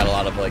yeah, you got a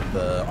lot of like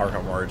the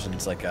Arkham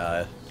Origins, like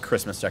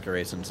Christmas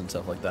decorations and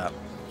stuff like that.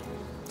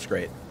 It's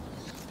great.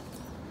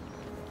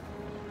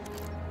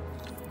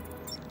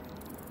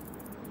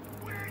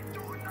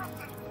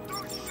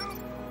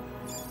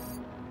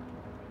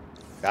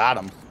 Got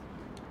him.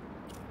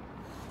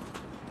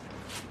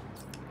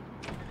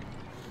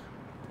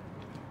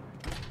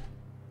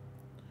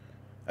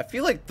 I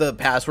feel like the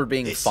password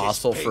being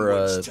fossil for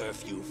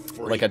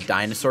a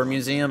dinosaur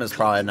museum is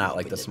probably not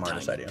like the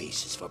smartest idea.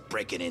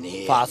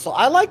 Fossil.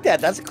 I like that.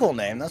 That's a cool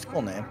name. That's a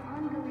cool name.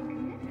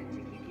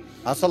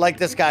 I also like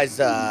this guy's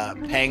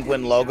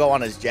penguin logo on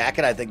his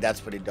jacket. I think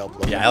that's pretty dope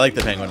looking. Yeah, I like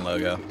the penguin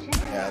logo.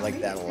 Yeah, I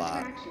like that a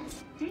lot.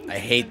 I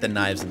hate the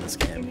knives in this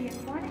game.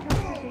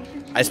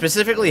 I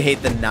specifically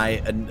hate the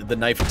knife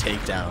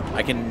takedown.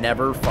 I can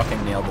never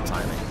fucking nail the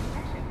timing.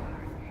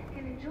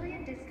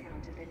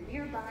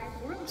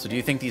 So do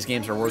you think these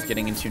games are worth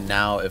getting into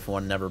now if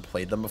one never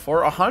played them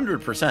before?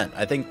 100%.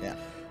 I think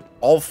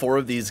all 4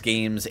 of these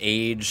games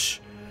age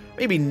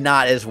maybe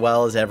not as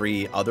well as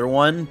every other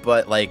one,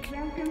 but like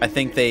I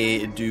think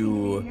they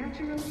do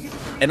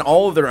in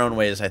all of their own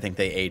ways. I think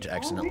they age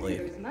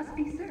excellently.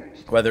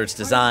 Whether it's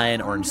design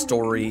or in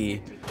story,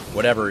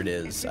 whatever it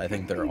is, I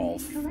think they're all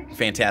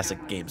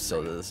fantastic games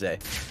still to this day.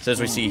 So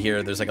as we see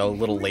here, there's like a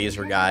little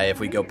laser guy. If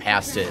we go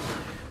past it,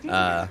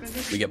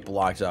 we get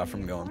blocked off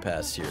from going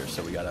past here.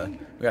 So we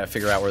gotta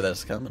figure out where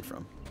that's coming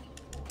from.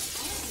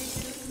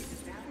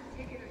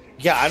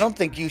 Yeah, I don't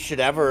think you should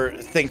ever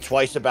think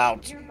twice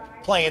about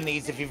playing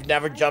these if you've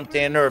never jumped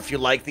in, or if you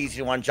like these,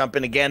 you want to jump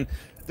in again.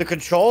 The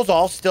controls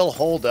all still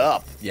hold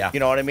up. Yeah.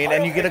 You know what I mean?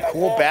 And you get a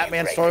cool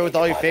Batman story with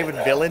all your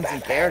favorite villains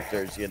and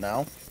characters, you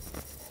know?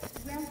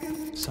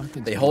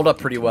 They hold up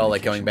pretty well,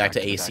 like going back to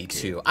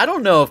AC2. I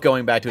don't know if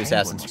going back to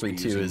Assassin's Creed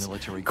 2 is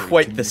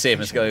quite the same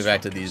as going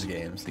back to these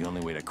games. The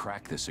only way to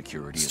crack this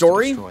security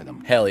Story? is to destroy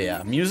them. Hell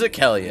yeah. Music?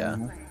 Hell yeah.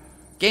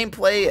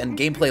 Gameplay and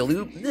gameplay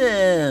loop?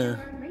 Nah.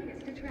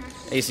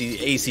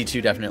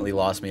 AC2 definitely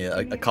lost me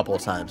a couple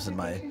of times in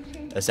my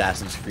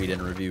Assassin's Creed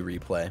and review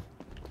replay.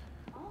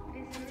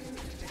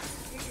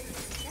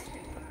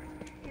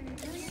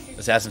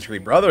 Assassin's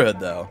Creed Brotherhood,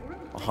 though,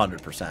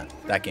 100%.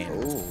 That game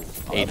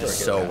ages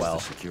so well.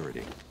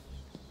 Security.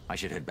 I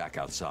should head back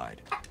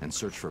outside and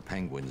search for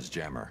Penguin's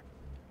jammer.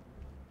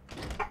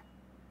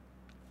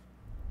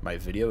 My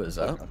video is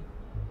up.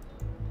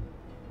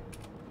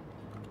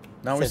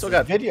 No, we Says still the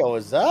got video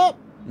is up.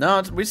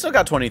 No, we still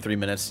got 23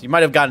 minutes. You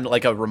might have gotten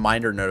like a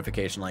reminder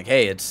notification, like,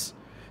 "Hey, it's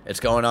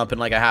going up in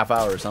like a half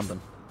hour or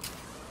something."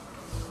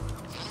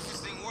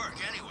 This thing work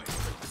anyway.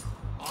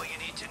 All you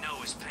need to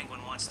know is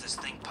Penguin wants this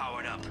thing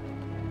powered up.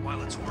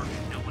 While it's working,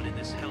 no one in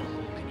this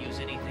hellhole can use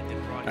anything to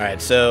broadcast. All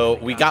right, so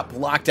we got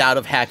blocked out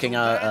of hacking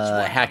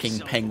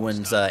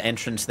Penguin's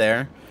entrance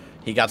there.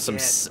 He got some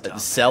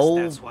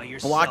cell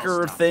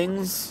blocker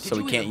things, so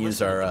we can't use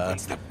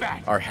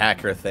our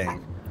hacker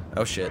thing.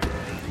 Oh shit.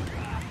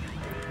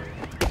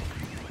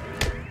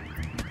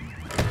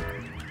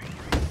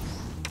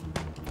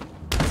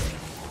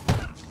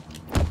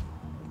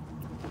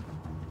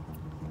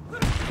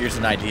 Here's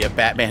an idea,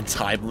 Batman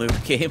time loop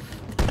game.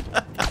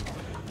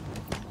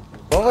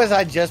 What was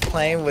I just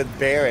playing with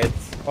Barrett,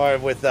 or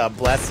with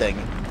Blessing,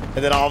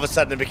 and then all of a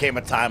sudden it became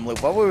a time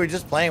loop? What were we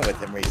just playing with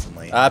him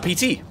recently?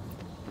 PT.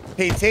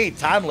 PT,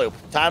 time loop.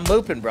 Time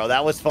looping, bro.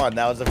 That was fun.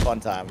 That was a fun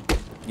time.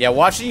 Yeah,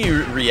 watching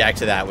you react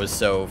to that was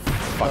so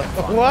fucking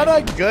fun. What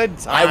a good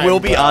time, I will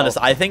be bro. honest.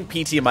 I think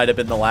PT might have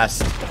been the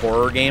last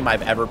horror game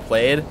I've ever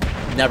played.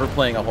 Never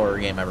playing a horror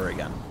game ever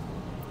again.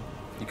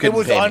 You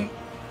couldn't pay me.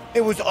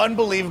 It was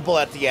unbelievable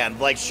at the end.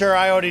 Like, sure,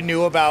 I already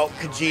knew about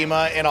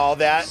Kojima and all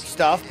that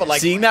stuff, but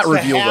like seeing that to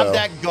reveal, have though,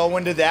 that go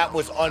into that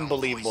was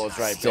unbelievable. It's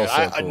right still there. so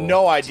I had cool.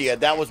 no idea.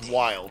 That was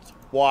wild.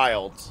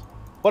 Wild.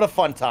 What a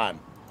fun time.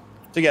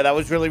 So yeah, that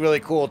was really, really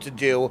cool to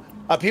do.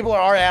 People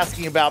are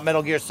asking about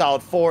Metal Gear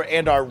Solid 4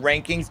 and our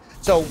rankings.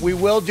 So we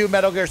will do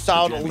Metal Gear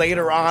Solid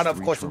later on.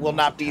 Of course, it will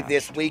not be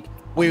this week.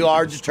 We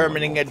are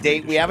determining a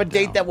date. We have a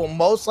date that will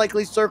most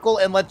likely circle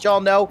and let y'all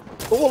know,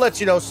 but we'll let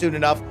you know soon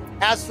enough.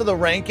 As for the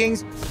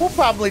rankings, we'll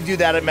probably do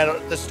that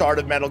at the start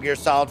of Metal Gear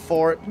Solid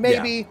 4.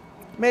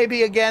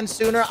 Maybe again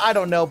sooner. I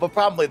don't know, but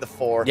probably the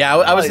 4. Yeah,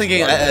 I was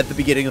thinking at the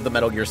beginning of the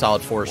Metal Gear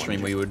Solid 4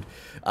 stream, we would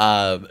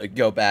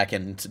go back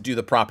and do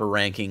the proper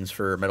rankings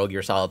for Metal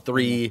Gear Solid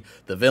 3,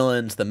 the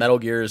villains, the Metal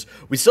Gears.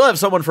 We still have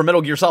someone from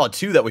Metal Gear Solid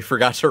 2 that we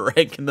forgot to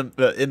rank in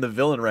the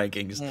villain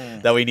rankings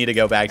that we need to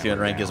go back to and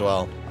rank as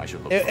well.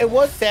 It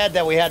was sad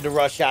that we had to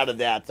rush out of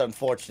that. It's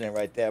unfortunate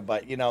right there,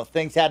 but you know,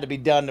 things had to be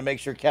done to make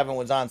sure Kevin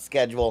was on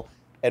schedule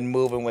and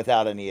moving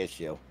without any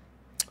issue.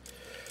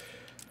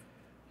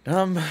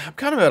 I'm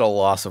kind of at a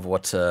loss of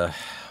what to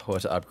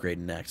upgrade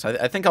next.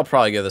 I think I'll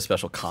probably go the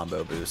special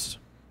combo boost.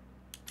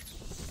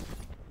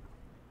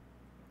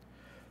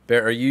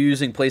 Bear, are you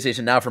using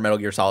PlayStation Now for Metal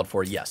Gear Solid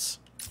 4? Yes.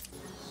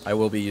 I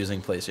will be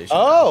using PlayStation.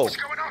 Oh,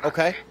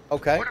 okay.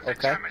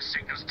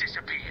 Signals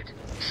disappeared.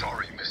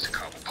 Sorry, Mr.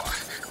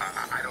 Cobblepot.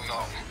 I don't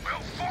know.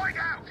 We'll find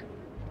out.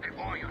 And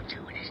while you're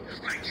doing it,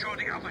 make sure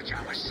the other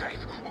jammer's safe,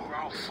 or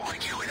I'll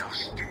find you and I'll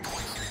stick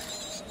with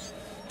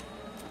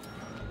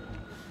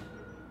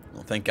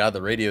Well, thank God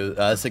the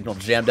radio signal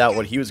jammed out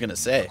what he was going to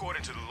say.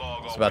 I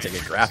was about to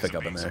get graphic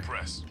up in there.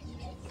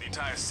 The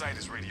entire site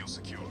is radio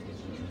secure.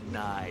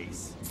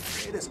 Nice.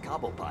 Where does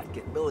Cobblepot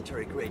get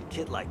military-grade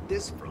kit like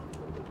this from?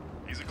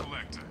 He's a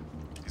collector.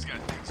 He's got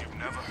things you've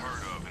never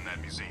heard of in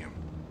that museum.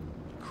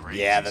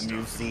 Yeah, the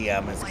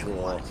museum is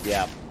cool.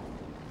 Yeah.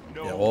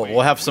 Yeah,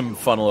 we'll have some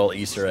fun little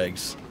Easter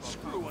eggs.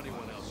 Screw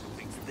anyone else who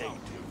thinks they do.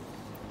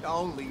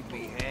 Don't leave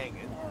me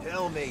hanging.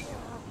 Tell me.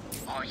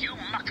 Are you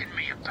mucking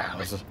me about? I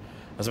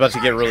was about to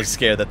get really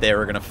scared that they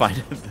were going to find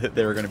that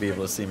they were going to be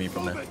able to see me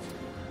from there.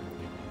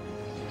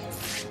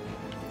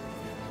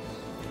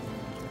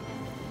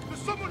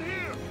 There's someone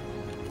here.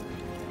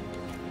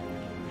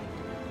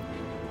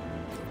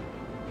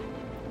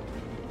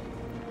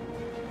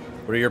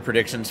 What are your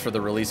predictions for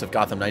the release of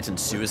Gotham Knights and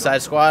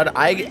Suicide Squad?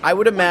 I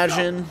would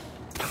imagine.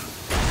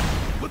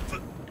 What the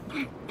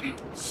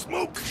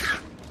smoke?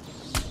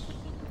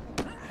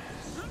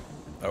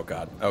 Oh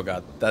God! Oh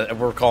God!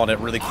 We're calling it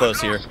really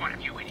close here.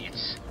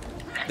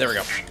 There we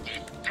go.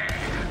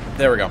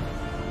 There we go.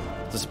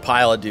 This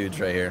pile of dudes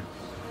right here.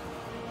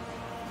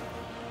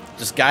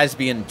 Just guys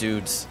being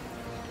dudes.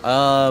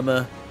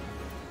 My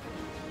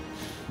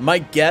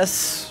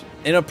guess,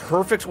 in a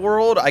perfect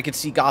world, I could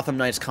see Gotham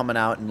Knights coming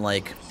out in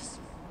like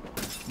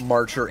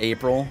March or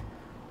April,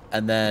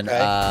 and then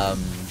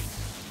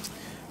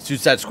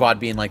Suicide Squad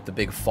being like the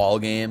big fall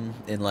game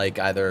in like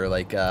either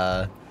like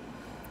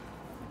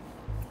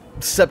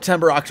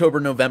September,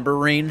 October, November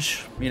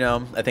range. You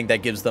know, I think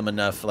that gives them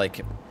enough like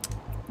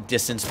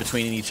distance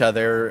between each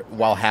other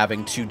while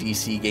having two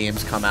DC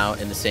games come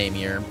out in the same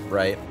year,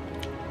 right?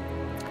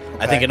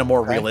 I think in a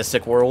more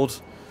realistic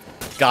world,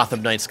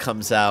 Gotham Knights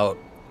comes out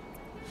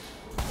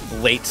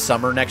late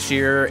summer next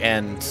year,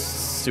 and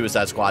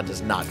Suicide Squad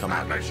does not come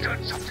out next year.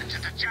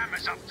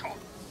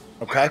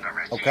 Okay.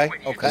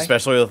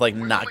 Especially with like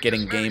not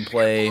getting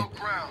gameplay,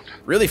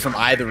 really from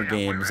either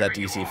games at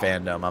DC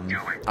Fandom.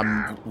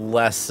 I'm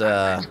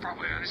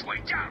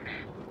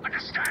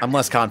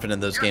less confident in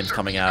those games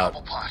coming out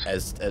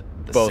as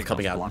both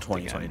coming out in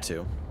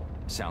 2022.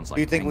 Sounds like.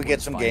 Do you think we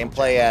get some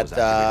gameplay at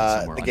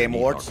the Game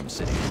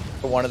Awards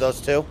for one of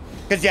those two?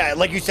 Because yeah,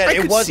 like you said,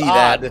 it was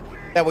odd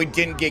that we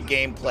didn't get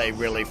gameplay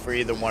really for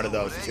either one of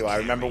those two. I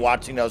remember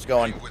watching those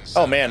going,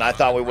 oh man, I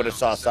thought we would have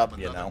saw something,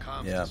 you know?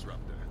 Yeah.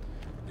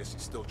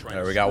 All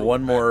right, we got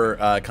one more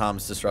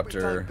comms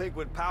disruptor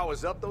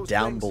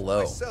down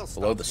below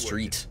the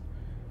street.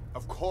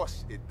 Of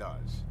course it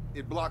does.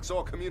 It blocks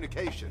all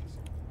communications.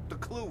 The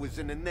clue is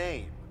in the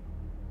name.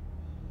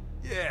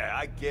 Yeah,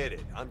 I get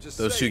it. I'm just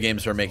Those two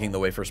games are making the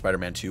way for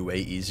Spider-Man 2 way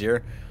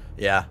easier.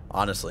 Yeah,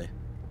 honestly.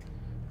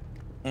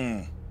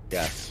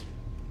 Yes.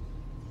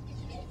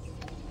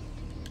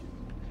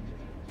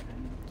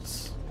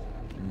 Let's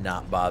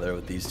not bother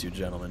with these two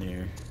gentlemen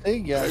here. There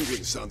you go.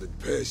 Penguin sounded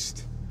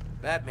pissed.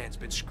 Batman's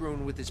been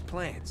screwing with his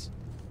plans.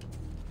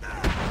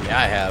 Yeah,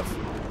 I have.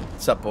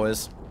 What's up,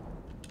 boys?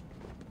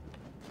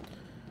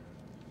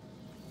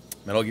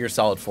 Metal Gear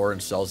Solid 4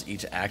 installs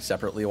each act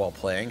separately while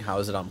playing. How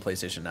is it on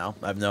PlayStation Now?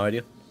 I have no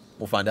idea.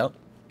 We'll find out.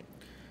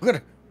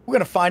 We're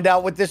gonna find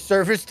out with this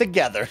service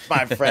together.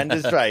 My friend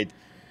is right.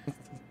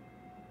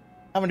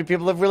 How many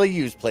people have really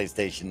used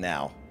PlayStation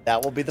Now?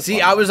 That will be the. See,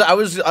 I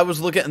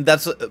was looking. And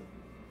that's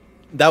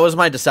that was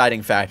my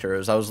deciding factor.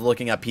 As I was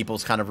looking at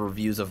people's kind of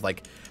reviews of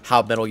like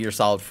how Metal Gear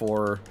Solid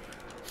 4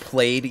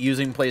 played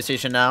using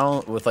PlayStation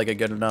Now with like a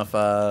good enough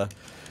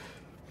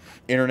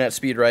internet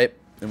speed, right?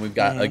 And we've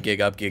got a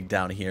gig up, gig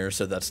down here,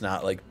 so that's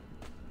not like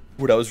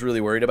what I was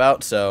really worried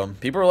about. So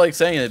people are like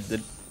saying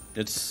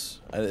it's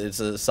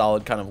a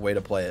solid kind of way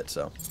to play it.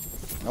 So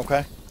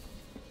okay.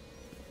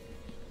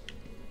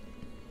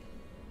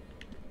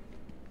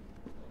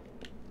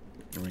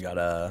 And we got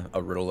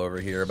a riddle over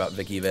here about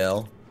Vicky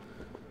Vale.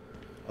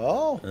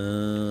 Oh.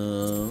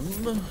 And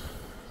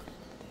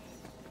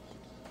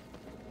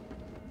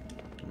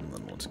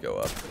then let's go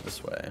up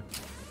this way.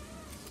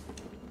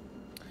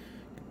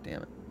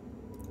 Damn it.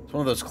 It's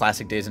one of those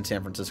classic days in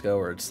San Francisco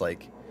where it's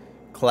like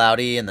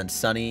cloudy and then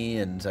sunny,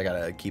 and I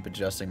gotta keep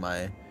adjusting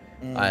my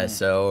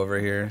ISO over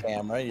here.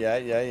 Camera,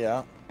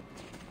 yeah.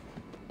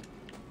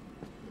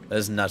 That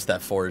is nuts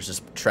that 4 is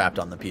just trapped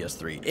on the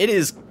PS3. It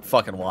is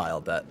fucking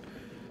wild that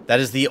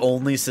is the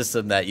only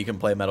system that you can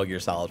play Metal Gear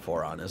Solid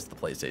 4 on is the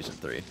PlayStation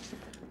 3.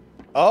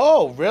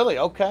 Oh, really?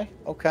 Okay.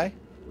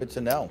 Good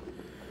to know.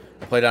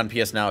 I played it on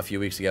PS Now a few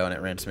weeks ago and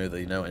it ran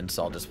smoothly. No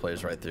install just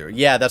plays right through.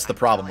 Yeah, that's the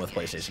problem with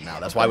PlayStation Now.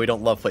 That's why we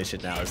don't love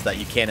PlayStation Now, is that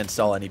you can't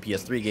install any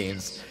PS3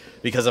 games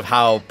because of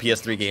how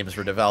PS3 games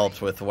were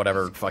developed with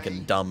whatever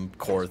fucking dumb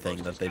core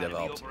thing that they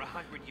developed.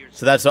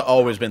 So that's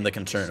always been the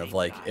concern of,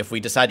 like, if we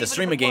decide to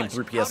stream a game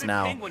through PS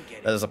Now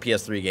that is a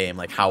PS3 game,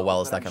 like, how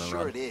well is that going to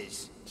run? It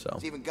is. So.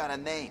 It's even got a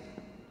name.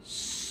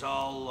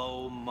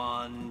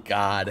 Solomon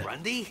God.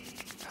 Grundy?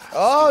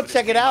 Oh,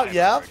 check it out,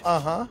 yeah.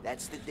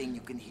 That's the thing you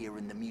can hear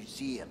in the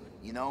museum.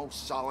 You know,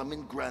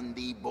 Solomon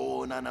Grundy,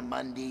 born on a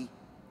Monday.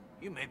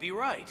 You may be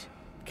right.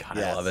 God,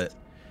 I love it.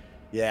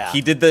 Yeah. He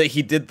did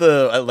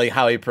the like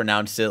how he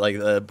pronounced it,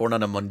 like born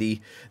on a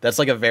Monday. That's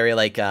like a very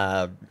like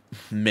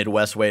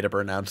Midwest way to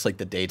pronounce like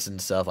the dates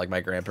and stuff. Like my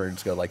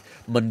grandparents go like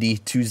Monday,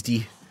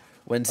 Tuesday,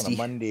 Wednesday. On a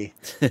Monday.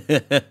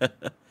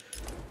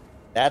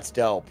 That's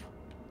dope.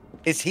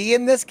 Is he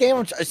in this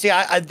game? See,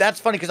 that's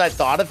funny because I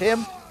thought of him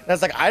and I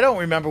was like, I don't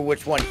remember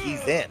which one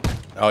he's in.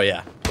 Oh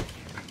yeah,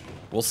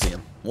 we'll see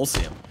him.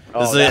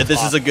 Oh,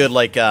 This is a good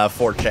like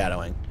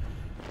foreshadowing.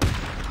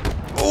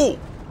 Oh.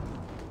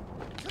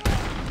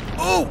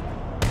 Oh!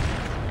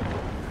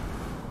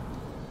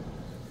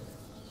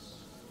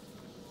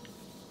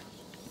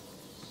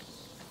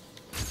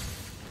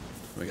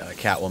 We got a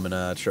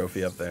Catwoman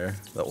trophy up there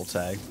that we'll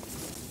tag.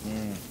 You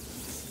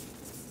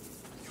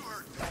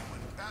heard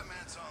Penguin.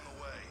 Batman's on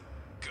the way.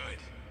 Good.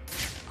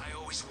 I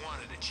always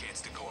wanted a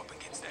chance to go up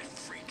against that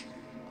freak.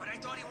 But I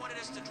thought he wanted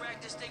us to drag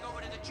this thing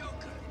over to the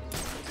Joker.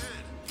 He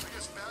did. I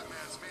guess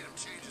Batman's made him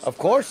change his Of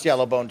course,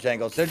 Yellowbone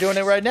Jangles. They're doing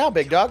it right now,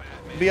 big dog.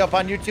 Be up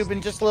on YouTube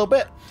in just a little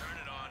bit.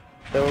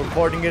 They're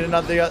recording it in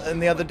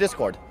the other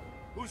Discord.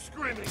 Who's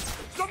screaming?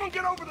 Someone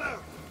get over there!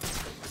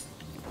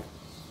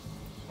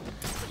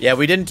 Yeah,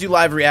 we didn't do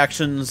live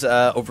reactions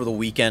over the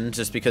weekend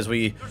just because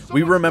we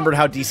remembered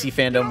how DC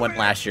fandom went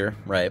last year,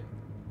 right?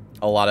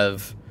 A lot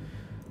of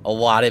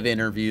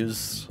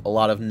interviews,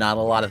 not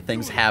a lot of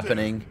things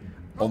happening,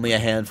 only a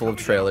handful of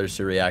trailers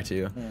to react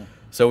to.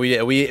 So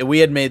we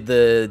had made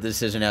the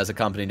decision as a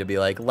company to be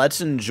like, let's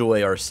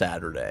enjoy our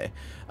Saturday.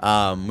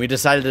 We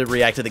decided to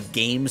react to the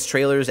games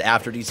trailers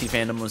after DC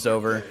fandom was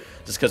over,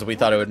 just because we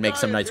thought it would make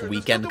some nice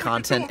weekend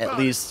content at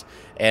least,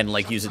 and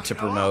like use it to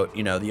promote,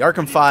 you know, the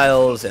Arkham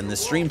Files and the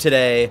stream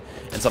today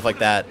and stuff like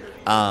that.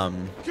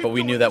 But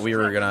we knew that we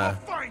were gonna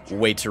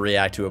wait to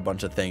react to a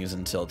bunch of things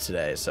until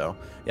today. So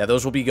yeah,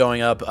 those will be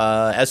going up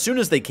as soon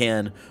as they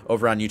can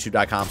over on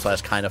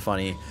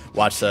youtube.com/KindaFunny.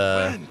 Watch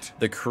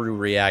the crew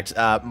react.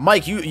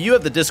 Mike, you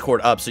have the Discord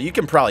up, so you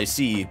can probably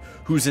see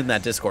who's in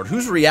that Discord.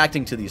 Who's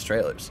reacting to these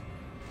trailers?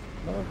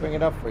 Let me bring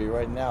it up for you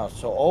right now.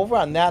 So over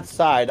on that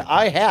side,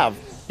 I have,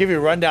 give you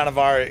a rundown of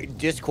our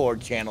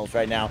Discord channels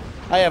right now.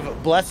 I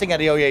have Blessing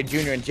Adeoye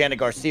Jr. and Janet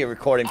Garcia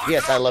recording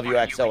P.S. I Love You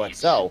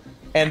XOXO.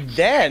 And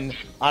then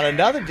on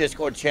another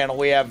Discord channel,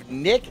 we have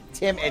Nick,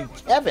 Tim, and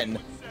Kevin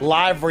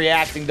live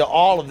reacting to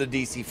all of the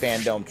DC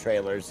Fandom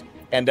trailers.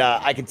 And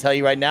I can tell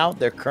you right now,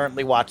 they're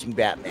currently watching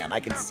Batman. I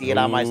can see it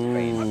on my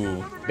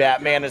screen.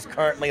 Batman is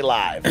currently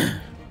live.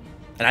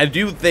 And I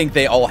do think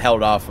they all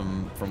held off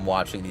from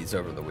watching these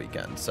over the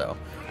weekend. So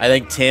I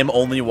think Tim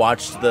only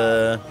watched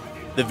the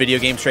video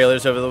game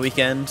trailers over the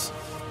weekend.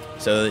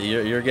 So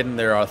you're getting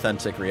their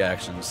authentic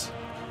reactions.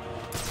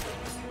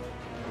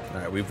 All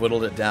right, we've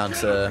whittled it down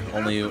to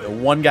only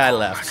one guy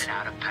left.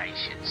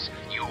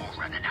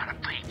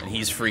 And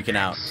he's freaking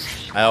out.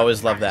 I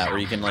always love that, where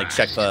you can like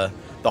check the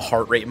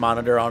heart rate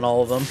monitor on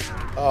all of them.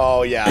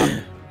 Oh,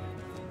 yeah.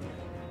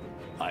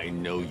 I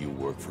know you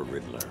work for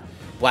Riddler.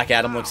 Black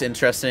Adam looks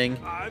interesting.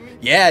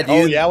 Yeah, dude.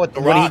 Oh, yeah, with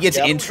the when rock, he gets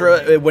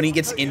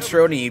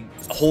intro and he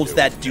holds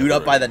that dude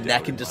up by the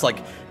neck and just like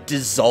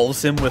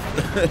dissolves him with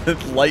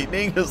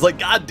lightning. It was like,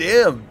 god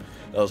damn.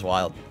 That was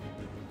wild.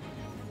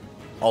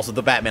 Also,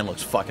 the Batman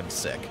looks fucking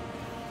sick.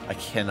 I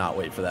cannot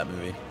wait for that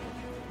movie.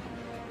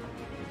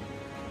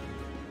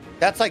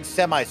 That's like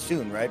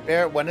semi-soon, right,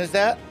 Barrett? When is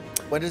that?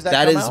 When does that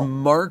That come is out?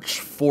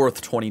 March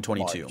 4th,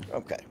 2022. March.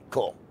 Okay.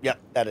 Cool. Yep,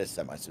 that is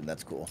semi-soon.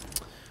 That's cool.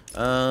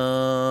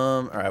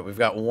 All right, we've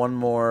got one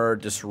more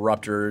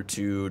disruptor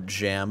to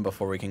jam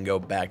before we can go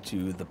back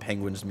to the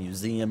Penguins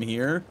Museum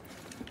here.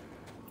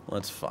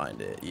 Let's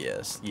find it.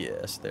 Yes,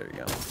 yes, there you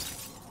go.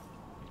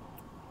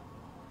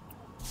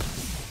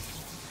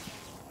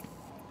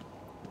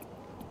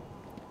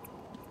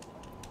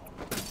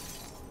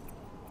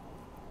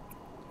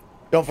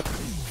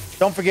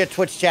 Don't forget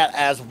Twitch chat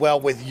as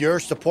well. With your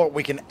support,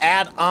 we can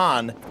add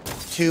on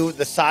to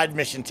the side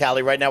mission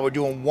tally. Right now, we're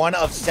doing 1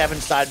 of 7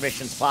 side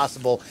missions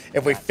possible.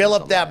 If we fill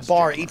up that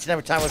bar, each and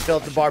every time we fill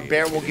up the bar,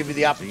 Barrett will give you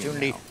the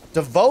opportunity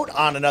to vote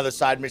on another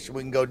side mission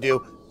we can go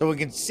do, so we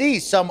can see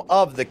some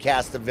of the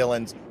cast of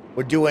villains.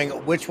 We're doing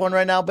which one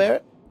right now,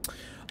 Barrett?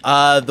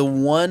 The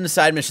one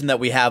side mission that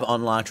we have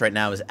unlocked right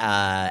now is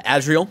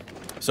Azrael.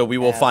 So we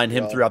will find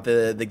him throughout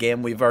the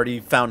game. We've already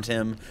found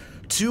him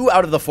 2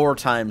 out of the 4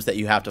 times that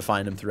you have to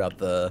find him throughout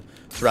the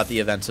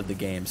events of the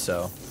game.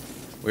 So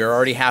we're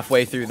already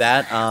halfway through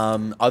that.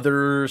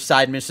 Other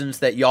side missions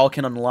that y'all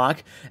can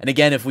unlock, and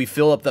again, if we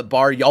fill up the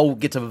bar, y'all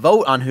get to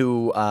vote on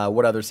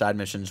what other side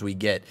missions we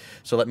get.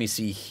 So let me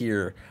see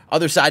here.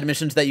 Other side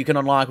missions that you can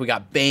unlock: we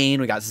got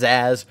Bane, we got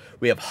Zaz,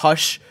 we have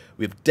Hush,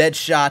 we have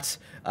Deadshot,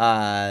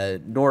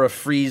 Nora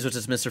Freeze, which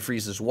is Mr.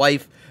 Freeze's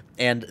wife,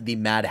 and the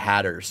Mad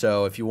Hatter.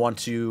 So if you want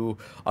to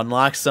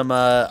unlock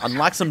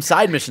some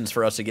side missions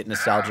for us to get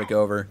nostalgic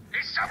over,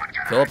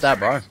 fill up that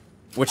bar,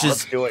 which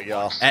is do it,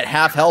 y'all, at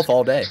half health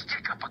all day.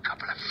 Stick up a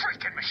couple of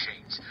freaking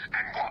machines.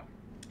 And what?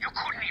 You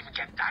couldn't even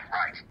get that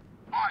right?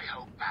 I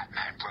hope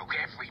Batman broke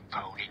every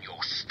bone in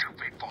your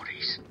stupid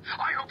bodies.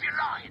 I hope you're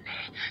lying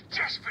there,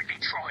 desperately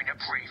trying to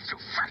breathe through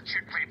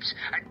fractured ribs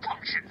and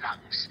punctured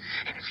lungs.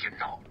 And if you're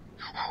not,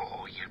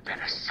 oh, you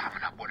better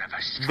summon up whatever.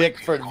 Vic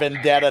for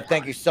Vendetta,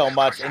 thank you so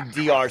much. And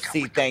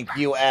DRC, thank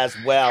you as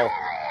well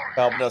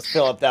for helping us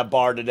fill up that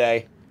bar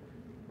today.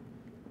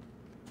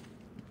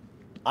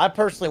 I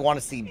personally want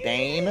to see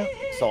Bane,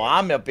 so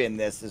I'm up in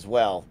this as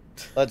well.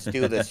 Let's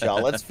do this,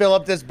 y'all. Let's fill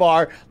up this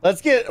bar.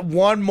 Let's get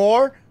one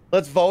more.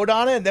 Let's vote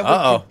on it, and then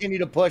we'll continue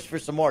to push for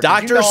some more.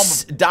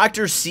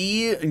 Dr.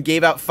 C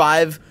gave out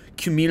 5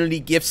 community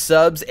gift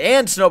subs,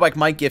 and Snowbike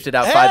Mike gifted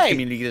out 5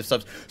 community gift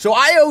subs. So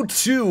I owe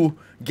 2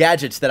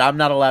 gadgets that I'm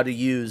not allowed to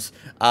use.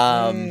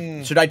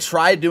 Should I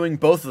try doing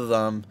both of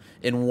them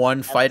in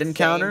one fight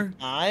encounter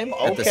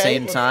at the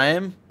same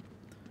time?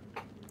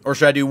 Or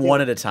should I do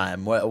one at a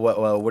time? What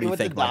do you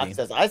think, Monty?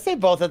 I say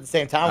both at the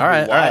same time. All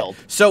right, all right.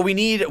 So we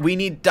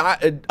need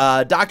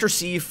Dr.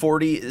 C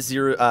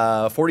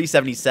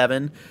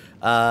 4077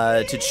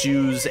 to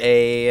choose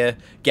a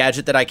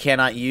gadget that I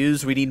cannot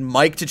use. We need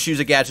Mike to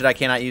choose a gadget I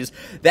cannot use.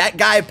 That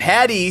guy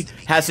Patty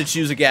has to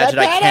choose a gadget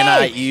I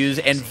cannot use,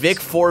 and Vic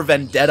for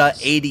Vendetta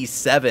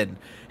 87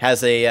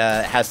 has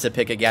to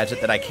pick a gadget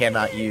that I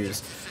cannot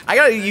use.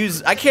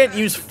 I can't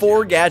use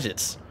 4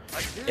 gadgets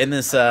in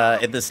this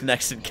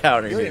next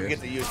encounter. You don't even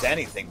get to use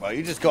anything, bro.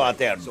 You just go out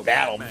there and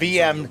battle.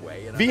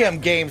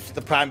 VM Games with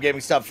the Prime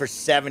Gaming sub for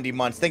 70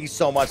 months. Thank you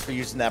so much for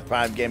using that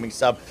Prime Gaming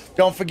sub.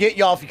 Don't forget,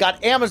 y'all, if you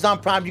got Amazon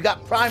Prime, you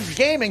got Prime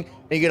Gaming,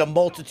 and you get a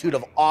multitude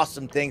of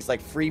awesome things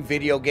like free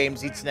video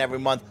games each and every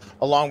month,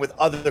 along with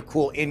other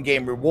cool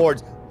in-game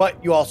rewards.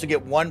 But you also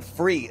get 1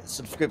 free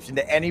subscription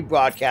to any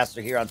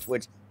broadcaster here on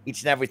Twitch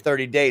each and every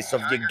 30 days.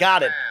 So if you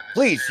got it,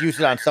 please use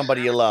it on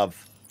somebody you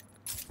love.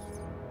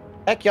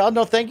 Heck, y'all,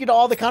 no thank you to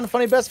all the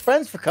KindaFunny best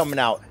friends for coming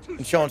out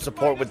and showing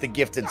support with the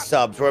gifted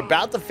subs. We're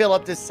about to fill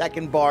up this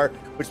second bar,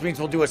 which means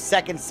we'll do a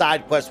second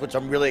side quest, which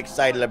I'm really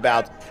excited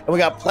about. And we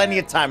got plenty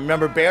of time.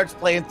 Remember, Barrett's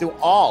playing through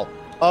all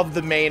of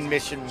the main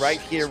mission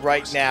right here,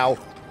 right now,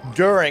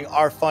 during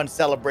our fun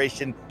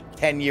celebration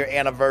 10-year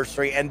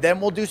anniversary. And then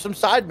we'll do some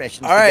side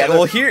missions. All right,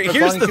 well,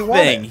 here's the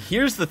thing.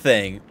 Here's the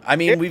thing. I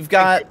mean, we've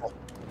got...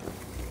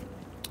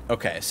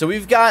 Okay, so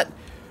we've got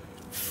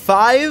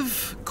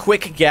 5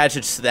 quick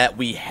gadgets that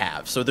we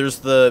have. So there's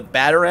the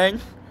Batarang,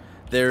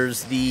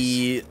 there's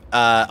the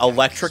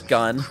electric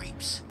gun,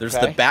 there's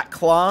the Bat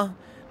Claw,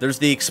 there's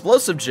the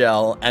explosive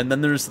gel, and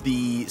then there's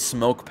the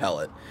smoke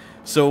pellet.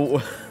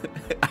 So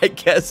I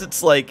guess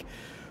it's like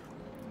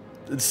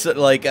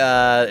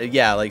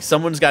yeah, like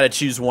someone's got to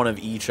choose one of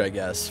each, I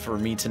guess, for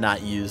me to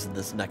not use in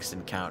this next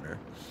encounter.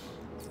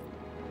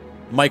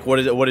 Mike,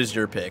 what is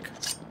your pick?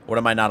 What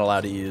am I not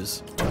allowed to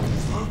use?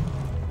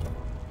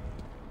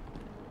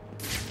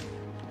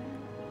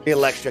 The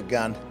electric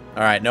gun.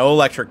 All right, no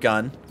electric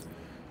gun.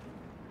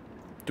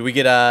 Do we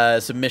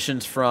get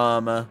submissions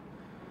from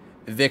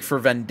Vic for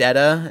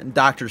Vendetta and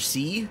Dr.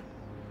 C?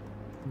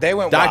 They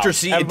went Dr.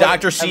 C.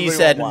 Dr. C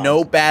said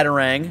no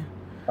Batarang.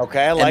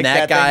 Okay, I like and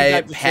that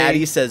guy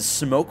Patty says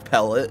smoke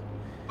pellet.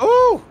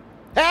 Ooh,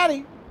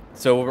 Patty.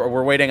 So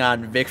we're waiting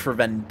on Vic for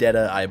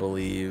Vendetta, I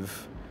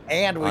believe.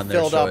 And we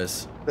filled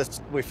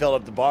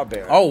up the bar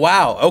bear. Oh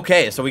wow.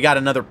 Okay, so we got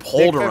another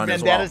poll to run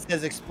as well. Vendetta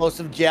says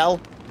explosive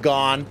gel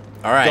gone.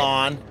 All right.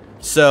 Gone.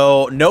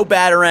 So no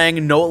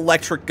Batarang, no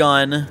electric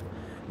gun,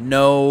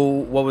 no,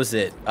 what was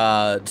it?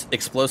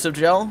 Explosive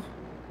gel?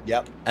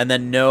 Yep. And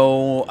then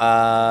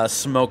no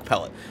smoke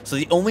pellet. So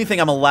the only thing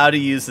I'm allowed to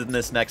use in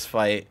this next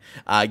fight,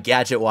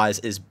 gadget-wise,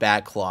 is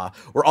Bat Claw.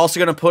 We're also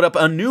going to put up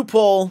a new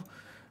poll.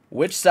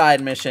 Which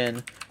side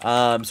mission?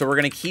 So we're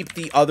going to keep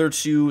the other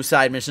 2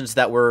 side missions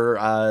that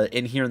were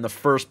in here in the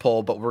first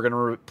poll, but we're going to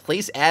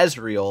replace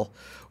Azrael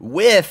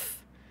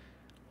with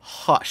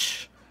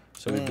Hush.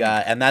 So we've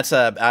got, and that's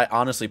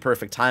honestly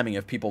perfect timing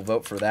if people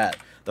vote for that.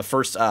 The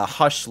first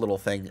Hush little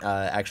thing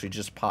actually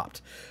just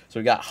popped. So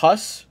we got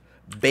Hush,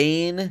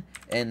 Bane,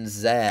 and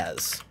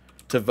Zaz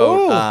to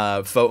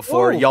vote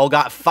for. Y'all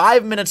got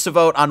 5 minutes to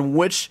vote on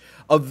which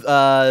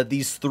of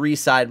these 3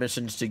 side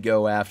missions to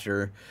go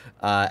after.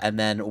 And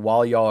then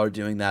while y'all are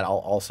doing that, I'll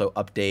also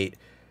update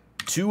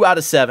 2 out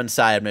of 7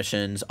 side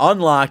missions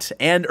unlocked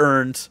and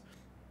earned.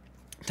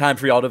 Time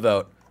for y'all to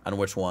vote on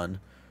which one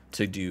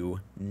to do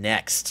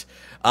next.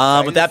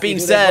 With that being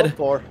said,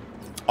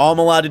 all I'm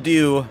allowed to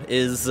do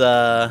is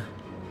bat,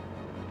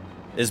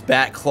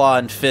 claw,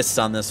 and fists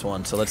on this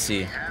one. So let's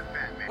see.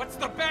 What's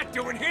the bat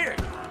doing here?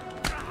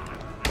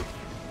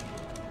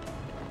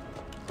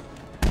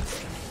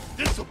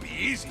 This'll be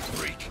easy,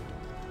 freak.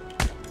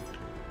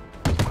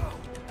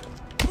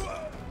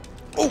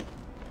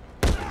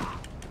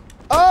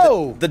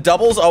 Oh! The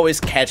doubles always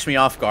catch me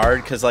off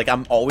guard because, like,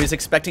 I'm always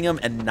expecting them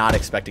and not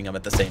expecting them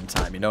at the same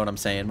time. You know what I'm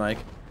saying, Mike?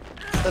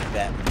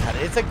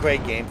 It's a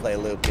great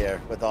gameplay loop here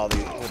with all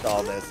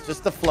this.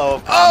 Just the flow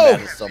of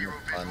combat is so much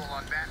fun.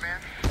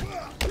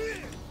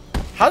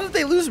 How did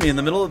they lose me in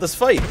the middle of this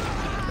fight?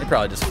 They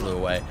probably just flew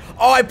away.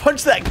 Oh, I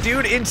punched that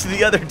dude into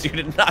the other dude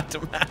and knocked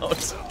him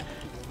out.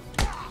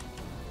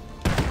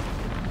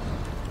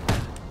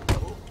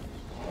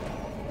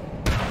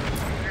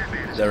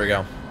 There we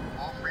go.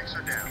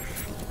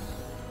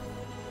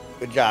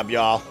 Good job,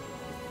 y'all.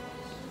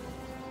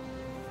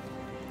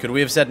 Could we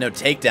have said no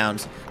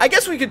takedowns? I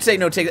guess we could say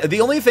no take.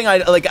 The only thing I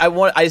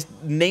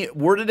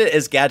worded it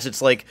as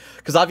gadgets, like,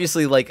 because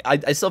obviously, like,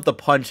 I still have the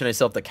punch and I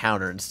still have the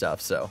counter and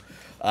stuff. So,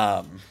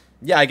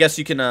 yeah, I guess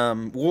you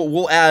can.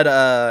 We'll add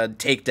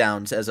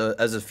takedowns as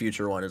a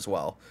future one as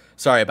well.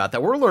 Sorry about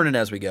that. We're learning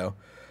as we go.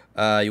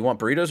 You want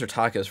burritos or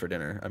tacos for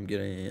dinner? I'm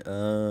getting.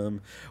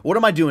 What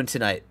am I doing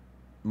tonight,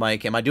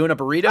 Mike? Am I doing a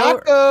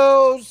burrito?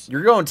 Tacos.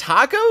 You're going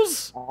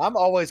tacos? I'm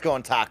always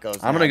going tacos.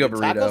 I'm gonna go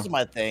burrito. Tacos are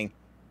my thing.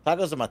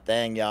 Tacos are my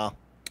thing, y'all.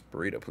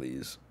 Burrito,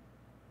 please.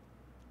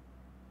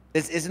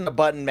 This isn't a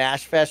button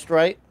mash fest,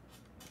 right?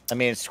 I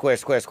mean, it's square,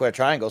 square, square,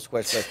 triangle,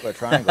 square, square, square,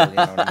 triangle. You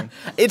know what I mean?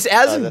 It's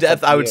as in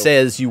depth, I would say,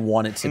 as you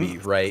want it to be,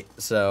 right?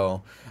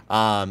 So,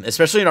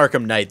 especially in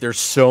Arkham Knight, there's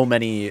so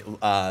many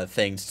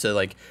things to,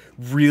 like,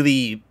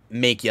 really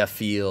make you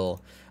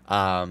feel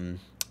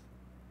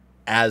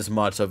as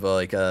much of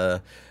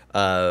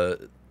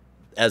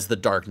as the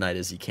Dark Knight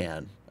as you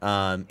can.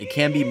 It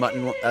can be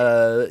mutton.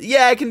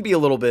 Yeah, it can be a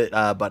little bit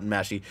button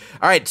mashy.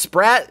 All right,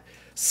 Sprat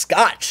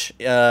Scotch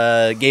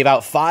gave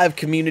out 5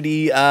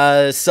 community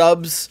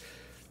subs.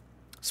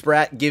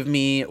 Sprat, give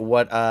me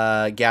what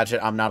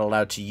gadget I'm not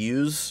allowed to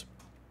use.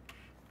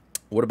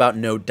 What about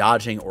no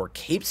dodging or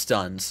cape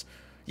stuns?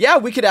 Yeah,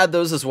 we could add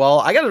those as well.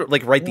 I gotta,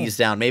 like, write these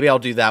down. Maybe I'll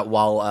do that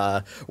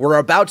while we're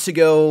about to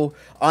go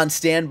on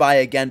standby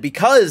again,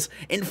 because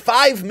in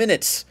 5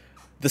 minutes,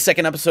 the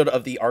second episode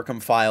of the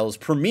Arkham Files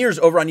premieres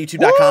over on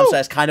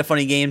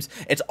youtube.com/KindaFunnyGames.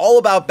 It's all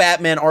about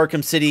Batman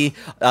Arkham City.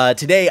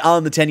 Today,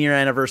 on the 10-year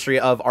anniversary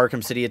of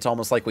Arkham City, it's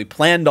almost like we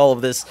planned all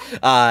of this,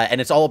 and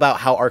it's all about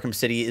how Arkham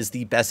City is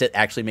the best at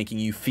actually making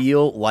you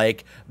feel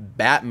like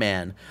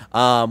Batman.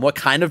 What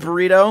kind of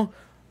burrito?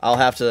 I'll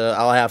have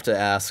to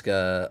ask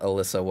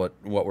Alyssa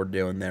what we're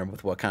doing there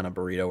with what kind of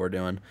burrito we're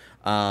doing.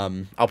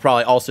 I'll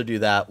probably also do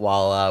that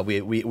while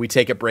we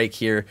take a break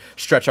here,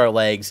 stretch our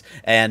legs,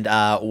 and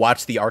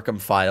watch the Arkham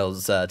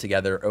Files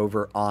together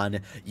over on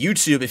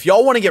YouTube. If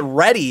y'all want to get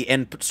ready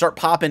and start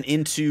popping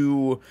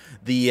into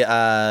the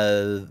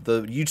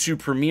YouTube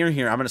premiere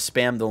here, I'm gonna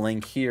spam the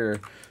link here.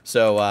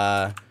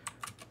 So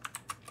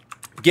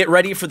get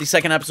ready for the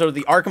second episode of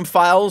the Arkham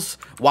Files.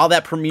 While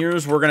that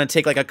premieres, we're going to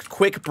take, like, a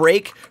quick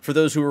break for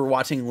those who are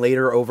watching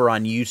later over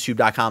on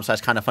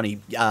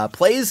youtube.com/KindaFunny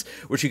plays,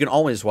 which you can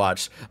always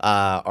watch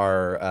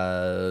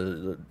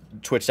our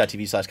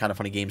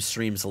twitch.tv/KindaFunnyGames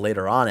streams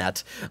later on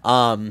at.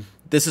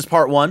 This is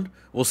part 1.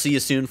 We'll see you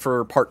soon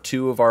for part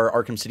 2 of our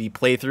Arkham City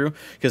playthrough,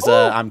 because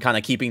I'm kind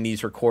of keeping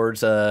these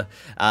records as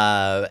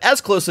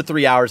close to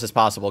 3 hours as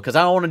possible, because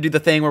I don't want to do the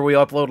thing where we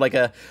upload, like,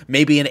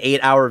 maybe an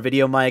 8-hour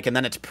video, Mike, and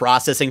then it's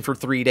processing for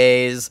 3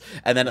 days,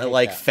 and then it,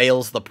 like,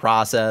 fails the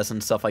process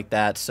and stuff like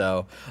that.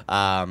 So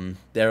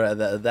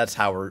that's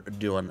how we're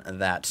doing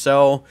that.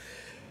 So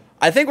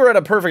I think we're at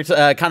a perfect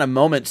kind of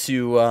moment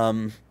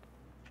to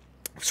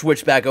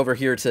switch back over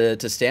here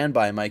to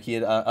standby, Mikey,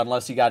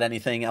 unless you got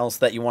anything else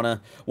that you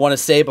want to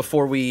say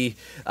before we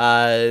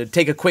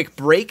take a quick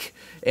break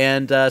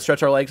and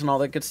stretch our legs and all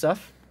that good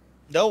stuff.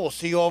 No, we'll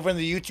see you over in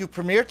the YouTube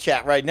premiere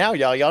chat right now,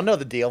 y'all. Y'all know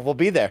the deal. We'll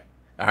be there.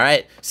 All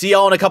right. See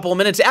y'all in a couple of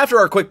minutes after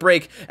our quick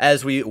break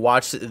as we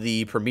watch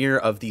the premiere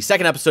of the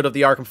second episode of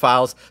the Arkham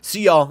Files.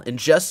 See y'all in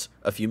just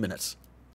a few minutes.